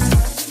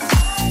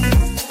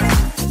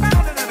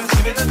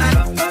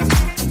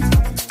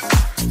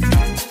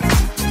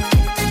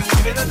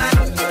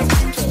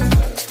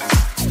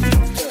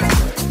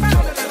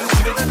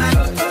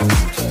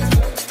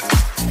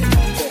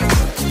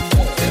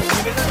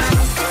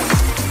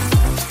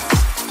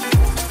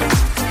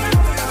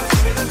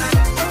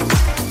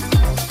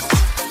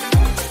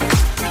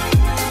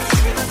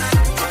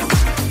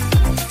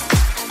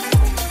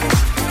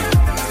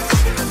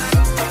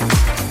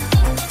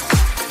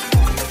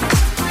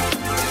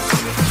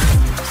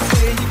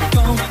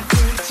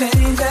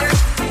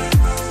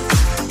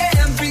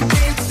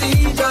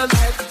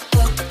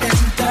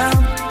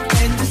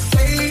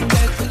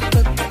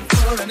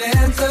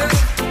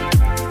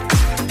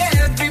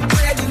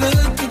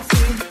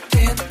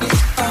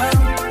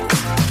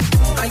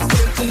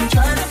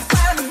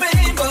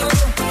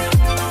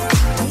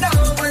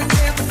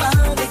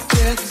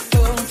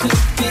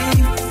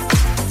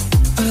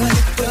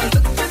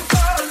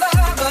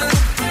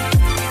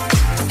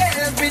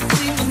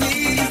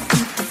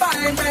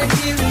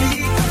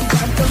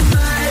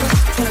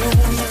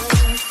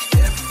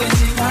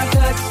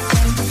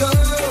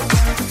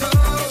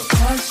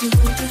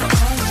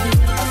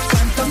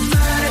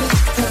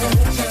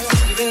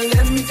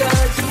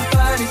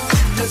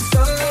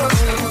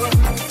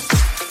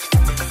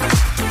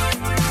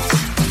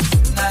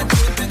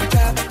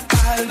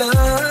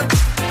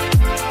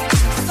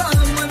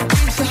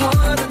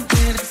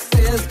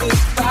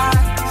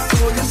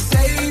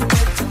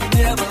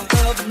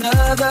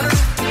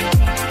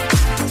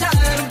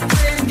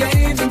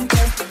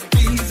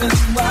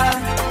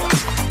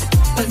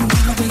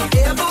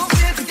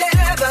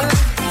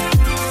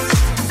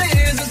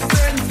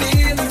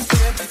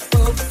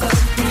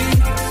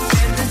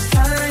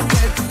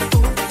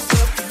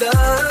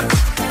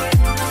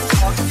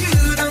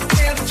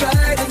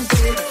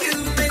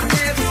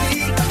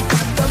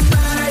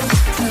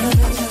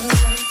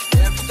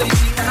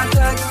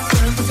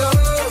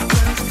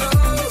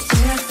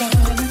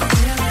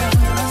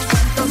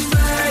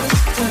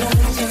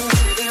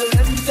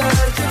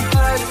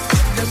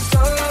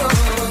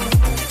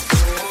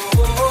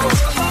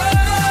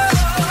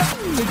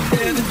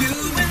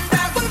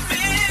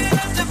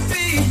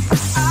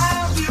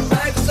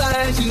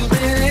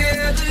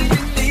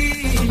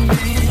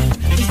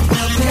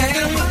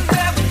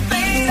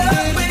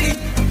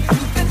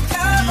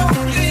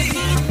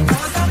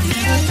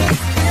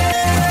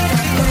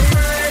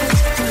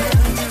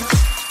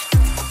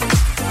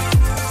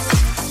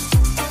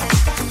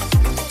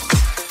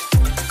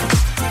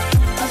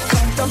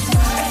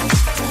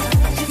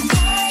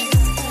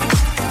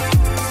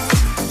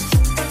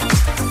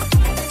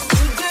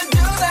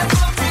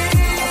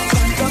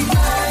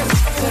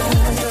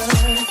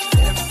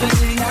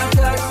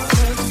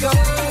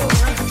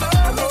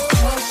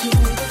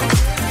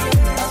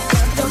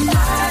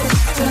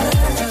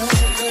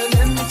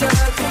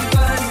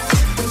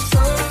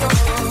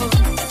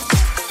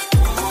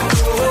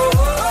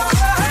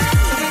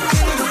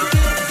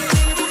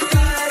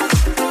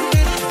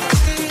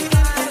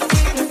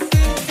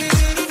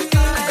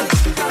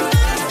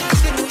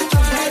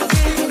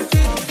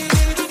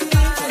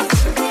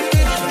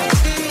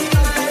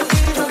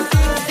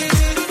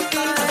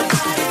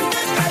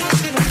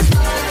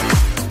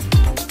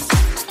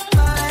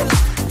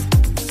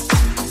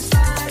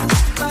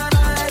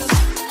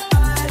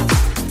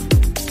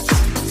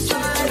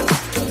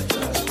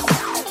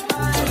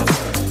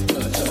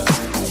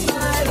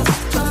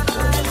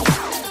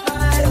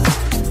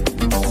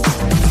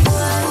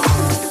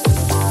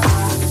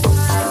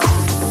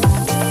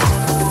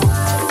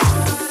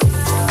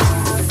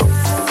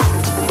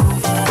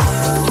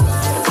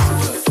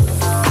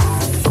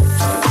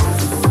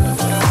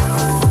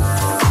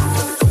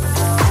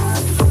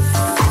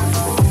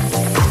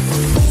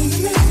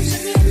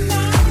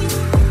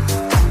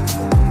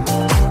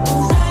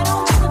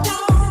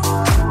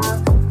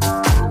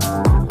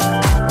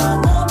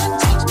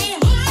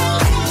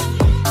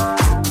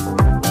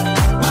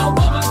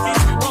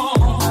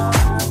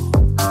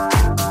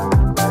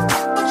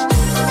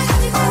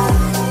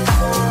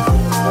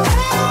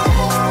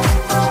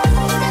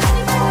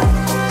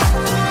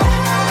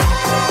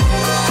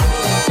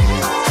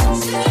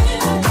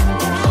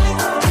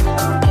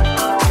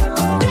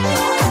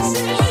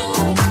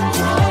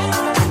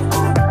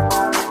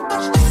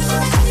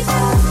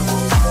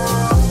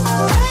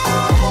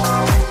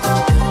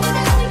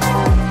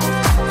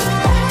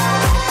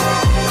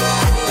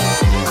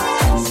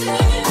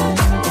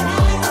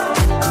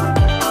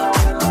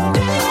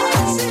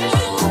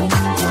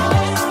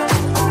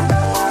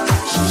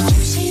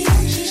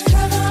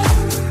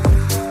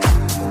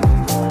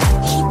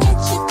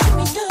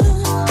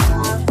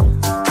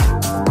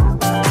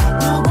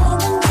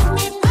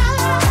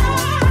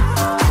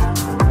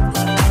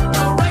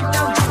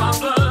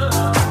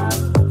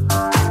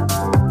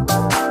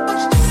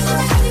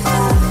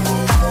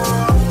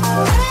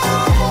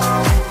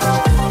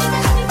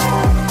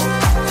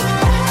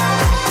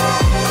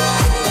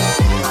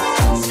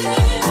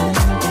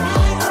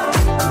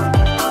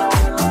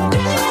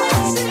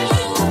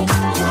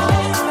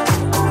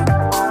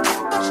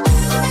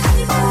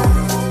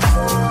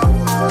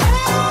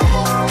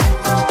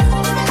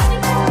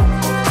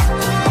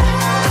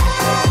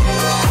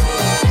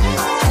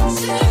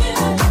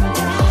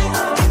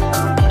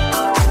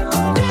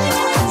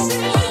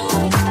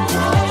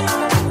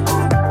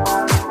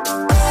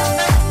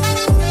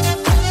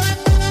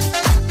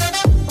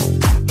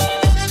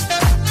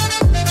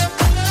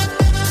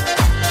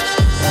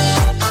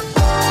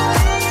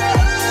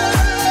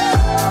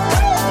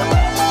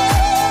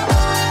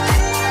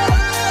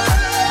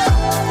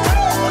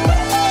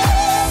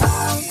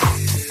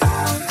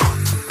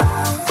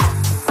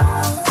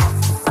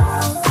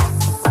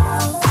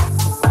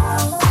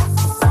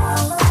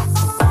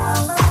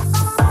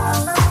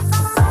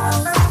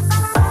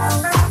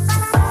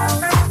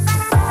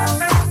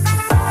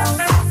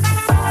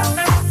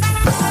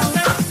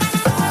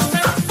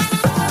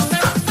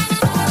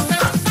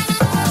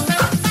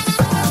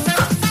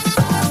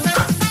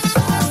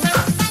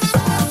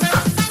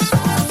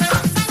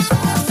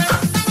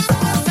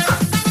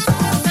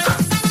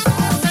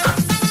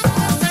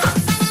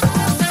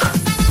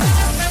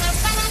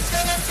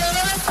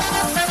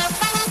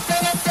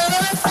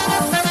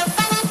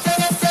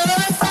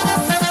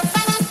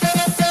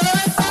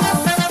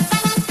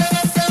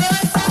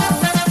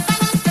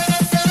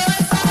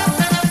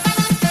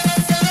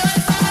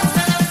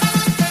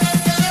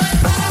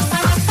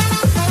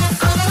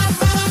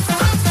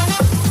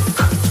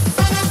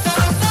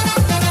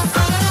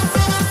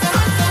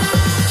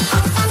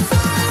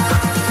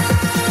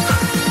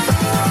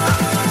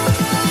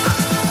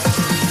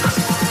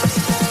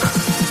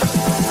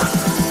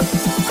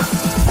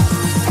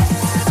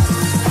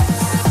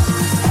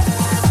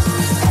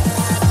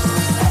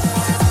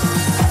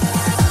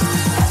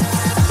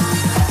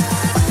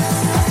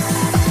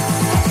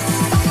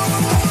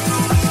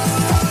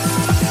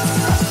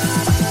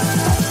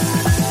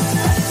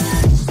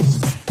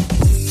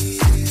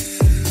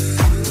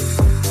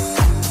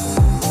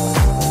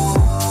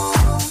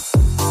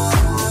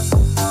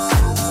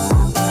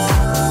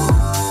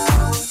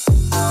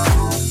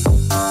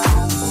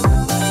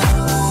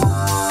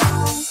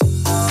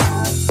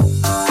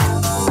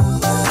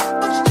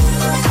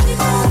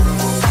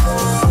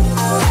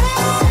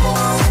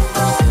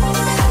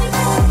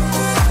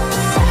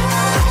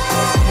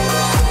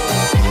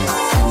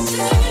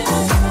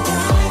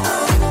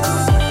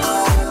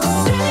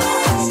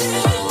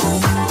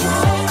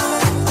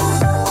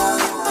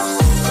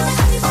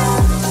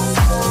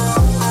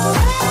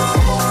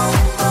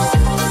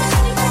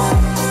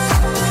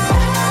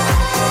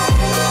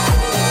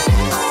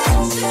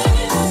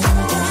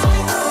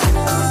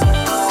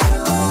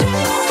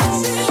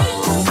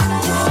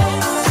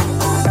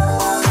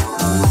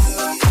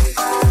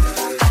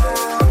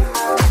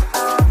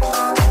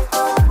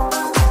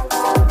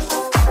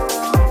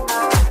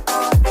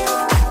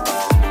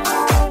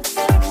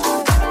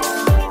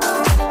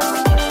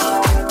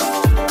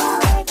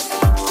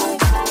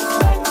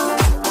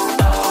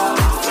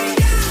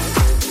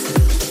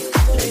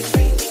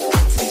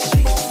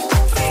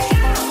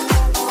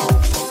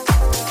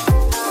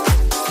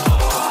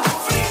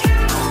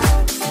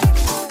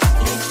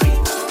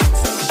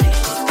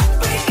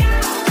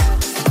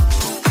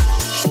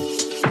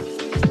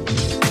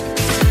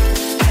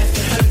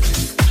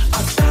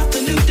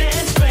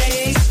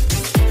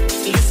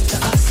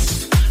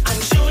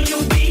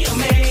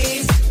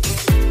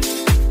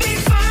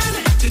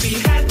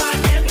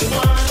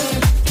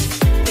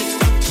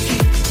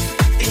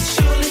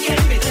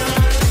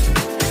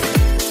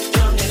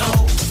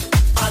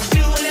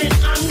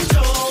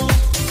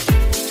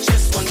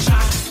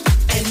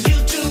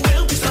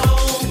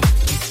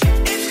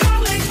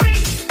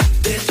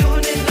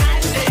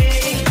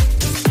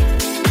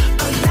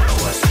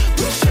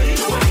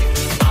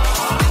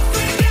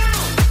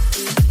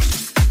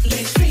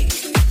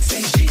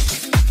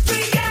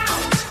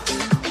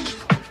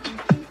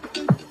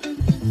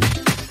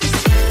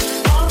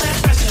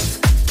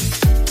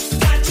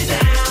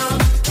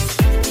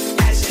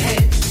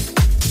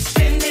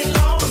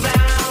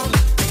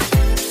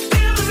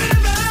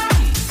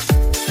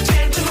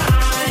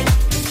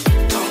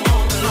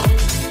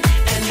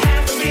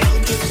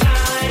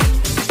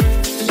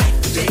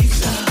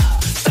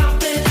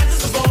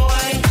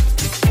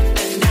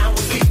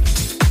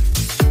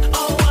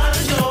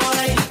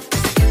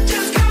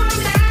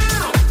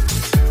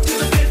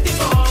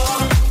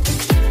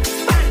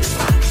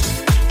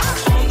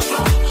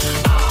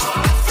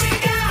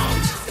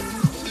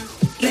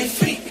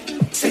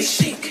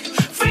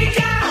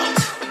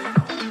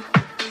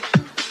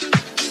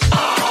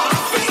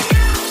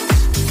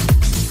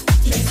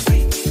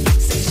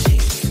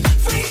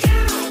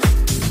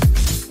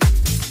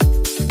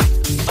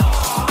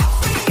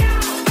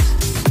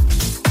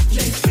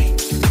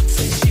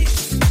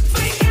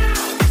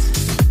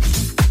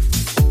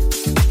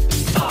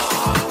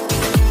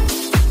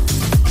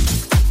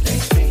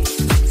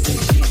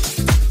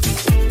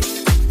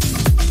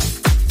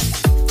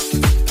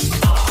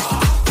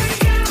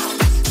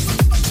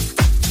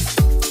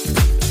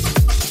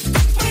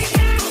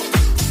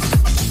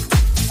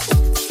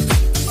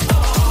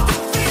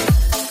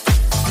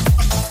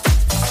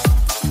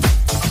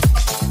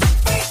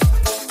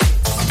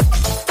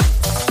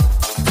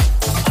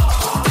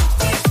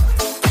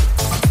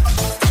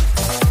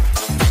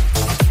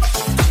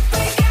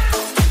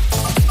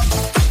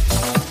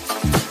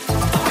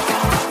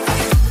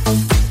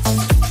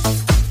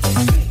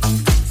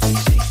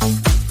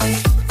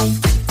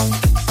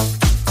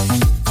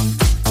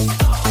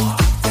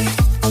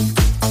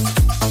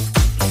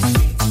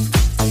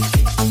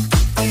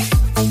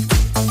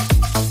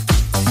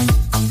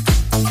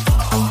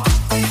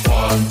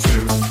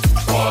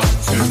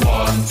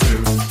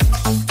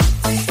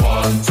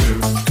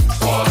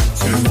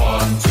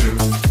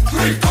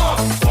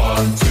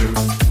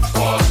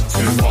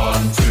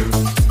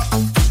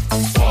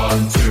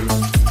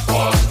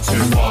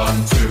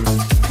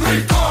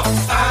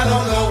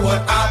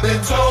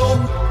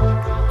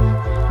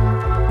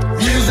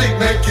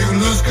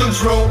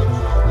 control.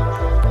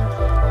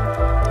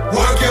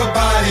 Work your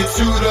body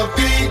to the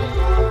beat.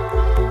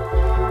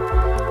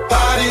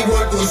 Body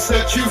work will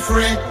set you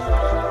free.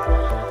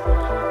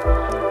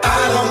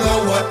 I don't know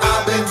what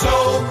I've been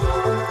told.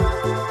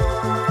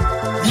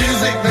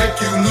 Music make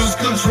you lose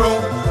control.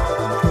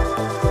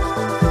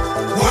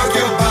 Work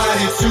your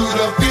body to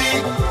the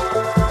beat.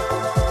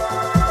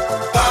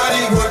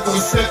 Body work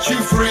will set you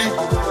free.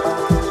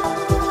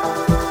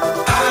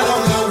 I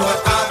don't know what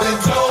I've been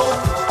told.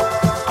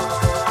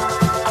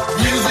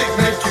 Music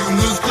make you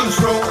lose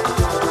control.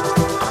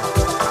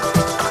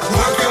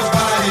 Work your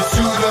body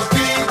to the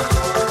beat.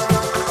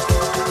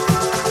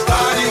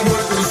 Body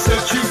work will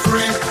set you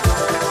free.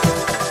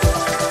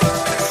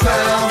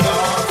 Sound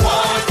off,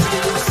 1,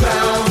 2,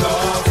 sound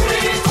off,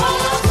 3,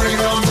 4. Bring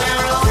 'em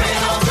down, bring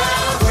 'em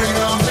down, bring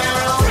 'em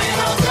down, bring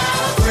 'em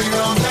down, bring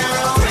 'em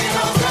down, bring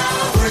 'em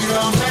down, bring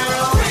 'em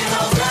down, bring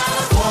 'em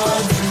down.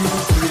 1, 2,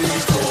 3,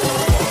 4.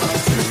 1,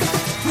 2,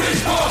 3,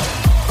 4.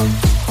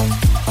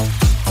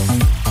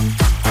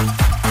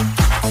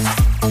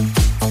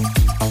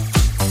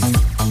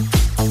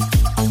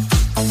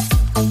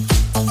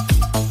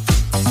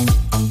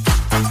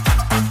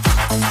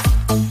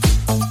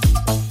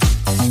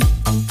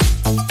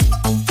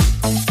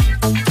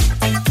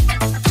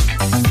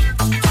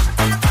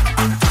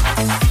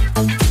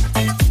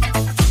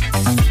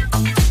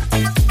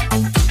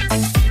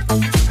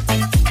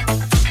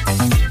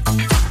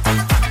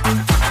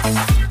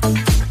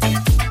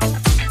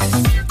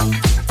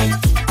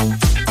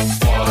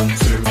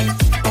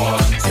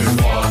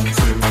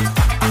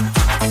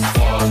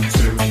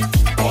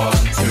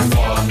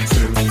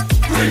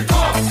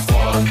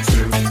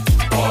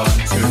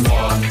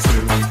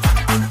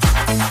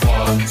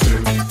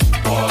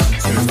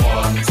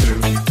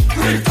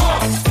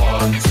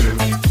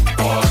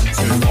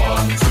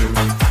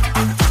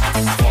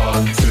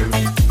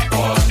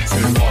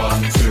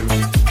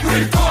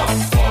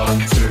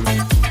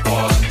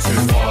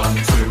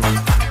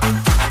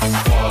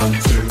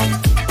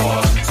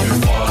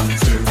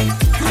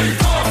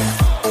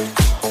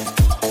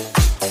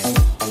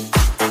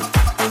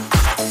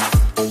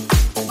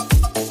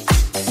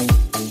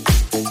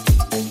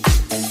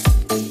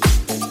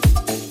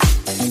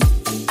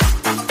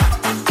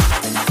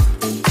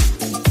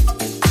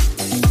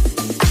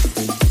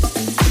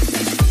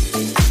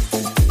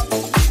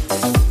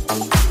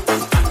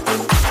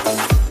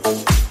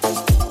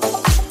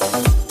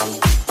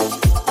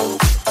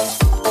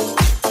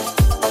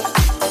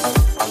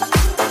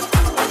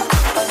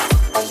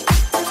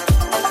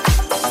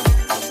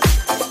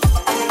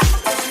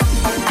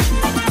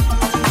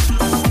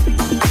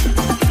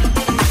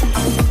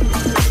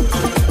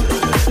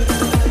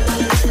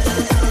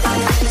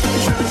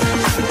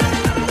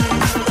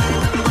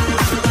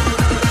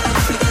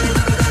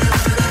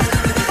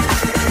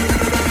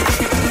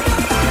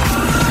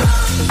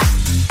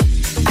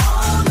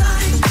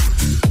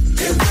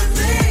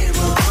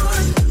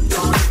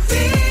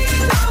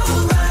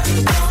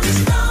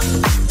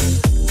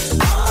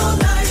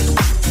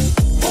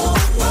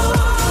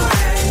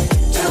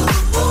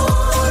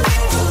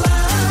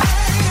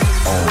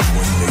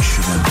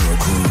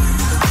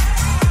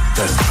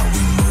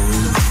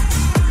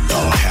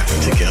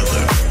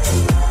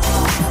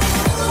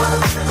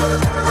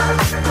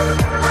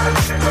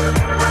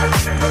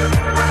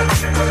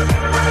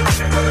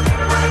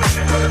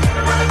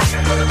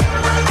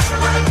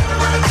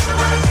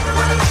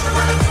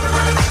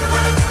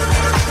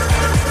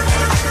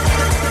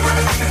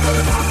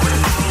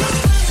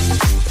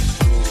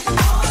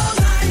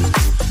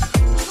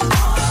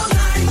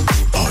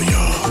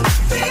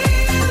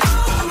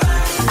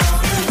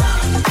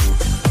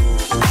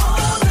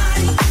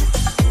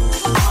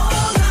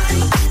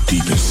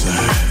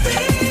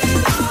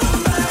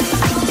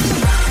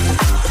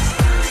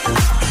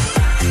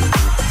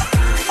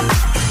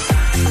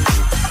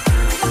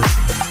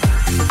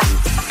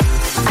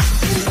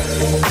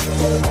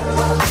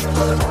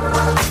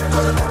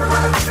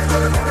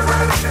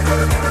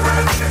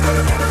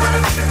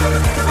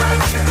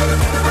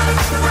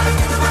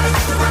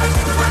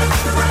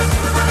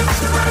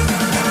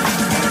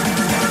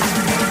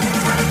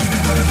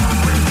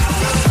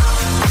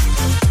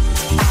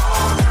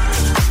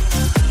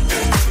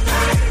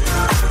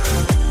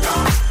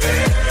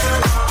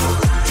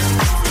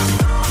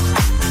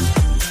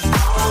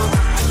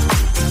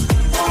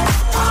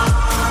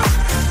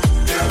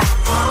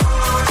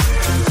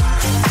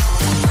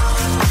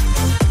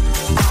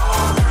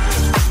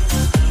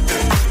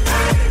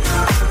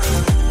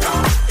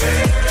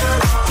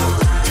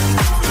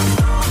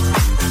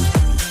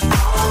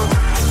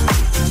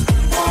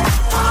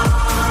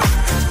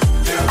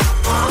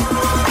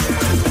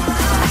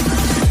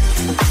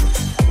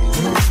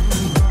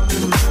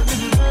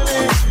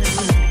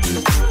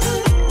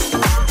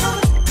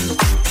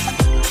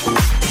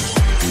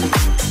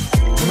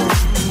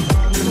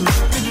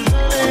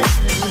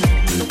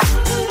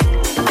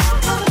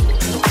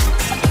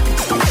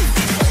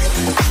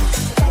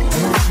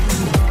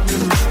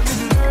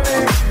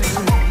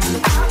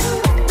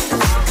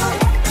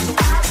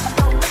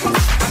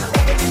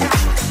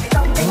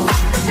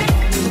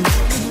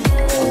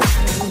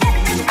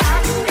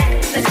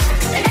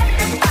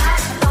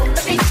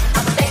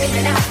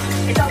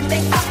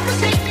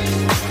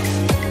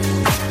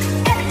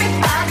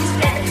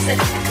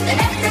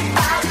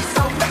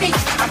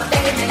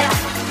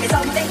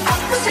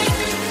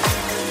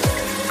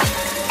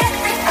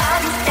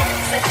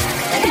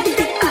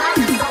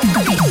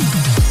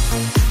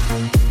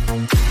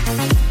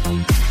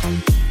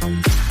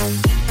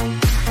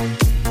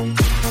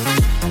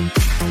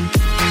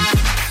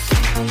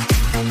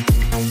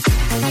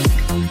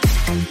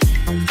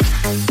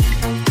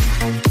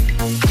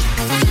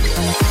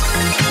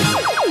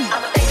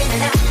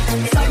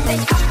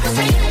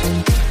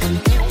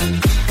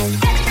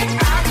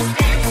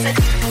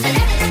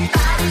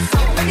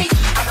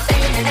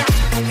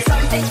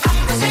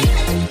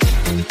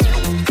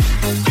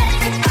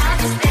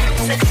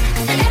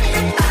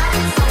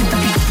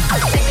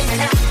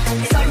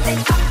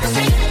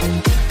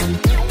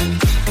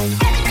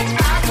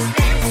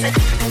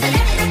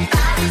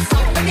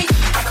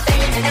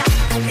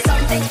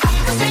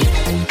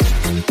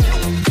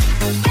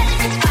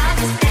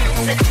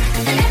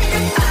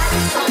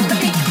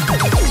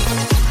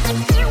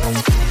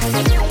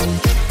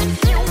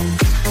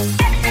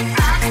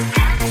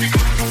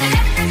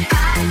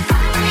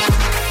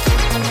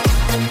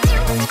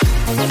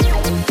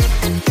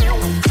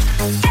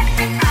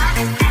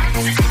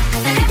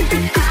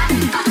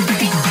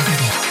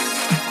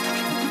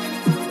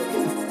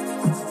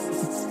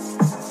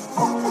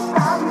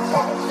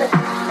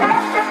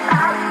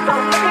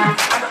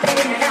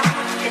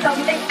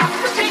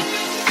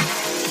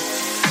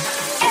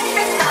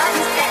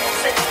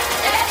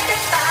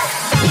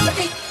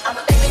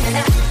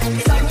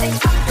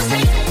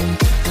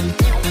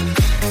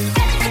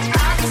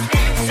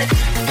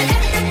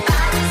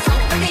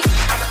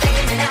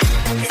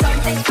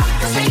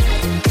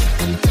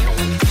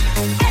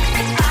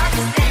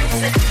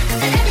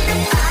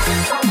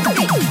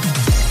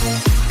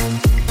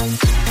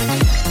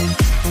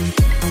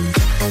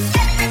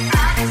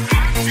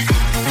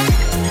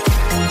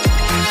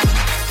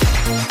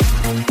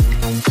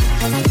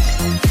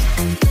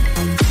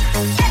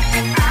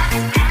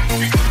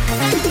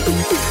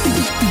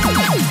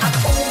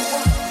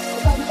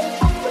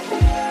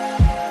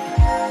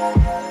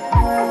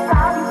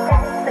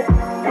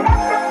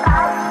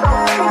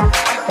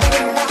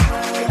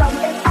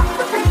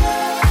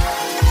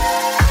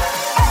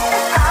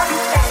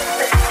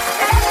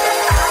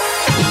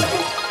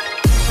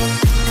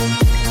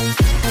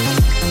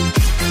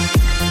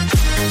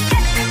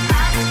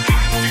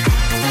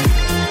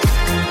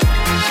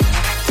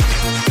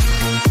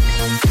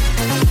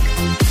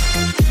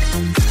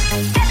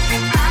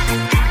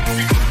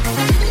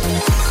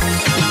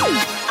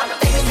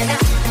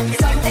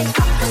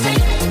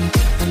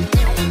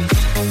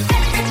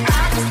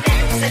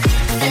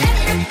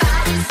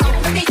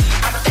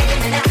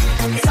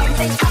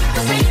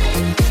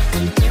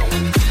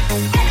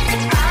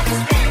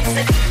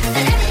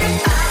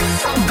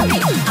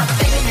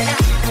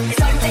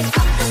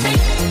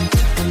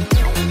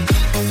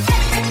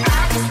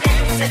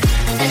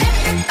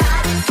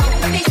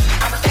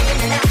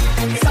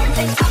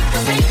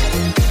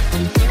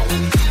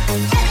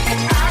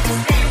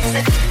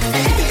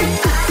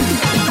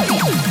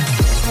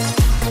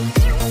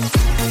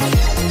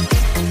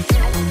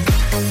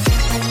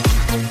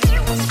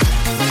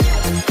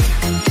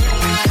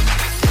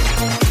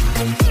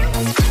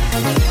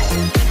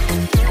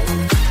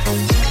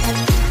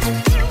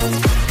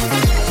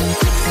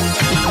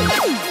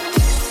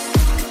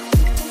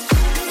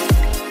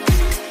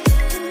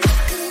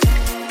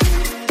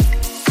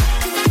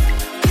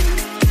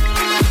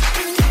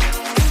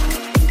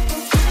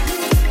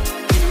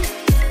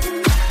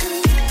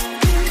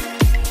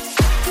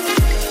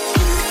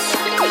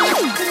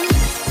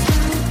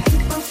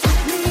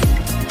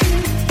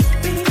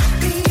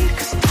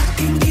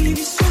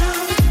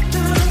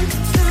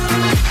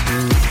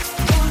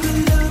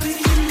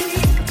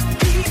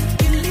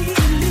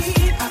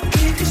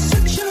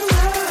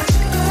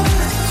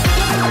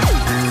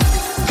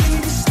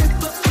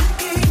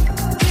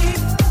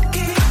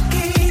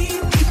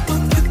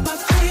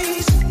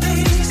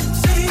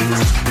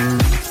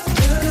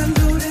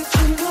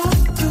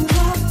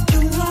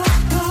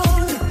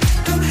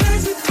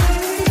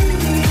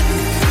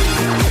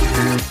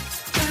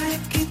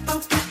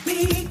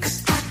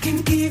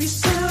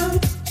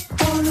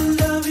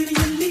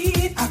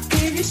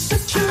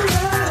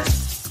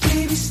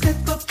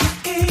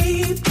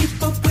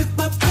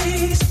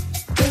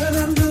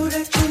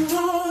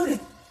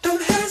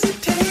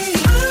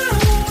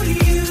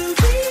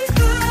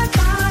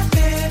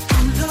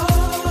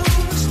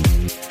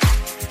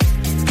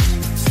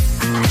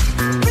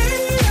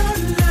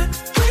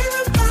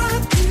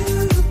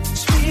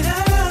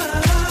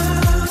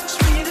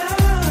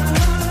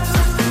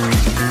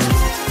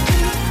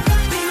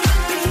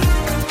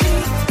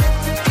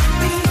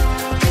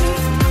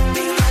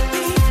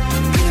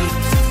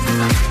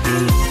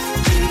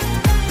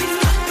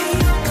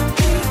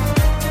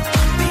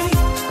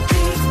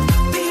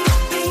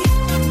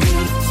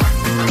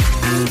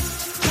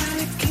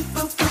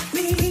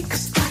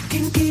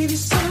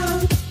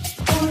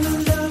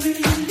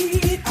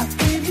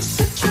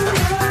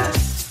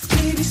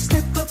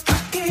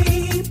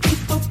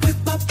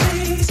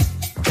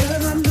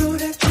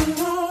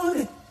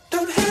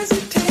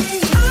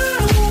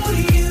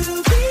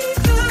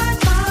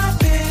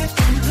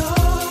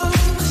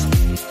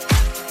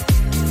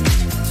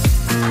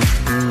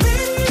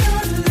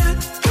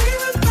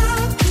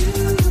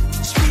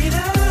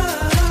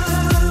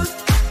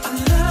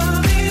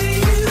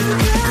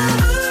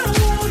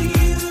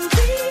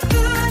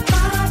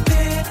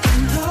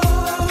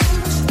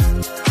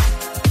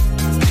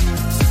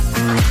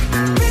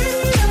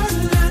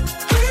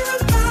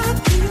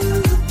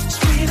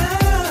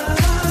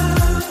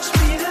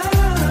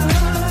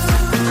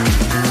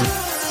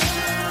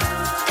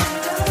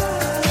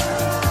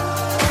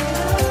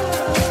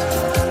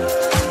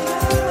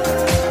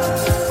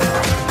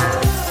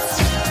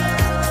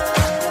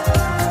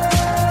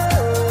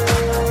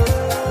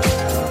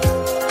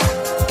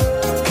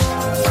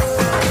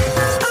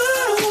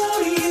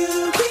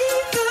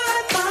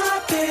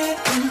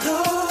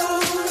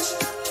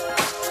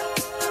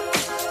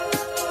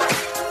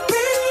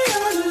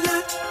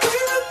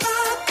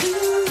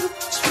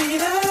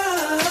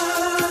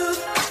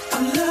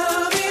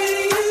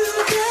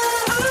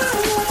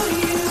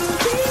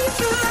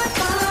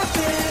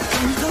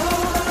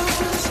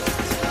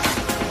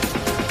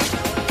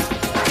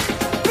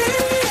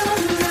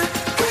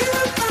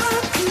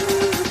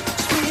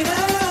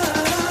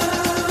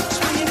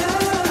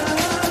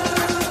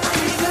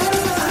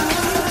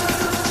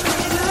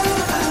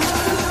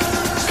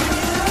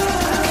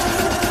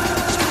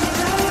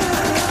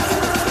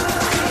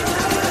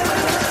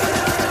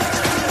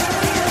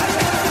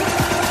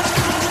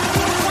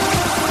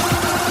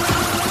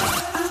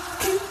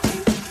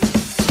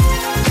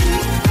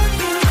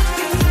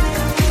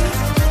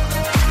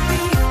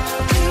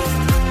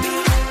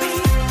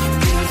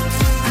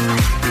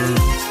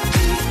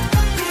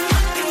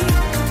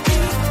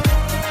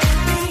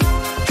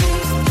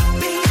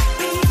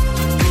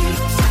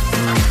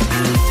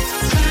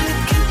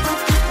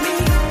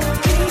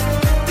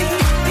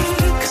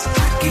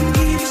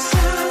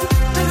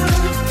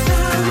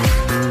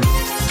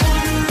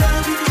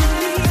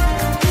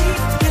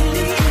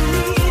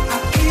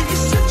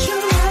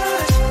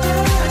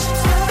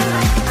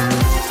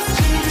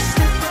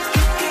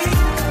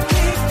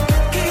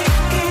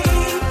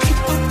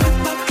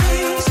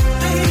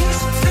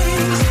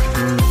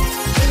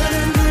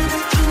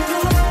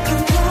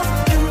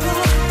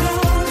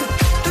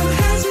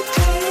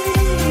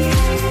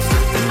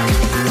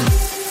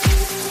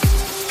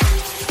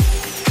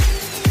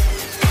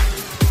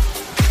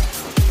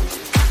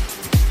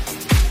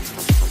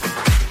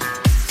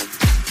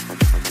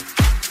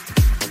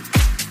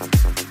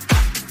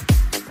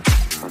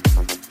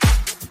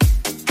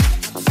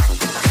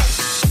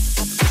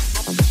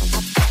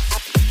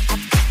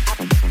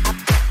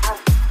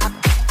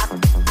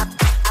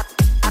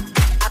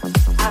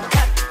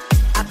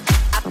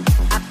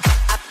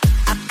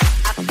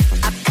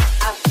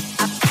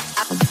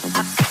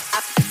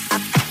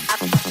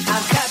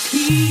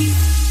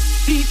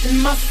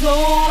 in my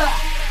soul.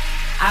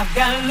 I've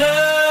got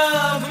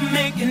love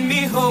making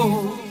me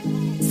whole.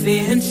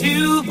 Since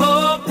you've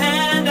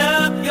opened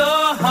up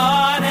your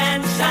heart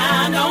and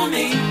shined on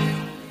me,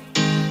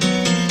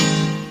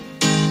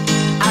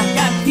 I've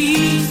got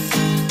peace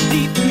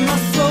deep in my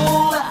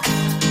soul.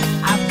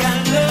 I've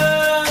got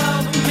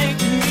love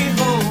making me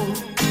whole.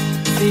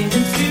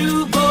 Since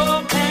you've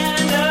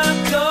opened up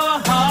your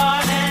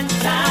heart and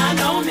shined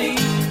on me,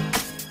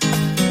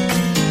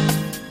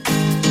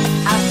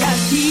 I've got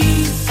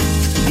peace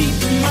deep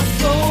in my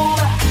soul.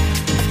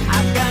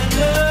 I've got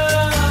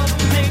love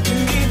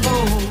making me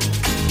whole.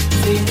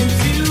 Since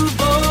you've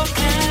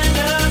opened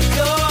up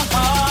your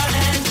heart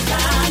and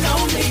shined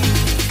on me,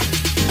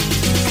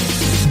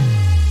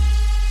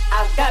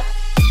 I've got.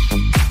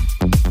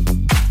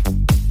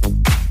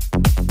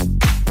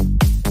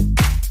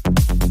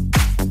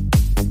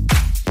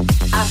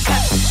 I've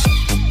got.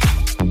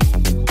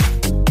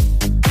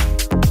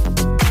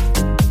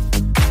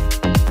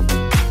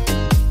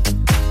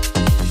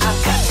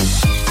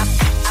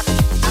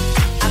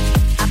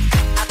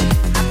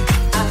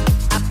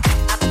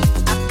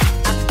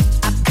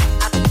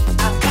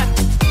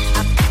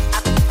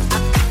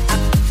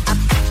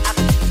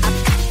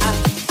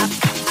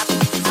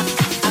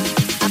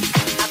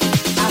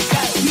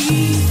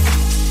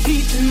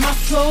 Peace in my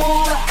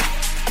soul.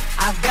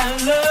 I've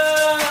got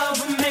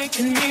love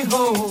making me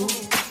whole.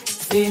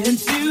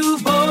 Since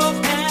you've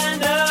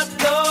opened up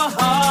your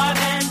heart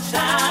and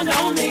shined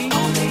on me.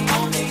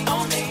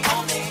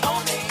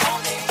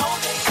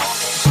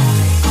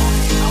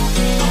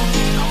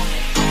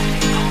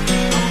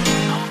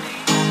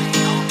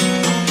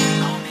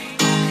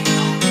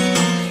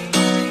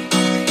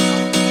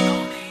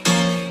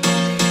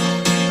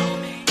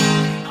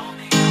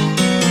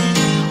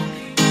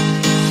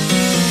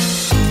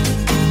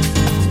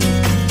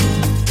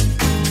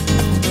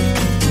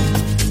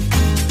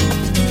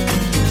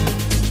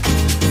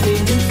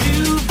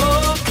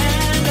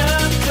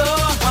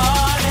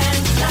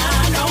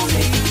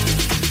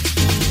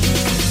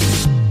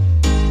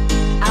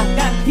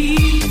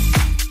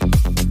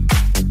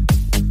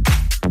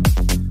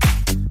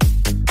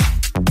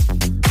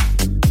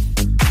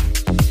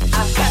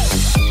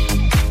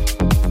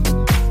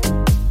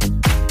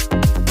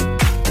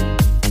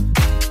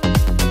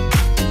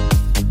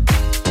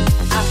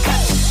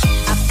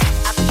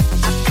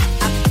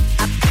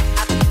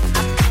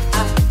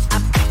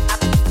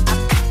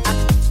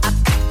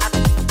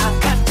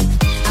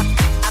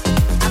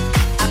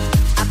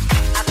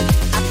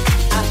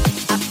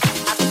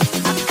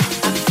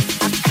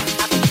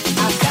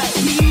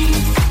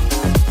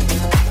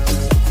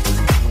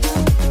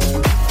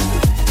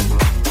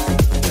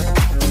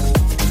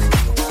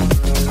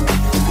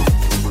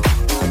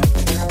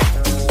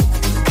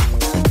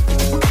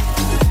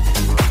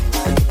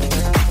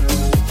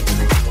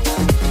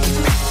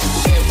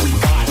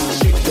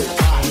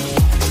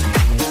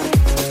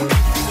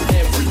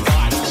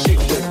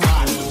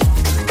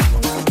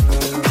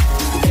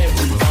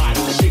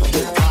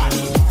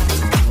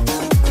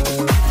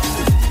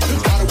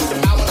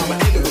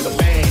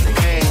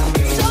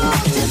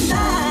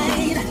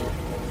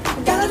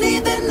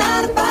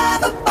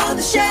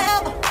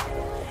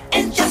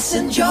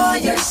 Enjoy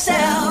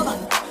yourself,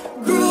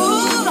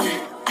 groove.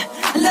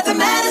 Let the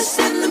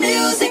medicine, the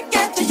music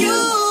get to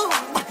you.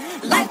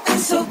 Life ain't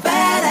so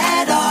bad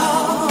at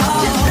all.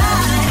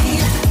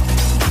 Tonight,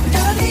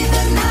 gotta leave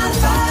the 9 to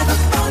 5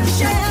 up on the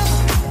shelf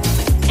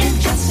and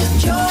just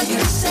enjoy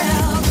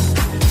yourself,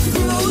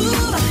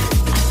 groove.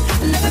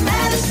 Let the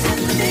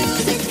medicine, the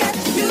music get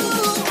to you.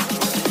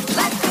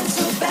 Life ain't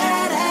so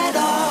bad at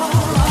all.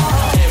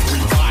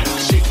 Everybody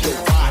shake your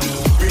body,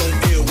 real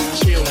deal. We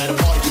chill at a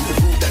party with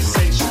the group that's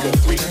sensual,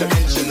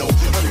 three-dimensional,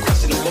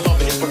 unquestionable,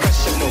 love is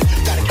professional.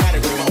 Got a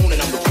category of my own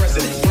and I'm the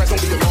president.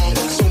 Don't be alarmed,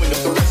 I'm assuming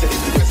that the resident.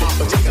 Where's my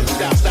particular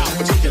style,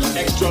 particular,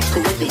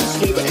 extracurricular,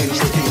 smoother and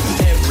tricky.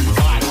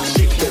 Everybody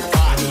shake your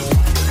body.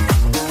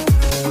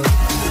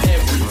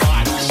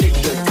 Everybody shake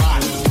your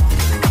body.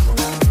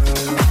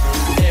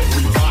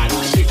 Everybody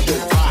shake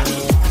your body.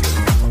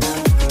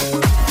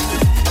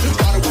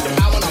 Started with the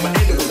power, I'ma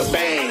end it with a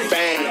bang,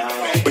 bang.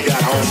 We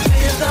got home.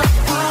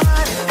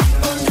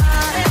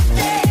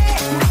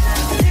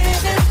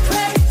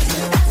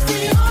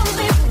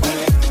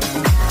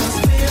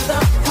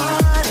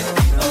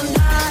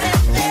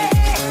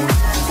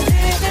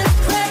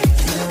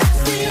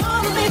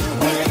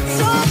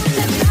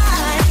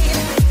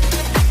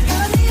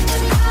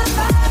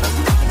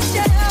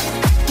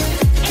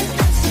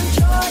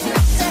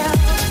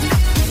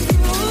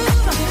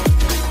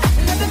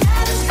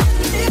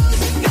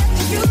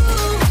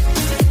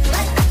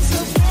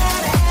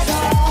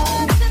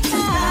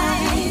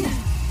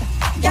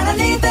 Gotta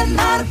leave the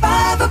 9 to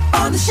 5 up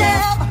on the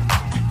shelf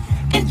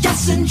and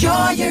just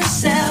enjoy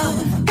yourself.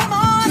 Come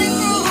on and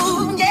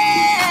groove,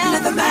 yeah.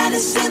 Let the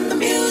medicine, the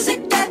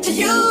music get to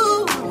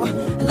you.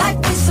 Life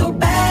ain't so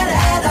bad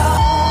at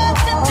all.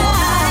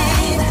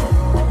 Tonight,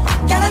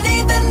 gotta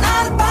leave the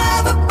 9 to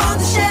 5 up on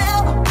the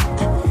shelf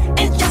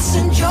and just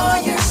enjoy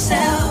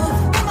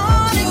yourself. Come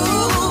on and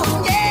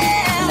groove,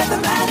 yeah.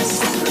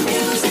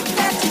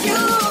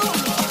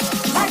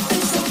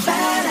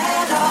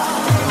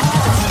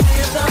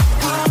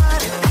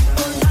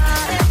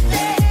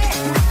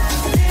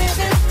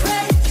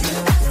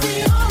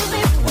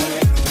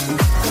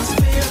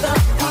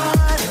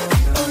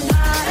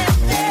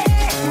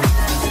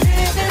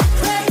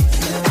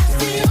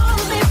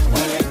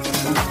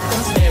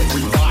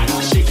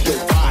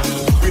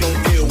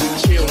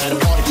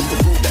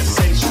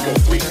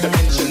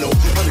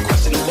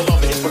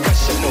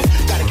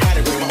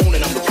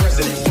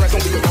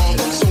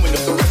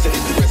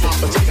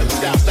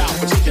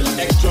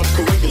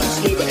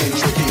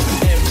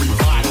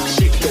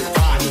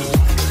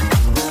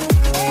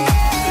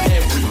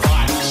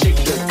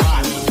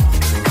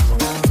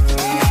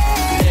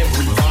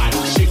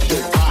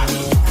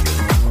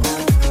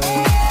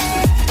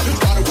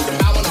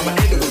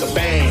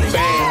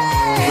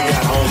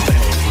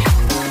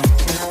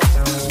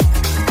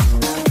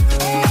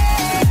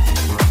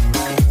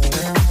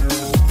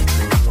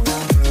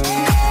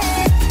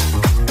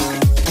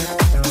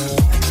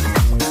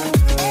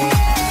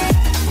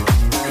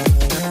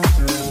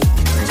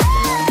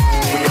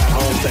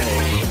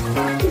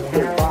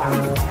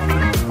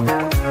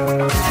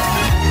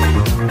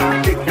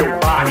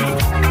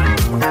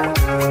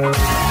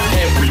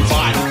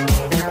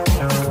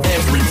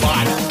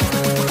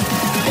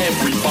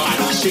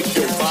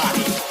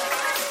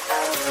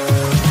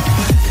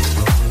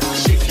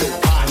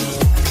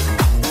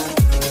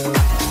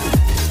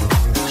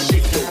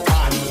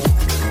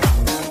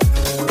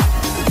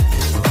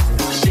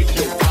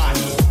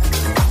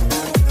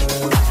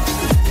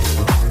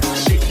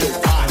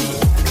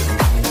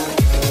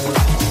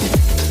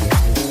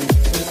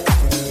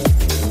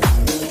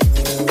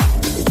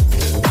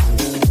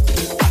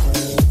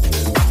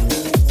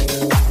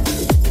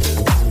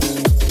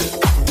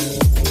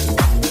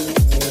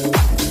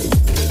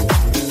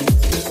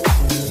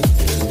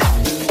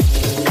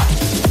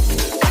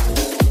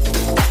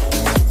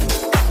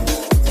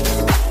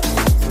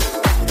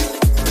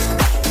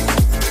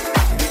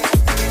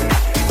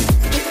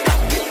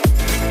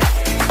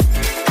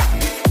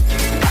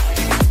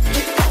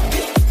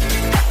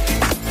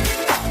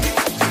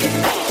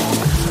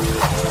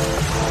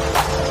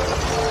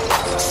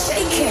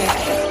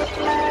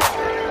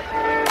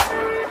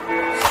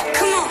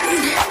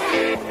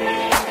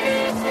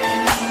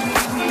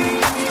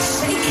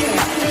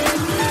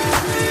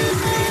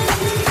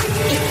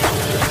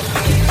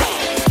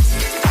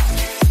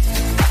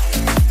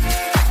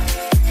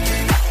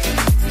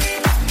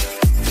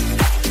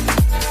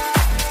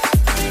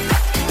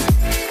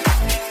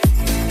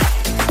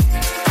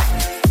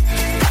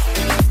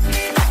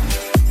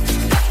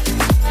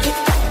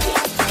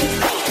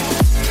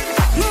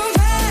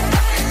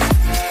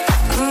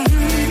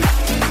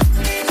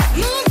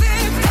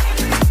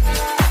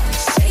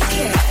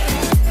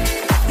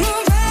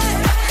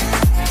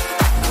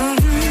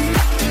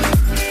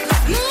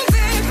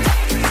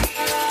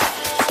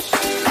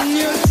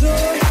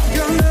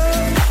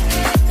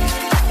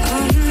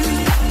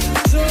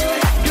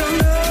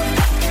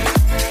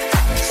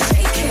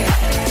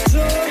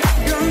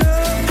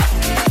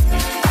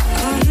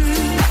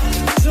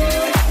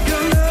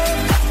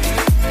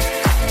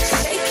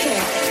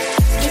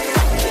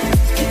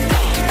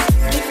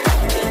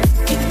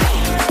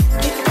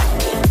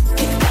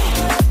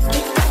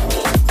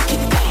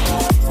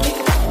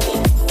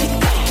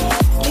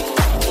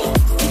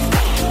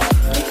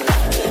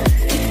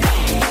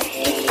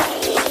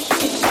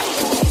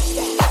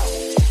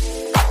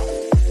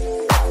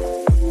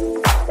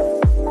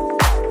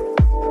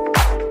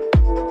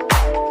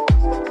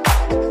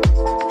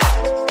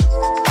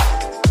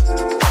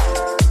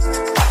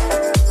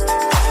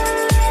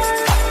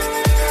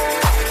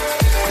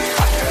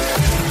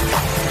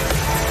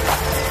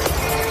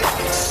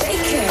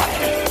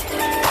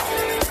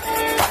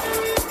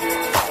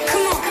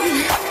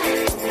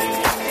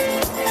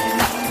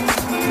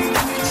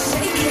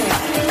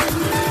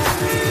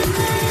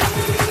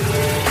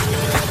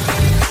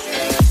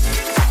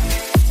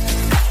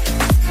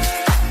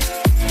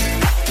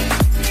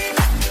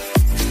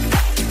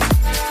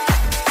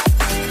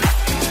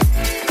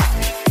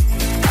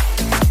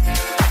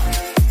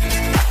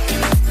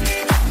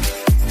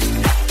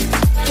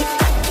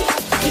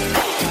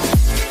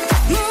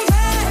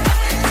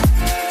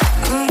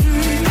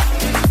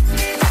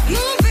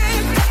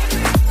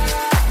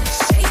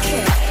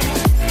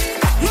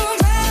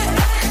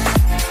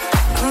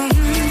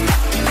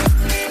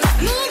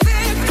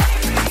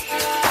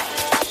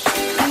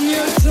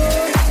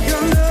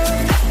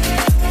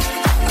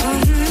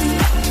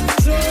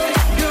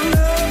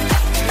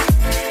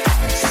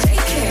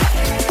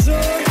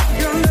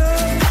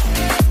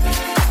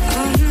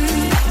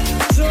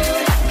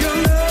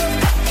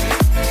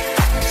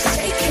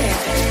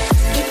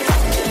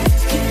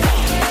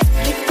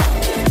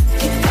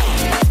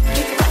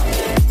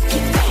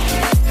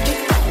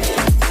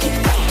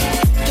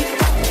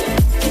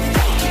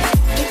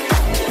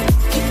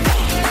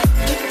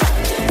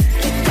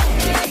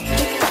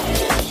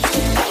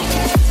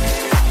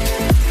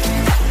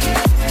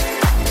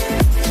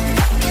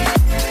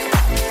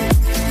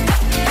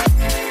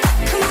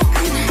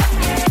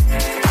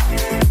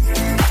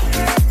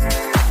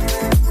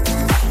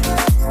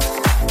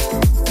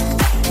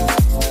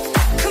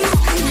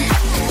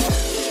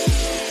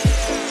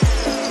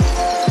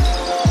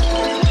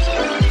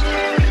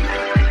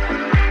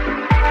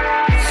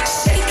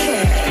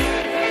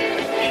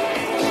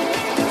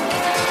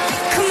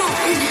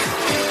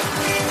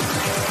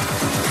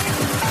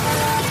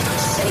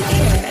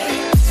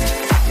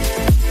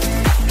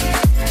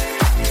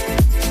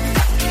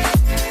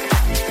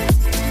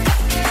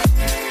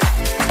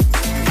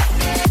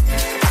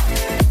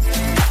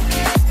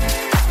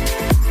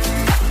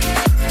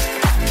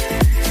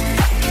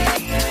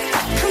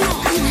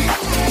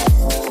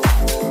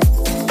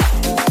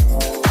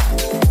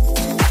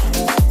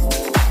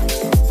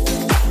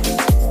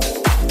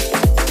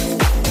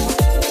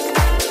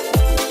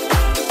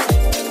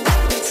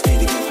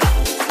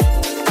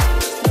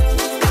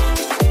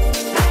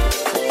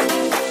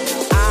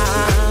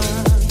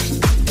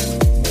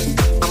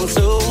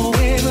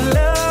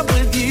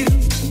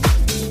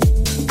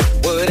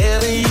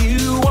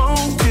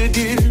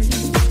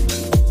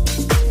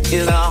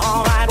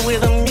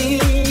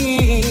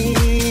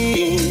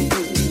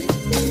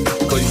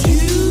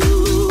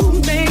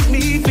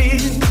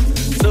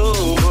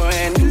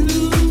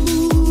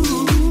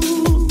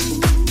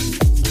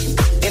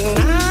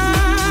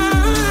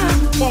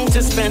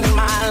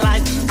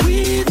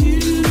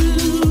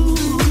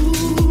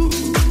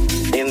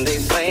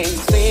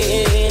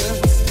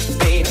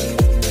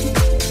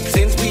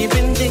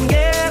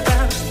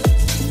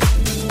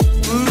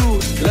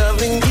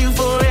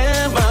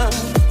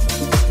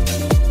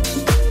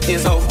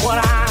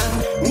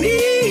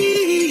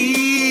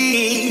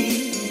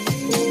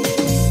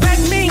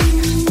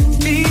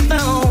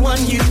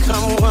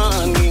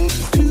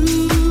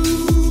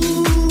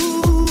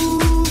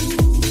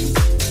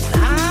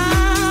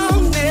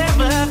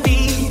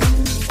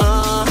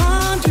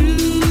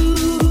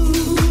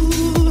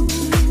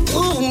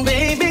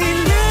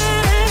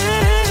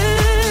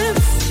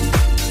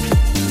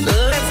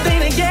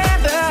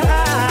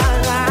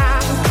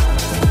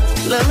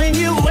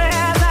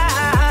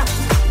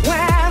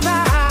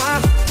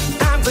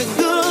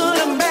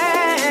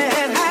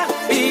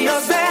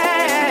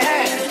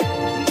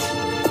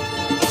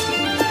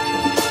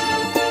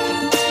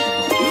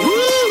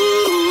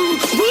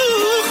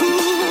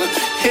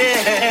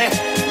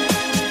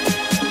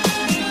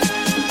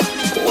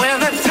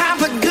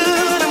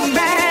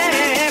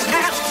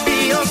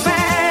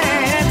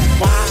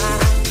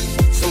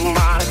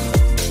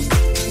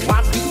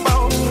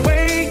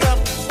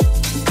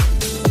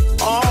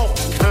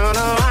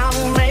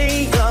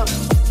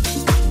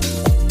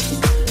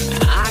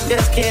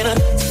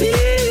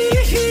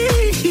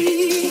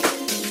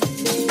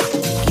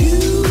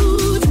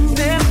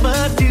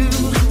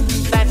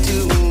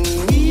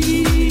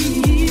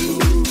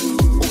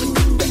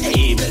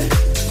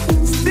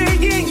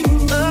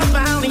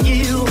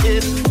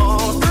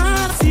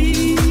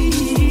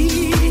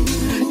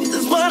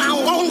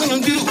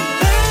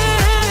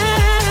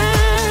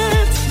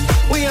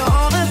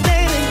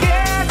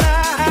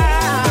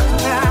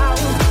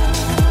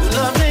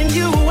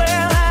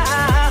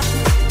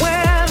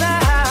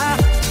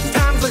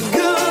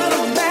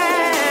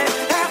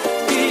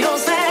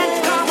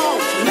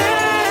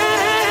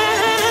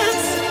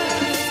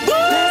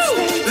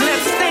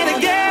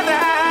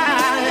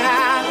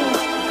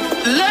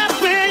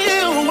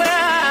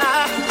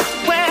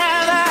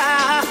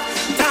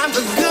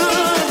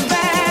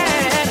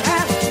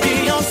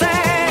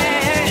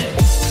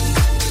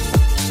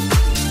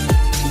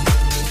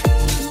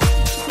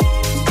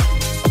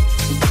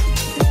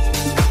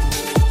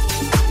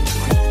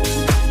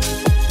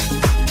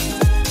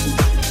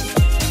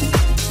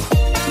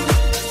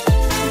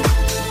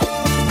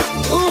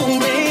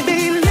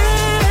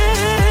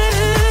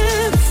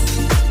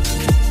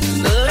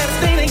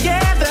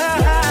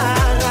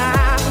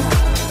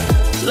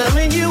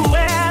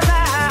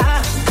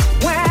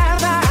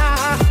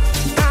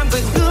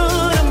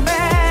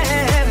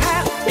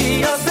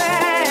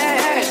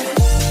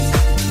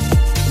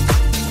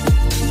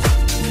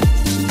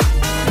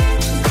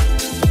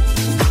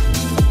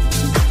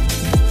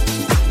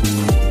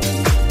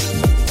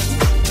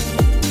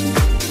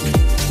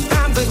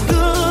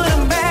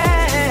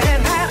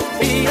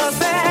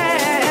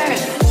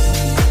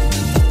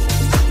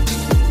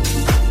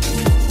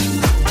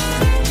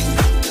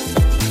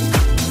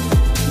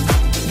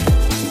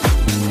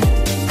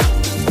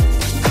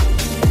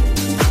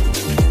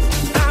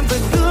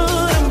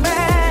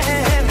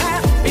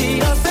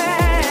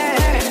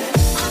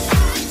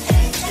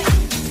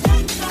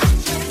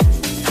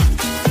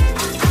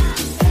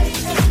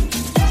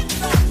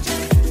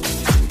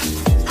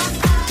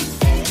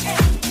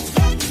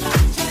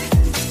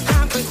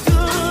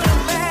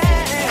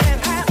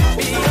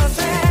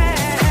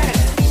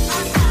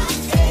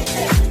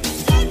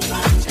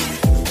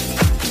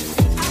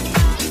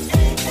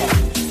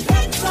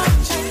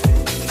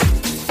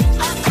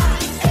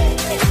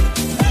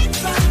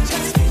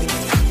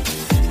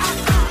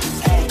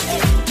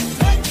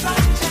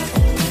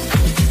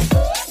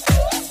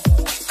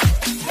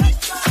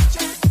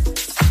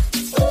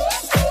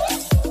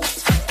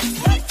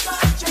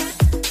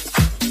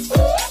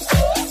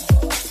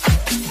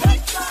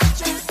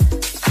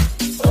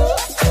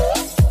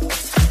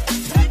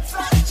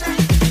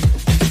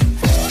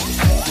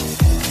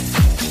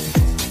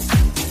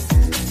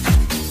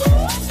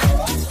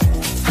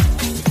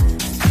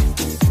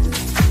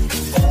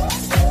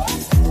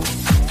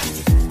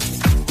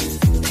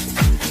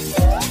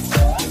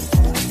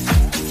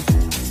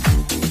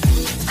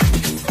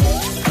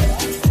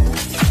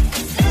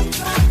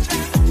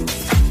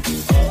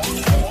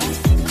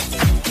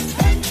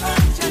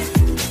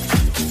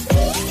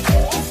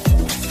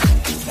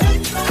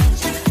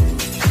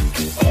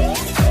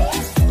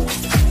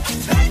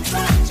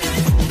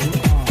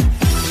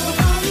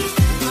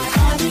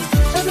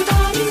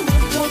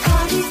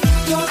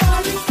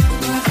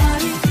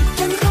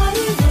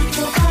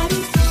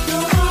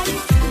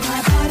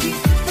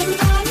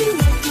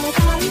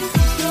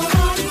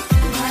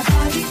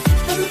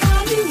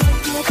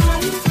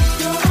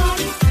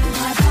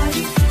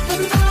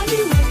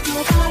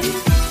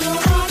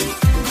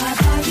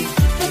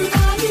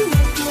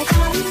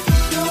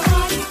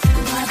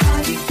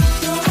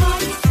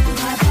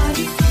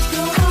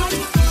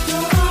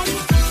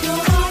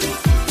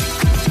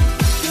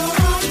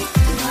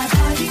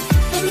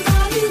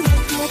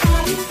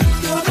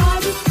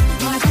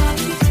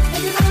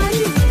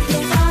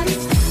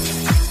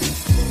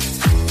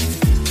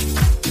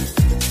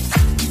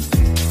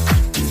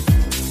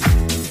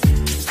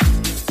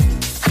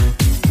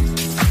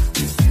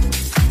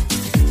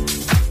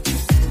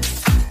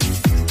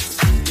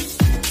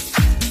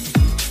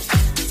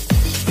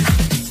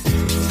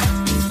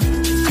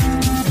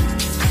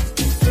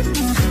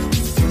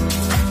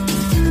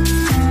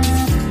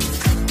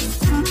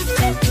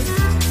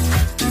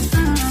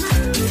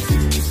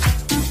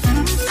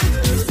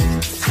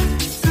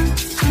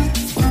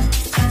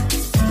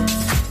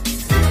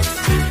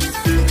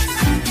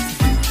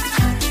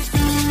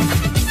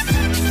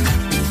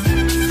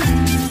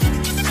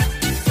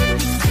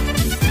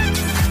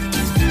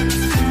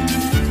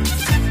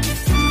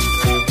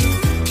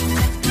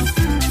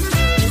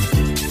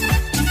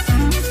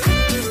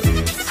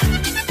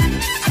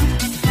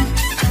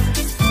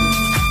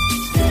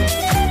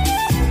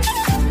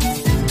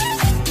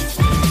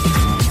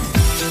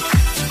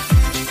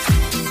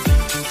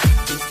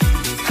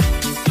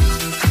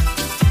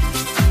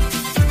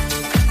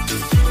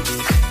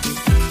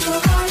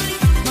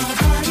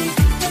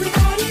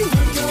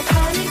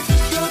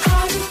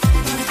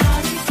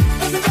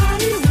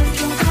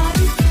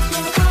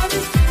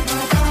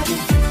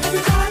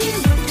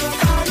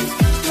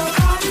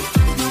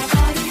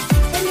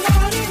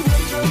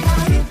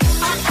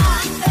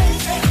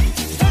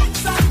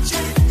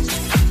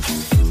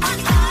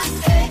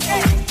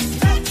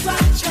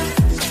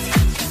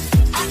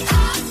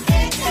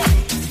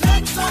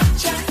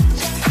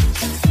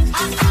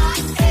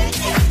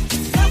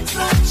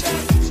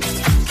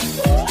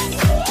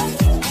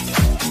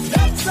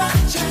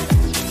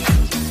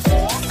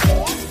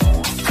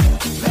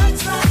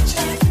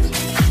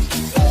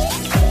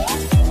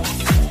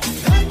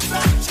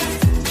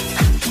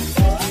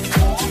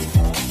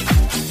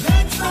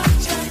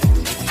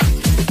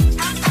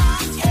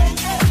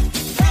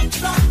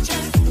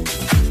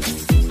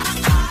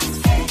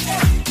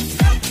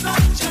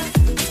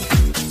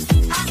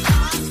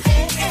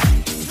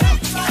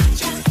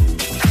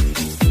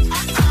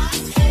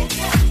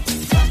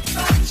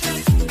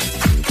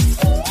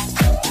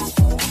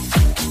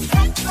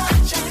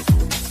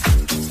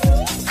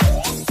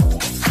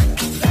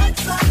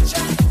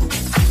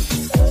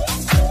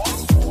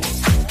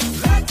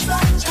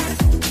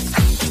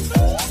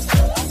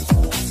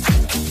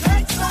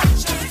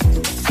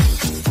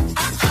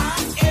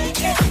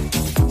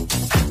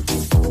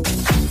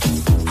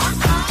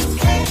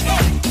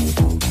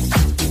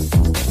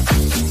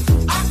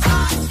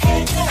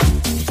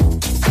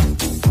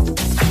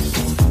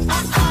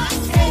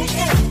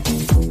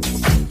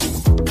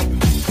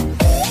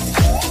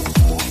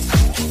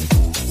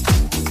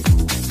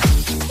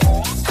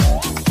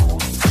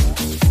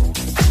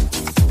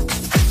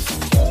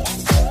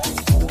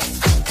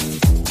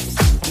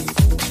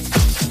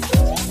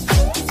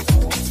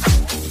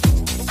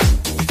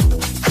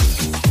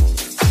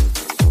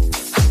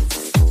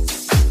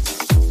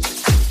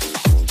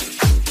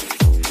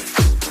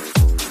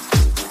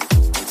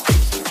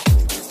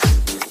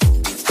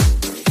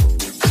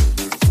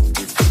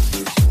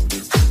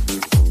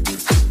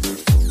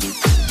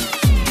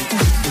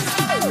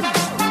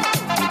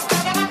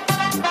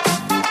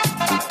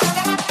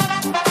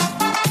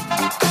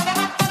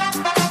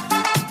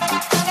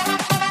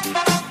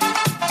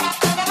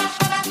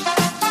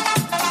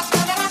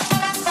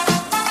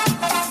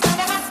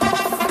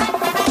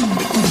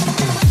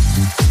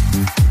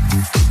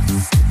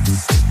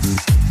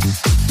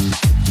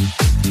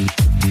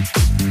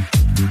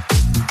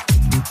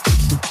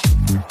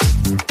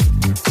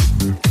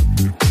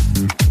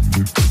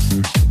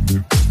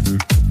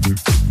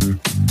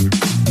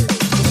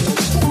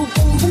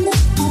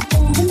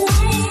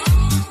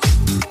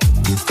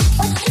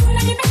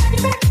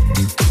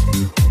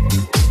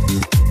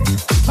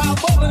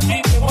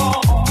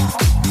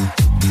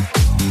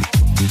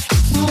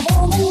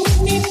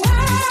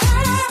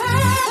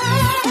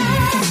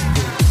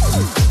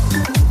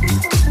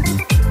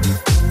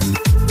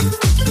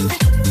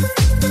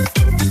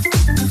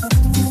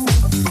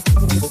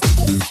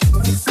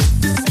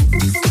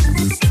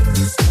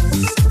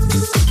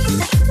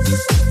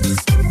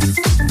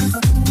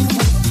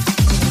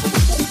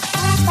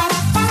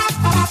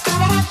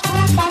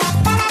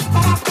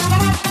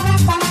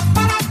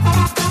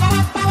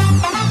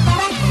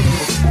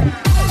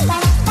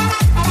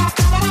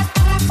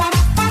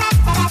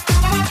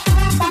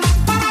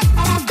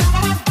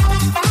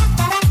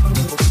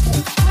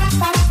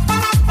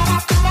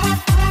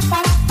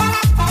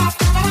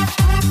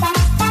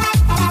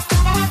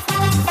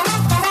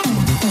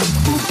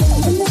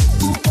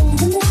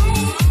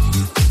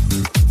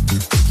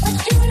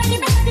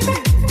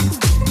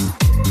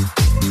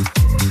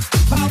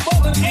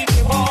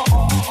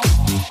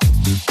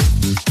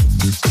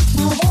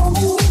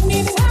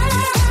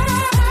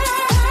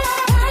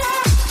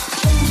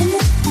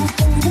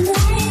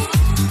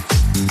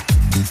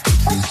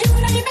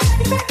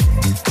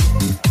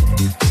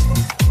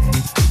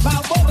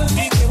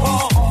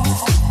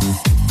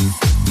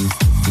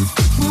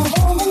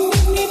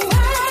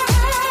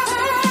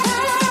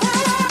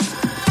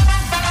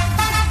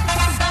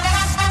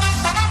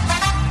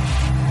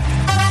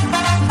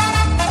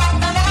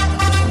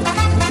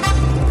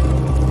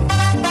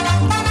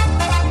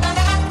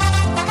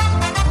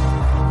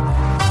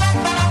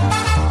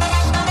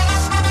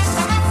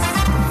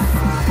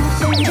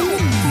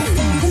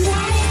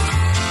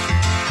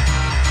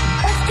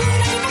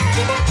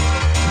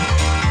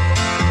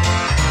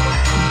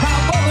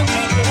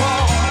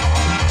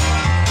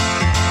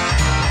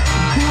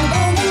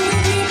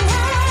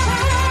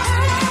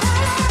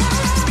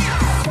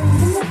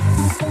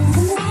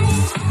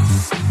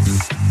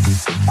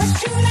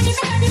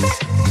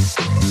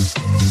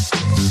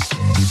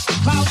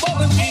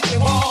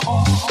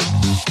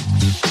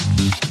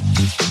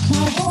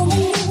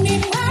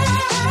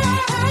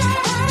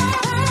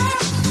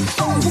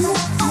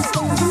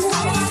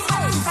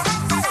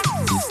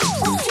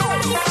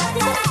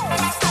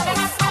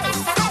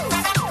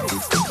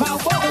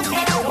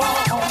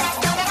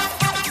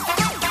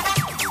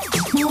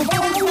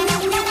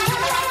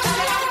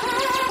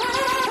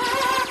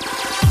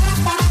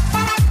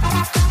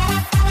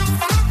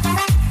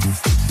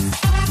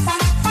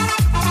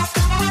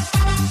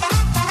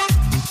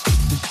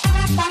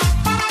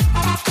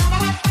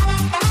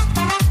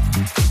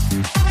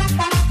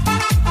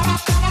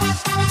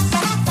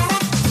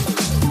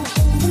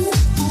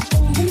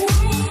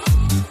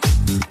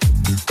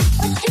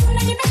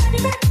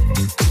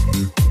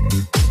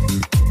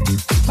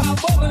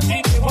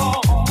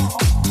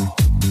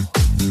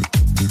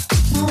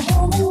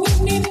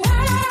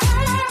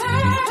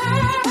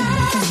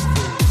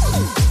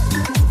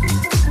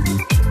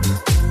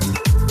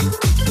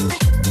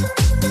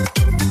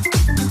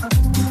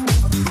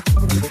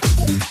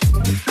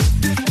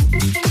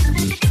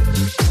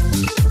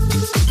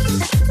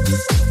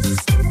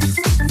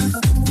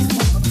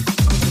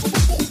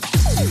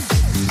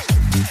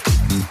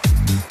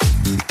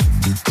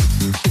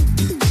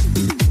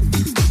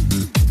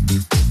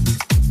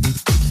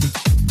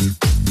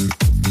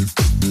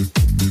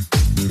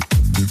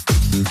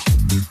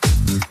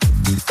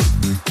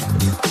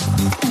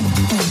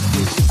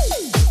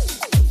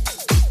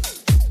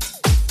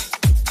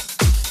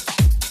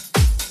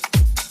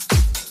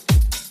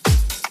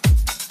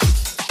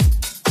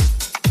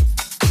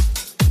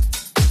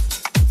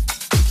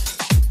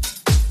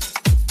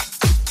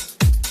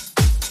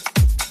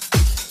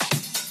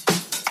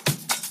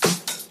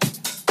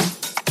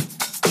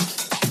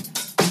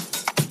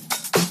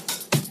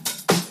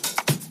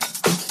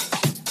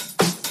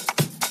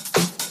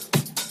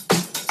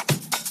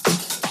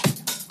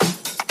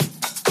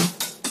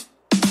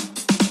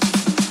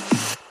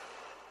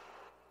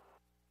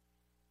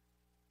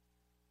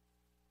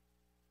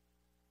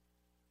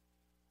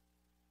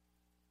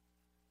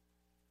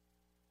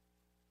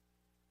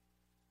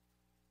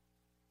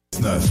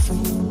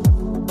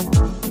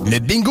 Le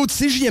bingo de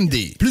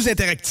CJMD. Plus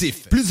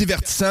interactif, plus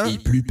divertissant et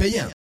plus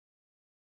payant.